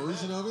different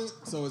version of it.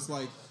 So it's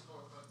like,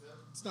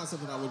 it's not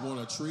something I would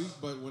want to treat,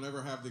 but whenever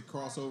I have the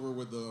crossover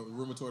with the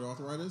rheumatoid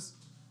arthritis,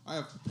 I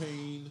have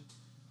pain,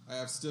 I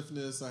have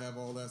stiffness, I have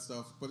all that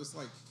stuff. But it's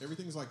like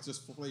everything's like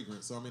just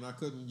flagrant. So I mean, I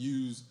couldn't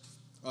use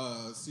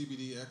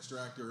CBD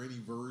extract or any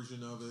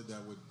version of it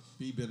that would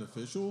be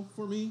beneficial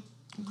for me.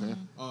 Okay.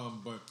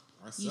 But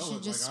I You sell should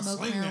it. just Like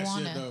smoke I sling that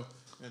marijuana. shit though.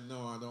 And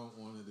no, I don't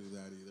want to do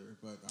that either.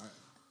 But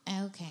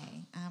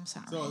okay, I'm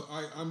sorry. so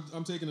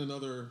I'm taking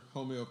another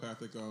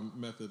homeopathic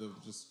method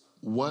of just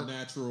What?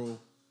 natural.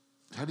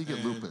 How do you get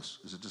and lupus?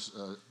 Is it just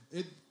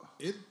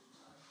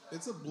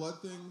It's a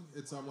blood thing.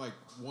 I'm like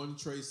one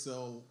trace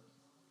cell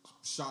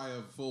shy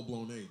of full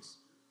blown AIDS.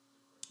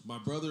 My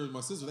brother and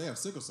my sister, they have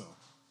sickle cell.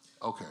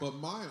 okay? But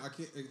mine,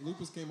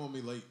 lupus came on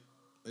me late.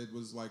 It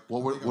was like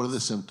What are the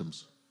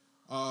symptoms?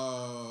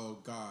 Oh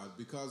God,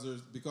 because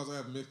I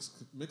have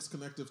mixed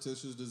connective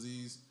tissue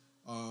disease.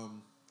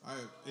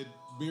 It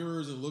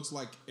mirrors and looks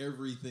like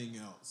everything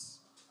else.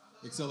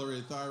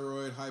 Accelerated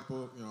thyroid, I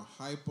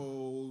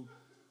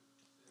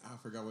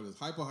forgot what it is.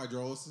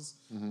 Hypohidrolysis,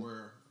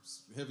 where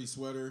heavy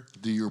sweater.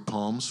 Do your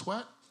palms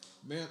sweat?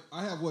 Man,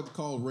 I have what's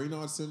called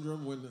Raynaud's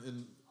syndrome.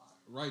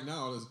 Right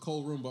now it's a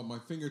cold room, but my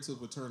fingertips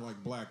would turn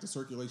like black. The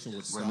circulation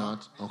would stop.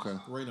 Raynaud's? Okay.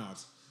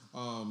 Raynaud's.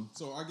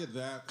 So I get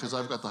that. Because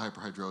I've got the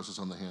hyperhidrosis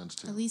on the hands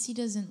too. At least he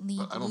doesn't need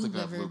But I don't lube, think I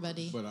have lupus.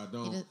 everybody. But I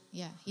don't.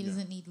 He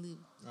doesn't need lube.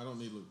 I don't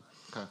need lube.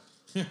 Okay.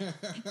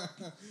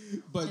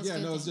 But That's yeah,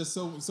 good no, it's thing. just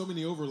so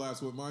many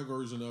overlaps with my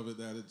version of it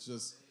that it's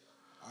just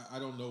I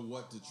don't know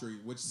what to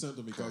treat, which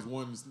symptom, because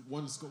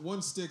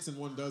one sticks and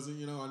one doesn't.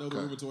 You know, I know the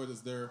Okay. rheumatoid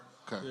is there.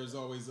 Okay. There's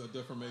always a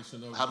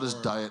deformation of. How does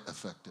or- diet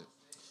affect it?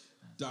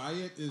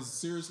 Diet is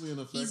seriously an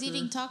effector. He's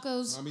eating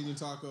tacos. I'm eating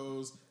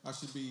tacos. I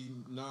should be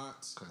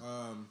not. Okay.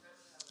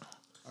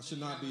 I should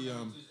not be.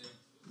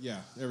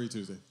 Every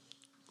Tuesday.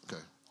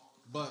 Okay.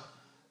 But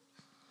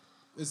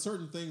it's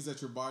certain things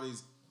that your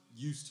body's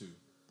used to.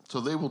 So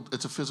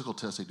it's a physical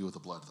test they do with the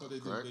blood, though, So they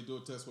correct? do a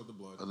test with the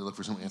blood. Or they look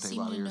for some You seem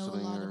antibody to or know a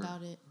something? lot or-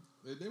 about it.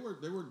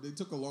 They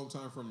took a long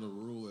time for them to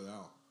rule it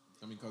out.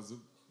 I mean, because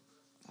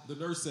the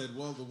nurse said,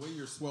 well, the way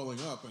you're swelling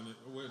up, and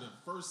when it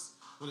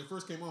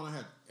first came on, I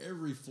had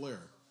every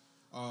flare.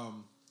 I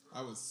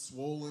was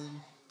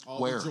swollen, all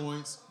Where? the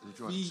joints, The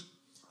joints. feet.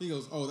 He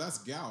goes, oh, that's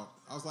gout.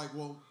 I was like,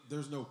 well,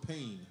 there's no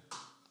pain.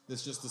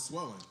 It's just the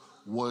swelling.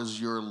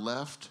 Was your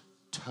left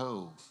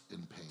toe in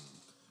pain?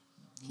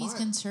 He's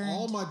concerned.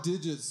 All my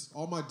digits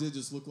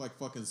look like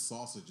fucking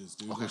sausages,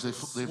 dude. Okay, Like so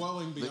they're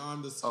swelling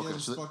beyond the skin. okay,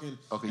 so fucking,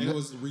 okay, and you it had-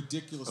 was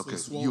ridiculously Okay,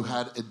 swollen. you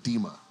had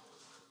edema.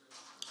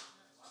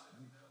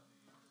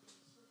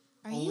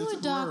 Are you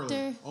a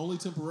doctor? Only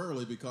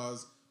temporarily,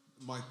 because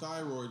my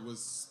thyroid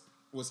was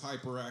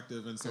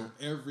hyperactive, and so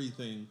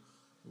everything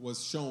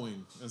was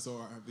showing, and so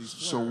I have these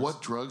flares. So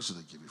what drugs do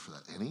they give you for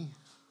that? Any?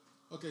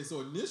 Okay,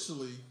 so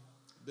initially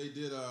they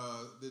did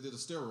a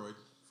steroid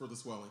for the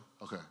swelling.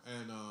 Okay.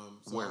 And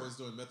so Where? I was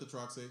doing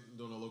methotrexate,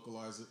 doing a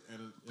localized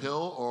and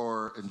Pill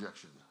or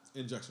injection?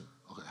 injection.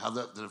 Okay.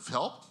 Did it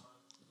help?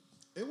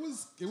 It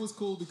was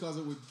cool because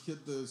it would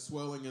get the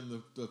swelling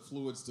and the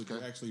fluids to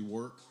Okay. actually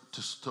work.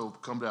 To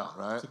come down,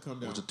 right? To come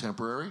down. Was it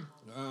temporary?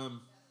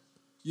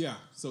 Yeah.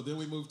 So then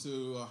we moved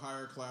to a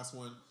higher class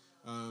one.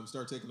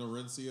 Started taking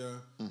Orencia,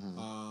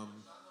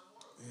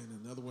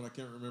 and another one I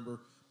can't remember.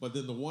 But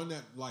then the one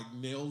that like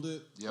nailed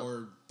it Yep.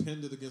 or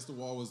pinned it against the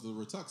wall was the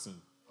Rituxan.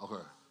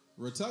 Okay.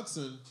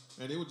 Rituxan,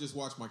 and it would just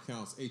watch my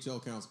counts, HL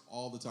counts,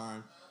 all the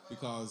time,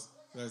 because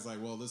that's like,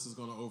 well, this is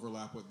going to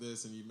overlap with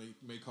this, and you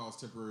may cause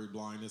temporary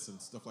blindness and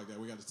stuff like that.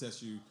 We got to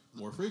test you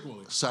more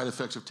frequently. Side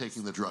effects of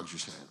taking the drugs, you're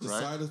saying, The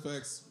right? side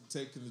effects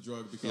taking the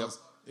drug, because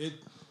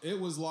it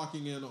was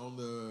locking in on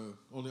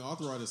the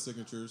arthritis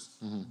signatures,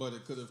 but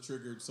it could have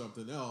triggered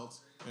something else,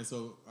 and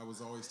so I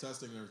was always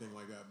testing and everything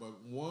like that. But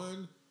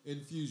one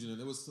infusion, and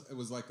it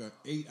was like an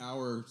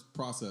 8-hour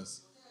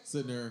process,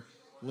 sitting there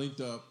linked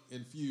up,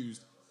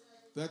 infused.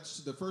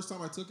 The first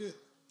time I took it,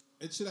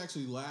 it should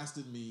actually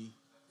lasted me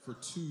for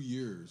 2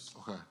 years.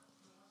 Okay.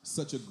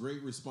 Such a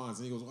great response,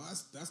 and he goes, "Well,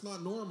 that's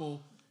not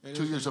normal." And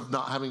 2 years of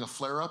not having a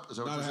flare up? Is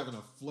that what not you're having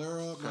saying? a flare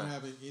up, not Okay.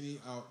 having any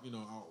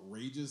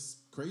outrageous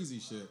crazy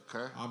shit.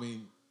 Okay. I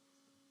mean,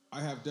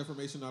 I have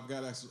deformation. I've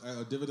got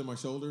a divot in my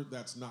shoulder.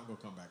 That's not gonna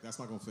come back. That's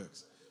not gonna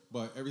fix.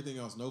 But everything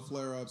else, no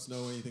flare ups,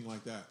 no anything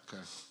like that.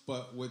 Okay.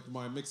 But with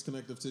my mixed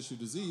connective tissue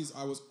disease,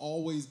 I was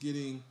always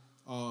getting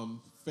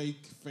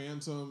fake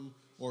phantom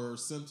or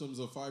symptoms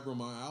of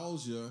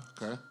fibromyalgia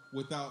Okay.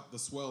 without the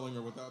swelling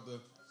or without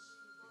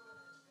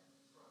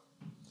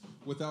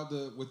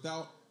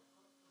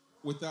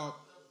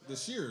the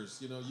shears.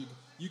 You know,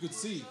 you could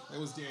see it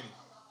was Danny.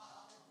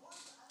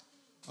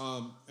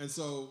 And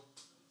so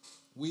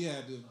we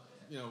had to,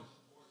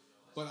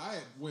 But I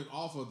went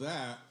off of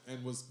that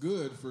and was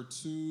good for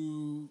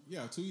 2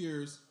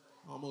 years,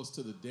 almost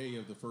to the day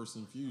of the first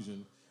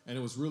infusion, and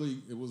it was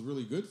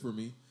really good for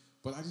me.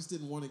 But I just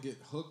didn't want to get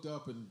hooked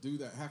up and do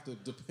that, have to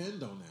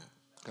depend on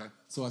that. Okay.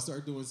 So I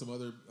started doing some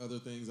other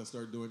things. I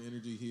started doing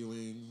energy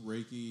healing,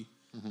 Reiki,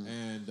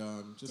 and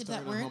just Did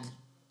that starting to work?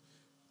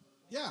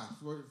 Yeah,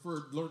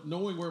 for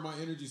knowing where my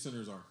energy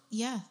centers are.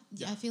 Yeah,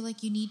 I feel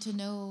like you need to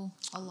know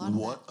a lot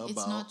What of that.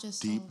 It's not about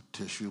just deep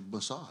tissue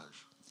massage?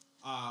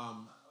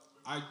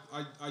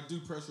 I do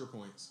pressure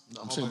points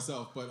I'm on saying-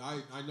 myself, but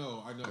I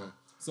know. Okay.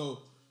 So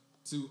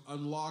to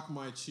unlock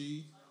my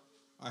chi,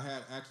 I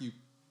had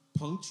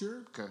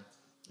acupuncture. Okay.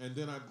 And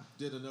then I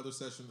did another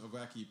session of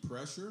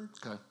acupressure.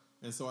 Okay.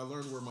 And so I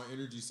learned where my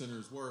energy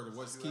centers were to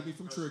what's keep me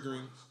from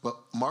triggering. But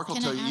Mark will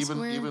Can tell I you, ask even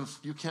where- even if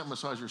you can't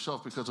massage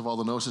yourself because of all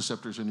the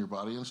nociceptors in your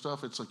body and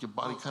stuff. It's like your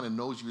body kind of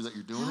knows you that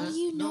you're doing How it. do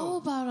you know No.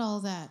 about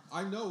all that?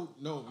 I know,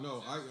 no.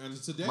 And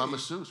today, My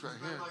masseuse right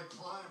Been here. like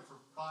climbing for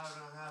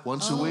 5.5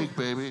 Once a week,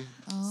 baby.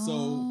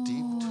 so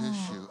Deep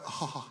tissue.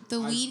 Oh,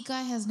 The weed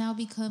guy has now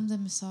become the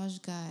massage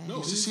guy. no,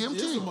 He's a he's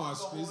CMT.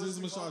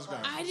 a massage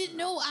guy. I didn't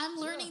know. I'm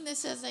learning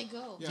this as I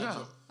go. Yeah.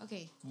 Yeah.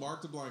 Okay.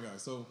 Mark the blind guy.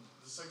 So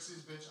The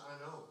sexiest bitch I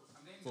know.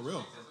 for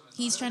real,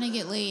 He's trying to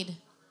get laid.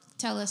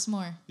 Tell us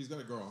more. he's got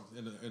a girl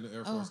in the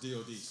Air Force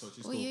DOD. So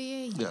she's Oh, cool. yeah.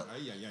 Yeah.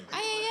 Yeah.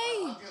 Ay,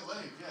 ay, I'll ay. get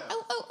laid, yeah.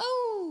 Oh, oh,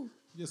 oh.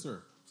 Yes,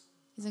 sir.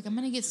 He's like, I'm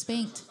going to get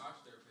spanked.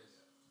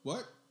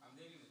 What?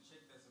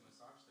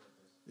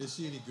 Is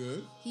she any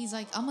good? He's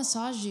like, I'll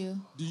massage you.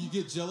 Do you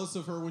get jealous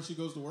of her when she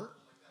goes to work?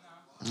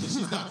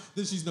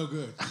 Then she's no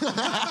good.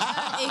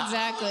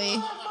 Exactly.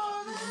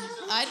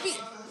 I'd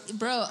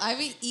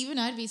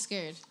be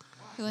scared.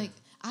 Like,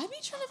 I'd be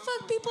trying to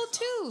fuck people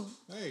too.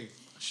 Hey,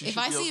 She If should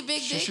I be see able- a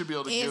big she dick, should be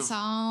able to it's give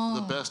on.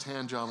 the best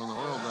hand job in the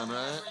world, then,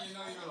 right?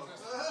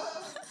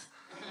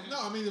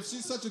 no, I mean if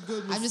she's such a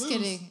good I'm just masseuse,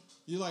 kidding.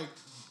 You like,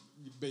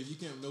 babe, you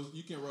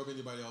can't rub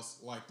anybody else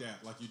like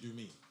that, like you do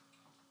me.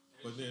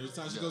 But then every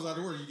time she goes out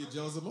to work, you get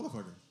jealous of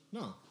motherfucker.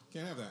 No,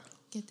 can't have that.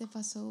 ¿Qué te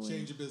pasó, güey?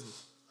 Change your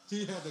business.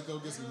 He had to go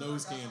get some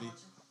nose candy.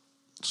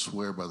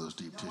 Swear by those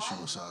deep tissue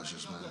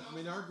massages, man. I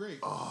mean, they are great.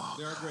 Oh.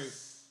 They are great.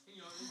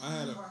 I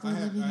had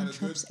living in a good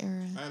Trump's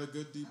era. I had a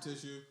good deep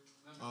tissue.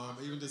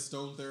 Even did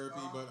stone therapy,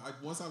 but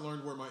once I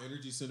learned where my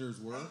energy centers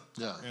were,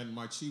 Yeah. and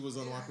my chi was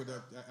unlocked with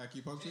that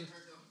acupuncture,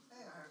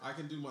 I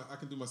can do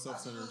my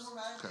self centers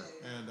Okay.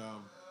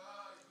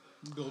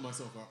 and build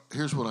myself up.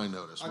 Here's what I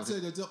noticed. I'd say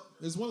that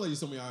there's one lady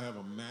told me I have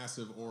a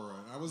massive aura.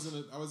 And I was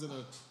in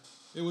a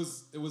it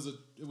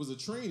was a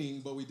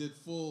training, but we did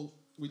full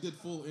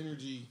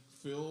energy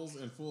fills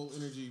and full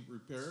energy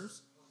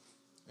repairs,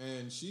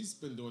 and she's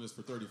been doing this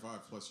for 35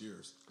 plus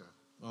years. Okay.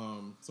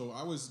 So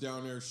I was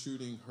down there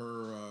shooting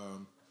her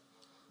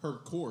her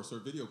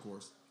video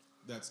course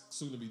that's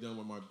soon to be done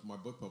with my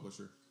book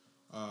publisher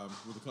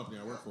with the company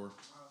I work for.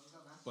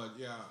 But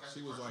yeah,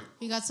 she was like,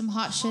 We got some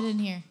hot shit in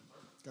here.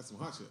 got some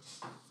hot shit.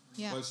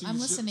 Yeah, But I'm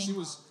listening.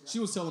 She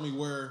was telling me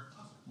where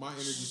my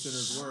energy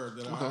centers were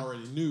that I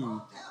already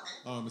knew.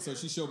 So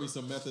she showed me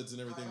some methods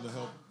and everything to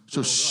help. So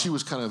build she up.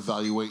 was kind of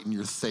evaluating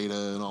your theta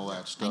and all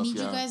that stuff. I need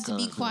yeah, you guys to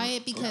be kinda,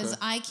 quiet because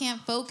okay. I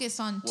can't focus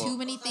on too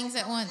many things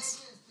at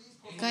once.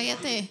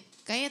 Cállate,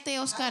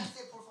 Oscar.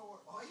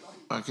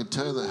 I can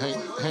tell you that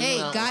hanging Hey,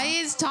 out guy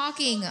is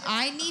talking.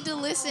 I need to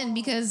listen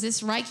because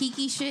this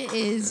Raikiki shit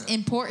is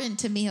important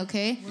to me,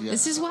 okay? Yeah.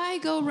 This is why I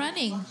go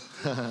running.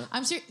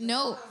 I'm serious.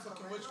 No.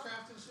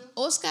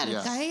 Oscar,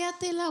 Yeah.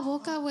 cállate la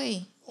boca,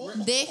 güey.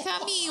 Deja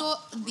mi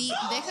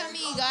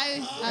guy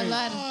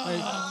hablar.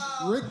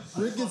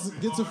 Hey, Rick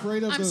gets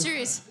afraid of I'm the.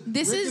 serious.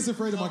 This Rick is. gets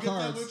afraid of my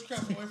cards.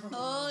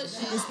 Oh,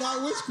 shit. It's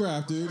not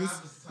witchcraft, dude.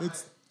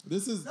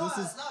 This is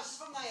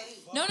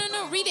No,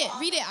 read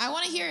it. I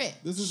want to hear it.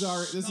 this is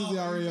the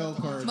RAL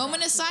card.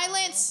 Moment of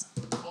silence.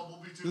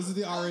 This is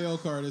the RAL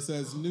card. It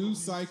says new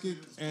psychic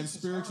and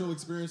spiritual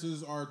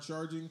experiences are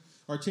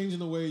changing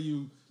the way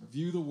you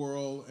view the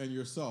world and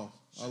yourself.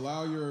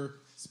 Allow your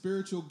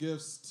spiritual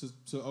gifts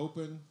to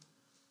open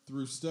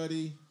through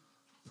study,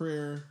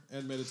 prayer,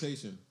 and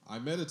meditation. I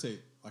meditate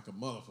like a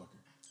motherfucker.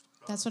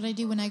 That's what I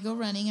do when I go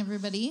running,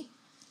 everybody.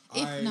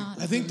 If not.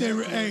 I think they.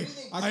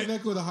 I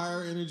connect with a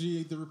higher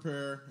energy to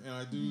repair, and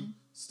I do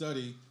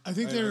study. I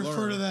think and they refer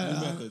learn to that,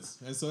 new methods,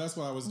 and so that's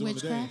what I was doing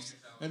today. Witchcraft?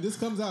 And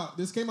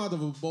this came out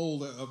of a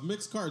bowl of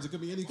mixed cards. It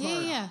could be any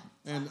card. Yeah.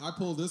 And I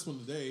pulled this one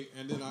today,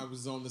 and then I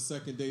was on the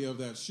second day of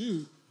that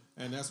shoot,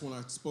 and that's when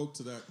I spoke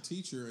to that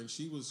teacher, and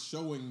she was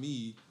showing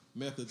me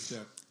methods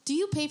that Do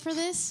you pay for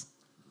this?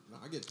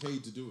 I get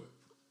paid to do it.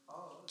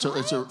 So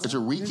it's a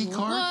Reiki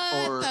card,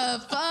 What or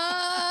the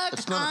fuck?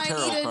 It's not a I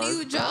tarot need a card.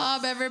 new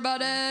job,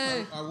 everybody.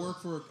 I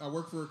work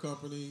for a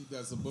company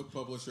that's a book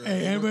publisher.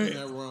 Hey, I work anybody, in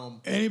that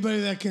realm. anybody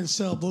that can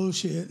sell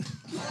bullshit.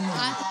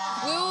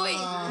 Wait.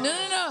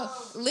 No.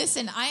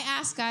 Listen, I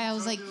asked Guy, I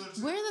was like,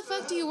 where the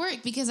fuck do you work?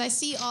 Because I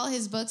see all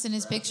his books and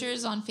his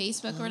pictures on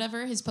Facebook or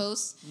whatever, his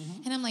posts.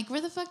 And I'm like, where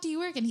the fuck do you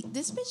work? And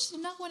this bitch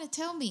did not want to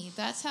tell me.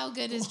 That's how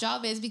good his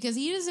job is because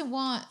he doesn't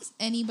want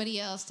anybody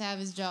else to have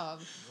his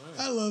job.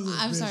 I love this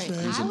I'm bitch, sorry.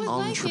 man. He's I an would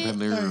like it.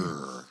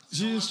 entrepreneur.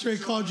 She just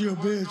straight called you a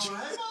bitch.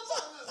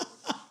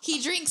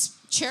 He drinks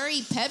cherry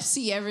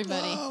Pepsi,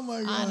 everybody. Oh,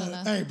 my God. I don't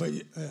know. Hey, but,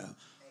 yeah.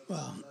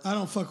 Well, I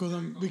don't fuck with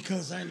him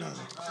because I know.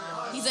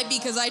 He's like,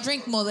 because I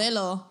drink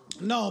Modelo.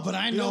 No, but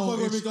I You don't know.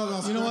 fuck with me it's-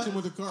 because I you know scratch him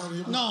what? with the car.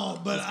 No,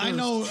 but I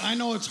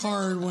know it's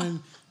hard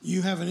when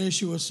you have an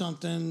issue with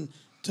something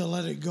to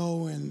let it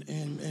go and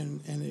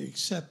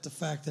accept the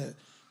fact that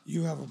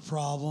you have a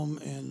problem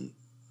and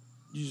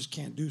you just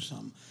can't do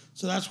something.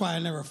 So that's why I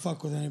never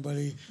fuck with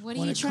anybody. What are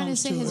when you it trying to comes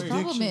say his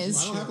problem addictions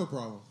is? I and don't have shit. a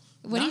problem.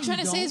 What are No, you trying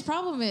to say don't. his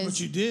problem is? But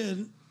you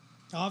did,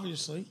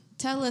 obviously.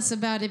 Tell us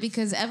about it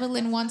because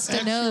Evelyn wants to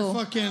Extra know.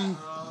 fucking,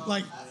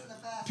 like,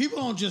 people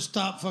don't just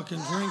stop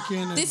fucking drinking.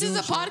 And This is doing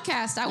a shit.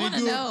 podcast. I They want to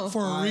do it know.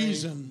 for a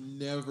reason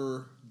I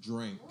never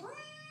drank.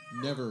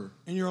 Never.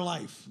 in your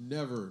life.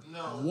 Never.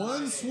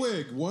 One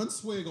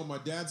swig on my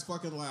dad's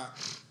fucking lap.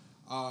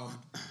 On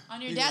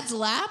your dad's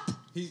lap?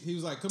 He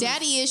was like, come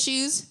Daddy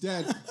issues.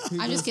 Here. Dad.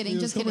 I'm just kidding,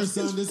 just Come here,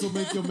 kidding. son. This will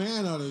make your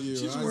man out of you.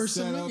 She's I worse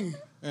sat than up me.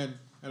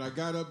 and I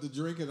got up to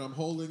drink it. I'm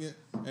holding it,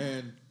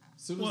 and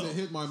as soon as Whoa. it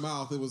hit my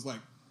mouth, it was like.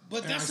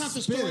 But and that's I not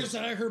the spit stories it.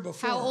 that I heard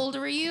before. How old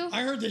were you?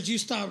 I heard that you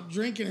stopped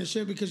drinking and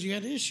shit because you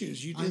had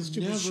issues. You did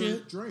stupid never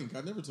shit. drank.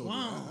 I never told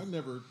Wow. you that. I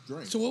never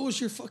drank. So what was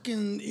your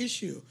fucking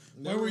issue?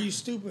 Why Never- were you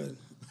stupid?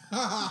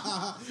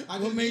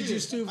 What made you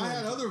stupid? I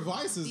had other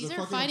vices. These to are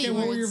fucking- fighting Okay,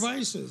 what were words. your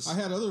vices? I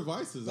had other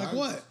vices. Like I-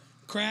 what?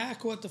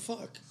 Crack? What the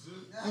fuck?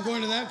 I'm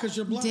going to that because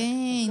you're black.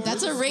 Dang,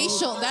 that's a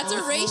racial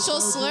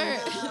slur.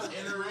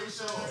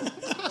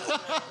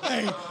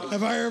 Hey,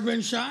 have I ever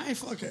been shy?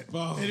 Fuck it.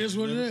 Oh, It is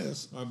what it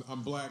is.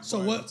 I'm black. So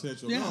by what-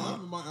 Potential. yeah.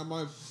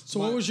 No, So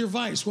what was your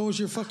vice? What was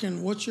your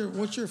fucking? What's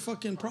your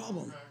fucking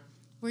problem?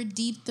 We're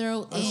deep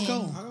throat Let's in.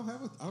 go. I don't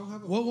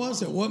have a. What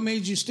was it? What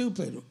made you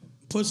stupid?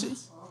 Pussy?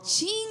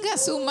 Chinga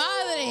su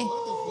madre.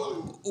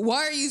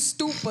 Why are you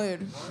stupid?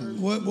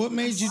 What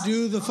made you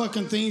do the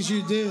fucking things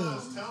you did?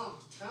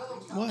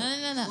 What?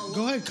 No.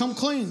 Go ahead, come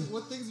clean.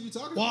 What things are you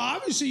talking Well, about?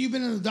 obviously you've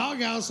been in the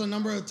doghouse a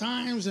number of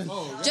times and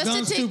Just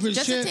done to take- stupid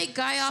just to shit. take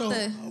Guy off So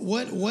the-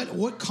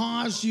 what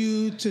caused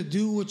you to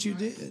do what you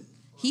did?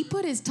 He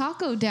put his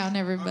taco down,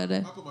 everybody.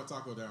 I put my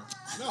taco down.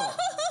 No,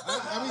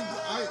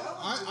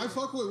 I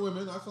fuck with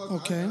women. I fuck.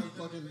 Okay. I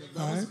fucking.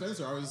 That was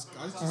Spencer. I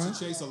used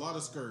to chase a lot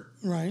of skirt,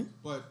 Right.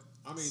 but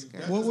I mean,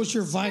 that What was doesn't-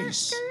 your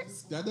vice?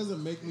 That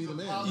doesn't make me the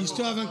man. You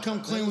still haven't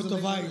come clean with the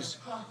vice.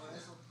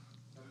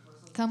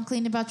 Come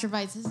clean about your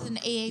vice. This is an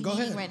AA Go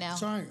meeting ahead. right now.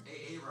 Sorry.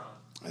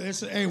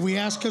 Hey, we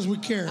ask because we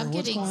care. I'm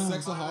What's kidding. going on?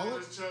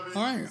 Sexaholic.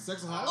 All right.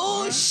 Sexaholic.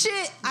 Oh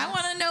shit! I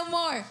want to know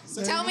more.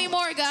 Tell me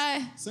more, Guy.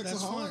 That's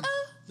Sexaholic. fine.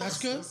 That's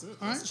good. That's it.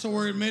 All right. So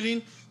we're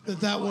admitting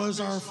that was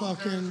our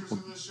fucking.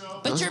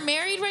 But you're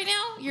married right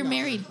now? You're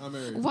married. I'm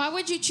married. Why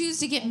would you choose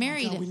to get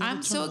married? God, we never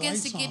I'm so turned the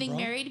against lights it on, getting bro.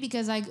 married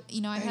because I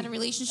had a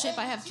relationship.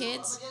 I have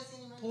kids.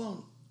 Hold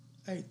on.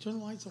 Hey, turn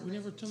the lights on. We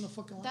never turn the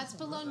fucking lights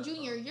That's on. Pallone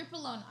Jr. You're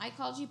Pallone. I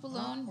called you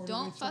Pallone. Or do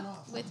Don't they turn fuck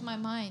off? with my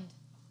mind.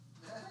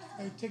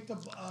 Hey, take the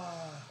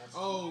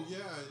Oh yeah,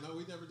 no,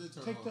 we never did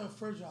turn take off. the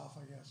fridge off.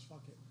 I guess.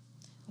 Fuck it.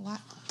 What?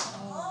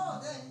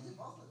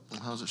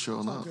 How's it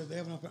showing Oh, up? good. They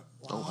have enough.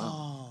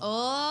 wow.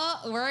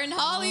 Oh, we're in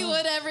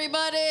Hollywood,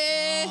 everybody.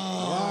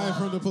 Live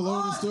from the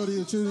Polona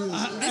Studio.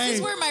 This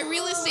is where my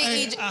real estate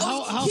agent.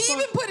 how He far-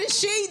 even put his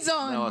shades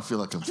on. Now I feel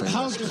like I'm famous.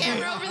 How,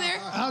 Camera over there.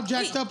 how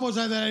jacked up was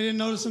I that I didn't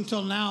notice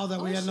until now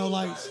that we had no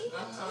lights?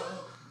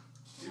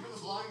 Even the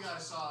blind guy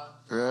saw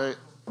it. Right?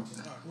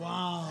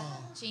 Wow.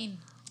 Gene,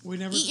 We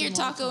never eat your turned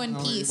lights taco on. in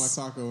I'll eat my peace.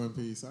 taco in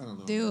peace. I don't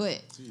know. Do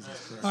it. Jesus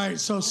Christ. All right,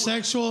 so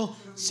sexual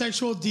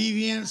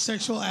deviant,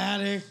 sexual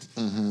addict.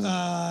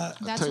 I'll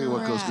That's tell you where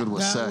what we're goes at. good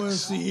with That sex.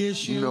 was the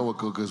issue. You know what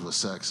goes with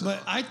sex.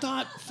 But I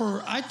thought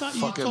you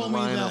fucking told me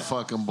line that a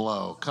fucking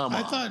blow. Come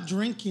on. I thought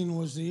drinking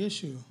was the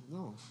issue.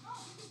 No,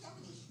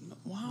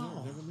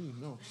 Wow. never me.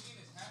 No.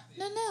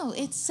 No,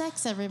 it's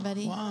sex,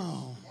 everybody.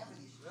 Wow.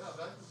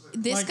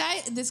 This Like-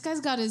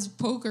 guy's got his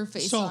poker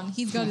face So on.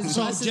 He's got his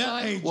so glasses Jeff,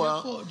 on. hey,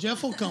 Well-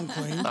 Jeff will come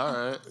clean. All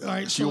right. All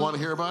right. So you want to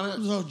hear about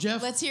it? So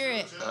Jeff, Let's hear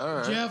it. All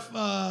right. Jeff,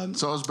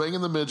 So I was banging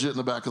the midget in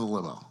the back of the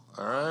limo.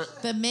 All right.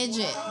 The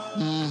midget.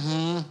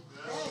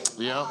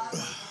 Yep.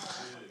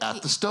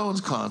 At the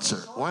Stones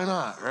concert. Why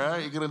not? Right?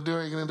 You're gonna do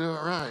it. You're gonna do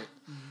it right.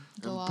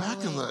 Go all And back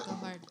the in way. the Go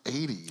hard.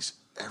 '80s,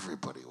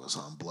 everybody was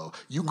on blow.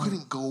 You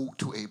couldn't go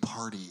to a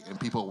party and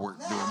people weren't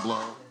doing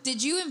blow.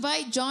 Did you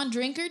invite John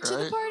Drinker to the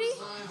Right.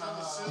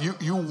 party?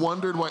 You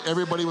wondered why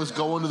everybody was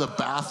going to the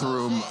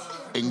bathroom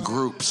in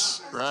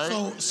groups,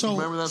 right? so You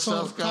remember that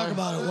so stuff, guy? talk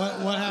about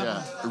it. What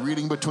happened? Yeah,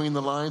 reading between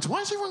the lines.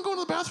 Why is everyone going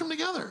to the bathroom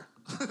together?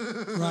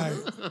 Right.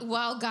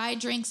 While Guy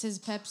drinks his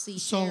Pepsi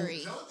So-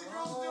 cherry.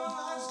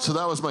 So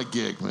that was my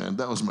gig, man.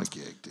 That was my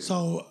gig, dude.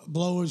 So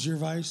blow is your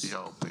vice.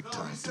 Yo, big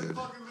time, dude.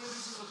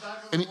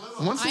 And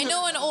one I thing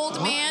know an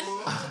old man.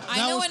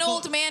 I know was an cool.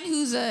 old man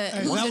who's Hey,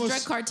 a that was-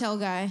 drug cartel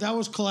guy. That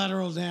was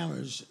collateral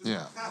damage.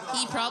 yeah.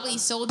 He probably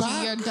sold you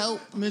your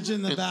dope. Midge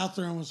in the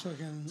bathroom was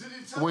fucking.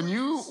 When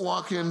you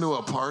walk into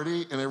a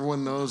party and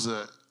everyone knows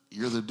that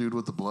you're the dude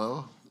with the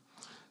blow,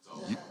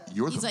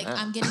 you're He's the like, man.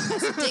 I'm getting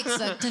my dick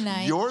sucked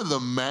tonight. You're the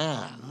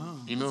man.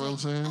 You know what I'm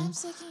saying? I'm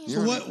sucking So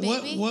your what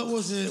dick, baby. what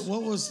was it?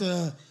 What was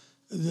the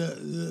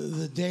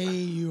day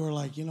you were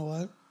like, you know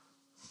what?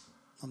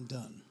 I'm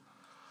done.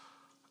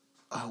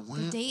 I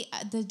went.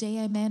 The day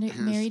I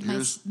married my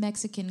here's-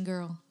 Mexican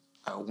girl.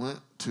 I went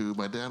to.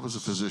 My dad was a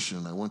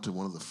physician. I went to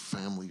one of the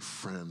family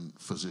friend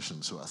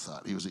physicians who I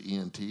thought he was an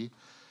ENT. And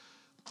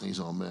he's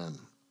all, man,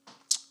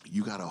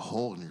 you got a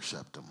hole in your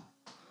septum.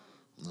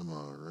 I'm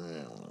all, really?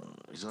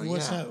 He's all,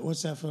 What's yeah. that?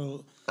 What's that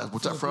for?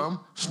 What's that from?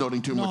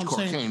 Snorting too much I'm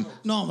cocaine. saying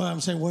no, but I'm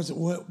saying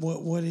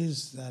what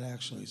is that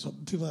actually? So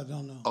people that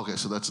don't know. Okay,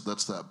 so that's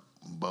that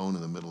bone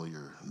in the middle of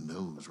your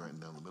nose, right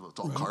down the middle. It's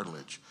all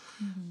cartilage.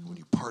 When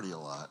you party a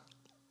lot,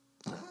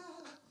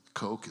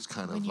 coke is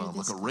kind When you're of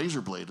like this a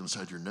razor blade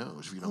inside your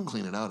nose if you don't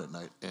clean it out at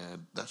night,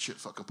 and that shit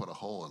fucking put a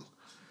hole in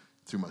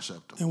through my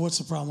septum. And what's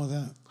the problem with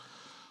that?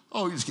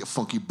 Oh, you just get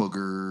funky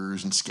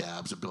boogers and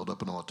scabs that build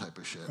up and all that type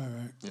of shit.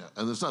 Right. Yeah,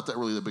 and it's not that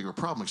really the bigger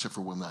problem, except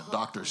for when that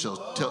doctor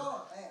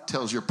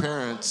tells your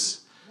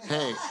parents,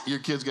 "Hey, your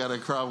kid's got a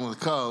problem with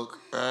coke,"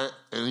 right?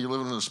 And you're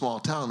living in a small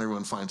town, and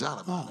everyone finds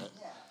out about it.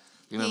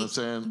 You know what I'm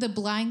saying? The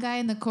blind guy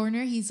in the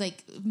corner, he's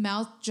like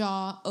mouth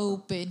jaw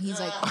open. He's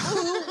like,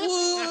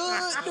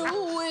 oh, what?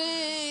 No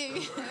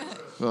way.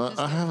 Well,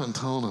 I haven't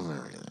told him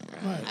everything.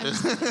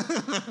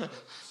 Right.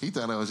 He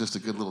thought I was just a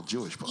good little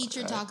Jewish boy. Eat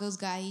your tacos,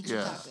 guy. Eat your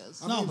Yeah.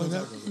 tacos. No, but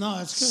that's good.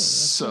 That's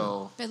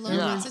So, But Lord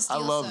yeah, wants to I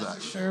steal love some.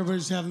 that shit.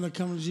 Everybody's having the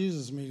come to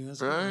Jesus meeting.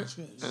 That's Right?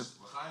 Good. That's good.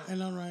 Ain't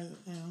nothing right.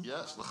 You know.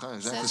 Yes,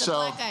 exactly. Says the So,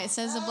 black guy.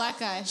 Says the black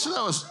guy.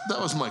 so that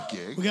was my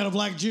gig. We got a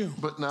black Jew.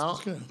 But now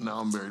good.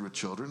 I'm married with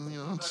children. You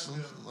know,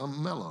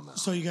 I'm mellow now.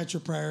 So you got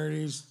your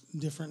priorities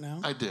different now.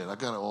 I did. I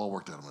got it all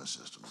worked out of my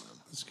system, man.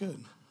 That's good.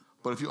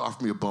 But if you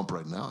offer me a bump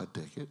right now, I'd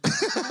take it.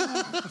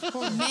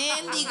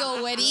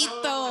 Mendigo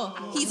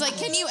güerito. He's like,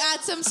 can you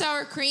add some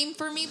sour cream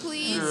for me,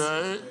 please?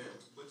 Right?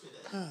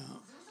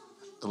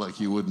 Like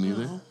you wouldn't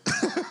either?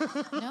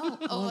 No.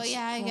 Oh, well,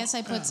 yeah, I guess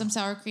I put some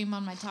sour cream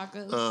on my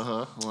tacos.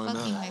 Uh-huh. Why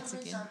Fucking not?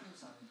 Mexican.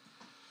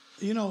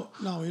 You know,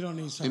 no, we don't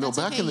need some. You know, That's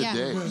back okay, in the yeah.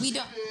 day. We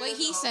don't. What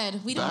he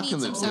said, we don't Back need in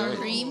the some sour day.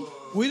 cream.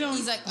 We don't.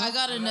 He's like, I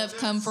got enough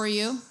cum for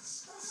you.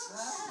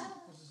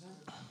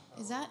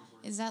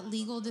 Is that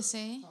legal to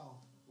say?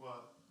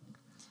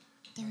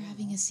 They're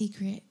having a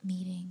secret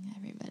meeting,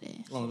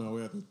 everybody. Oh no,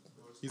 we have to.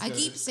 I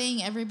keep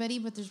saying everybody,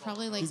 but there's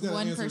probably like He's got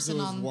one answer person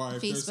to his on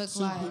wife. Facebook There's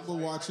two Live. people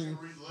watching,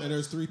 and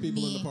there's 3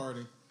 people in Me. the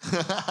party.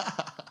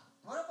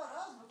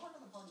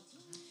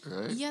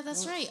 Right? Yeah,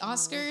 that's right.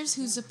 Oscars,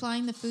 who's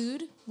supplying the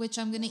food, which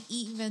I'm gonna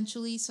eat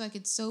eventually so I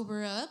could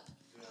sober up.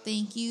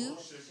 Thank you.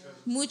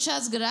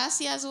 Muchas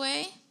gracias,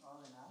 way.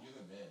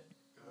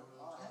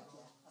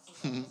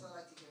 Are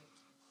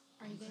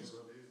you guys?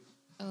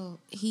 Oh,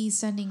 he's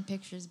sending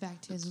pictures back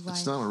to his wife.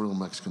 It's not a real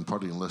Mexican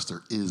party unless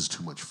there is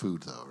too much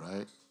food, though,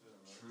 right?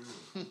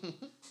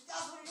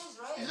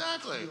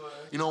 Exactly.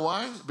 You know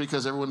why?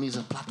 Because everyone needs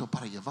a plato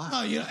para llevar.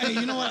 No, you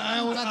know what?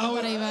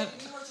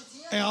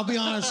 I'll be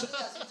honest.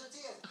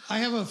 I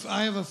have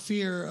a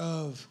fear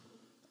of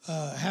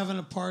having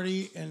a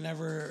party and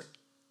never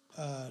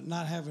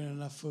not having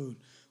enough food.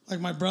 Like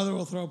my brother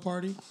will throw a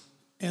party,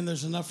 and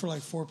there's enough for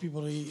like 4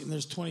 people to eat, and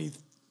there's 20,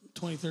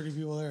 30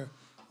 people there,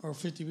 or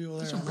 50 people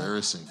there. It's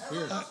embarrassing.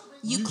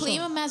 You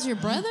claim him as your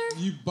brother?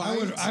 You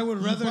bite. I would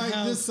rather you bite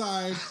have this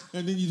side,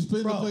 and then you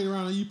spin the plate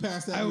around, and you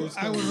pass that.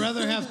 I would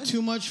rather have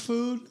too much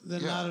food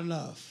than Yeah. not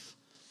enough.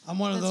 I'm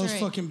one of That's those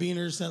right. fucking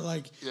beaners that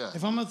like, Yeah.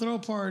 if I'm gonna throw a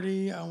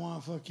party, I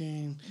want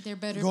fucking There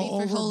better go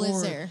be frijoles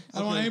overboard. there. I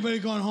don't want anybody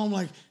going home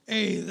like,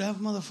 hey, that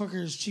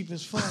motherfucker is cheap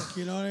as fuck.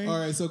 You know what I mean? All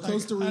right, so Like,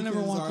 Costa I never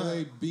Ricans, want are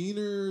that. they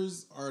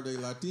beaners? Are they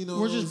Latinos?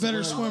 We're just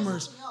better What are you?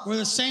 swimmers. We're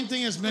the same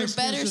thing as Mexicans.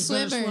 better just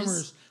better swimmers.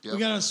 swimmers. Yep. We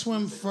gotta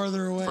swim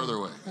further away. Further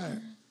away. All right.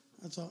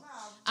 That's all.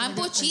 I'm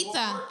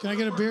pochita. Can I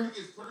get a beer?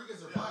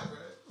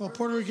 Well,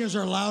 Puerto Ricans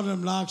are loud and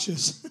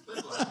obnoxious.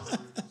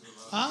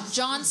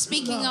 John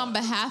speaking on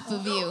behalf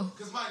of you.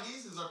 Because my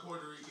nieces are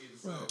Puerto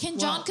Ricans. Can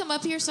John come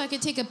up here so I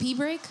could take a pee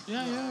break?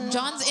 Yeah.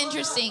 John's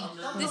interesting.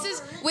 This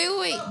is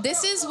wait.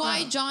 This is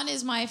why John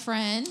is my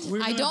friend.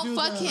 We're I gonna don't do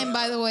fuck the- him,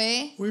 by the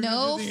way. we're gonna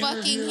No do the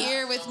fucking interview.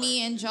 here with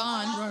me and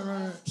John.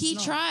 Right. He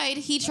tried.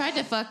 He tried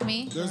to fuck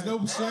me. There's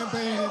no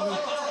champagne in the.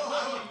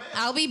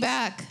 I'll be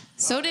back.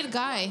 So did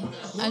Guy.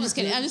 I'm just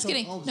kidding.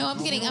 No, I'm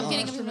kidding. I'm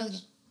really kidding.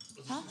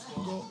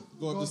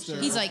 Go up the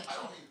stairs. He's like,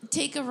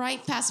 take a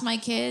right past my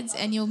kids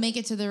and you'll make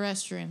it to the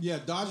restroom. Yeah,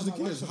 dodge the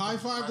kids. High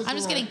five the girl. I'm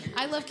just kidding.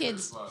 I love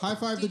kids. High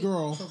five the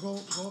girl. So go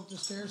up the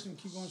stairs and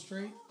keep going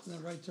straight, and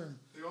then right turn.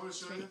 You want me to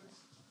show you?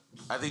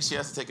 I think she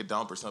has to take a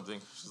dump or something.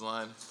 She's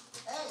lying.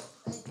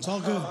 It's all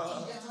good.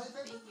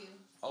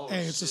 Oh,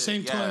 Hey, it's the shit.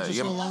 same toilet, just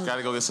a little longer.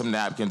 Gotta go get some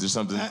napkins or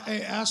something.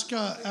 Hey, ask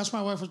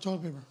my wife for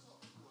toilet paper.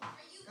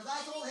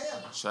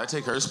 Should I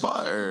take her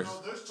spot or?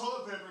 No, there's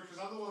toilet paper because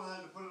I'm the one that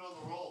had to put it on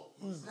the roll.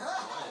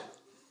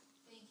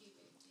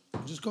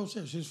 Just go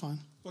upstairs. She's fine.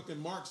 Fucking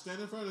Mark,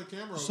 stand in front of the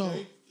camera, So,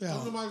 okay? yeah.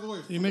 Come to my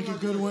voice. You make a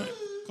good one.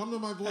 Come to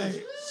my voice.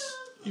 Hey,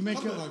 you make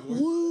Come to my a voice.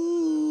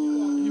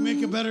 you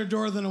make a better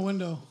door than a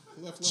window.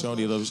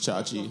 Shoni loves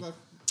Chachi.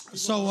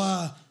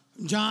 So,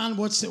 John,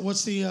 what's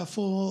the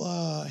full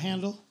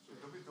handle?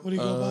 What do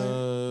you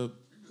go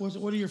by?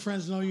 What do your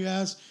friends know you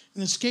as?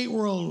 In the skate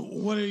world,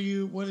 what is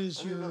your what's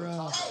Is your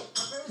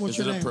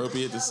it name?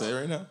 appropriate to say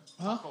right now?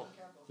 Huh?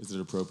 Is it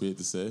appropriate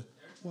to say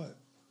What?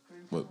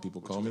 what people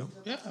call me?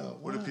 Yeah.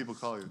 What do people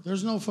call you?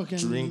 There's no fucking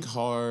Drink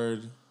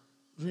hard,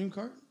 dream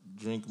card.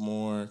 drink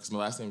more. Because my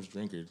last name is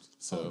Drinkard.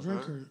 So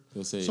Drinker.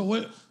 they'll say. So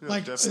what?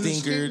 Like in the skate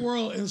Stinkered.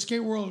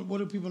 world, what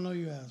do people know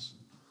you as?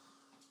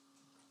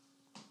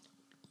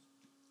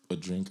 A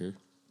drinker.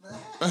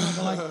 But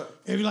like,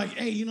 if you're like,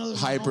 hey, you know,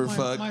 Hyper my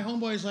fuck. My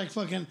homeboy's like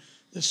fucking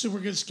the super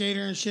good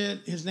skater and shit.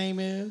 His name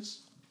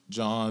is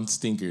John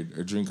Stinkard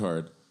or Drink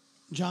Hard.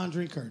 John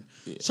Drinkard.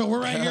 So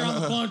we're right here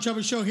on the Blown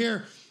Chubby Show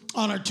here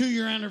on our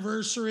 2-year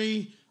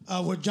anniversary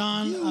with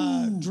John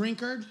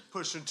Drinkard.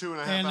 Pushing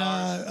 2.5 And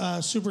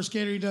hours. super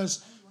skater. He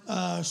does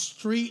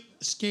street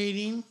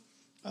skating.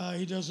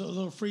 He does a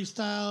little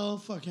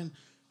freestyle. Fucking.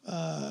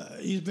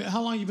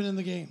 How long you been in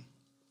the game?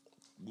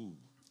 Ooh.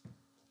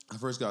 I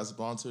first got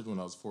sponsored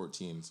when I was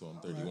 14, so I'm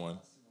 31.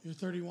 You're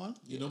 31.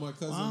 You know my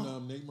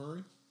cousin Nate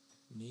Murray?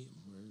 Nate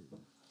Murray.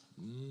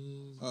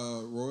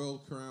 Royal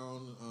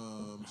Crown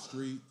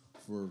Street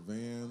for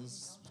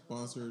Vans,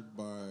 sponsored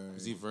by.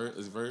 Is he Vert?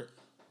 Is Vert?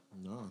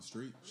 No,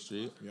 Street.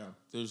 Street? Yeah.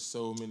 There's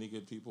so many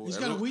good people. He's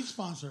got a weed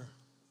sponsor.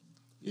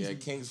 Yeah,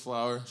 King's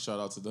Flower. Shout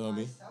out to the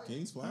homie.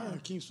 King's Flower.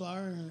 King's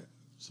Flower,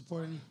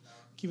 supporting,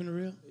 keeping it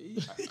real.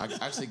 I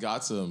actually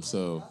got some,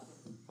 so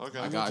Okay.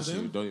 I got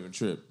you. Don't even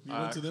trip. You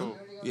went to them? Cool.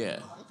 Yeah.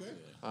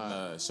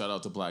 Okay. Shout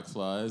out to Black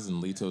Flies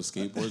and Lito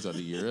Skateboards out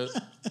of Europe.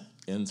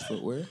 Ends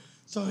Footwear.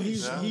 So he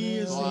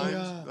is Blind.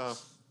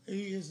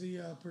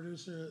 the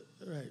producer,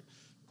 right?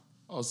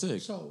 Oh,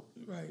 sick. So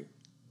right,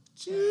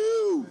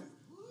 Chew.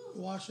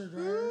 washer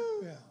dryer,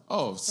 yeah.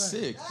 Oh,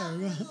 sick. There we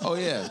go. Oh,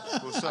 yeah.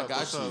 What's up? I got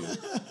What's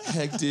you. up?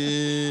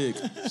 Hectic.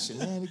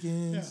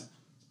 Shenanigans.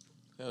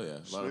 Hell yeah.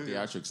 A lot of Sweet.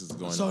 theatrics is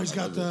going So on. he's I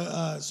got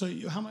love the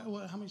it. how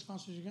many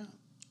sponsors you got?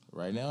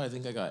 Right now, I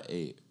think I got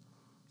 8.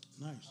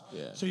 Nice.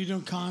 Yeah. So you're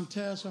doing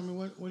contests? I mean,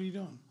 what are you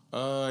doing?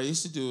 I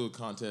used to do a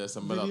contest.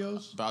 I'm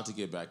Videos? about to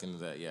get back into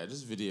that. Yeah,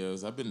 just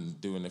videos. I've been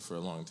doing it for a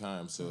long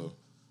time, so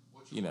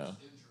you know.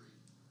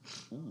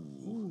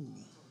 Ooh.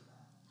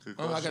 Good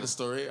Oh, I question. got a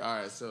story. All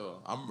right,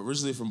 so I'm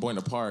originally from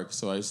Buena Park,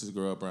 so I used to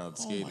grow up around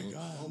skating.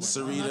 God. Oh my God.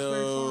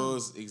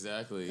 Cerritos,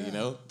 exactly. Yeah. You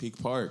know,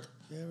 Peak Park.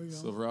 There we go.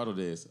 Silverado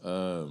days.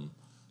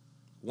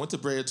 Went to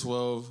Brea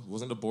 12.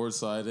 Wasn't a board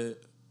slid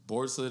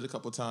a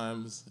couple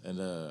times,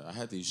 and I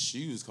had these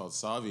shoes called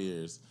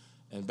Saviers.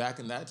 And back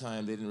in that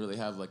time, they didn't really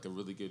have like a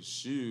really good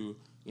shoe.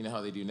 You know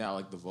how they do now,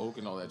 like the Vogue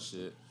and all that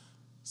shit.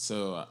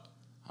 So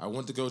I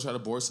went to go try to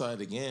board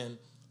slide again,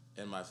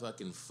 and my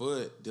fucking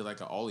foot did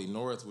like an ollie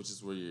north, which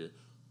is where your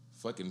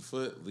fucking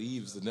foot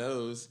leaves the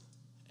nose,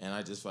 and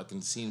I just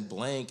fucking seen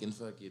blank and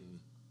fucking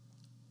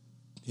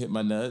hit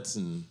my nuts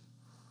and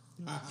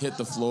hit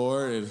the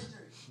floor, and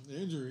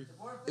Injury.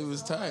 it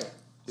was tight.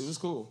 It was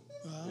cool.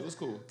 It was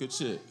cool. Good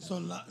shit. So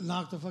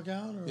knock the fuck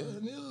out, or Yeah,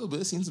 a little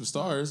bit. Seen some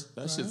stars.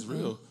 That shit's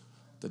real.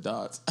 The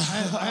dots. I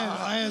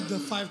had the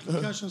 5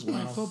 concussions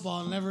playing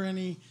football, never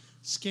any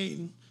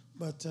skating.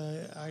 But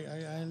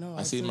I know.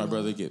 I seen my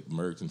brother get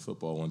murked in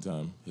football one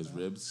time. His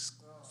ribs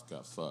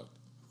got fucked.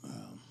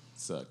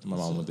 Sucked. My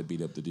mom went to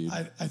beat up the dude.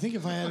 I think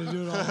if I had to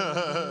do it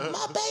all,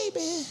 My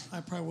baby.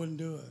 I probably wouldn't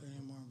do it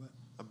anymore. But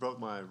I broke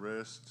my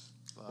wrist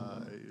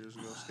 8 years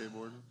ago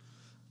skateboarding.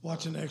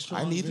 watching extra.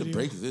 I long need to videos.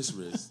 break this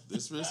wrist.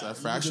 This wrist, I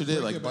fractured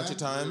it like a bunch of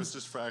It was times.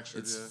 just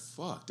fractured, It's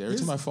yeah. fucked. Every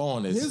time I fall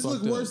on it, it's His look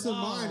fucked up. worse than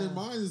mine, and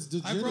mine is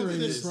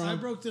degenerated I from.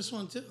 broke this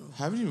one too.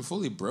 Haven't even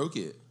fully broke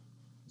it.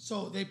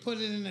 So they put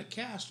it in a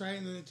cast, right?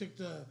 And then they took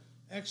the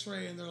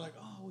X-ray, and they're like,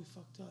 "Oh, we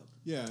fucked up.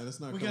 Yeah, that's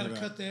not. We coming gotta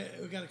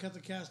back. cut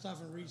the cast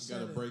off and reset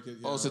Gotta it." break it.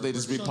 Oh, so they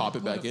just So re-pop they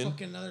it put back a in?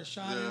 Fucking another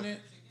shot in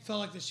it. Felt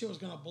like the shit was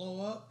gonna blow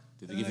up.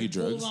 Did they And give then you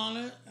drugs? Pulled on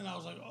it, and I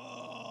was like,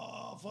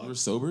 "Oh, fuck." You were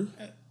sober?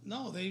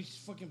 No, they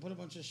fucking put a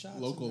bunch of shots.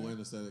 Local in there,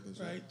 anesthetic and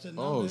shit. right? To numb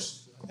Oh, it.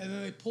 And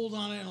then they pulled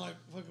on it and like,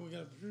 fucking, we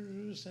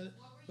gotta set it,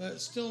 but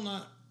it's still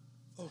not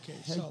okay.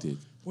 Hectic. So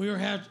we were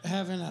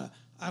having a.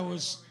 I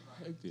was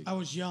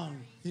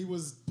young. He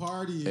was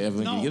partying. Hey,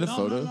 Evan, can you get a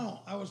photo? No.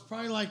 I was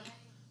probably like,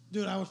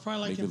 dude, I was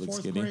probably like Make you in look 4th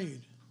skinny?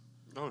 grade,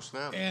 Oh,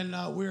 snap.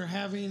 and we were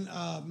having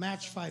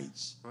match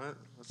fights. Right?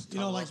 That's the You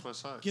time know, I like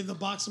lost my sight. give the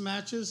box of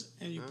matches,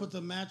 and you put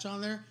the match on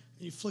there,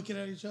 and you flick it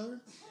at each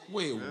other.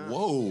 Wait,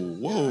 whoa.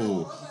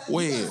 You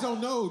Wait. guys don't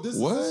know. This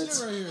What? is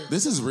shit right here.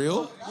 This is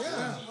real?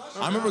 Yeah.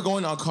 I remember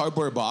going on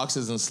cardboard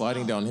boxes and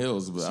sliding down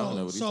hills, but I don't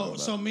know what he's talking about.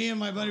 So me and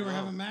my buddy were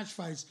having match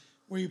fights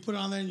where you put it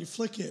on there and you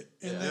flick it,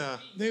 and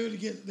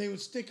they would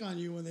stick on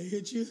you when they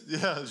hit you.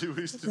 Yeah, we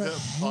used to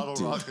have bottle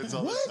rockets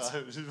all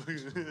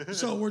the time.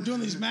 So we're doing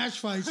these match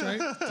fights, right?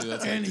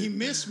 Dude, and he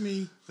missed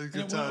me, and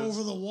good it times. went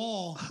over the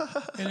wall,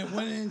 and it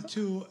went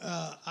into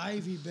an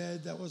ivy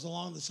bed that was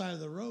along the side of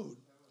the road.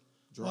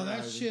 Well,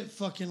 that shit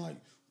fucking like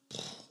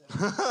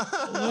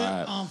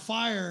lit on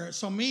fire.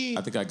 So me,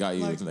 I think I got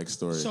you with the next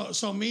story.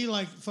 So me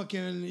like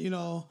fucking, we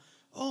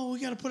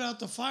got to put out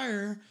the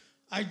fire.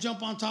 I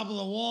jump on top of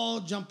the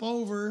wall, jump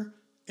over,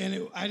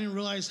 and I didn't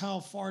realize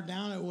how far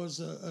down it was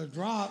a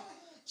drop.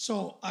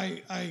 So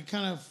I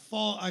kind of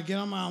fall. I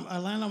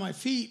land on my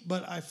feet,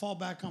 but I fall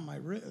back on my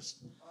wrist,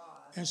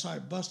 and so I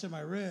busted my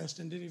wrist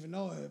and didn't even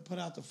know it. Put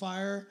out the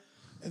fire,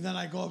 and then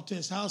I go up to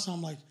his house. And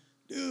I'm like,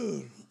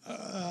 dude,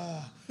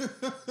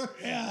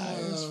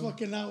 it's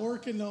fucking not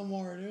working no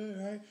more, dude.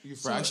 Right? You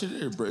fractured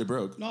it or it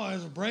broke? No, it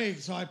was a break.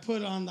 So I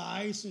put on the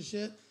ice and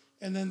shit,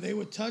 and then they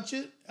would touch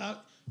it.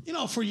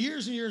 For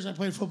years and years I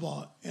played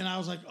football, and I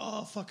was like,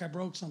 oh, fuck, I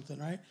broke something,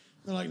 right?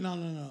 They're like, no,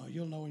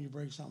 you'll know when you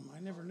break something. I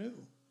never knew,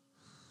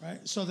 right?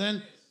 So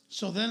then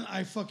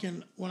I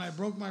fucking, when I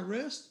broke my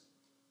wrist,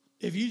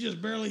 if you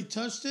just barely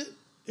touched it,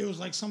 it was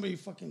like somebody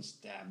fucking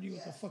stabbed you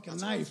with a fucking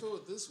knife.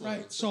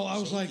 Right? So I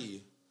was like,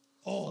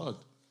 oh,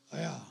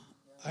 yeah,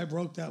 I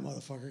broke that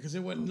motherfucker because it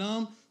went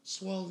numb,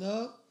 swelled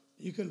up.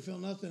 You couldn't feel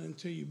nothing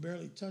until you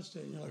barely touched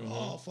it. And you're like,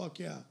 oh, fuck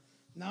yeah.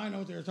 Now I know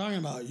what they were talking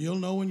about. You'll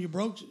know when you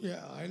broke.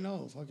 Yeah, I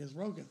know. Fuck, it's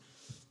broken.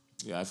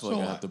 Yeah, I feel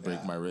like I have to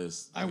break my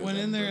wrist. I went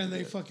in there and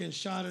they fucking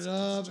shot it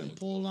up and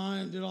pulled on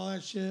it and did all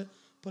that shit.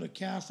 Put a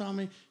cast on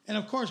me. And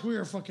of course, we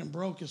were fucking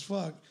broke as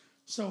fuck.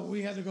 So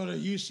we had to go to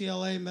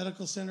UCLA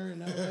Medical Center in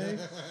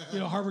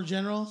LA. Harbor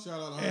General. Shout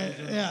out Harbor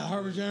General. Yeah,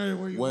 Harbor General.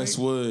 Where you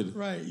Westwood.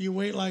 Right. You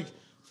wait like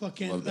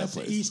fucking, that's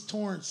place. East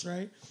Torrance,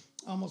 right?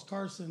 Almost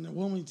Carson and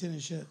Wilmington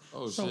and shit.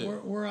 Oh, so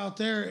shit. we're out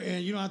there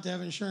and you don't have to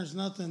have insurance,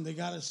 nothing. They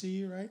got to see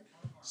you, right?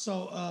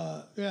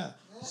 So,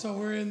 So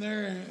we're in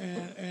there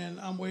and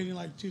I'm waiting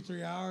like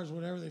 2-3 hours,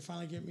 whatever. They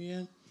finally get me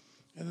in.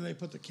 And then they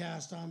put the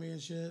cast on me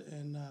and shit.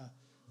 And,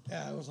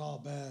 it was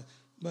all bad.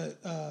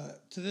 But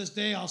to this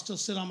day, I'll still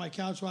sit on my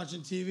couch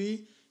watching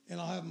TV and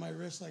I'll have my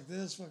wrist like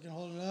this, fucking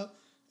holding it up.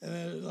 And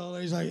then the old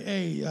lady's like,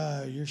 hey,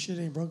 your shit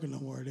ain't broken no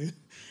more, dude.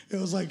 It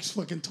was like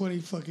fucking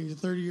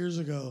 30 years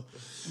ago.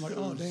 I'm like,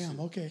 oh, damn,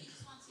 okay.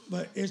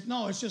 But it's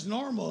just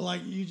normal.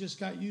 Like, you just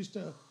got used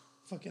to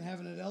fucking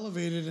having it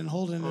elevated and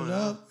holding it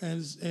up.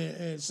 And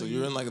so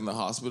you're in the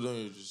hospital and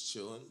you're just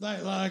chilling?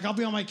 Like I'll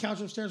be on my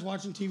couch upstairs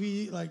watching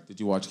TV. Like, did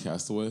you watch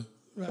Castaway?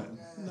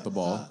 Right. The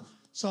ball?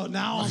 So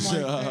now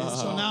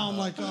I'm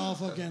like, oh,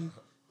 fucking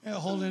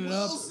holding it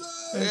up.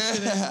 And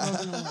shit ain't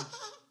broken no more.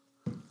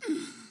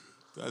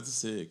 That's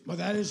sick. But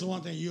that is the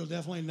one thing you'll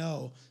definitely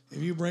know.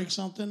 If you break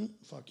something,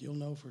 you'll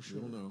know for sure.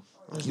 You'll know.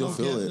 You'll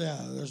feel it. Yeah,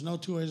 there's no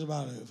two ways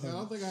about it. I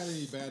don't think I had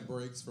any bad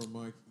breaks from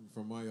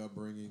my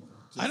upbringing.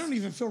 I don't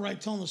even feel right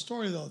telling the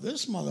story though.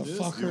 This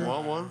motherfucker You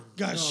want one?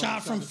 got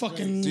shot from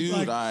fucking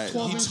Dude, like 12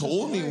 he inches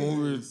told me away.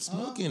 when we were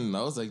smoking.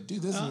 I was like,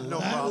 dude, this is No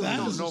problem.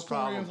 That is no the story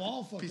problem. of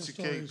all fucking Piece of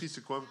stories. cake, piece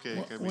of crumb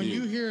cake. When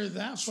you hear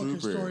that fucking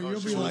Trooper. story,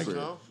 you'll be like,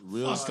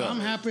 Real fuck, stuff. I'm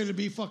happy to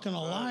be fucking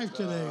alive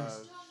today. John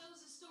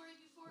knows the story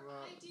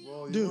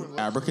before I do. Dude,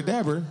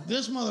 abracadabra.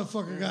 this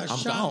motherfucker got I'm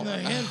shot in the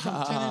down. head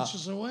from 10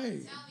 inches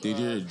away. Dude,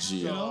 you're a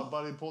G. So,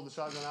 buddy pulled the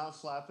shotgun out,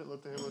 slapped it,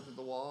 looked at him, looked at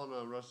the wall,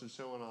 and rusted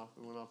shit went off.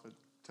 It went off at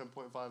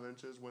 10.5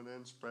 inches, went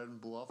in, spread, and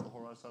blew off the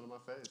whole right side of my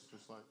face.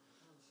 Just like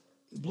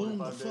Blew him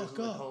the 25 days fuck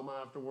in the up.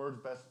 coma afterwards.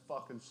 Best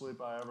fucking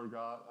sleep I ever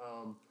got.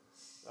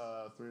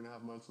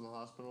 3.5 months in the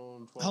hospital.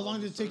 And 12 How long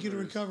did months it of take you to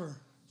surgeries. recover?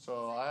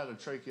 So I had a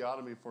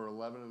tracheotomy for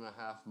 11.5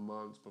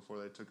 months before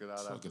they took it out.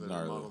 After fucking they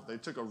gnarly. remodeled. They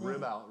took a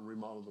rib out and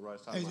remodeled the right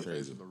side of my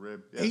face with a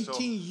rib. 18 so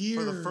years.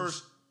 For the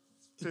first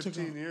it took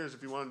 15 years,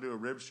 if you want to do a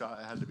rib shot,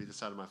 it had to be the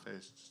side of my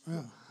face.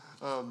 Yeah.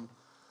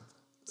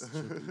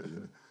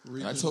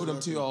 And I told him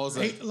too, I was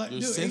like,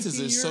 your senses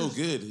 18 are so years.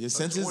 good. Your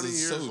senses 20 are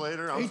years so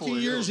later, I'm 18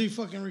 fully years healed. he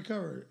fucking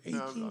recovered. 18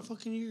 No,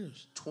 fucking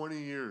years.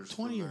 20 years.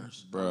 20 from that.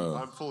 years. Bro.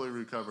 I'm fully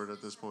recovered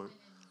at this point.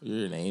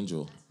 You're an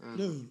angel.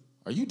 Dude.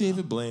 Are you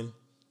David Blaine?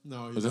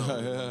 No, Is you it-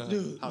 don't.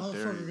 Dude, How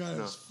dare motherfucker you. got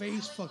No. his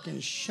face fucking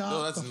shot.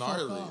 No, that's the fuck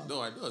gnarly. off.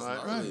 No, I know it's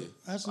Right. gnarly. Right.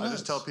 That's I nuts.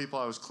 just tell people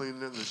I was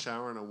cleaning it in the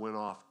shower and it went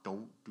off.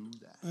 Don't do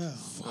that. Yeah.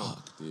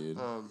 Fuck, dude.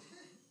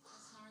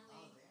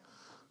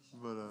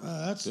 But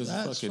That's This is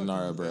that's fucking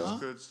gnarly, bro. huh?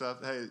 good stuff.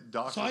 Hey,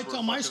 doctors So I were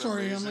tell my fucking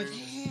story. I'm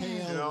amazing. like,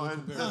 hell. You know,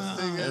 and the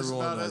thing is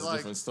Everyone about has it, a like,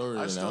 different story,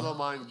 I you still know? don't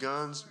mind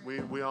guns.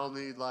 We all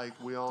need, like,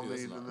 Dude,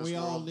 that's in not- this We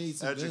all world need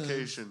some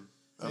education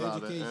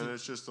about it. Education. And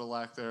it's just a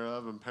lack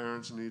thereof, and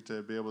parents need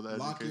to be able to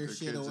Lock educate your their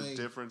shit kids away. the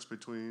difference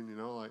between, you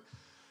know, like,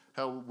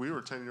 hell, we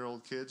were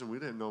 10-year-old kids, and we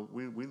didn't know,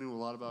 we knew a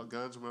lot about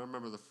guns, and I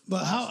remember the But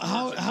first words that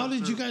how come did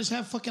you through. guys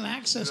have fucking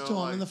access You know, to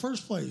them like, in the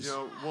first place? You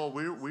know, well,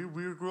 we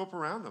grew up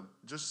around them.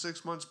 Just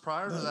 6 months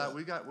prior to that,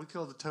 we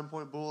killed a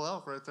 10-point bull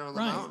elk right there on the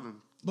Right. mountain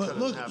and But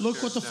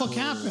look what the fuck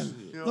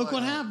happened. Look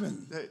what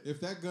happened. If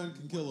that gun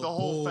can kill the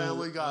whole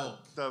family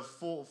the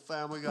full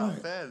family got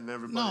fed and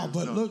everybody.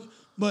 No,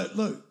 but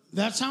look,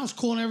 that sounds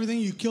cool and everything.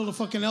 You killed a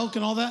fucking elk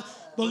and all that.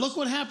 But look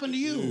what happened to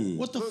you.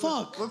 What the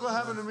fuck? Look what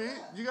happened to me.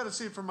 You got to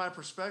see it from my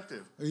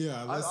perspective.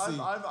 Yeah, let's see.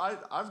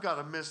 I've got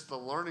to miss the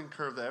learning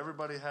curve that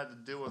everybody had to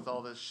deal with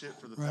all this shit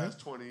for the past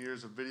 20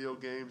 years of video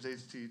games,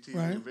 HTTV,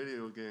 and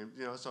video games.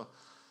 You know,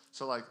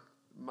 so like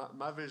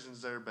my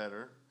vision's there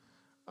better.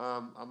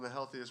 I'm the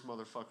healthiest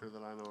motherfucker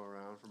that I know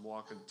around, from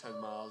walking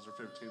 10 miles or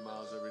 15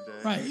 miles every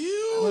day. Right.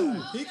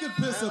 He could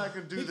piss I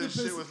can do this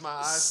shit with my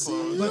eyes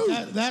closed.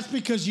 But that's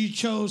because you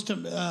chose to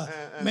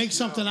make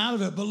something out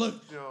of it. But look,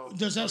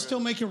 does that still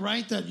make it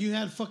right that you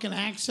had fucking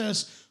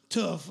access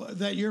to,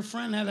 that your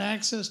friend had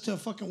access to a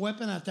fucking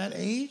weapon at that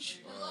age?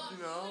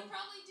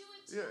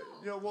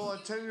 Well,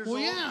 at 10 years old.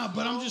 Well, yeah,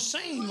 but I'm just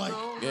saying, like...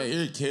 Yeah,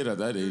 you're a kid at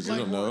that age. You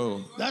don't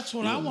know. That's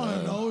what I want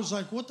to know is,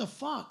 like, what the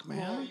fuck,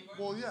 man?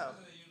 Well, yeah.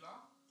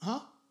 Huh? Are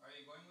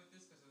you going with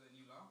this because of the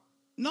new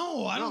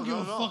law? No, I don't give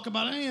a fuck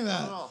about any of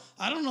that.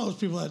 I don't know those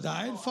people that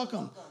died. Fuck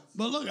them.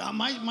 But look,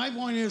 my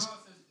point is...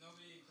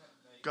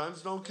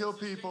 Guns don't kill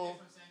people.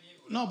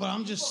 No, but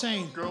I'm just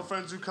saying...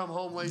 Girlfriends who come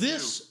home late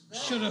This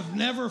should have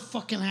never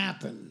fucking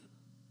happened.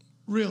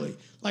 Really.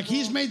 Like,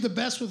 he's made the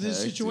best with his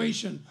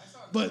situation.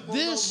 But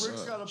this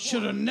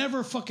should have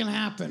never fucking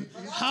happened.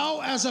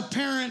 How, as a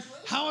parent,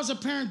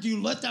 do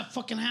you let that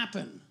fucking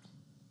happen?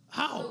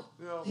 How?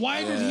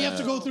 Why did he have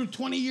to go through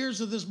 20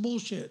 years of this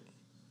bullshit?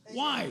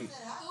 Why?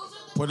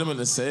 Put them in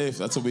the safe.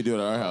 That's what we do at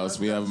our house.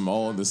 We have them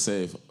all in the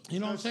safe. You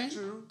know what I'm saying?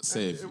 True.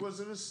 Safe. It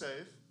wasn't a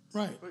safe.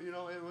 Right. But,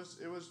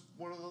 it was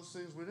one of those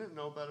things we didn't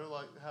know better,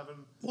 like having...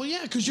 Well,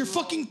 yeah, because you're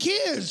fucking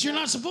kids. You're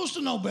not supposed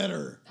to know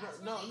better.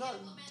 No.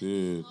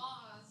 Dude.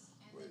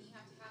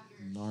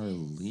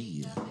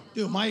 Gnarly.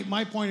 Dude,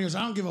 my point is,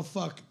 I don't give a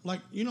fuck.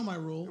 Like, you know my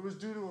rule. It was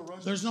due to a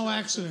Russian there's no shell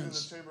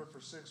accidents. in the chamber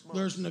for 6 months.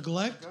 There's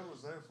neglect, The gun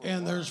was there for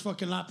and there's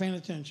fucking not paying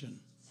attention.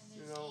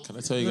 Can I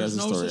tell you guys a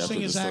story There's no such after thing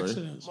the as story?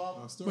 accidents.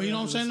 But you know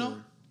what I'm saying, though?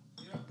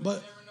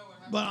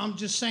 But I'm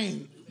just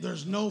saying,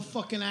 there's no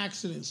fucking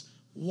accidents.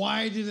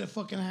 Why did it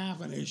fucking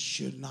happen? It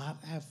should not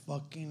have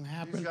fucking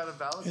happened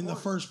in the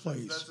first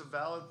place. That's a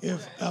valid point.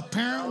 If a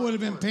parent would have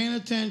been paying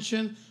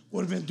attention,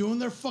 would have been doing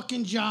their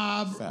fucking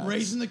job,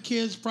 raising the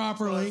kids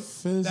properly,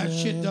 that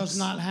shit does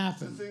not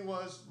happen. The thing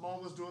was,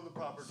 Mom was doing the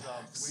proper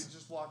job. We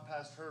just walked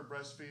past her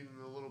breastfeeding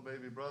the little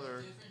baby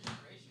brother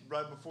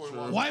right before we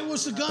walked. Why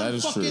was the gun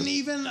fucking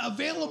even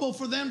available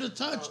for them to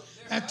touch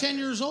at 10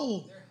 years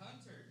old?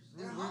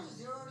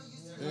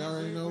 They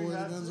already know where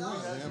the guns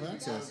are. They have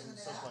access.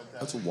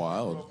 That's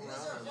wild.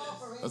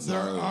 There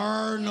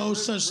are no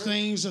such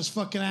things as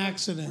fucking We were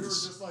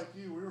accidents. just like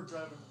you. We were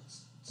driving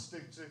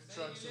stick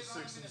trucks at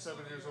 6 and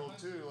 7 years old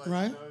too. Like,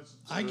 Right?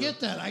 I get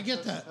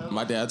that.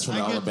 My dad's from I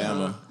get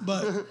Alabama. that.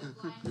 But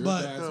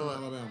Dad's from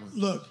Alabama.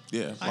 look,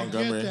 Yeah, I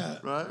Montgomery.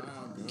 get that. Right?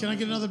 Can I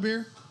get another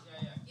beer?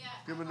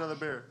 Give him another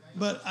beer.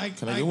 But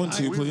Can I get one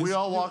too, please? We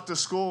all walked to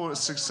school at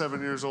 6, 7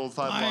 years old,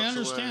 5 blocks away. I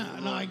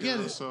understand. No, I get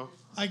it. So,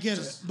 I get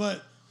it.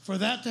 But for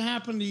that to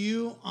happen to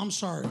you, I'm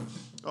sorry.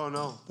 oh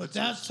no. But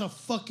that's a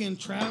fucking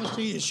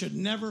travesty. It should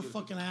never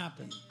fucking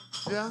happen.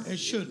 Yeah. It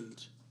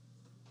shouldn't.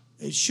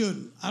 It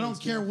shouldn't. I don't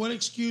care what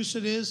excuse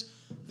it is.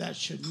 That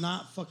should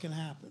not fucking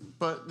happen.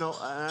 But no,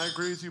 I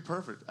agree with you.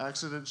 Perfect.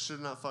 Accidents should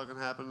not fucking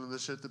happen, and the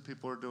shit that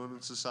people are doing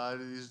in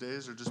society these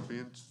days are just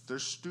they're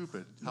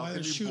stupid. How Why can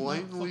they're you shooting up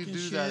blatantly fucking do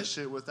shit, that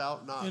shit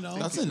without not? you know?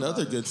 Thinking That's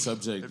another about good it?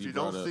 subject If you you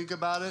brought don't up. think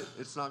about it,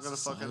 it's not gonna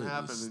fucking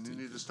happen, and you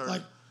need to start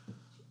Like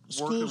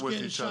working schools with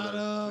getting each shot other.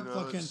 up, You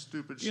know, fucking, it's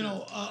stupid you shit.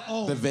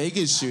 know, The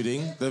Vegas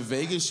shooting.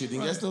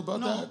 You guys know about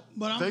no, that?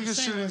 but I'm Vegas just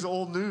saying, shooting's like,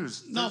 old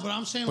news. no, but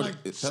I'm saying, But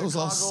like, that was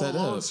all Chicago set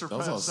alone up. That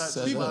was all surpassed that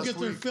set people up. last get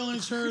their week.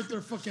 feelings hurt,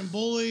 they're fucking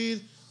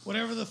bullied,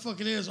 whatever the fuck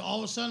it is. All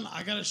of a sudden,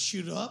 I gotta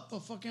shoot up a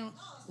fucking.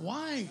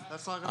 Why?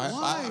 That's not gonna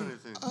Why? stop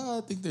anything.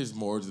 I think there's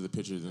more to the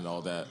picture than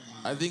all that.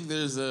 I think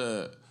there's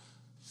a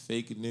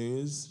fake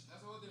news.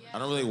 I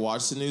don't really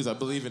watch the news. I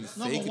believe in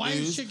No, fake but why is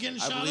news. shit getting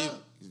I shot believe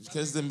up?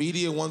 because the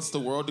media wants the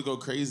world to go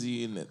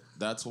crazy, and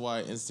that's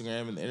why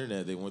Instagram and the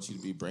internet, they want you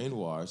to be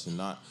brainwashed and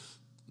not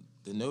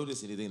to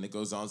notice anything that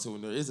goes on. So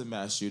when there is a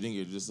mass shooting,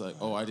 you're just like,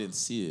 oh, I didn't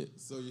see it.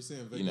 So you're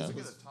saying You know.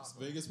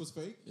 Vegas was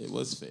fake? It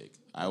was fake.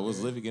 I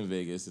was living in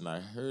Vegas, and I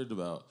heard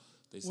about.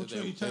 They said Which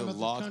one, they, you talking they about the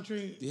locked.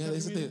 country- Yeah, they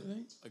said they country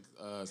music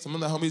like some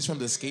of the homies from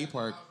the skate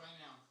park.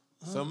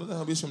 Some of the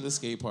homies from the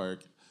skate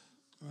park.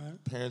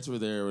 Right. Parents were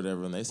there or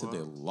whatever, and they said they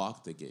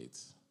locked the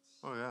gates.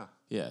 Oh yeah.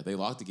 Yeah, they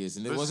locked the gates,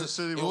 and it This wasn't.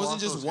 city It will wasn't lock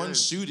just those one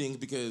gates. shooting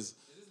because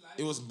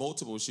it was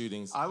multiple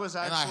shootings. I was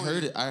and I actually-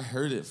 heard it. I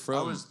heard it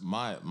from was-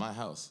 my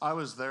house. I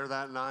was there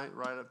that night,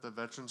 right at the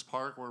Veterans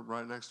Park,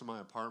 right next to my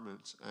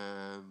apartment,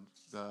 and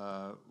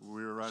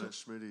we were right at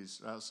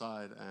Schmitty's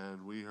outside,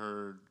 and we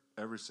heard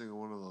every single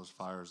one of those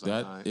fires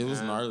that night. It was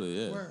And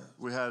gnarly. Yeah. Where?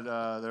 We had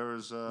there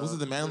was Was it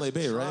the Mandalay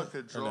this Bay, right? truck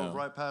that Or drove no?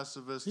 right past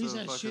the Vista He's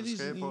had fucking shitties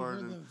and he skateboard heard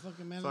and the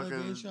fucking Mandalay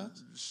Bay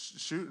shots?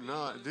 shooting.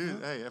 No,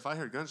 dude. Hey, if I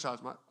hear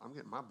gunshots, I'm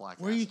getting my black.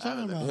 Where are ass you out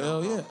of talking there.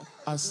 about? Hell yeah!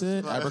 I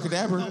said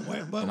abracadabra,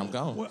 and I'm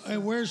gone.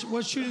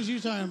 What shootings you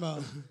talking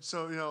about?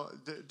 So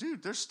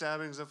dude, there's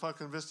stabbings at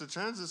fucking Vista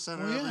Transit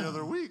Center Well, every yeah.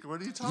 other week.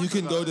 What are you talking You can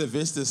about? go to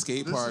Vista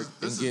Skate Park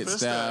This and is get Vista,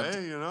 stabbed.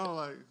 Hey,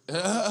 like.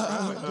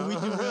 Do we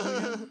derail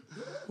again?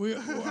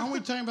 Aren't we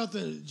talking about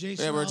the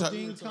Jason Yeah, we're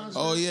Aldean concert?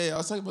 Oh yeah, I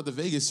was talking about the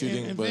Vegas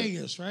shooting, in but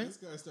Vegas, right? This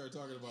guy started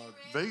talking about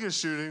Vegas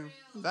shooting.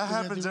 That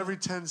happens every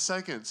 10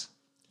 seconds.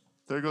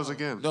 There it goes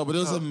again. no, but it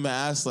was a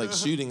mass like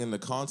shooting in the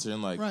concert,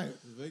 and like Right.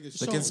 Vegas.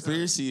 the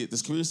conspiracy. The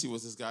conspiracy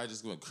was this guy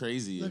just going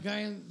crazy. The guy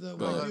in the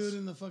But- white dude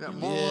in the fucking.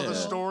 Moral of the Yeah.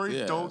 story: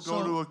 Yeah. don't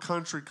go So, to a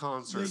country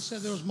concert. They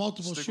said there was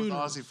multiple Stick shooters.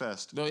 with Ozzy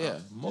Fest. No, yeah,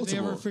 Did they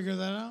multiple. ever figure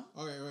that out?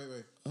 Okay,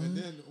 wait. And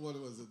then what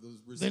was it?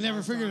 The They never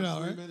response figured it time, out,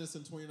 3 right? minutes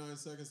and 29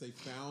 seconds. They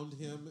found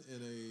him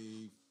in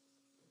a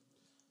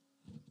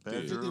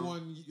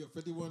Bedroom.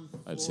 51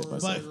 I'd shit floor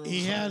myself. But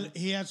bedroom.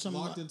 he had some.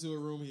 locked into a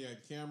room. He had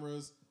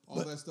cameras,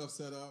 all that stuff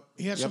set up.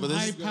 He had Yeah, some but this-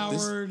 high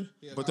powered.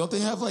 He had But don't they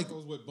have like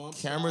circles with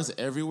bumps cameras out.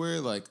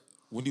 everywhere? Like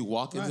when you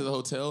walk into Right. the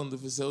hotel in the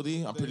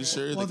facility, I'm pretty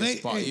sure Well, they can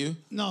spot hey, you.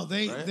 No,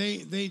 they Right?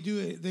 they do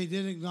it. They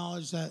did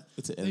acknowledge that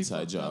It's an they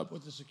inside fucked up job.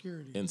 with the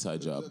security.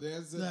 Inside job.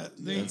 That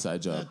they,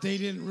 Inside job. That they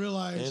didn't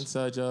realize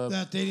Inside job.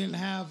 that they didn't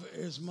have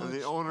as much. And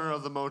the owner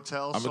of the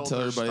motel I'm gonna sold tell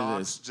their everybody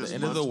stocks this: just the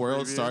end of the months world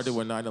previous. started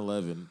with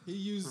 9/11. He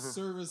used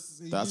service.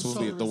 He That's used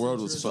when the service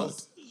world was insurance.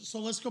 fucked. So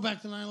let's go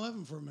back to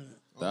 9/11 for a minute.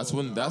 That's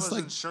when. That's was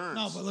like. insurance.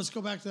 No, but let's go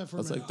back to that for a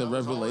That's minute. like the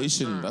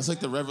revelation. That's like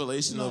the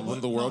revelation of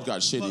when the world got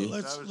but shitty.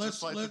 let's That was let's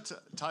just like let's, the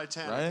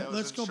Titanic. Right? That was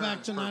let's go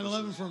back to insurance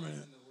 9/11 purposes. for a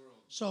minute.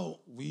 So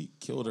We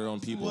killed our own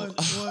people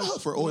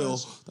was for oil.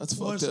 was- That's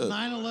was fucked up.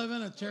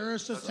 9/11 a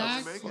terrorist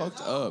attack,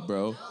 Fucked up,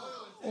 bro.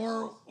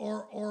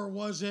 or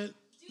was it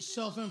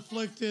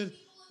self-inflicted?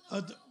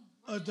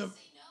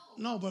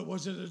 No, but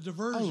was it a I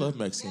diversion? love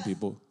Mexican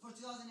people. For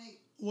 2008.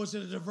 Was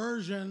it a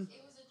diversion?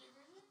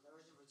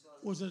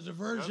 Was it a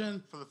diversion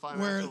Yep, for the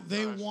where financial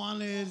they crash.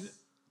 wanted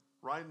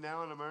Right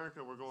now in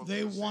America, we're going.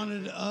 they through the same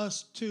wanted thing.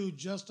 us to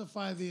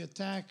justify the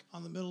attack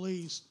on the Middle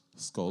East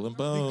Skull and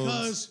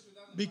bones.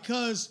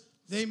 because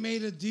they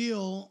made a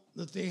deal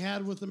that they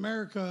had with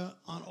America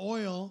on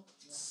oil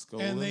Skull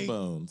and and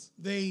bones.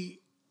 they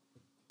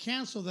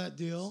canceled that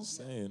deal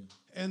Saying.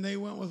 and they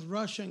went with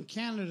Russia and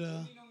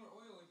Canada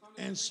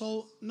and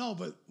so no,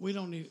 but we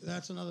don't need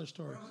that's another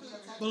story.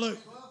 But look,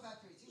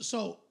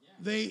 so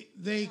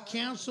they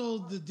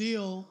canceled the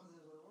deal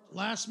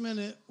last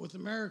minute with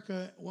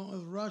America, went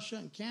with Russia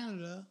and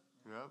Canada,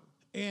 Yep.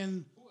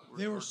 and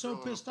they were so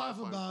drilling a pissed off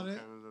pipeline about from it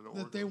Canada to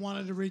that they Oregon.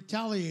 wanted to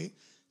retaliate.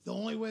 The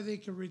only way they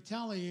could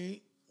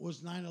retaliate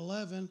was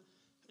 9/11,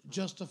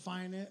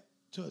 justifying it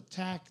to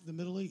attack the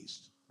Middle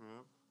East.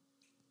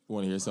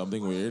 Want to hear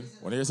something weird?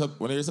 Want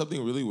to hear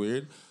something really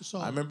weird? So-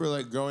 I remember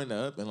like growing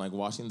up and like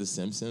watching The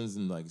Simpsons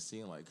and like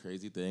seeing like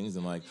crazy things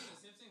and like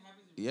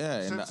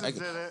yeah. And Simpsons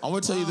did it. I'm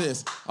gonna tell you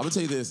this. I'm gonna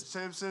tell you this.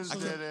 Simpsons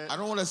did it. I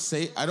don't want to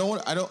say. I don't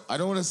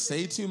want to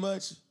say too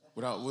much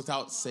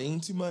without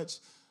saying too much.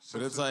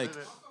 But it's Simpsons like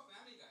did it.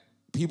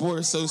 people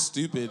are so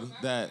stupid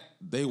that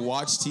they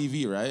watch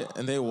TV, right?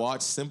 And they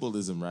watch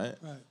symbolism, right?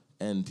 Right.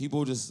 And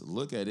people just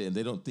look at it and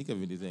they don't think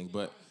of anything.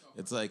 But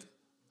it's like,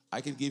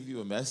 I could give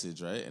you a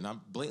message, right? And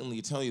I'm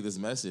blatantly telling you this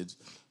message.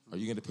 Are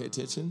you going to pay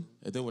attention?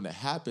 And then when it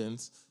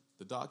happens,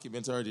 the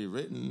document's already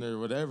written or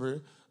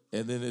whatever,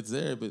 and then it's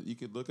there. But you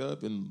could look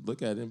up and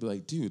look at it and be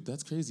like, dude,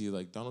 that's crazy.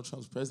 Like, Donald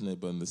Trump's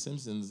president, but in The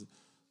Simpsons,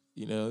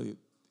 you know,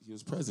 he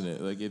was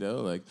president. Like, you know,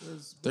 like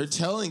they're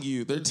telling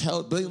you,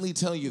 blatantly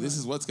telling you this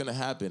is what's going to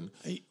happen.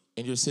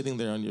 And you're sitting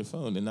there on your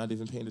phone and not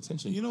even paying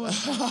attention. You know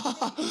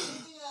what?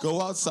 Go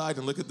outside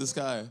and look at the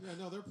sky. Yeah,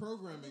 no, they're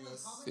programming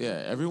us.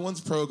 Yeah, everyone's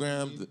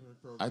programmed.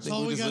 I think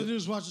All we just got to do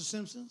is watch The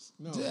Simpsons.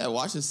 No. yeah,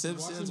 watch The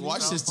Simpsons,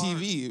 watch South this Park.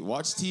 TV,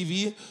 watch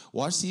TV,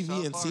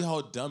 South and see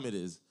Park. how dumb it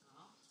is.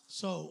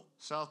 So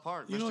South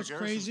Park. you know Mr. what's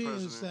Garrison's crazy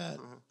is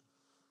president.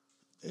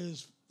 that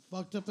as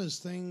fucked up as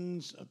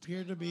things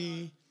appear to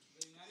be.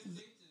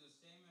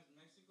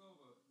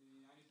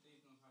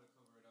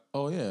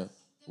 Oh yeah,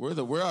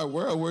 we're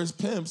our worst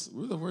pimps.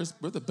 We're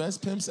the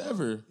best pimps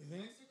ever.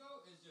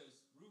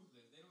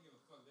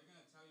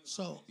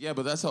 So, Yeah,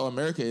 but that's how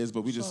America is.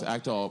 But we just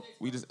act.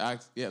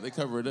 Yeah, they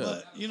cover it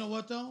up. but you know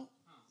what though?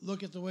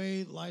 Look at the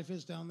way life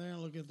is down there,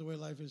 and look at the way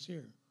life is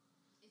here.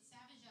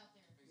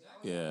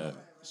 Yeah.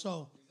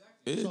 So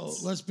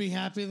It's, let's be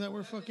happy that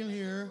we're fucking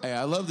here. hey,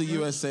 I love the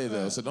USA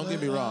though, so don't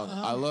get me wrong.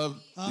 I love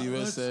the let's-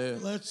 USA.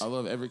 let's- I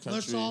love every country.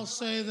 Let's all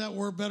say that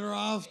we're better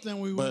off than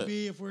we would But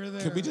be if we were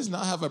there. Could we just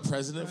not have a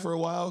president for a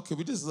while? Could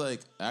we just like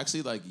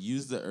actually like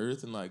use the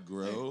earth and like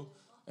grow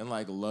and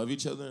like love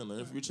each other and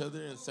learn from each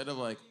other instead of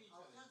like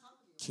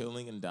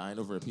killing and dying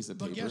over a piece of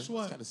But paper? guess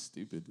what? It's kind of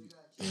stupid.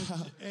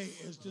 Hey,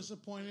 as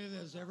disappointed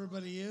as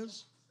everybody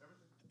is,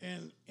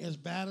 and as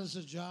bad as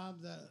the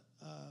job that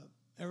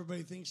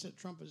everybody thinks that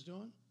Trump is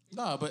doing,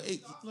 Nah, but hey,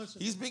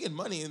 Listen. he's bringing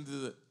money into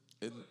the.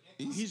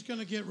 He's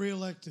gonna get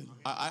reelected.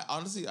 I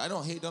honestly, I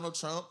don't hate Donald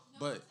Trump,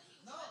 but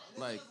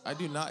like, I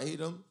do not hate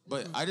him.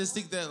 But I just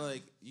think that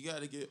like you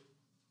got to get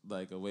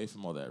like away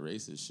from all that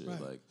racist shit.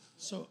 Right. Like,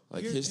 So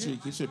like here- history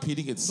here- keeps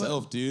repeating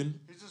itself, dude.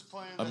 He's just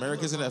playing.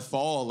 America's gonna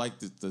fall like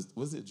the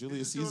was it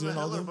Julius Doing Caesar the and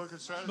all Hitler them? book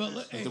of strategy. But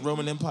look, The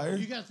Roman Empire.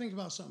 You got to think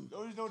about something.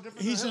 No, he's no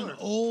different He's than an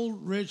Hitler.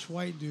 old, rich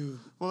white dude.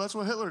 Well, that's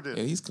what Hitler did.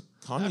 Yeah, he's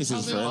Kanye's That's how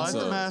his they friend. all Fight the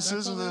So.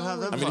 masses and then have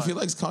them I mean, if he fight.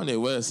 likes Kanye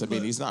West, I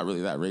mean, he's not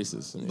really that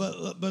racist. I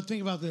mean, But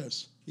think about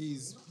this.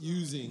 He's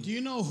using. Do you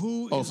know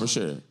who? oh, is- for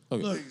sure.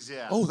 Okay. Look,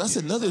 Oh, that's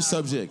another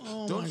subject.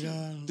 Oh Don't my you?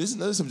 God. This is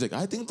another subject.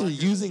 I think they're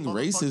using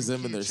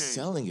racism and they're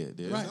selling it,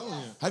 dude. Right.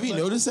 Have you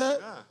noticed that?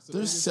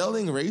 They're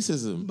selling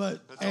racism.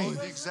 But That's hey, all,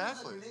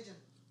 exactly.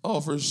 Oh,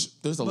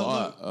 there's a But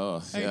lot. look, Oh,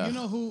 hey, yeah. you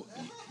know who?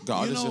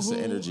 God you is know just the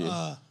who, energy.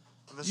 And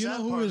the You sad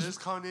know who part is- is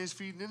Kanye's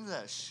feeding into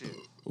that shit,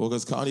 Well,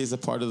 because Kanye is a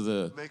part of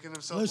the. making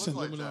himself Listen,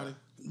 look like that.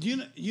 Do you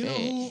know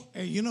who?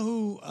 Hey, you know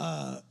who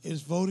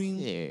is voting?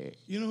 Yeah.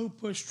 You know who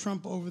pushed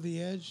Trump over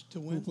the edge to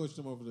Who win? pushed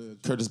him over the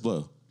edge? Curtis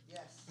Blow.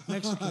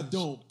 Mexicans.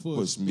 Don't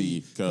Push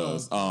me,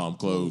 cause I'm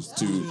close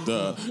to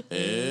the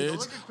edge.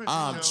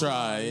 I'm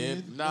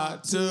trying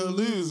not to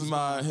lose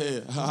my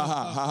head. Ha ha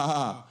ha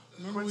ha.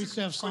 Remember we used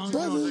to have songs.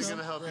 Quincy about Jones this? ain't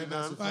gonna help you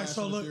none. All right,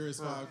 so look.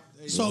 Furious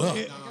So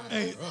Ugh.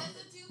 hey,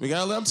 We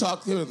gotta let him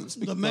talk. Speak the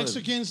about it.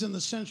 Mexicans in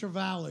the Central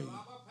Valley.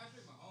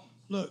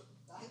 Look,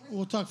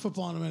 we'll talk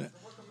football in a minute.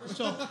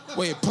 So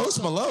Wait,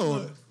 Post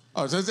Malone.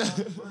 Oh,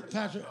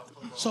 Patrick.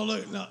 So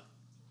look, now,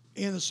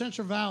 in the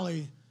Central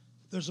Valley,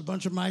 there's a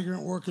bunch of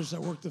migrant workers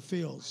that work the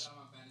fields,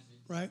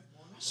 right?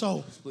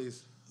 So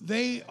please.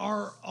 they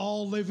are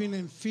all living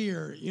in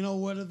fear. You know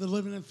what are they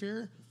living in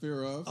fear?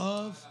 Fear of?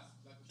 Of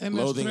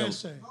Loathing of-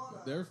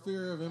 MS-13. Their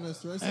fear of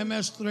MS-13?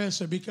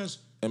 MS-13 because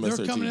MS-13.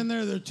 they're coming in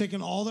there, they're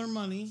taking all their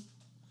money,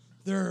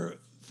 they're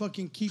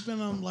fucking keeping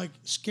them like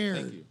scared.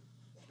 Thank you.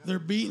 They're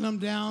beating them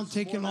down,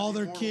 taking all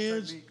their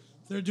kids.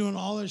 They're doing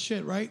all this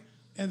shit, right?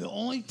 And the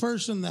only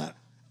person that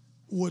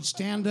would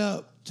stand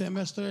up to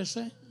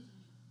MS-13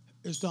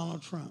 is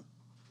Donald Trump.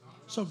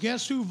 So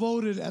guess who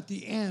voted at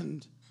the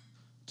end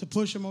to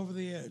push him over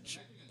the edge?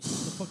 The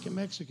fucking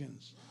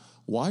Mexicans.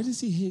 Why does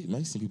he hate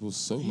Mexican people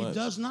so He much?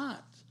 does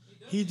not.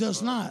 He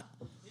does not.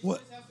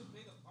 What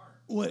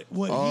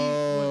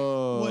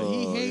Oh,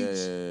 he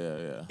hates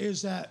yeah.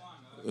 is that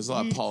There's a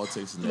lot he- of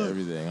politics in look,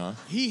 everything, huh?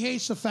 he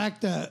hates the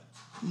fact that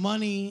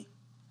money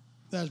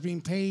that's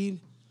being paid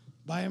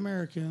by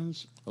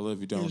Americans I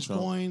love you, Donald is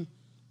Trump. going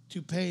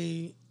to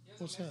pay.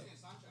 What's that?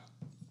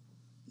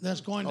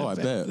 That's going to Oh, I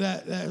pay, bet.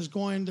 that is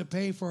going to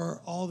pay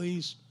for all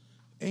these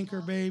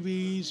anchor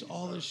babies,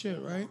 all this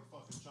shit, right?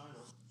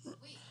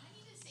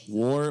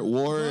 War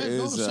Go ahead,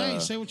 is. go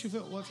say what you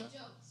feel. What's that?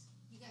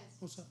 You guys,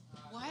 What's that?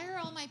 Why are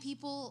all my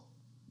people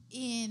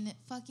in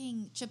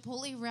fucking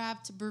Chipotle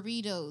wrapped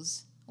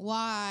burritos?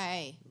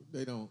 Why?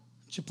 They don't.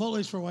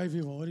 Chipotle's for white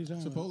people. What are you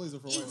talking about? Chipotle's are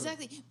for white people.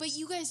 Exactly. But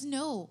you guys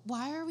know,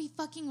 why are we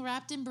fucking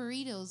wrapped in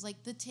burritos?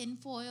 Like the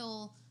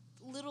tinfoil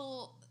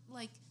little,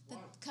 like the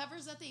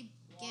covers that they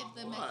give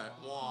them. Why?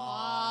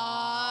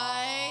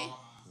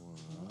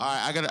 All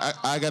right,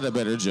 I got a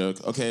better joke.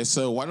 Okay,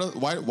 so why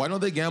don't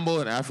they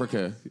gamble in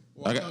Africa?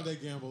 Why don't they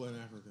gamble in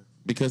Africa?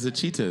 Because of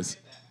cheetahs.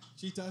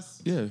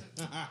 Cheetahs? Yeah.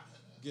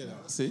 Get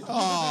out. See?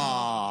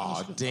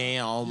 Oh,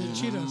 damn.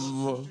 cheetahs. I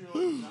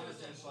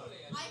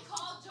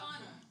call John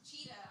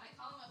cheetah. I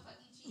call him a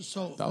fucking cheetah.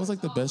 So That was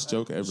like the best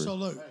joke ever. so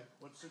look,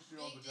 What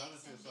 6-year-old Big vagina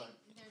dicks and tastes like?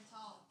 they're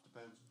tall.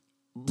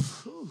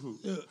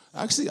 Depends.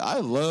 Actually, I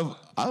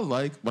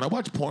like when I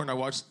watch porn. I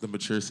watch the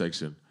mature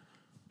section.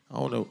 I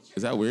don't know.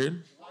 Is that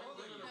weird?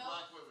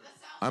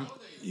 I'm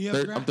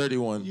I'm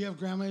 31. You have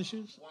grandma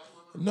issues?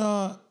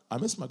 No, I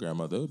miss my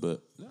grandma though,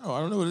 but no, I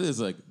don't know what it is.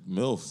 Like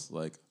MILFs,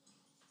 like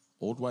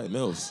old white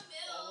MILFs.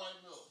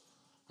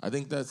 I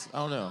think that's I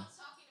don't know.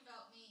 Talking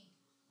about me.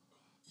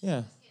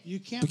 Yeah. You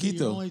can't be.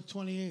 You're Poquito. only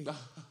 28.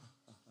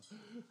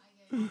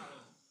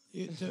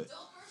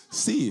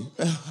 See.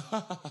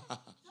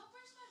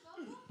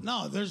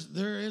 No,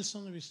 there is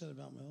something to be said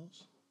about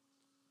MILFs.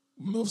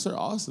 MILFs are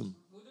awesome.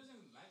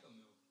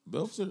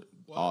 MILFs are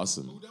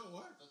awesome.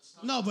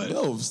 No, but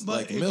MILFs, but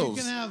like if MILFs. you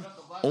can have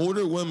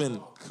Older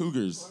women,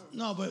 cougars.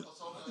 no, but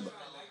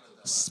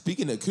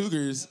Speaking of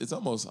cougars, it's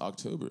almost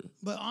October.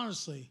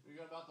 honestly,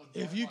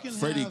 if you can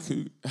Freddie have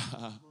Cougar.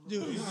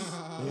 dude,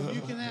 if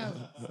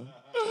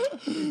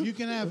you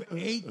can have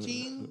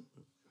 18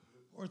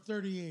 or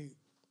 38.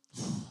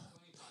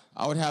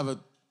 I would have a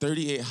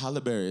 38 Halle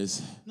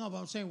Berries. No, but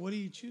I'm saying, what do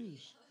you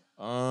choose?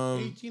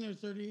 18 18 or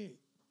 38?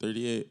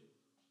 38.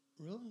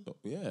 Really? Oh,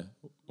 yeah,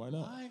 why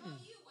not? Why?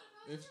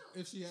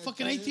 If she had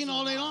Fucking kids 18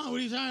 all day long. What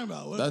are you talking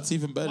about? What, That's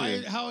even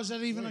better. how is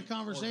that even a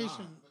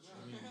conversation?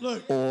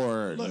 Look,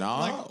 Or look, not,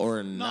 like-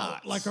 or no,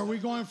 not. like, are we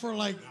going for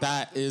like?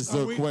 That is Are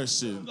the we-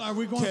 question. Are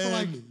we going for Can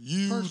like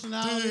you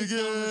personality dig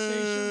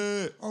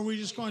conversation? it? Or are we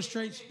just going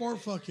straight sport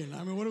fucking?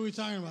 I mean, what are we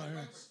talking about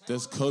here,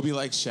 Does Kobe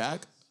like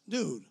Shaq?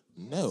 dude?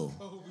 No.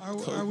 Are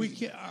we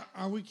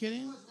are we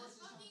kidding,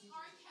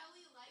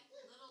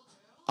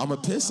 I'm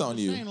gonna piss on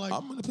you. saying, like-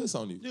 I'm gonna piss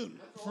on you. dude?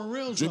 For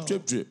real, Drip, though.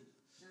 drip, drip.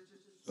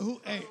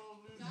 Who? Hey,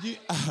 do,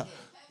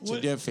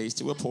 Turn your face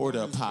to a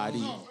porta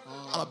potty.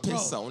 I'ma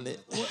piss on it.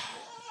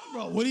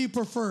 bro, what do you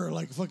prefer?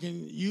 Like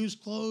fucking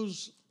used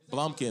clothes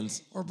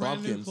Blumpkins. or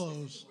brand new Blumpkins.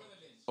 clothes?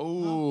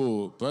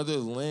 Oh, Brother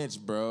Lynch,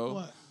 bro.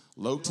 What?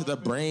 Low to the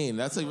brain.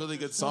 That's a really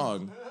good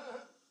song.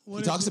 What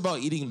He is talks it? about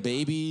eating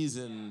babies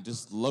and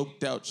just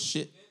loped out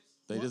shit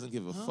that he doesn't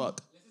give a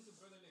fuck.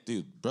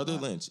 Dude, Brother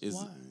Lynch is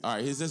Why? all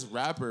right. He's this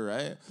rapper,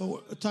 right?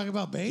 But talk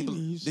about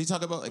babies. They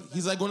talk about like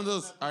he's like one of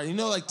those. All right, you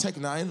know, like Tech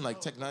Nine,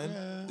 but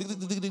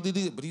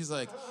he's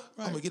like,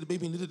 I'm gonna get a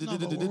baby. No,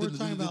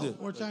 but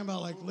we're talking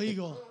about like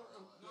legal.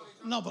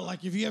 No, but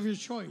like if you have your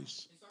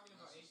choice.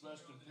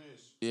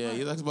 Yeah,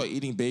 he talks about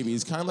eating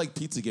babies, kind of like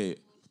Pizzagate.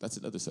 That's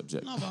another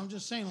subject. No, but I'm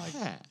just saying, like,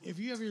 if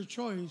you have your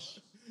choice,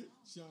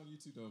 Sean, you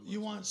too dumb. you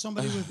want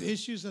somebody with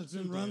issues that's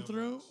been run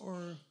through, or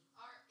Is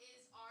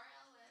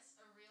RLS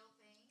a real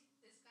thing?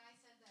 This guy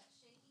said that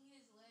shaking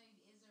his leg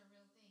is a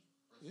real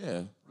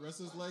thing. Yeah,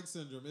 Restless leg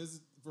syndrome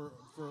is for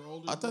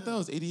older. I thought that men.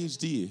 was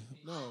ADHD.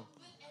 No.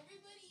 But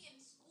everybody in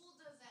school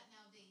does that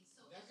nowadays.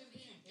 So that could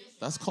be just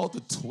That's called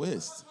the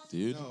twist,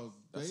 dude. No,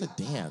 That's a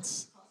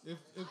dance. If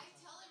I tell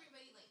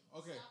everybody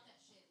like okay. stop that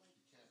shit.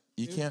 Like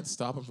You can't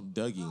stop him from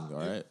dugging, all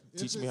right?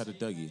 if Teach me how to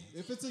Dougie.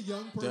 If it's a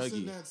young person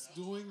Dougie. that's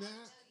doing that,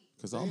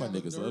 Because they all my have a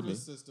niggas love me.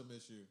 nervous system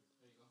issue.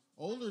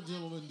 Older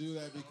gentlemen do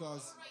that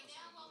because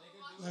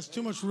that's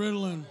too much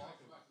Ritalin.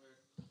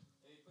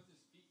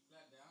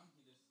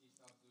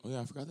 Oh,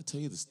 yeah, I forgot to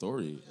tell you the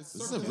story. This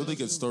is a really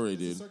good story,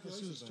 dude.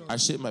 I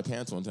shit my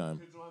pants one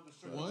time.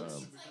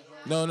 once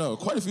No,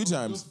 quite a few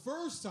times. the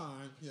first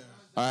time, yeah.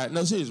 All right,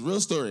 no, serious, real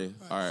story.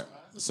 All right.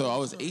 So I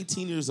was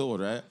 18 years old,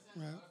 right?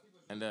 Right.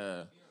 And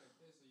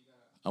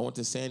I went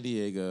to San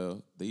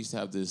Diego. They used to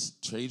have this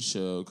trade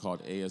show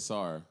called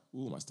ASR.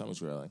 Ooh, my stomach's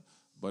growling.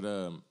 But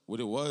what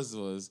it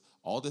was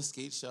all the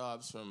skate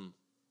shops from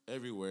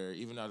everywhere,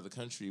 even out of the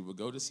country, would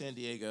go to San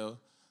Diego.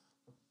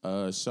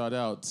 Shout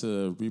out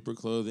to Reaper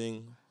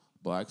Clothing,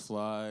 Black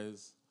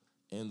Flies,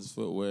 Ends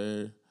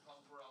Footwear.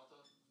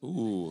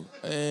 Ooh,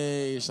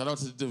 hey, shout out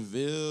to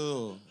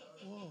DeVille.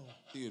 Whoa.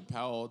 Dude,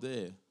 pow all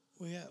day.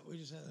 We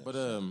just had a But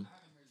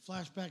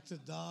flashback to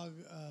Dog.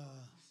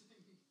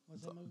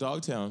 What's that movie?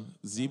 Dogtown,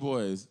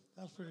 Z-Boys.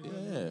 That was pretty good.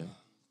 Yeah,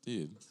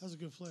 dude. That was a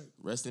good flick.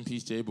 Rest in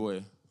peace,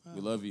 J-Boy. We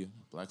love you,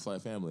 Black Fly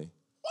family.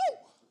 Woo!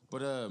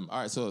 But all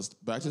right, so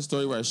back to the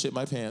story where I shit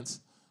my pants.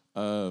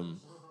 I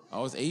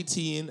was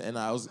 18 and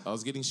I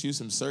was getting shoes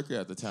from Circa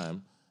at the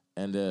time,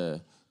 and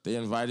they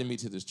invited me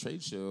to this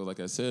trade show. Like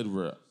I said,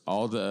 where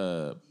all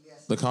the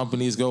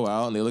companies go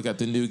out and they look at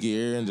the new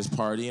gear and just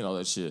party and all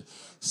that shit.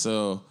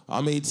 So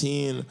I'm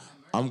 18.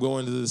 I'm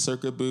going to the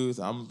Circa booth.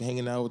 I'm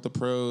hanging out with the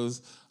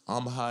pros.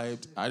 I'm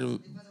hyped.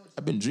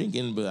 I've been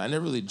drinking, but I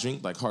never really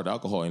drink like hard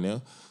alcohol, you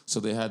know? So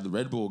they had the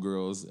Red Bull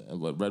girls,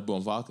 Red Bull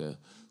and vodka.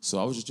 So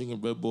I was just drinking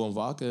Red Bull and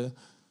vodka,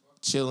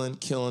 chilling,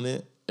 killing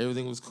it.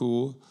 Everything was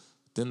cool.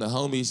 Then the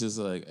homie's just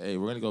like, hey,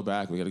 we're going to go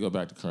back. We got to go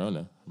back to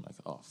Corona. I'm like,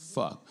 oh,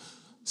 fuck.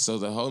 So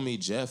the homie,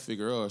 Jeff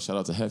Figueroa, shout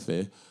out to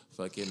Hefe,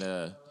 fucking,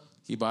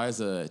 he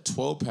buys a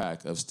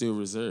 12-pack of Steel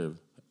Reserve.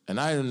 And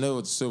I didn't know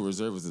what Steel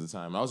Reserve was at the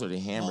time. I was already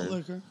hammered.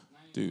 Malt liquor.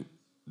 Dude,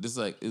 this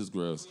it was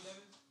gross.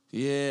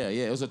 Yeah,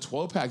 it was a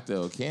 12-pack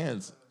though,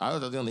 cans. I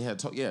thought they only had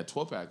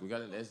 12-pack. We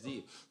got an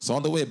SD. So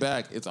on the way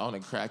back, it's on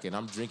and cracking.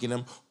 I'm drinking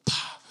them.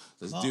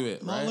 Let's do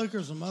it, Malt right?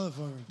 liquor's a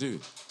motherfucker.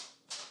 Dude,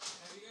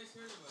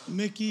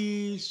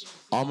 Mickey's.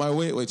 on my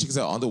way, check this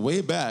out. On the way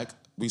back,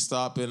 we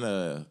stop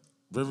in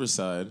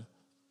Riverside.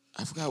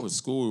 I forgot what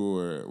school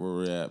where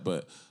we're at,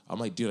 but I'm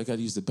like, dude, I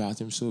gotta use the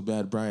bathroom so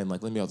bad, Brian.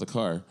 Like, let me out the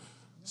car.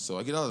 So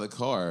I get out of the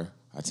car.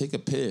 I take a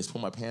piss, pull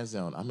my pants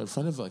down. I'm in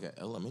front of like an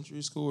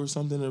elementary school or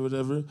something or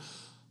whatever.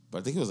 But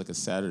I think it was like a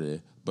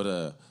Saturday. But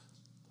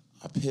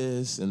I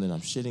piss, and then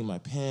I'm shitting my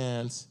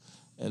pants.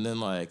 And then,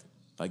 like,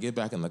 I get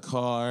back in the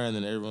car, and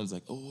then everyone's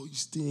like, oh, you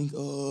stink.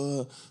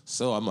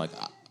 So I'm like,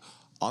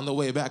 on the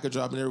way back, I'm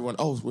dropping everyone.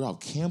 Oh, we're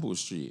off Campbell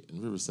Street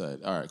in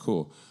Riverside. All right,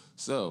 cool.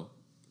 So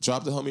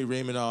drop the homie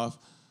Raymond off,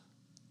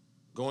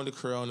 going to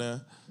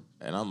Corona,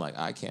 and I'm like,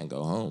 I can't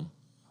go home.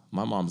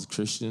 My mom's a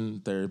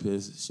Christian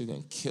therapist. She's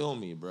going to kill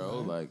me,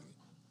 bro. Right.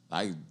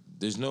 Like,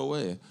 there's no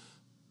way.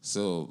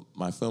 So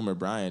my filmer,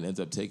 Brian, ends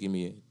up taking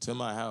me to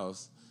my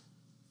house.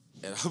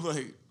 And I'm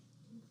like,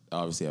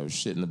 obviously, I was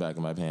shit in the back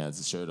of my pants,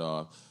 the shirt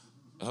off.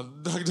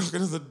 I'm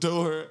knocking on the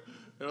door.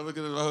 And I'm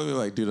looking at my homie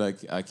like,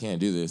 dude, I can't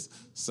do this.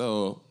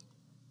 So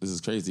this is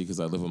crazy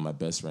because I live with my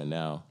best friend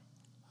now.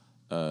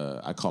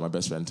 I call my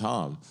best friend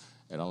Tom.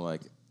 And I'm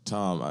like,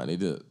 Tom, I need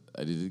to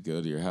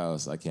go to your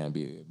house. I can't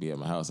be at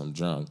my house. I'm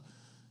drunk.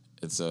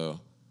 And so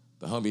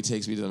the homie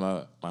takes me to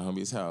my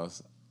homie's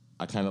house.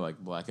 I kind of like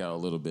black out a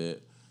little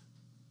bit.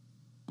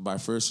 My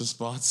first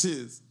response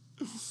is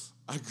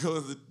I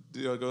go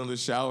in the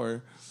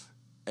shower,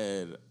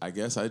 and I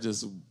guess I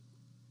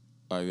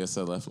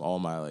left all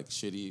my like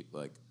shitty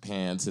like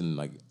pants and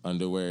like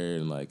underwear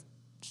and like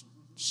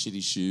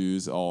shitty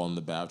shoes all in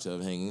the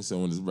bathtub hanging. So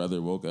when his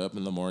brother woke up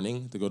in the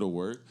morning to go to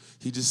work,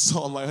 he just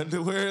saw my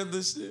underwear and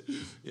the shit.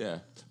 Yeah,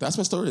 that's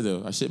my story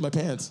though. I shit my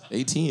pants.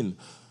 18.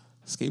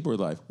 Skateboard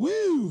life.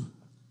 Woo!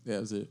 Yeah,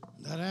 that's it.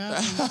 That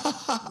happened.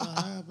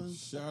 That happened.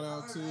 Shout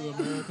out to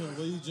American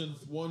Legion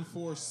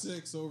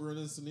 146 over in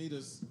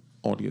Encinitas.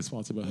 I want to get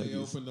sponsored by They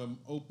Huggies. opened an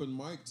open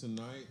mic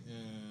tonight,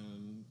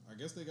 and I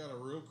guess they got a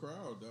real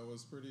crowd. That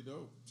was pretty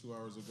dope. 2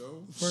 hours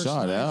ago. First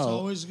Shout night's out.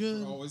 always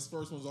good.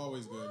 First one's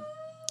always good.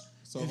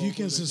 So If you hopefully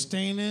can they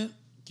sustain it,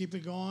 keep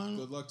it going,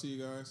 good luck to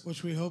you guys.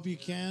 which we hope you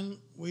can.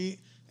 And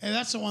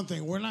that's the one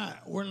thing. We're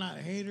not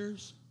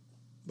haters,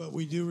 but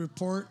we do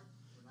report.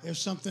 If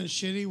something's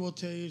shitty, we'll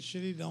tell you it's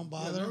shitty. Don't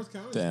bother. North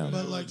County's Damn.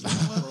 been But like,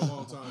 for a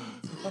long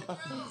time.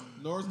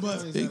 North But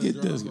County's it had a get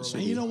drummer does for a get long shitty.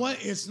 and you know what?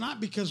 It's not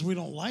because we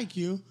don't like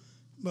you,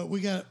 but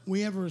we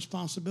have a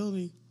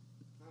responsibility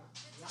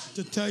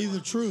to tell you the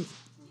truth.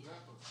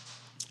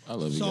 I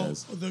love you So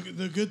guys.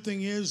 the good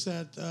thing is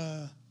that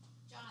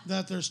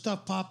there's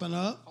stuff popping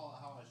up,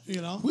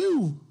 you know.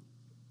 Woo!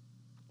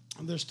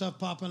 There's stuff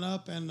popping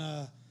up, and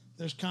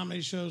there's comedy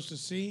shows to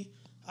see.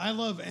 I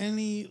love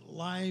any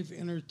live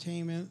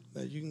entertainment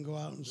that you can go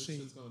out and This see.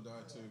 shit's gonna die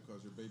too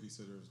because your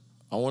babysitters.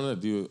 I want to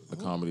do a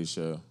comedy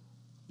show.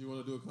 You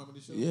want to do a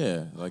comedy show?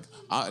 Yeah, like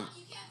I. You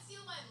can't steal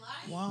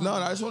my Wow. life. No,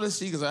 I just want to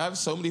see because I have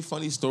so many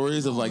funny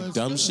stories of like that's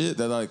dumb good. shit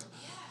that like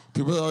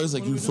people are always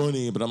like What are you we doing?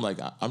 funny, but I'm like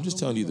I'm just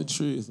telling you the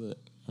truth. Like,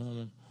 I don't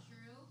know.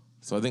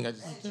 So I think I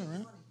just Yeah,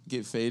 right?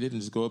 get faded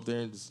and just go up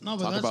there and just No,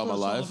 but talk that's about my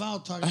what it's life. all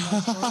about, talking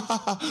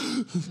about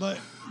stories. But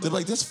They're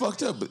like that's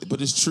fucked up,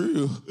 but it's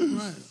true.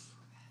 right.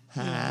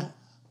 You know,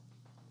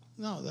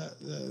 no, that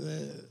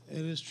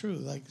it is true.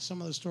 Like some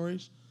of the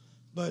stories,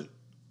 but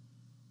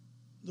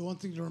the one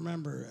thing to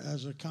remember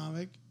as a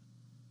comic,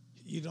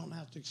 you don't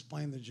have to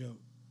explain the joke.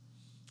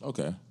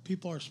 Okay.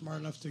 People are smart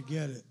enough to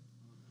get it.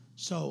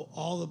 So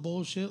all the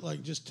bullshit,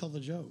 like just tell the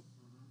joke.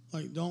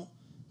 Like don't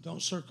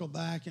circle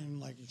back and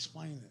like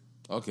explain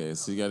it. Okay,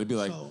 so you got to be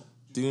like, So,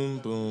 doom,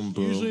 boom,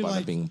 boom, Usually, bada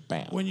like bing,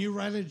 bam. when you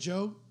write a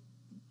joke,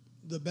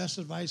 the best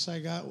advice I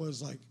got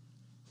was like,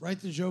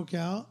 write the joke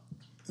out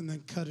and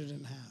then cut it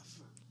in half.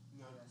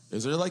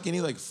 Is there like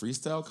any like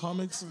freestyle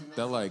comics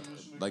that like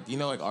you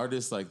know like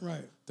artists like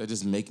Right. that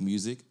just make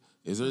music?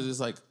 Is there just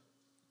like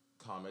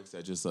comics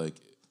that just like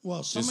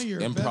Well, some just of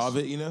your improv best,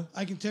 it? You know?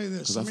 I can tell you this.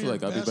 'Cause some I of feel your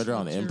like I'd be best better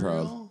on improv.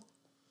 material-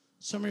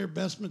 Some of your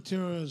best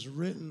material is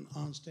written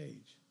on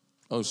stage,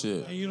 Oh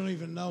shit! and you don't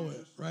even know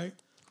it, right?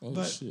 Oh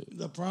but shit!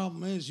 the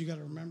problem is you got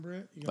to remember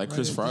it. You gotta Like write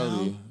Chris it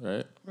Farley, down.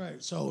 right?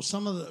 Right. So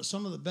some of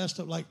the best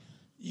of like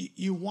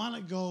you want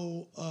to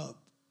go up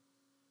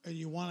and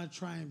you want to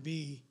try and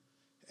be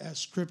as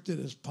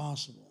scripted as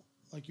possible.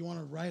 Like you want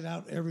to write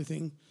out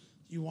everything.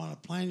 You want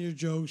to plan your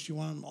jokes. You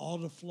want them all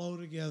to flow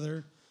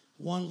together,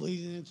 one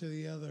leading into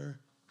the other,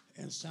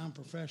 and sound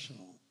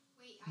professional.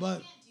 Wait,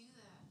 But- I can't do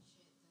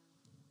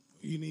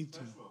that shit You need to.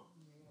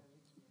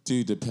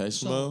 Dude,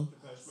 Depeche Mode,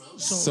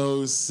 So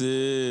so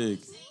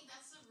sick. though. Saying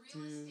that's the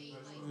real estate.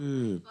 Like,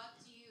 Dude, fuck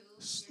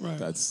you. right.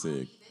 that's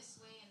sick. This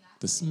way and that.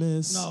 The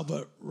Smiths. No,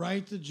 but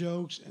write the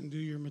jokes and do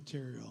your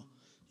material.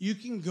 You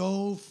can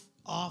go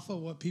off of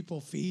what people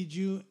feed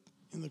you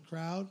in the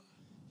crowd.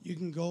 You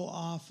can go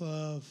off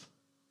of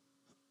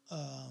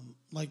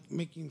like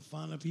making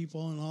fun of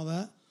people and all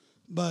that.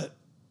 But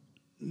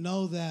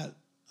know that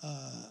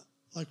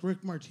like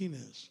Rick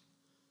Martinez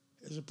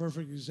is a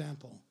perfect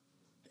example.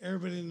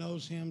 Everybody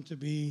knows him to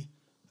be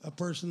a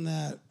person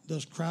that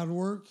does crowd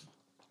work,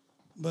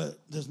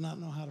 but does not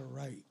know how to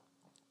write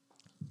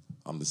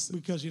I'm the sick.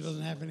 because he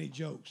doesn't have any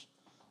jokes.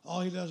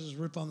 All he does is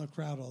rip on the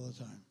crowd all the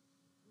time.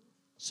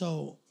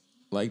 So,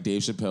 Like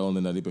Dave Chappelle and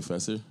the Nutty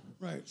Professor.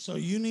 right. So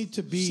you need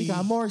to be. She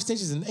got more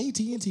extensions than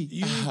AT&T. You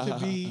need to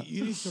be.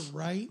 You need to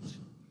write.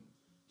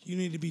 You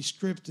need to be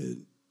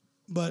scripted,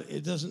 but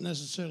it doesn't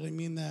necessarily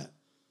mean that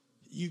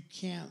you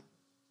can't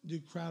do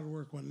crowd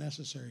work when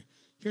necessary.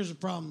 Here's the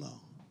problem, though.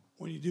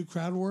 When you do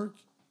crowd work,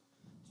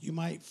 you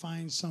might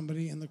find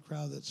somebody in the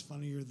crowd that's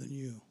funnier than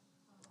you.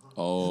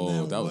 Oh, And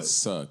then that would what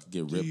suck.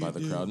 Get do ripped you by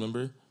the do? crowd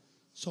member.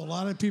 So a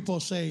lot of people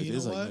say, It you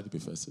is know like what? Nutty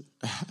Professor.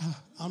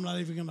 I'm not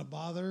even going to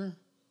bother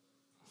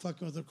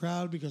fucking with the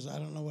crowd because I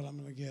don't know what I'm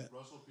going to get.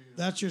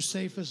 That's your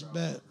safest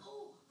bet.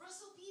 Oh,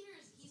 Russell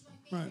Peters. He's my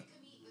favorite Right.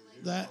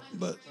 comedian.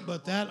 Like,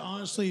 But that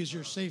honestly is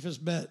your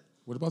safest bet.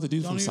 What about the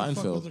dude Don't from even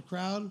fuck with the Seinfeld?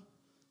 crowd.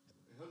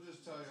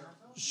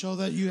 Show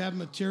that you have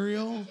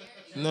material.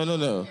 No.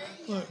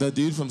 Look. The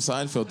dude from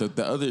Seinfeld,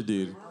 the other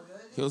dude.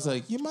 He was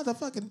like, "You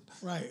motherfucking."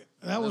 Right.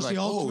 That was like,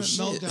 the ultimate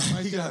oh, shit. meltdown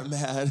right He there. got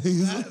mad.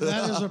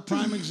 That is a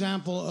prime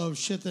example of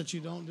shit that you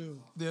don't do.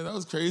 Yeah, that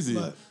was crazy.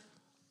 But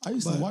I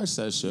used to but watch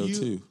that show you,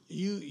 too.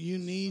 You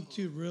need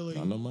to really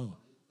I know more.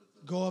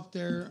 go up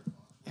there,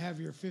 have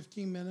your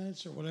 15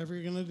 minutes or whatever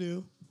you're going to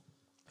do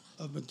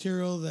of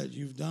material that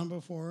you've done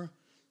before.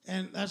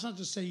 And that's not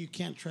to say you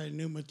can't try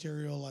new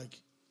material like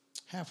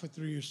halfway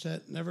through your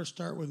set. Never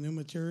start with new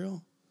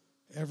material,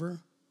 ever.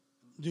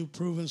 Do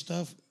proven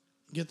stuff.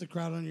 Get the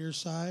crowd on your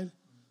side.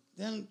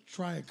 Then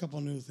try a couple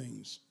new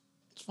things.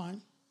 It's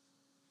fine.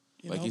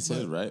 Like know, you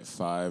said, but- right?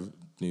 5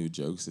 new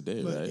jokes a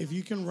day, But right? if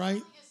you can write,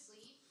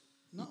 asleep.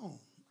 no.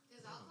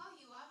 Because I'll call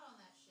you out on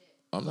that shit.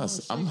 I'm not.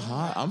 I'm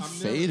hot. I'm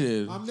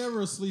faded. I'm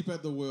never asleep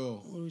at the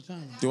wheel. What are we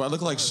talking about? Do I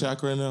look like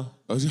Shaq right now?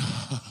 Oh,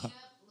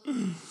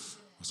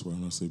 I swear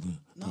I'm not sleeping.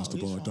 Pass the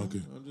ball,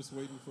 Duncan. I'm just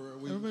waiting for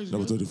it.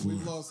 Number 34.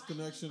 We've lost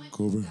connection.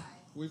 Cover.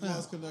 We've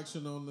lost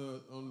connection on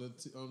the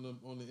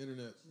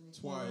internet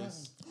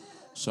twice.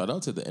 Shout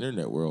out to the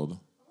internet world.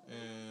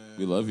 And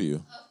We love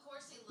you.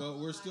 but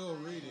we're still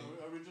reading.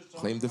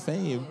 Claim to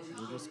fame.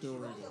 We're still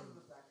reading.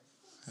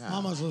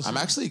 Mama's listening.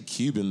 I'm actually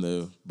Cuban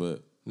though,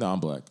 but no, I'm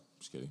black.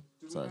 Just kidding.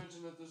 Sorry.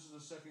 Mention that this is the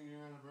second year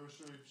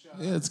anniversary. Shout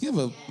Yeah, let's give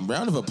a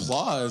round of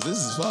applause. This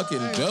is fucking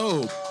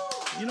dope.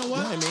 You know You know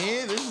what? what I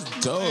mean? This is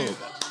dope.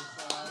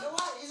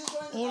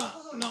 Hold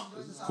on. No.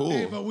 Cool.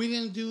 Hey, but we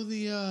didn't do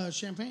the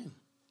champagne.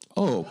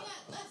 Oh,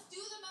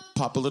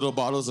 pop a little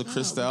bottles of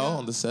Cristal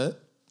on the set.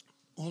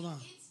 Hold on.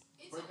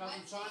 Break out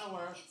some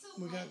Chinaware.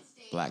 We got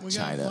Black we got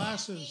China.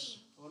 glasses.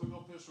 Let me go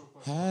piss real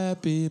quick.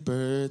 Happy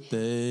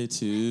birthday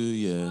to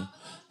you.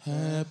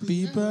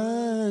 Happy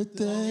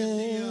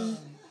birthday.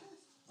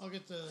 I'll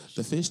get the.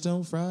 The fish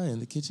don't fry in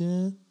the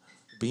kitchen.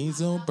 Beans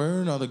don't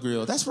burn on the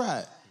grill. That's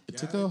right. It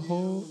took a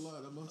whole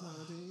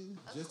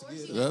Just to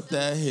get up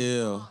that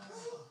hill.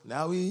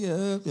 Now we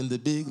up in the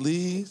big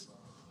leagues.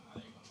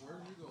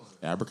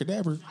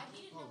 Abracadabra.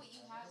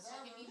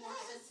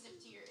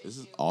 This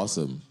is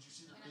awesome.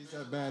 He's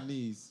got bad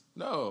knees.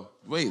 No,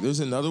 wait. There's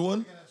another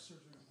one.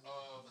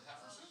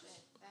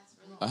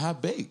 I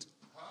have baked.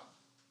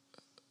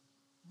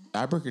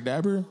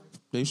 Abracadabra.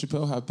 Dave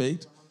Chappelle have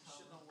baked.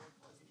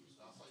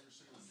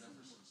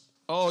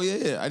 Oh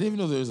yeah. I didn't even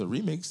know there was a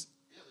remix.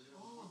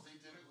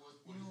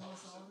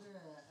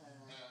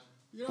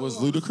 Was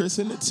Ludacris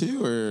in it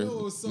too, or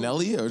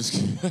Nelly? Or just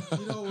You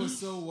know what was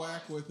so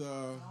whack with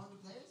the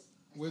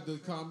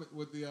comment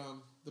with the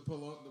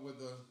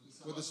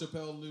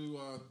Chappelle new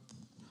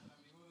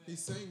he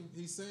sang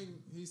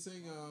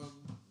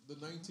the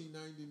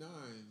 1999.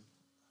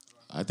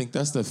 I think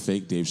that's the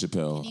fake Dave Can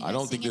Chappelle. you I guys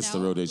don't think sing it's it the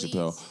real out, Dave please?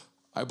 Chappelle.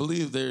 I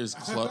believe there's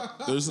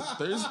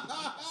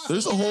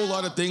there's a whole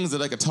lot of things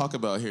that I could talk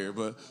about here,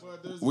 but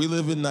we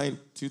live in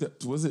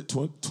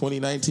 2019?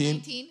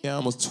 2019? Yeah,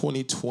 almost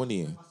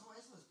 2020.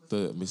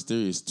 The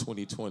mysterious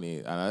 2020.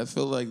 And I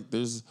feel like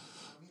there's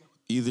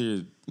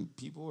either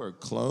people are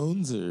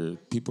clones or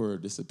people are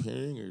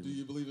disappearing. Or Do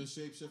you believe in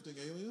shape-shifting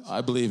aliens?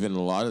 I believe in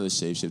a lot of the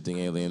shape-shifting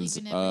aliens.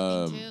 Believe in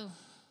everything too.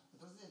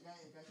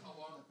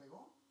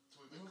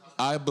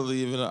 I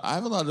believe in. I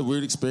have a lot of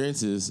weird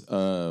experiences.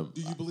 Do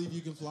you believe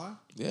you can fly?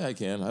 Yeah, I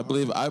can. I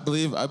believe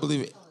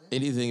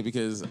anything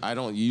because I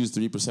don't use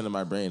 3% of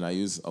my brain. I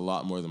use a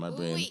lot more than my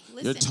brain. wait,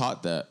 You're listen.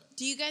 taught that.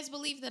 Do you guys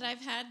believe that I've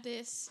had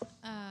this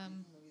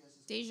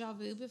deja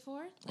vu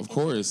before? Of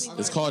course.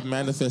 It's called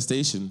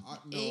manifestation.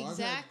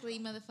 Exactly,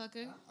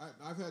 motherfucker.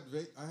 I've had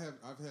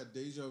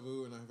deja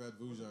vu and I've had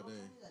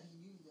vujade.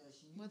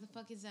 What the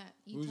fuck is that?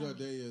 You tell me.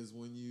 Vujade is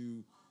when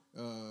you.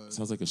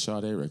 Sounds like a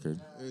Sade record.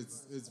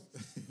 It's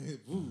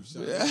Woo,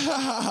 Sade.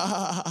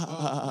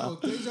 Deja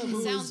It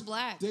vu sounds is,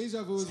 black.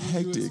 Deja vu is when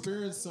Hectic. you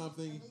experience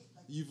something,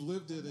 you've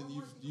lived it, and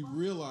you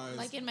realize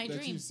Like in my that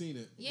dream. you've seen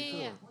it. Yeah, before.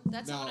 yeah, yeah.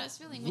 That's now, what I was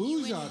feeling when you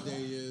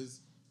Vujade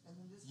is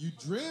you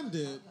dreamed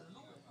it,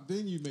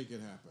 then you make it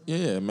happen.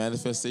 Yeah,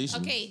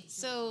 manifestation. Okay,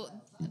 so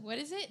what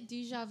is it?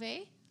 Deja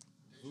vu?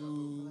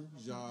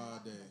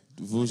 Vujade.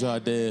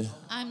 Vujade.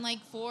 I'm like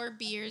 4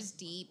 beers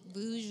deep.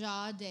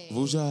 Vujade.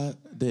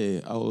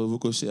 Vujade. I will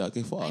go shit.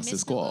 Okay, I for missed c'est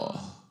the quoi? logo.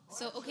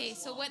 So okay,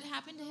 so what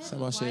happened to him? Ça Why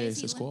marche, is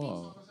he c'est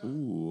limping? quoi?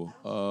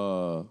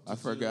 Ooh. I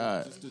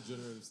forgot. Just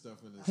degenerative stuff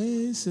in it.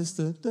 Hey,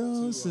 sister,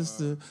 no,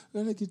 sister.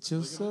 Gonna get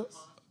your soul.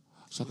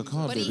 Shaka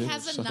Khan, But baby. he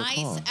has a Shaka nice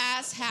Khan.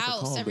 ass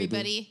house, Khan, baby.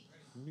 everybody.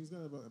 He's got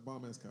a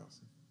bomb-ass house.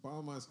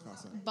 Bomb-ass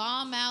house.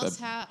 Bomb ass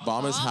house.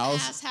 Bomber's ass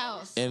house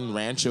house. in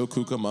Rancho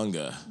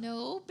Cucamonga.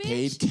 No, bitch.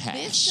 Paid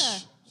cash.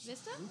 Vista.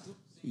 Vista?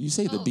 You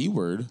say the Oh. B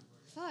word.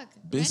 Fuck.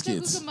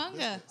 Biscuits. Rancho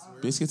Cucamonga.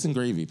 Biscuits and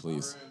gravy,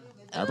 please.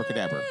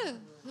 Abracadabra.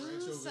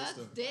 Who sucks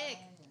dick?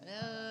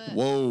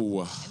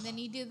 Whoa. And then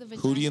you do the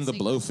vagina Hootie and the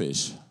signal.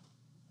 Blowfish.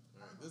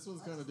 This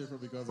one's kind of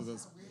different because of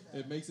this.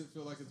 It makes it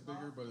feel like it's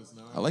bigger, but it's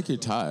not. I like your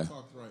So tie.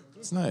 talked right.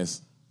 It's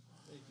nice.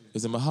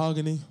 Is it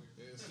mahogany?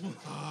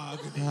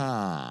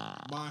 Ah.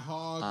 My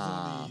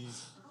hogs and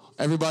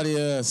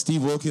Everybody,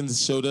 Steve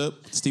Wilkins showed up.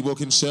 Steve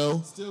Wilkins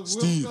show.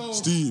 Steve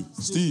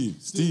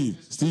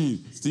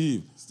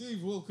Steve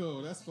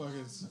Wilco. That's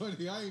fucking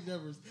funny. I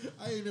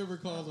ain't never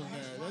called him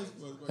that.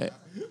 That's fucking.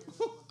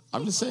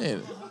 I'm just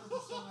saying.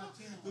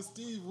 The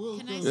Steve Wilco.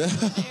 Can I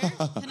sit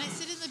there? Can I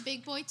sit in the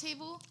big boy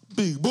table?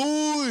 Big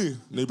boy.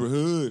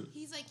 Neighborhood.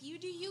 He's like, you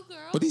do you,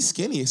 girl. But he's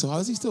skinny, so how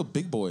is he still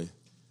big boy?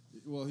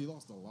 Well, he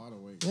lost a lot of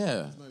weight.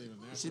 Yeah. It's not even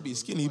natural. He should be It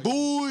skinny looks like-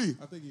 boy.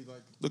 I think he's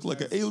like Look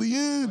like an has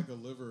alien. Like a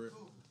liver,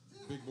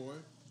 big boy.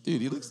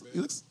 Dude, he looks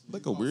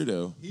like a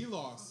weirdo. He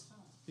lost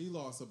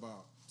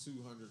about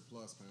 200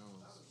 plus pounds.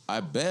 I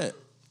bet.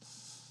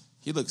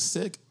 He looks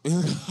sick. All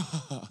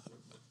right,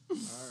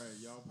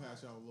 y'all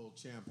pass y'all a little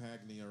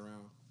champagne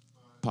around.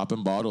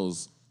 Popping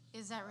bottles.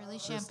 Is that really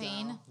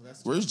champagne?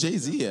 Where's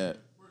Jay-Z at?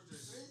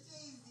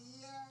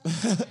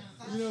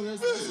 You know,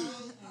 there's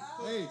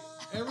hey,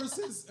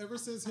 ever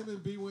since him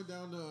and B went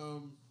down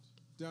to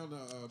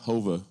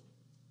Hova.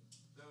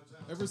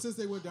 Ever since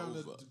they went down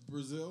to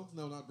Brazil,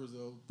 no, not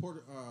Brazil, oh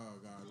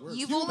God,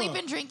 You've Cuba. only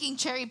been drinking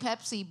cherry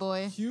Pepsi,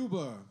 boy.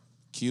 Cuba.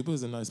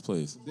 Cuba's a nice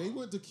place. They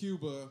went to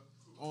Cuba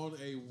on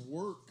a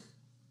work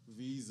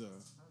visa,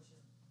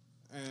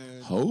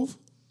 and Hove?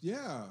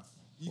 yeah,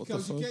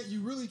 because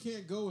you really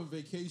can't go on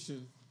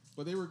vacation.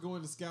 But they were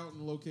going to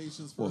scouting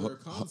locations for their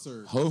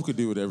concert. Hove could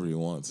do whatever he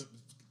wants.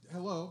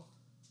 Hello,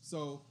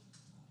 so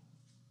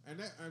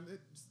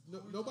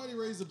nobody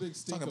raised a big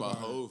stink Talking about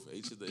it. Hove,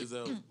 H of the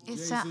Izzo.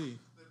 Jay-Z.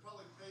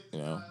 You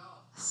know.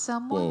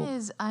 Someone Whoa.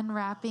 is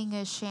unwrapping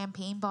a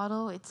champagne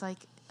bottle. It's like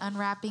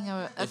unwrapping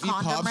a If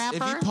condom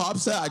wrapper. he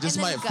pops that, I just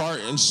And then might fart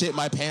and shit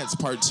my pants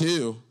part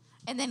 2.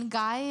 And then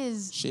Guy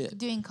is Shit.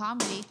 doing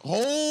comedy.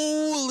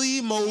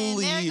 Holy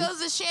moly. And there goes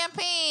the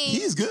champagne.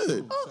 He's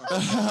good.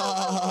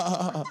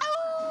 I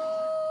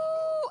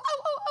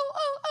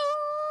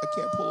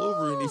can't pull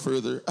over any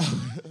further.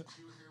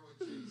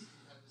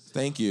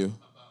 Thank you.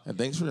 And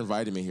thanks for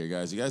inviting me here,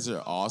 guys. You guys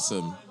are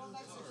awesome.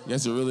 You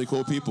guys are really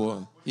cool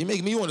people. You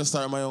make me want to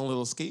start my own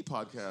little skate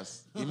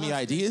podcast. Give me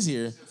ideas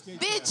here.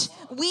 Bitch,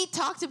 we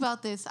talked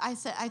about this.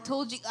 I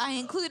told you, I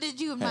included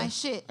you in my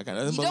shit. I got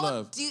nothing but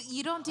love.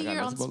 You don't do I got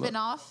your own nothing but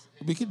love. spin-off?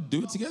 We could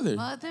do it together.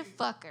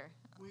 Motherfucker.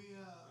 We are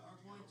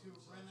going to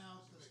rent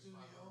out the studio.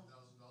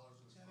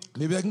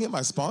 Maybe I can get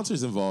my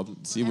sponsors involved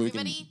and see what we can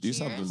Everybody, do cheers.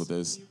 something with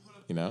this.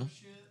 You know?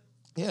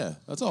 Yeah,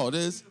 that's all it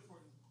is.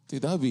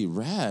 Dude, that would be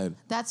rad.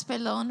 That's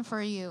pelon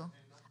for you.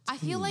 I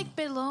feel like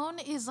pelon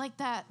is like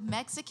that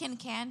Mexican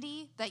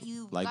candy that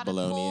you Like gotta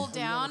bologna. pull You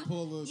down.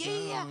 pull it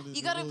Yeah. down,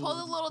 You gotta and pull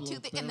the little little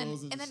toothpick and then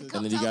bells and and then shit.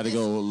 come And then you out got to this-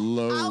 go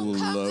low, out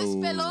comes this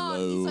low, pelon.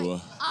 He's low.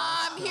 like,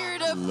 I'm here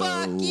to Low.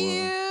 fuck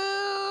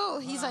you.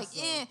 He's like,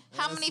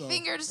 how many Eso.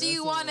 fingers do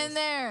you Eso want es. in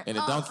there? In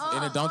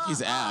a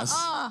donkey's ass.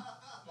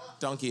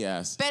 Donkey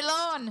ass.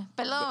 Pelon.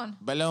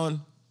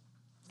 Balloon.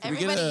 Can we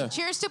get Everybody, a-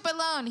 cheers to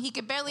Pelon. He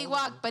could barely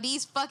walk, but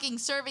he's fucking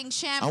serving I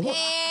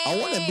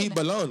champagne. want to be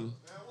balloon.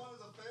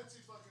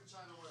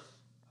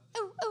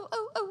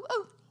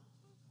 Oh.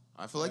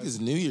 I feel like it's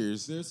New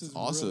Year's. This is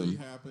awesome. really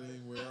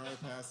happening. We are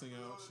passing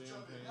out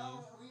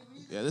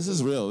champagne. Yeah, this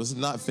is real. This is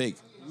not fake.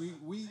 We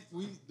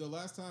the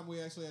last time we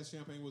actually had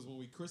champagne was when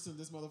we christened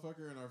this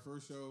motherfucker in our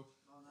first show.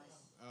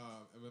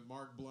 With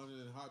Mark blunted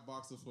and hot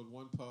boxed us with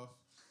one puff.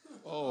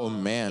 Oh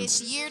man.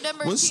 It's year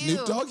number Was 2.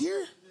 Snoop Dogg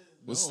here?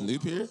 Was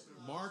Snoop here?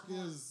 Mark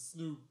is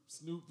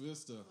Snoop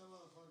Vista.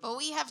 But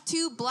we have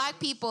 2 black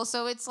people,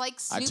 so it's like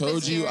Snoop I told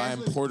is you here.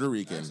 I'm Puerto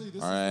Rican. Actually,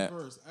 this all is right.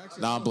 reverse.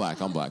 Actually, No, I'm black.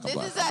 I'm black. This is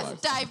I'm as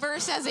black.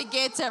 diverse as it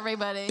gets,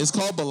 everybody. It's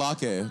called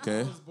Balake, okay?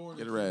 I was born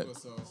Get in it right. Cuba,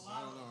 so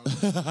I don't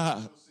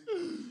know.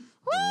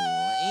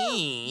 Woo!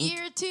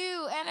 Year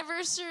 2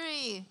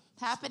 anniversary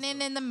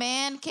happening in the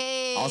man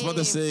cave. I was about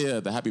to say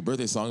the happy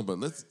birthday song, but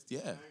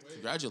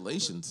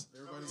congratulations.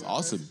 It's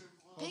awesome.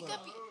 Pick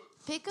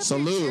up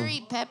Salute. your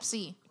cherry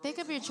Pepsi. Pick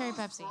up your cherry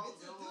Pepsi.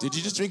 Did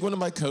you just drink one of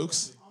my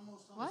Cokes?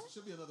 What?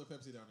 Should be another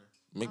Pepsi down there.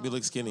 Make me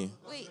look skinny.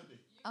 Wait.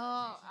 Oh,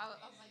 I was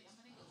like,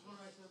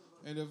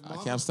 I'm gonna go. And if I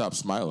Mama- can't stop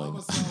smiling.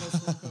 Mama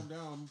Salas will come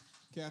down,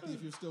 Kathy,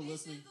 if you're still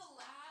listening.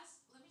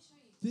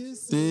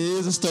 This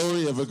This is a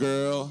story of a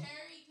girl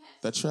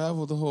that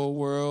traveled the whole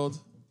world.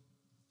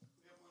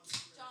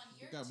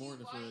 You got more in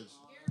the fridge.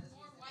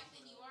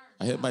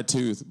 I hit my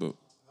tooth, but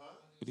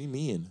what do you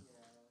mean?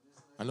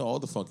 I know all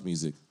the funk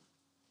music.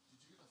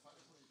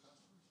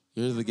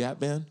 You heard of the Gap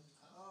Band?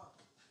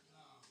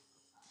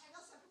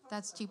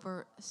 That's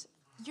super.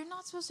 You're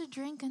not supposed to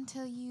drink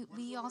until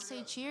we all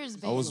say cheers,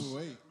 babe. I was.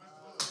 Wait.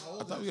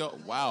 I thought we all.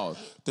 Wow,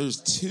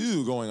 there's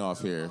 2 going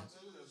off here.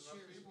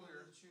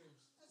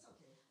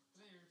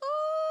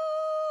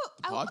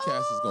 The podcast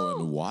is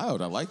going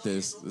wild. I like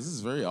this. This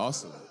is very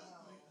awesome.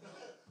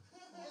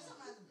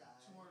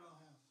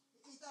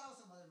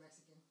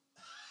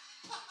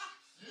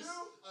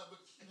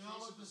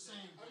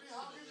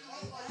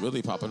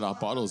 Really popping off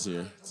bottles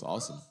here. It's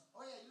awesome.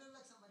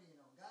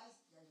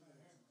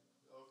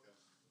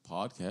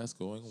 Podcast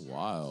going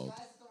wild.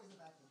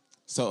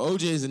 So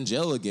OJ's in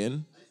jail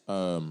again.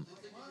 I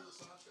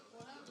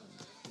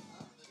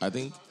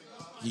think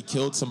he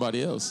killed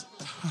somebody else.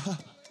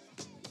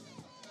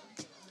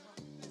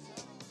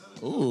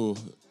 Ooh.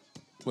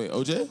 Wait,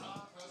 OJ?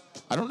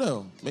 I don't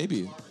know.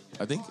 Maybe.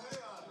 I think.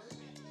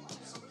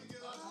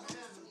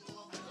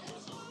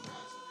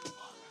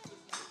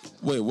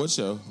 Wait, what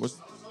show? What?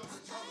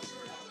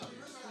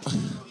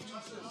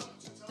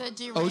 The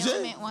derailment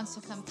OJ? wants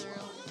to come through.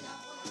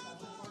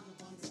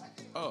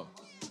 Oh.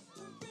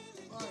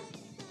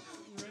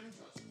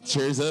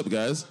 Cheers up,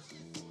 guys.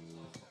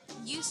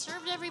 You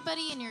served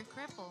everybody in your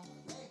cripple.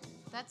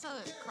 That's a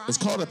crime. It's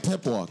called a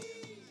pep walk.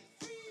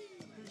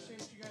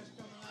 Appreciate you guys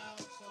coming out,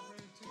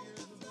 celebrating 2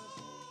 years with us.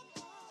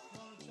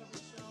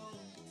 Chubby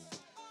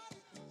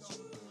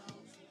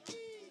Show.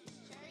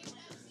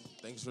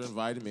 Thanks for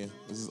inviting me.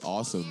 This is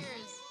awesome. Cheers.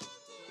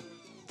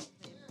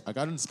 I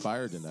got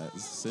inspired in that.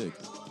 This is sick.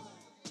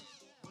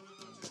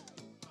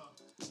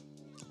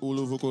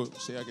 Uluvuko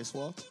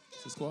Sheageswa?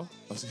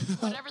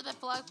 Whatever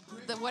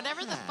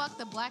the fuck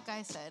the black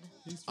guy said.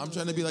 I'm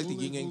trying to be like the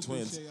Yin Yang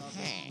twins.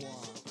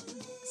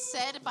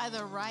 Said by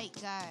the right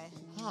guy.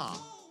 Huh.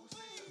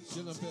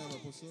 Zambuki.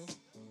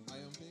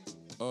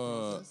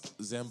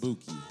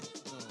 Zambuki.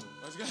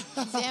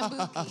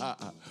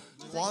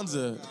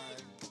 Kwanzaa.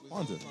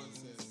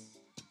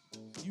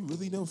 You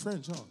really know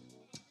French, huh?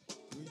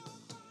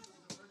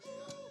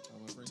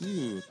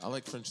 Dude, I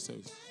like French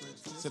toast.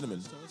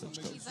 Cinnamon French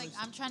toast. He's like,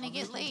 I'm trying to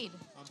get laid.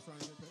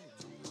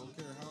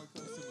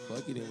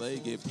 Fuck getting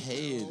laid, get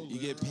paid. You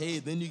get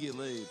paid, then you get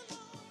laid.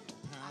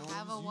 I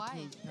have a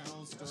wife.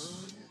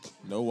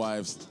 No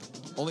wives.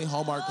 Only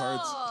Hallmark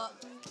cards. Oh.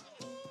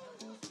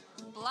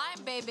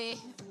 Blind baby.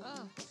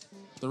 Oh.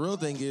 The real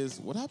thing is,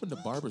 what happened to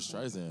Barbara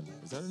Streisand?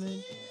 Is that her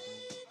name?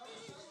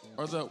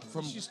 Or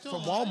from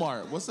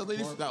Walmart? What's the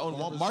lady that owned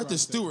Walmart? Martha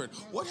Stewart.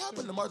 What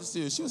happened to Martha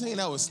Stewart? She was hanging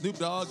out with Snoop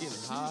Dogg, getting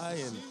high,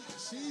 and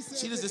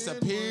she just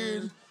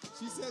disappeared.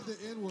 She said the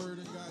N-word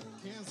and got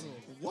canceled.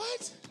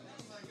 What?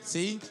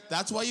 See,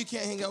 that's why you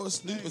can't hang out with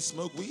Snoop and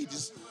smoke weed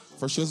just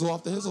for shizzle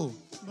off the hizzle.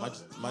 My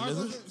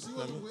nizzle. She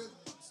wasn't with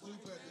Snoop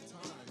at the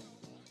time,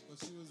 but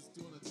she was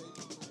doing a taping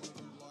for one of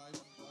her live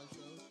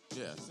shows.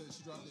 Yeah. She said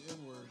she dropped the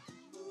N-word.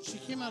 She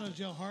came out of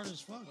jail hard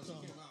as fuck, though.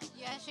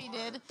 Yeah, she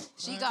did.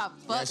 She got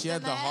fucked. Yeah, she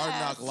had in the Hard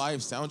ass. Knock Live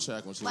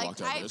soundtrack when she Like,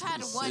 walked out there. I've had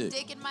It's one pretty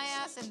sick. dick in my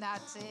ass, and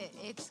that's it.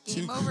 It's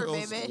 2 game over,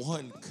 girls, baby.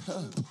 1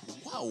 cup.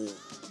 Wow.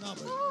 No,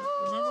 but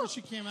remember when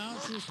she came out?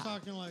 She was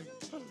talking like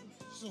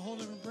she's a whole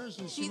different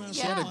person. She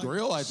had a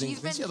grill, I think. She's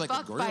I think been she had like a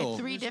fucked grill. by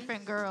 3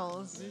 different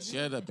girls. She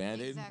had a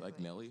Band-Aid like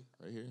Nelly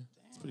right here.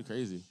 It's pretty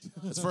crazy.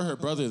 It's for her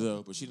brother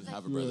though, but she didn't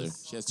have a brother.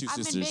 She has 2 I'm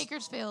sisters. in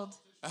Bakersfield.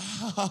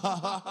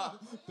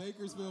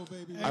 Bakersfield,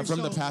 baby. I'm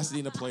from the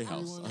Pasadena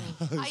Playhouse.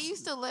 I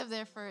used to live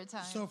there for a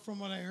time. So from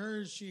what I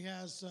heard, she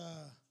has a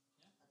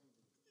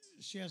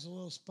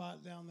little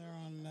spot down there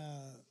on.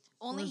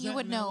 Only where's you that,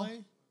 would in know. LA?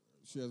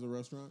 She has a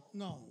restaurant?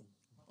 No.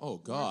 Oh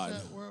God.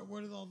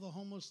 Where do all the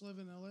homeless live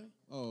in LA?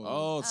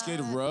 Oh, Skid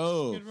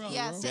Row. Skid Row.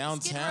 Yeah,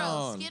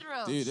 Downtown. Skid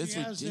Row. Dude, it's She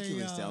has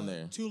ridiculous a, down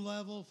there.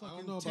 2-level fucking I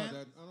don't know tent.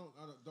 about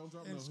that. Don't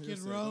drop no Skid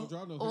hearsay. Row. Don't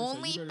drop no hearsay.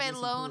 Only You better get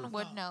some Pelone proof.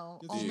 would know.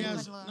 Get Only She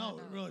has Pelone no,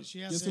 would know. really. She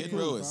Get has some Skid a,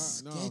 Row proof.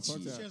 is No, fuck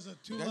sketchy. that. she has a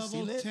You guys seen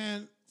 2-level it?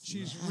 tent.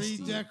 She's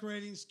Nasty.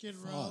 redecorating Skid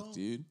Row. Fuck,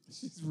 dude.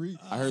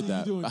 I heard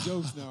that. You doing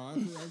jokes now.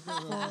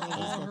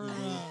 All her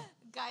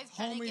Guys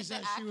trying to get homies the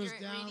that she was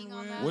accurate down reading on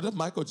with. that. What if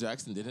Michael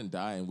Jackson didn't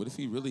die, and what if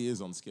he really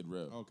is on Skid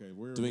Row? Okay,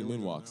 doing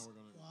moonwalks.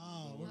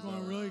 Wow, we're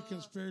going really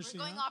conspiracy.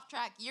 We're going off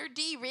track. You're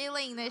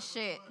derailing this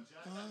shit.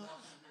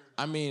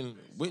 I mean,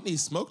 Whitney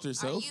smoked Are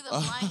herself. you the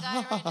blind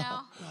guy right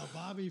now? No,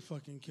 Bobby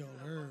fucking killed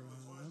her.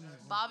 Man.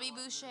 Bobby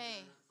Boucher.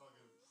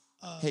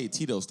 Hey,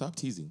 Tito, stop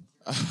teasing.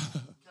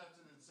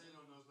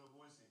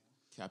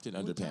 Captain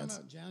What we talking Underpants.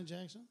 about? Janet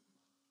Jackson?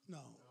 No.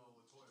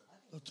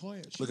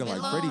 Latoya. She's Looking like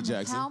Pelone, Freddie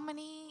Jackson. How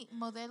many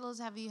modelos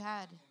have you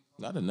had?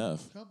 Not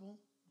enough. a couple.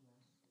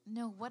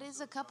 No, what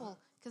is a couple?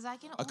 Because I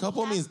can A only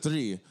couple have, means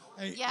 3.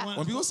 Hey, Yeah.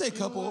 When people say you know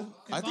couple,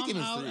 what? I If think it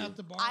I'm means out 3. at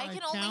the bar, I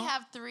can only count,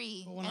 have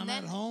 3. But when and I'm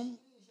then at home,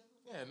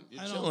 Yeah,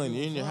 you're I don't chilling.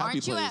 You're in your happy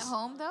aren't you place. at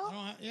home though?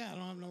 I don't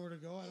have nowhere to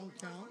go. I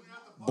don't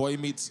count. Boy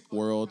meets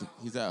world.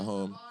 He's at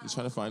home. He's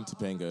trying to find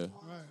Topanga.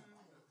 Right.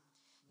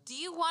 Do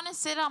you want to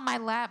sit on my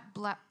lap,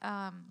 black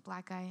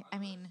guy? I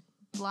mean,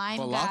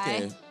 blind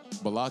Balake. guy.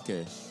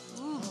 Balake.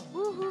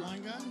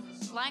 Blind guy?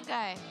 Blind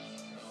guy.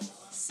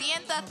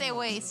 Siéntate,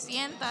 güey.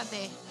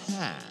 Siéntate.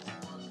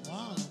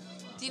 Wow.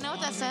 Do you know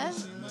what that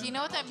says? Do you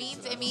know what that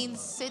means? It means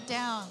sit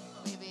down,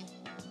 baby.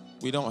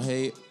 We don't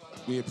hate.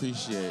 We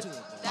appreciate.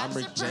 That's I'm the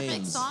Rick perfect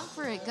James. song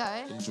for it,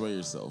 guy. Enjoy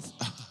yourself.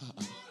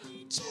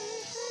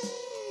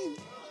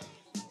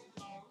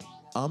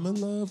 I'm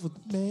in love with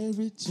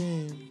Mary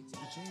Jane.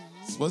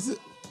 Was it?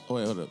 Oh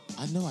wait, hold up.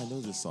 I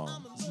know this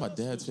song. This is my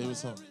dad's favorite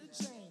song.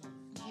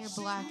 You're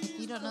black. If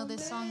you don't know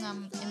this song,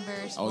 I'm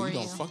embarrassed Oh, for you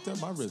you. done fucked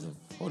up my rhythm.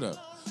 Hold up.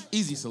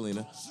 Easy,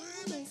 Selena.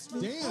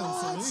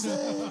 Damn,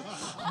 Selena.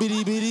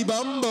 Bitty bitty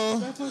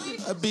bumbo.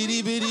 A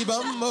bitty bitty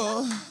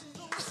bumbo.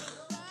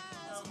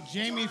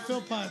 Jamie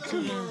Philpott,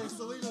 too.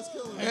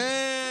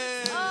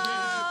 Hey.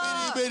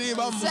 Bitty bitty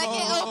bumbo.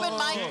 Second open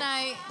mic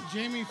night.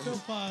 Jamie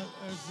Philpott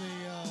is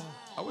the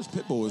I wish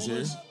Pitbull was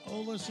here.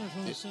 old listener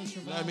from the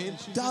Central You know what I Valley. mean?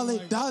 She's been Dolly,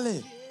 like-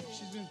 dolly.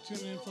 She's been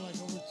tuning in for like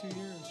over 2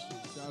 years.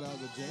 Shout out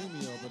to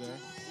Jamie over there.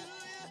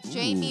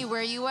 Jamie,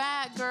 where you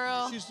at,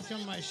 girl? She used to come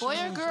to my shows Boy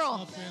or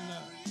girl? up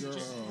in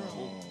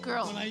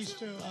Girl. When I used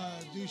to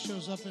do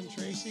shows up in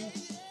Tracy,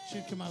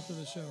 she'd come out to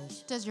the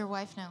shows. Does your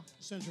wife know?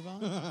 Central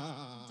Valley.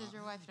 Does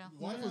your wife know?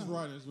 Wife was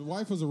writer. The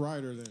wife was a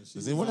writer then. She Does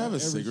was anyone on have a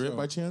every cigarette show.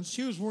 by chance?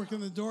 She was working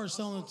the door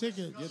selling the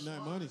tickets. Getting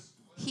that money.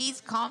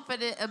 He's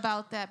confident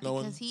about that No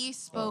one- because he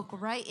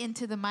spoke right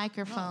into the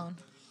microphone.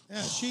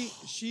 Yeah,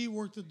 she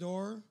worked the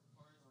door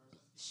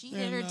She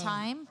did her And,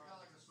 time.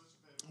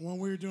 when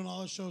we were doing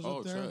all the shows Oh,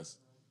 up there. trust.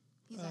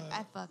 He's like,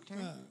 I fucked her.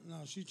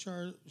 No, she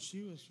charged.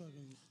 She was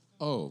fucking.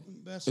 Oh,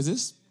 Best is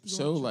this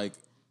show door- like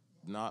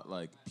not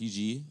like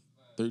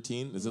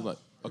PG-13? Is it like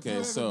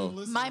okay? So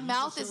My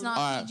mouth is not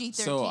all right,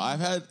 PG-13. so I've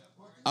had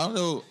I don't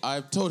know.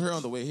 I've told her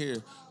on the way here.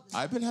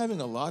 I've been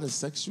having a lot of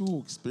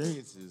sexual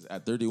experiences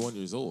at 31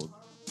 years old.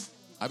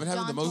 I've been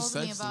having John the most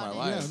told me sex in about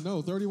my it. life. Yeah,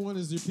 no, 31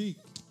 is your peak.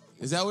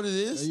 Is that what it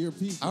is? Your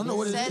peak. I don't know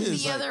what it Says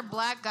is. the Like, other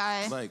black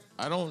guy. like,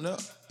 I don't know.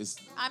 It's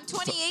I'm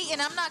 28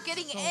 and I'm not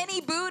getting any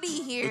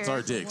booty here. it's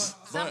our dicks.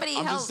 Somebody But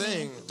I'm help just me.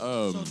 saying.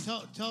 So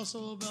tell us a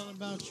little bit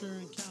about your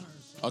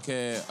encounters.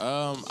 Okay.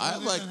 I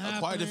have like been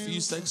quite a happening? few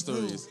sex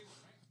Who? stories.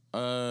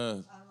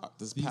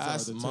 This These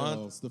past are the month,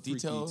 tells, the freaky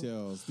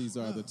tells. These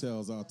are the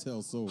tells I'll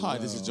tell so Hi,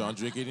 this is well. John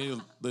Drinker.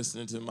 You're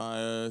listening to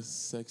my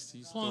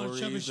sexy Come on,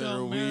 Chubby stories that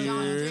Show, are Mary John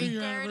weird. Drinker,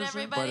 Third,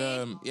 anniversary.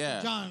 everybody. But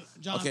yeah. John,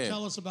 Okay.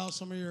 tell us about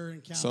some of your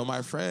encounters. So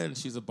my friend,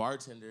 she's a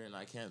bartender, and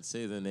I can't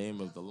say the name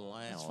of the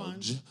lounge.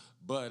 fine.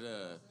 But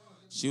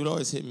she would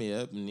always hit me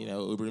up and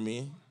Uber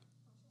me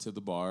to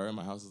the bar.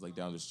 My house is like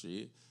down the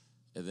street,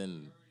 and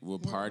then we'll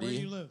party. Where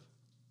you live?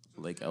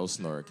 Like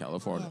Elsinore,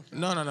 California.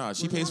 No.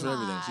 She pays for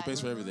everything. She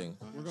pays for everything.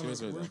 She pays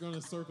for We're everything.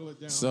 gonna circle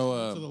it down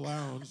So, to the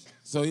lounge.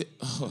 So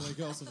Like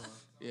Elsinore.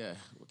 yeah,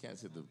 we can't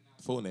say the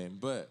full name,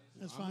 but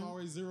That's I'm fine.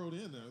 always zeroed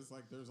in there. It's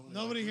like there's only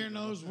Nobody like here three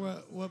knows of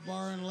them. what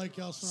bar in Lake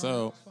Elsinore.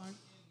 So- It's fine.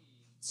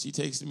 she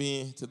takes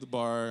me to the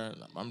bar.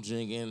 I'm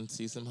drinking,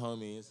 see some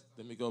homies.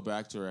 Then we go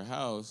back to her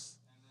house.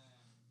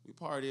 We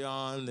party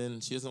on.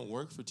 Then she doesn't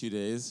work for 2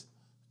 days,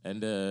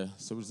 and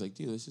so we're just like,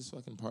 dude, let's just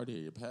fucking party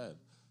at your pad.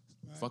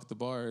 Fuck the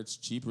bar. It's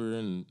cheaper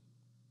and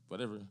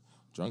whatever.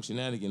 Drunk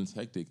shenanigans,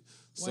 hectic.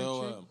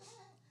 So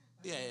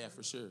yeah,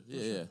 for sure.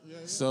 Yeah.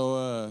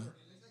 So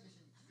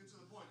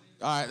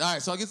all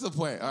right. So I'll get to the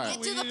point. All right.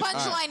 Get to the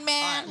punchline,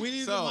 man. We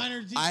need So the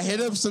minor details. I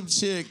hit up some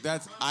chick.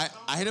 I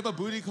hit up a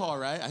booty call,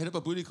 right? I hit up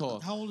a booty call.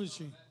 How old is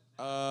she?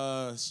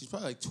 She's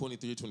probably like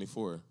 23 or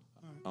 24.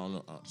 I don't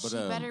know. But She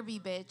better be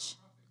bitch.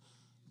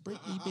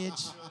 Britney,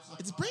 bitch.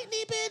 It's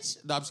Britney,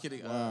 bitch. No, I'm just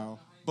kidding. Wow.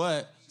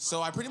 But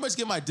so I pretty much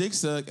get my dick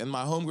sucked, and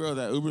my homegirl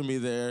that Ubered me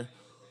there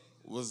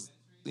was,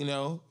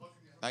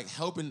 like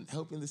helping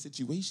the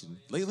situation.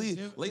 Lately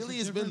It's a it's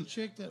different been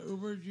chick that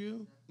Ubered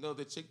you. no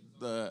the chick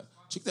that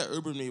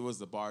Ubered me was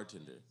the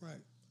bartender. Right.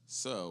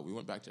 So we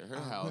went back to her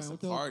house and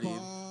The partied.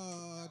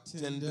 bartender,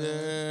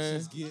 Tender.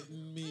 she's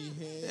getting me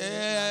head.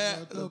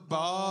 Yeah, the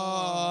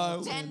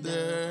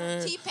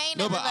bartender. T-Pain,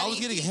 No, but I everybody. was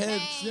getting T-Pain.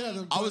 head. Yeah,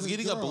 the I was fucking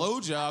getting a girl.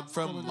 blowjob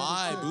from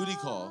my booty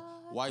call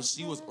while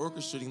she was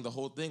orchestrating the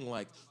whole thing,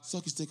 like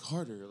suck his dick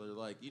harder, or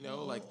like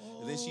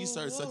and then she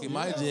started sucking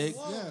my dick,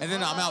 and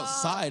then I'm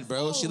outside,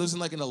 bro. She lives in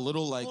like in a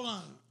little like, Hold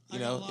on. I you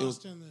got know, it was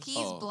lost in this.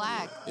 He's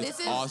black. it's This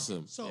is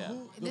awesome. So Yeah.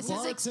 who? this The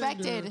is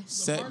expected. bartender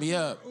Set me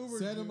up Ubered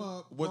Set you. him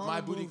up with my brought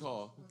him booty over.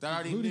 call that I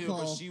already Booty knew, but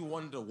call. she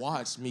wanted to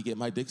watch me get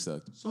my dick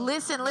sucked.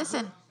 Listen. This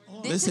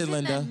Listen, isn't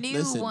Linda, a new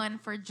listen. one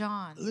for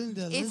John.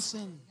 Linda, It's-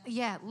 listen.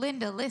 Yeah,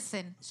 Linda,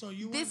 listen. So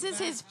you This went is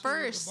his back to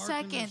first, the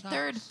second, bartender's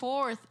third, house.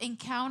 fourth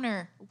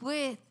encounter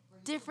with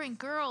different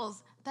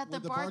girls that the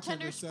With the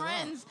bartender bartender's set up.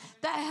 friends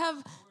that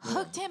have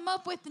hooked him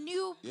up with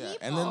new Yeah,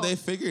 people. and then they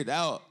figured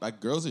out, like,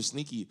 girls are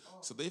sneaky,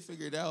 so they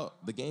figured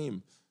out the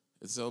game.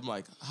 And so I'm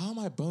like, how am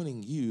I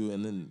boning you?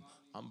 And then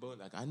I'm boning,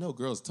 like, I know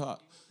girls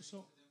talk.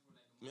 So,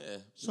 Yeah.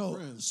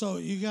 so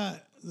you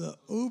got the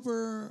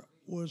Uber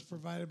was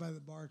provided by the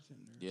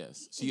bartender.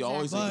 Yes. She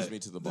always But takes me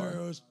to the bar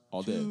there was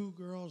all day. two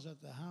girls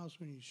at the house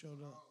when you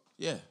showed up.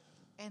 Yeah.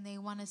 and they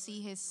want to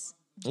see his.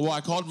 Well, I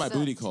called my So-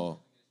 booty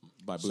call.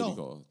 My booty So-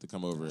 call to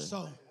come over.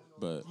 So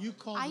But you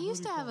called. I the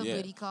used to booty have a call. yeah.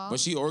 booty call. But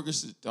she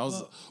orchestrated. I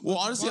was But- well,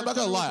 honestly, I'm not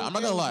gonna bartender lie. was I'm not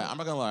okay gonna with lie. it. I'm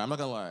not gonna lie. I'm not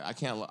gonna lie. I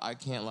can't lie. I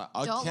can't lie.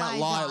 I Don't can't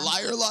lie,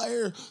 lie. John.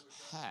 Liar.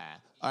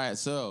 All right.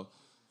 So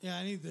Yeah,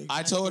 I need the.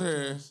 I exact told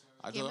her. details.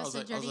 I Give told her. us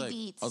the dirty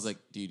deets. I was like,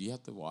 dude, you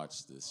have to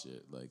watch this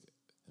shit. Like,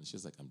 and she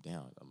was like, I'm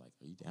down. I'm like,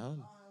 are you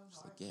down?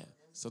 She's like, yeah.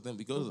 So then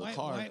we go to the Why-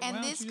 car. why- and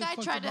don't this you guy just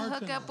fuck tried the to hook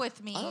bartender? up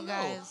with me, I you don't know.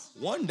 guys.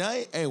 One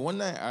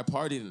night I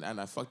partied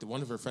and I fucked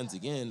one of her friends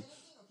again.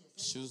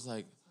 She was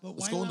like, But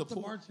let's why go in not the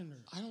the pool. bartender?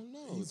 I don't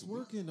know. He's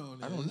working on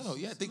it. I don't know.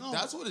 Yeah, I think No,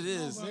 that's what it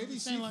is. no, Maybe I'm she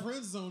saying, like-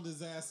 friend zoned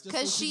his ass. just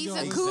Because so she she's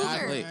a knows.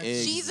 cougar.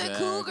 Exactly, She's a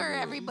exactly. cougar,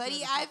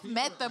 everybody. I've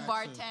met the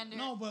bartender.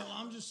 No, but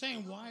I'm just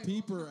saying why.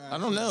 Peeper I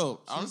don't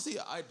know. Honestly,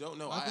 I don't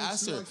know. I think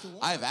asked she her. likes to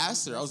watch I've it.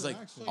 asked her. I was That's like,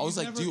 her action. I was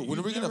So like, you dude, when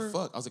are we never- gonna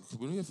fuck? I was like,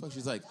 when are we gonna fuck?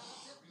 She's like,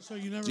 So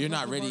you never. you're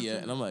fucked not the ready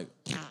yet. bartender? And I'm like,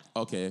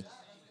 okay.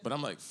 But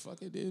I'm like,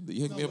 fuck it, dude.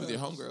 You hooked me up with your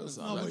homegirl,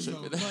 so I'm not but you-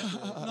 tripping.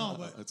 but- no,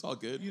 but it's all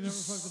good. You never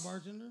fucked the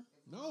bartender?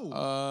 No. The one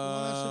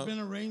that should been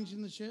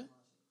arranging the shit?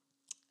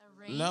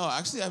 No,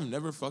 actually, I've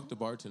never fucked a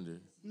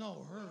bartender.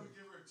 No, her.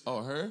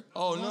 Oh, her?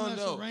 Oh, The no, one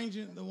that's no.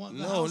 arranging the one.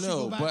 The No, house you no.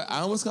 go back But to. I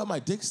almost got my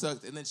dick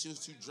sucked, and then she was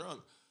too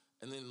drunk.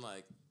 And then,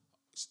 like,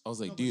 I was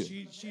like, No, but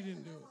dude. she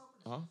didn't do it.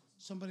 Huh?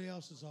 Somebody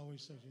else is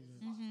always sucking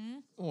it. Mm-hmm.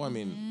 Well, I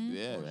mean,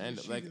 yeah, and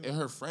she like do it.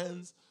 her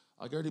friends,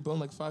 I already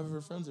boned like 5 of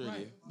her friends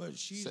already. Right, but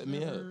she's Set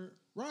me up. never.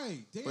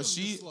 Right. Damn, But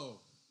she- you're slow.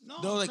 No,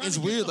 No, I'm like trying it's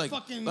to get weird. the Like,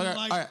 fucking, all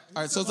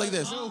right. So it's like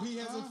this. No, he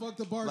hasn't fucked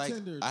the Like,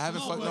 bartender. I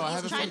haven't No, fucked. but No, I it's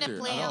haven't Trying fucked to her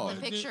play at out all.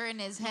 the picture in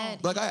his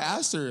head. Like I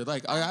asked her,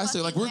 like I asked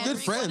her, like fucking we're good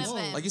every one friends. of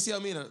it. Like you see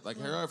what I mean? Like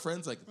her and our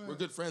friends, like we're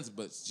good friends,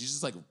 but she's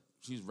just like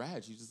she's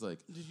rad. She's just like,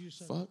 Did you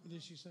suck? fuck.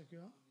 Did she suck you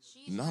out?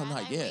 She's No, rad. not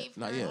I yet. wave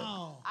Not her. yet.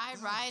 Wow. I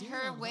ride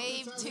her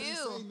wave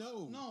too.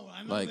 No,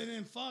 I know Like, they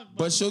didn't fuck.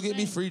 But she'll I'm get me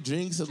saying- free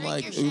drinks and Drink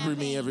like your Uber me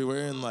champagne.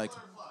 everywhere and like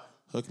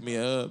hook me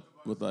up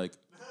with like.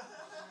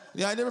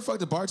 Yeah, I never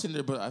fucked a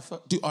bartender, but I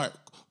fucked. Dude, all right,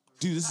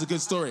 dude, this is a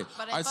good story.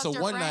 But I All right, so fucked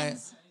her one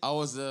friends. night I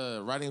was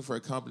riding for a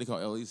company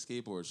called LE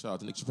Skateboard. Shout out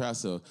to Nick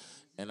Trapasso.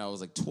 And I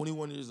was like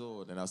 21 years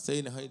old, and I was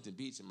staying in Huntington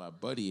Beach, and my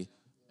buddy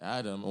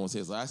Adam, I won't say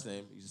his last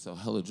name, he used to sell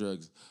hella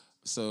drugs.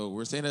 So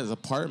we're staying at his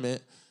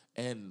apartment,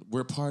 and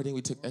we're partying.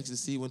 We took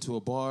ecstasy, went to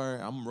a bar.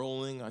 I'm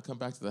rolling. I come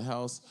back to the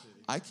house.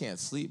 I can't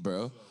sleep,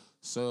 bro.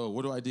 So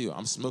what do?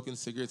 I'm smoking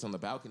cigarettes on the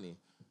balcony,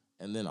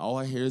 and then all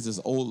I hear is this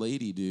old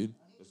lady, dude.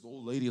 This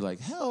old lady like,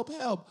 help,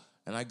 help.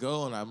 And I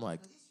go, and I'm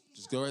like,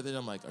 just go right there.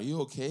 I'm like, are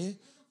you okay?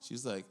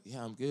 She's like,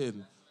 yeah, I'm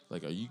good.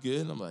 Like, are you good?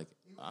 And I'm like,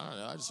 I don't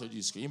know. I just heard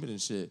you screaming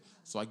and shit.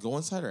 So I go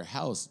inside her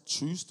house.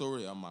 True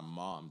story on my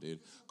mom, dude.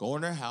 Go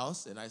in her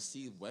house, and I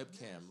see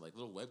webcam, like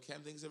little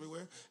webcam things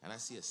everywhere. And I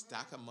see a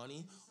stack of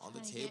money on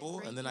the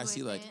table. And then I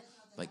see like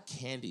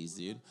candies,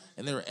 dude.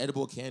 And they were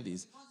edible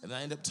candies. And then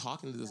I end up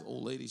talking to this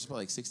old lady. She's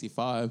probably like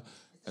 65.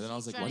 And then I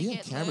was like, why do you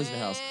have cameras in the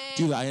house?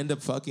 Dude, I end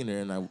up fucking her.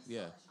 And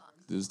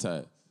it was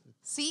tight.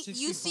 See,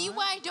 you see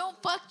why I don't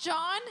fuck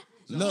John?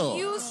 No.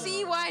 You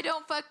see why I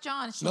don't fuck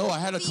John? No, I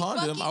had a See,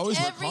 condom. fucking I always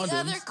wear every condoms.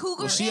 other cougar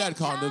Well, she had in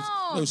condoms.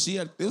 town. No, she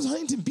had. It was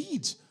Huntington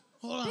Beach.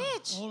 Hold on.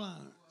 Bitch. Hold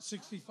on.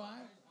 65?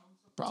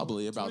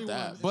 Probably about 21,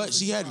 that. But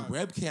she had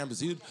webcams,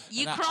 dude.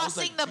 You And I was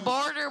crossing like, the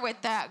border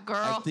with that girl.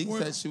 I think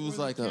that she was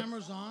Were like the a.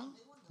 cameras on?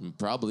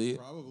 Probably.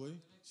 Probably.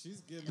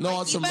 She's getting. No,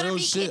 on You some better real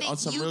be shit. getting- On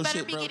some you real better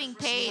shit, be bro. getting She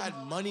paid. had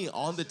money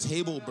on the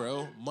table,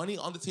 bro. Money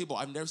on the table.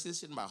 I've never seen this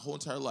shit in my whole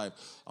entire life.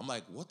 I'm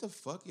like, what the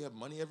fuck? You have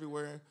money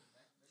everywhere?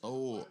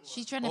 Oh,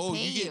 She's trying to oh,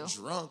 pay you you. get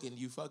drunk and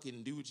you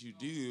fucking do what you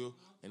do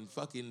and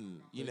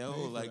fucking, you know,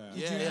 pay for like, that.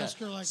 Did yeah, you yeah. ask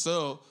her, like,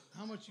 So,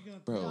 How much you gonna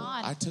pay? bro,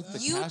 God, I took the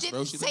you cash, didn't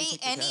bro. She let me say take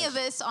the any cash. of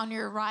this on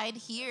your ride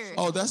here.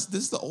 Oh, this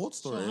is the old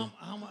So story.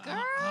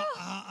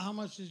 how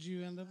much did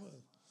you end up with?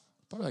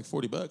 Probably like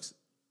 $40.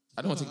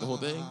 I don't want to take the whole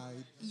thing.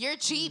 You're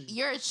cheap.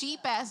 You're a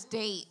cheap ass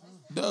date.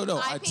 No,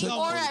 I I paid took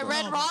more at $40.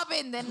 Red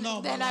Robin than No,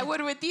 but than I like-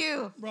 would with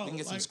you. Bro, can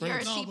get some like, screens.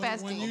 You're a cheap but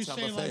ass when dude. you Old say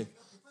time like buffet.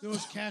 there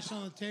was cash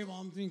on the table,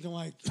 I'm thinking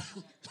like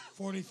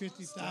 40,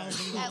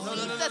 50,000. At no,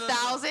 least no, a no.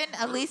 thousand.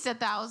 At least a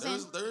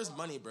thousand. There is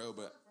money, bro,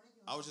 but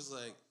I was just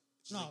like,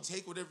 No.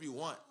 take whatever you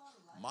want.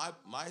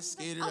 My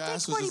skater I'll take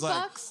ass was just 40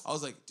 like, bucks. I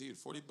was like, dude,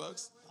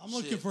 $40? I'm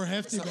looking Shit. for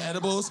hefty Some bags.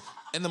 edibles,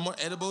 and the more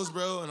edibles,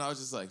 bro, and I was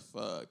just like,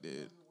 fuck,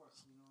 dude.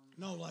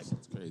 No, like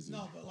crazy.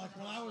 No, but like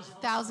when I was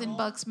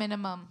 $1,000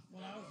 minimum.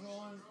 when I was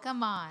rolling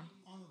Come on.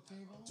 on the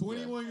table.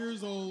 21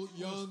 years old,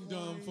 young,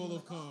 dumb, full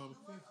of cum.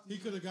 He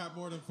could have got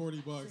more than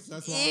 $40. That's all.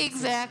 I'm saying.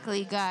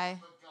 Exactly,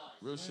 guy.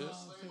 Real shit.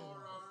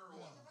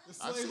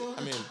 The I, slave owner.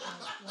 I mean,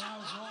 When I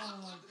was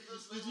rolling,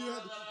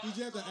 like Did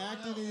you have to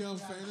act any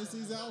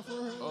fantasies out for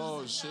her?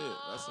 oh shit,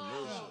 that's some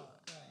real shit.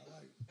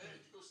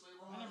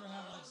 I never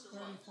had like 30,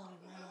 40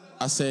 grand.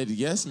 I said,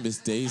 yes, Miss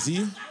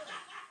Daisy.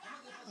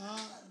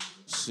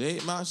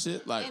 Shake my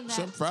shit like And that-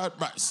 shrimp fried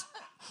rice.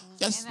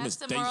 Yes, And Miss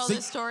that's the moral of the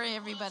Daisy. story,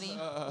 everybody.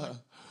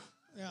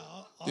 Yeah,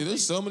 Dude,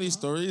 there's so many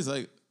stories.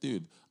 Like,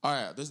 dude. All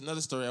right, there's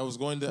another story. I was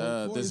going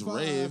to this 45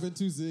 rave. and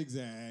 2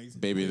 zigzags.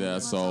 Baby,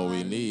 that's all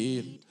we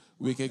need.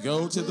 We could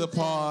go to the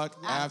park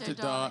after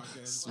dark,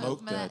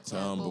 smoke that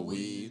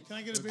tumbleweed. Can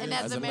I get a beer? And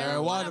As the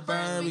marijuana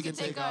burn, we can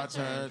take our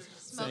turns.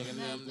 Smoking Singing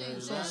them them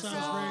lyrics. That sounds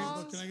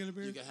great, but can I get a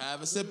beer? You can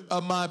have a sip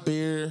of my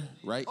beer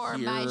right Or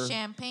here. my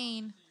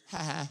champagne.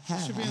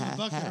 Should be in the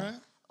bucket, right?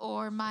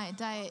 Or my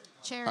Diet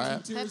Cherry All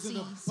right. Tears in the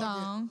Pepsi bucket.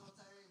 song.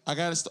 I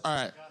got to. All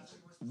right,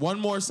 one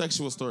more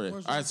sexual story.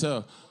 All right,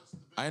 so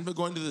I ended up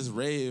going to this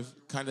rave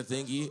kind of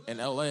thingy in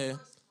LA,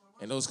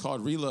 and it was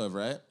called Relove,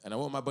 right? And I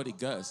went with my buddy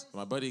Gus.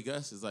 My buddy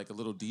Gus is like a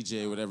little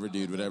DJ, whatever,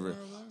 dude, whatever.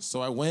 So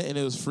I went and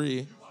it was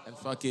free, and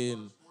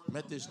fucking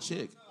met this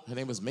chick. Her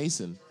name was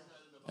Mason,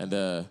 and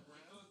I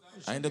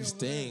ended up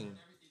staying in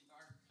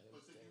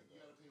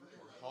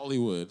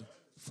Hollywood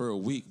for a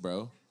week,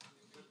 bro.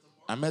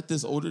 I met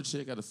this older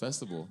chick at a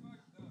festival,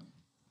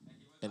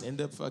 and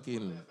ended up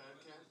fucking.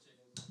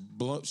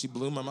 She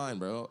blew my mind,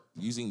 bro.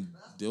 Using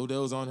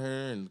dildos on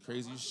her and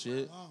crazy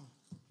shit.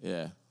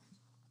 Yeah.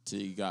 Till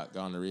you got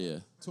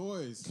gonorrhea.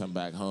 Toys. Come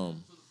back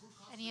home.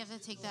 And you have to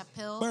take that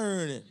pill.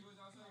 Burn it.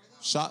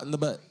 Shot in the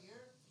butt.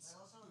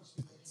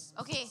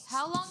 Okay,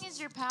 how long is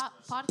your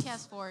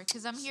podcast for?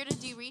 Because I'm here to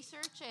do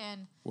research,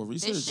 and Well,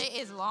 this research. shit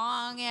is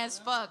long as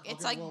fuck.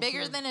 It's like well,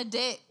 bigger so- than a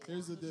dick.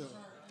 Here's the deal.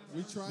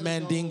 We try to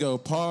Mandingo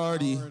go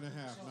party. Hour and a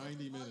half,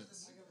 90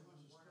 minutes.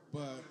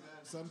 But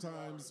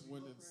sometimes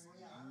when it's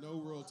no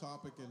real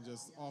topic and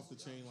just off the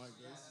chain like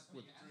this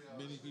with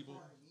many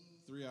people,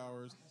 3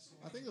 hours.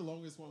 I think the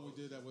longest one we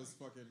did that was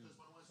fucking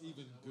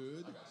even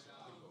good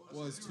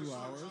was 2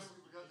 hours.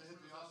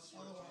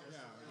 Yeah,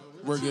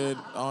 no, We're good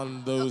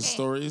on those Okay.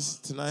 stories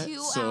tonight.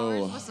 2 So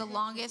hours was the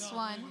longest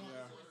one.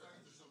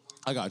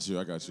 I got you.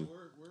 I got you.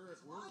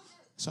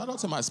 Shout out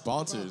to my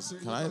sponsors.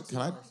 Can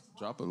I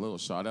drop a little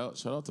shout out.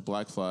 Shout out to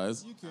Black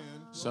Flies. You can.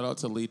 Shout out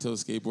to Lito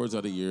Skateboards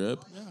out of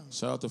Europe. Yeah.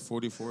 Shout out to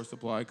 44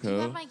 Supply Co. You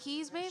have my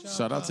keys, babe?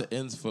 Shout out to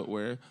Ends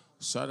Footwear.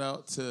 Shout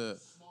out to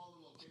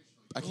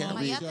I can't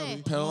read.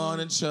 Mayate. Pelon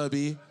and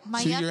Chubby.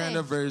 Mayate. 2-year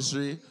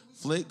anniversary.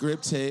 Flick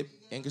Grip Tape.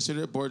 And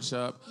Consider It Board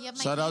Shop. You have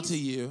my Shout out keys? to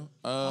you.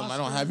 I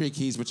don't have your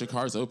keys, but your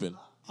car's open.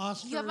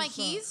 You have my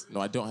keys?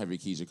 No, I don't have your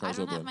keys. Your I car's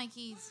don't open. have my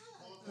keys.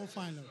 We'll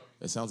find them.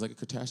 It sounds like a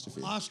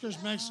catastrophe.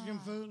 Oscar's Mexican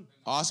food.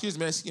 Oscar's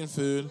Mexican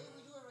food.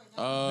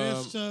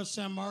 Vista,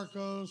 San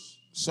Marcos.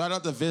 Shout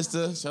out to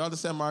Vista. Shout out to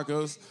San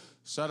Marcos.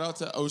 Shout out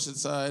to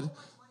Oceanside.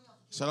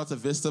 Shout out to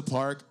Vista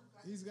Park.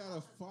 He's got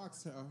a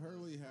fox, a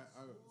Hurley hat,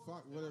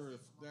 fox, whatever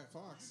that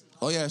fox.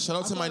 Oh yeah, shout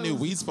out to my new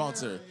weed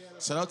sponsor.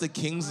 Shout out to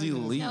Kingsley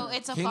Lee. No,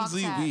 it's a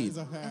Kingsley fox hat. Weed.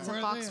 It's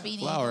a fox beanie.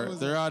 Flower.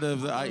 They're out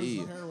of the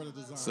IE.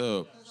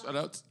 So shout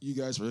out to you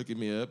guys for hooking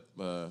me up.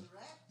 I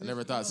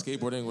never thought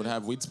skateboarding would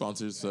have weed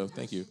sponsors, so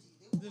thank you.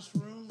 This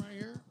room right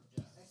here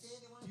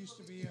used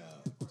to be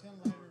a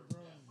 10-liter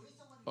growing.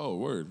 Oh,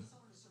 word.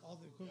 All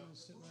the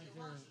equipment's sitting right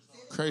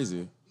there.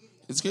 Crazy.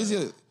 It's crazy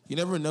that you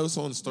never know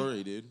someone's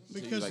story, dude.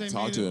 Until Because you, they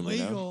talk made to it him,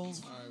 legal. you know? All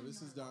right,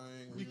 this is dying.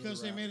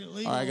 Because they made it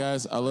legal. All right,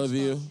 guys. I love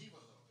you.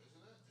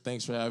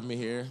 Thanks for having me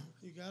here.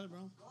 You got it,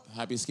 bro.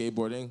 Happy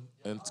skateboarding,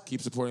 and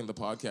keep supporting the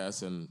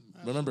podcast. And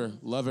remember,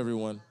 love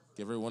everyone.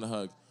 Give everyone a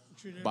hug.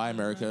 Bye,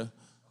 America.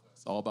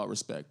 It's all about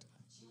respect.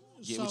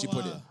 Get what you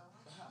put in.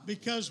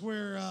 Because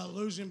we're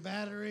losing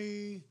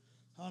battery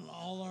on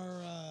all our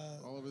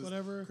All of his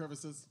whatever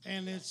crevices.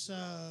 and it's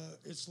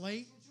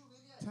late.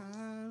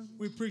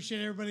 We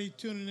appreciate everybody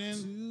tuning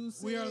in.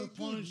 We are the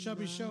Plone and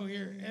Chubby Show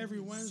here every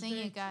Wednesday. Sing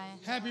it, guy.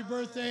 Happy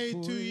birthday, 2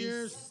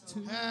 years.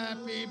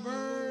 Happy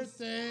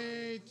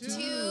birthday to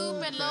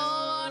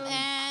Pelon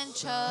and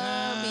Chubby.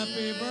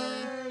 Happy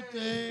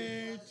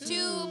birthday To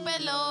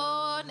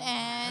Pelon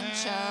and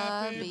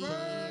Happy Chubby.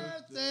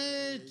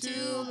 birthday to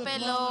To the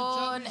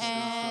Pelon Plone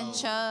and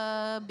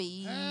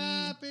Chubby.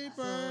 Happy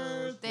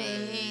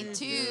birthday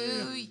to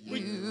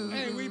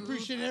you. We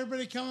appreciate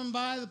everybody coming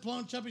by the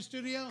Plone Chubby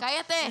Studio.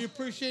 Cállate. We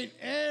appreciate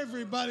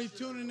everybody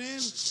tuning in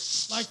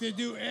like they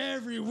do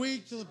every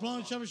week to the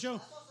Plone Chubby Show.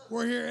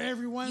 We're here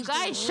every Wednesday.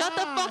 guys, shut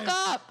the fuck live,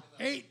 up.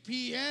 8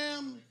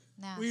 p.m.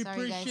 Nah, We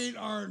sorry, guys. appreciate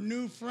our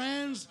new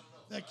friends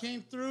that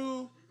came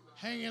through,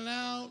 hanging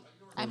out.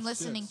 I'm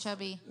listening,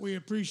 Chubby. We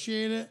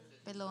appreciate it.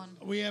 Pelon.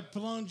 We have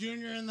Pelon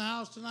Jr. in the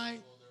house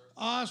tonight.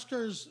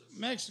 Oscar's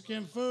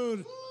Mexican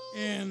food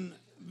in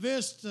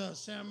Vista,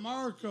 San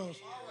Marcos.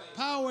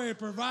 Poway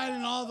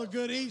providing all the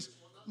good eats.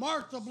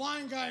 Mark the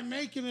Blind Guy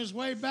making his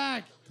way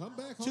back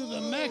to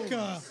the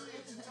Mecca,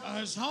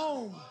 his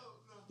home.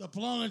 The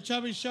Pelon and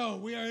Chubby Show.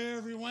 We are here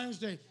every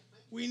Wednesday.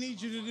 We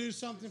need you to do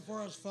something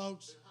for us,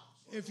 folks.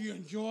 If you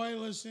enjoy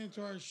listening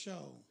to our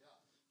show,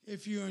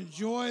 if you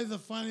enjoy the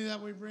funny that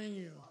we bring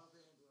you,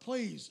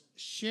 please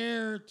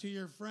share to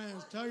your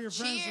friends. Tell your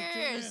friends to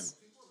tune in. Cheers.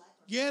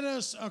 Get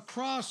us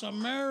across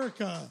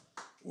America.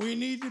 We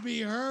need to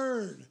be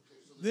heard.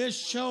 This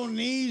show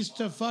needs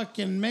to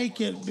fucking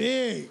make it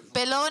big.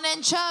 Pelon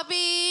and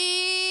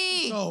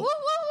Chubby. So- Woo, woo,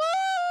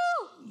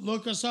 woo.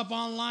 Look us up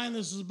online.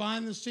 This is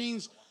Behind the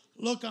Scenes.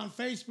 Look on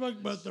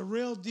Facebook, but the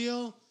real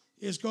deal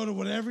is go to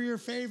whatever your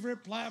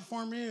favorite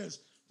platform is,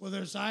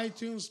 whether it's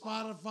iTunes,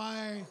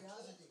 Spotify,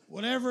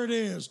 whatever it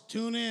is,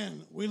 tune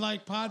in. We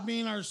like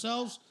Podbean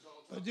ourselves,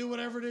 but do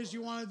whatever it is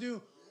you want to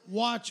do.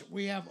 Watch.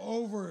 We have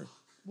over,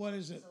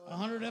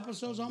 100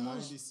 episodes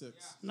almost?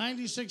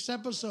 96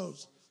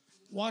 episodes.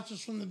 Watch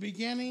us from the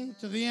beginning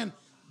to the end.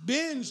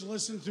 Binge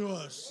listen to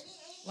us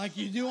like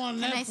you do on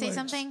Netflix. Can I say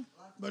something?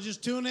 But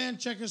just tune in,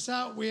 check us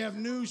out. We have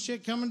new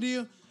shit coming to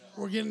you.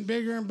 We're getting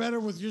bigger and better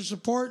with your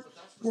support.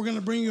 We're going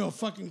to bring you a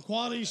fucking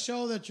quality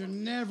show that you're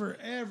never,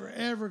 ever,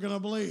 ever going to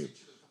believe.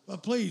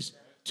 But please,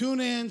 tune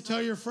in,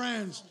 tell your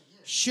friends,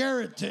 share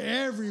it to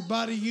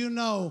everybody you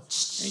know,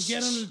 and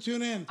get them to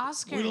tune in.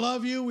 Oscar. We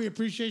love you. We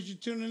appreciate you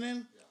tuning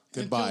in.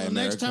 Goodbye, Until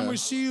the next time America. we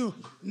see you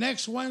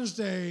next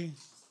Wednesday.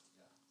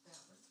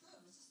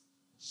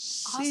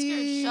 Oscar,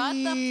 shut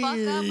the fuck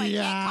up. I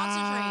can't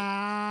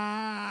concentrate.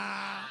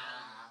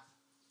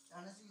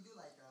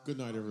 Good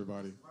night,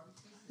 everybody.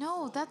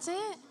 No, that's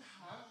it.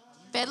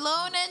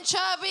 Pelon and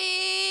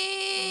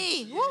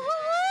Chubby. Woo, woo,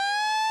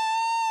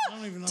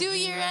 woo. 2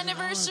 2-year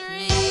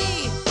anniversary.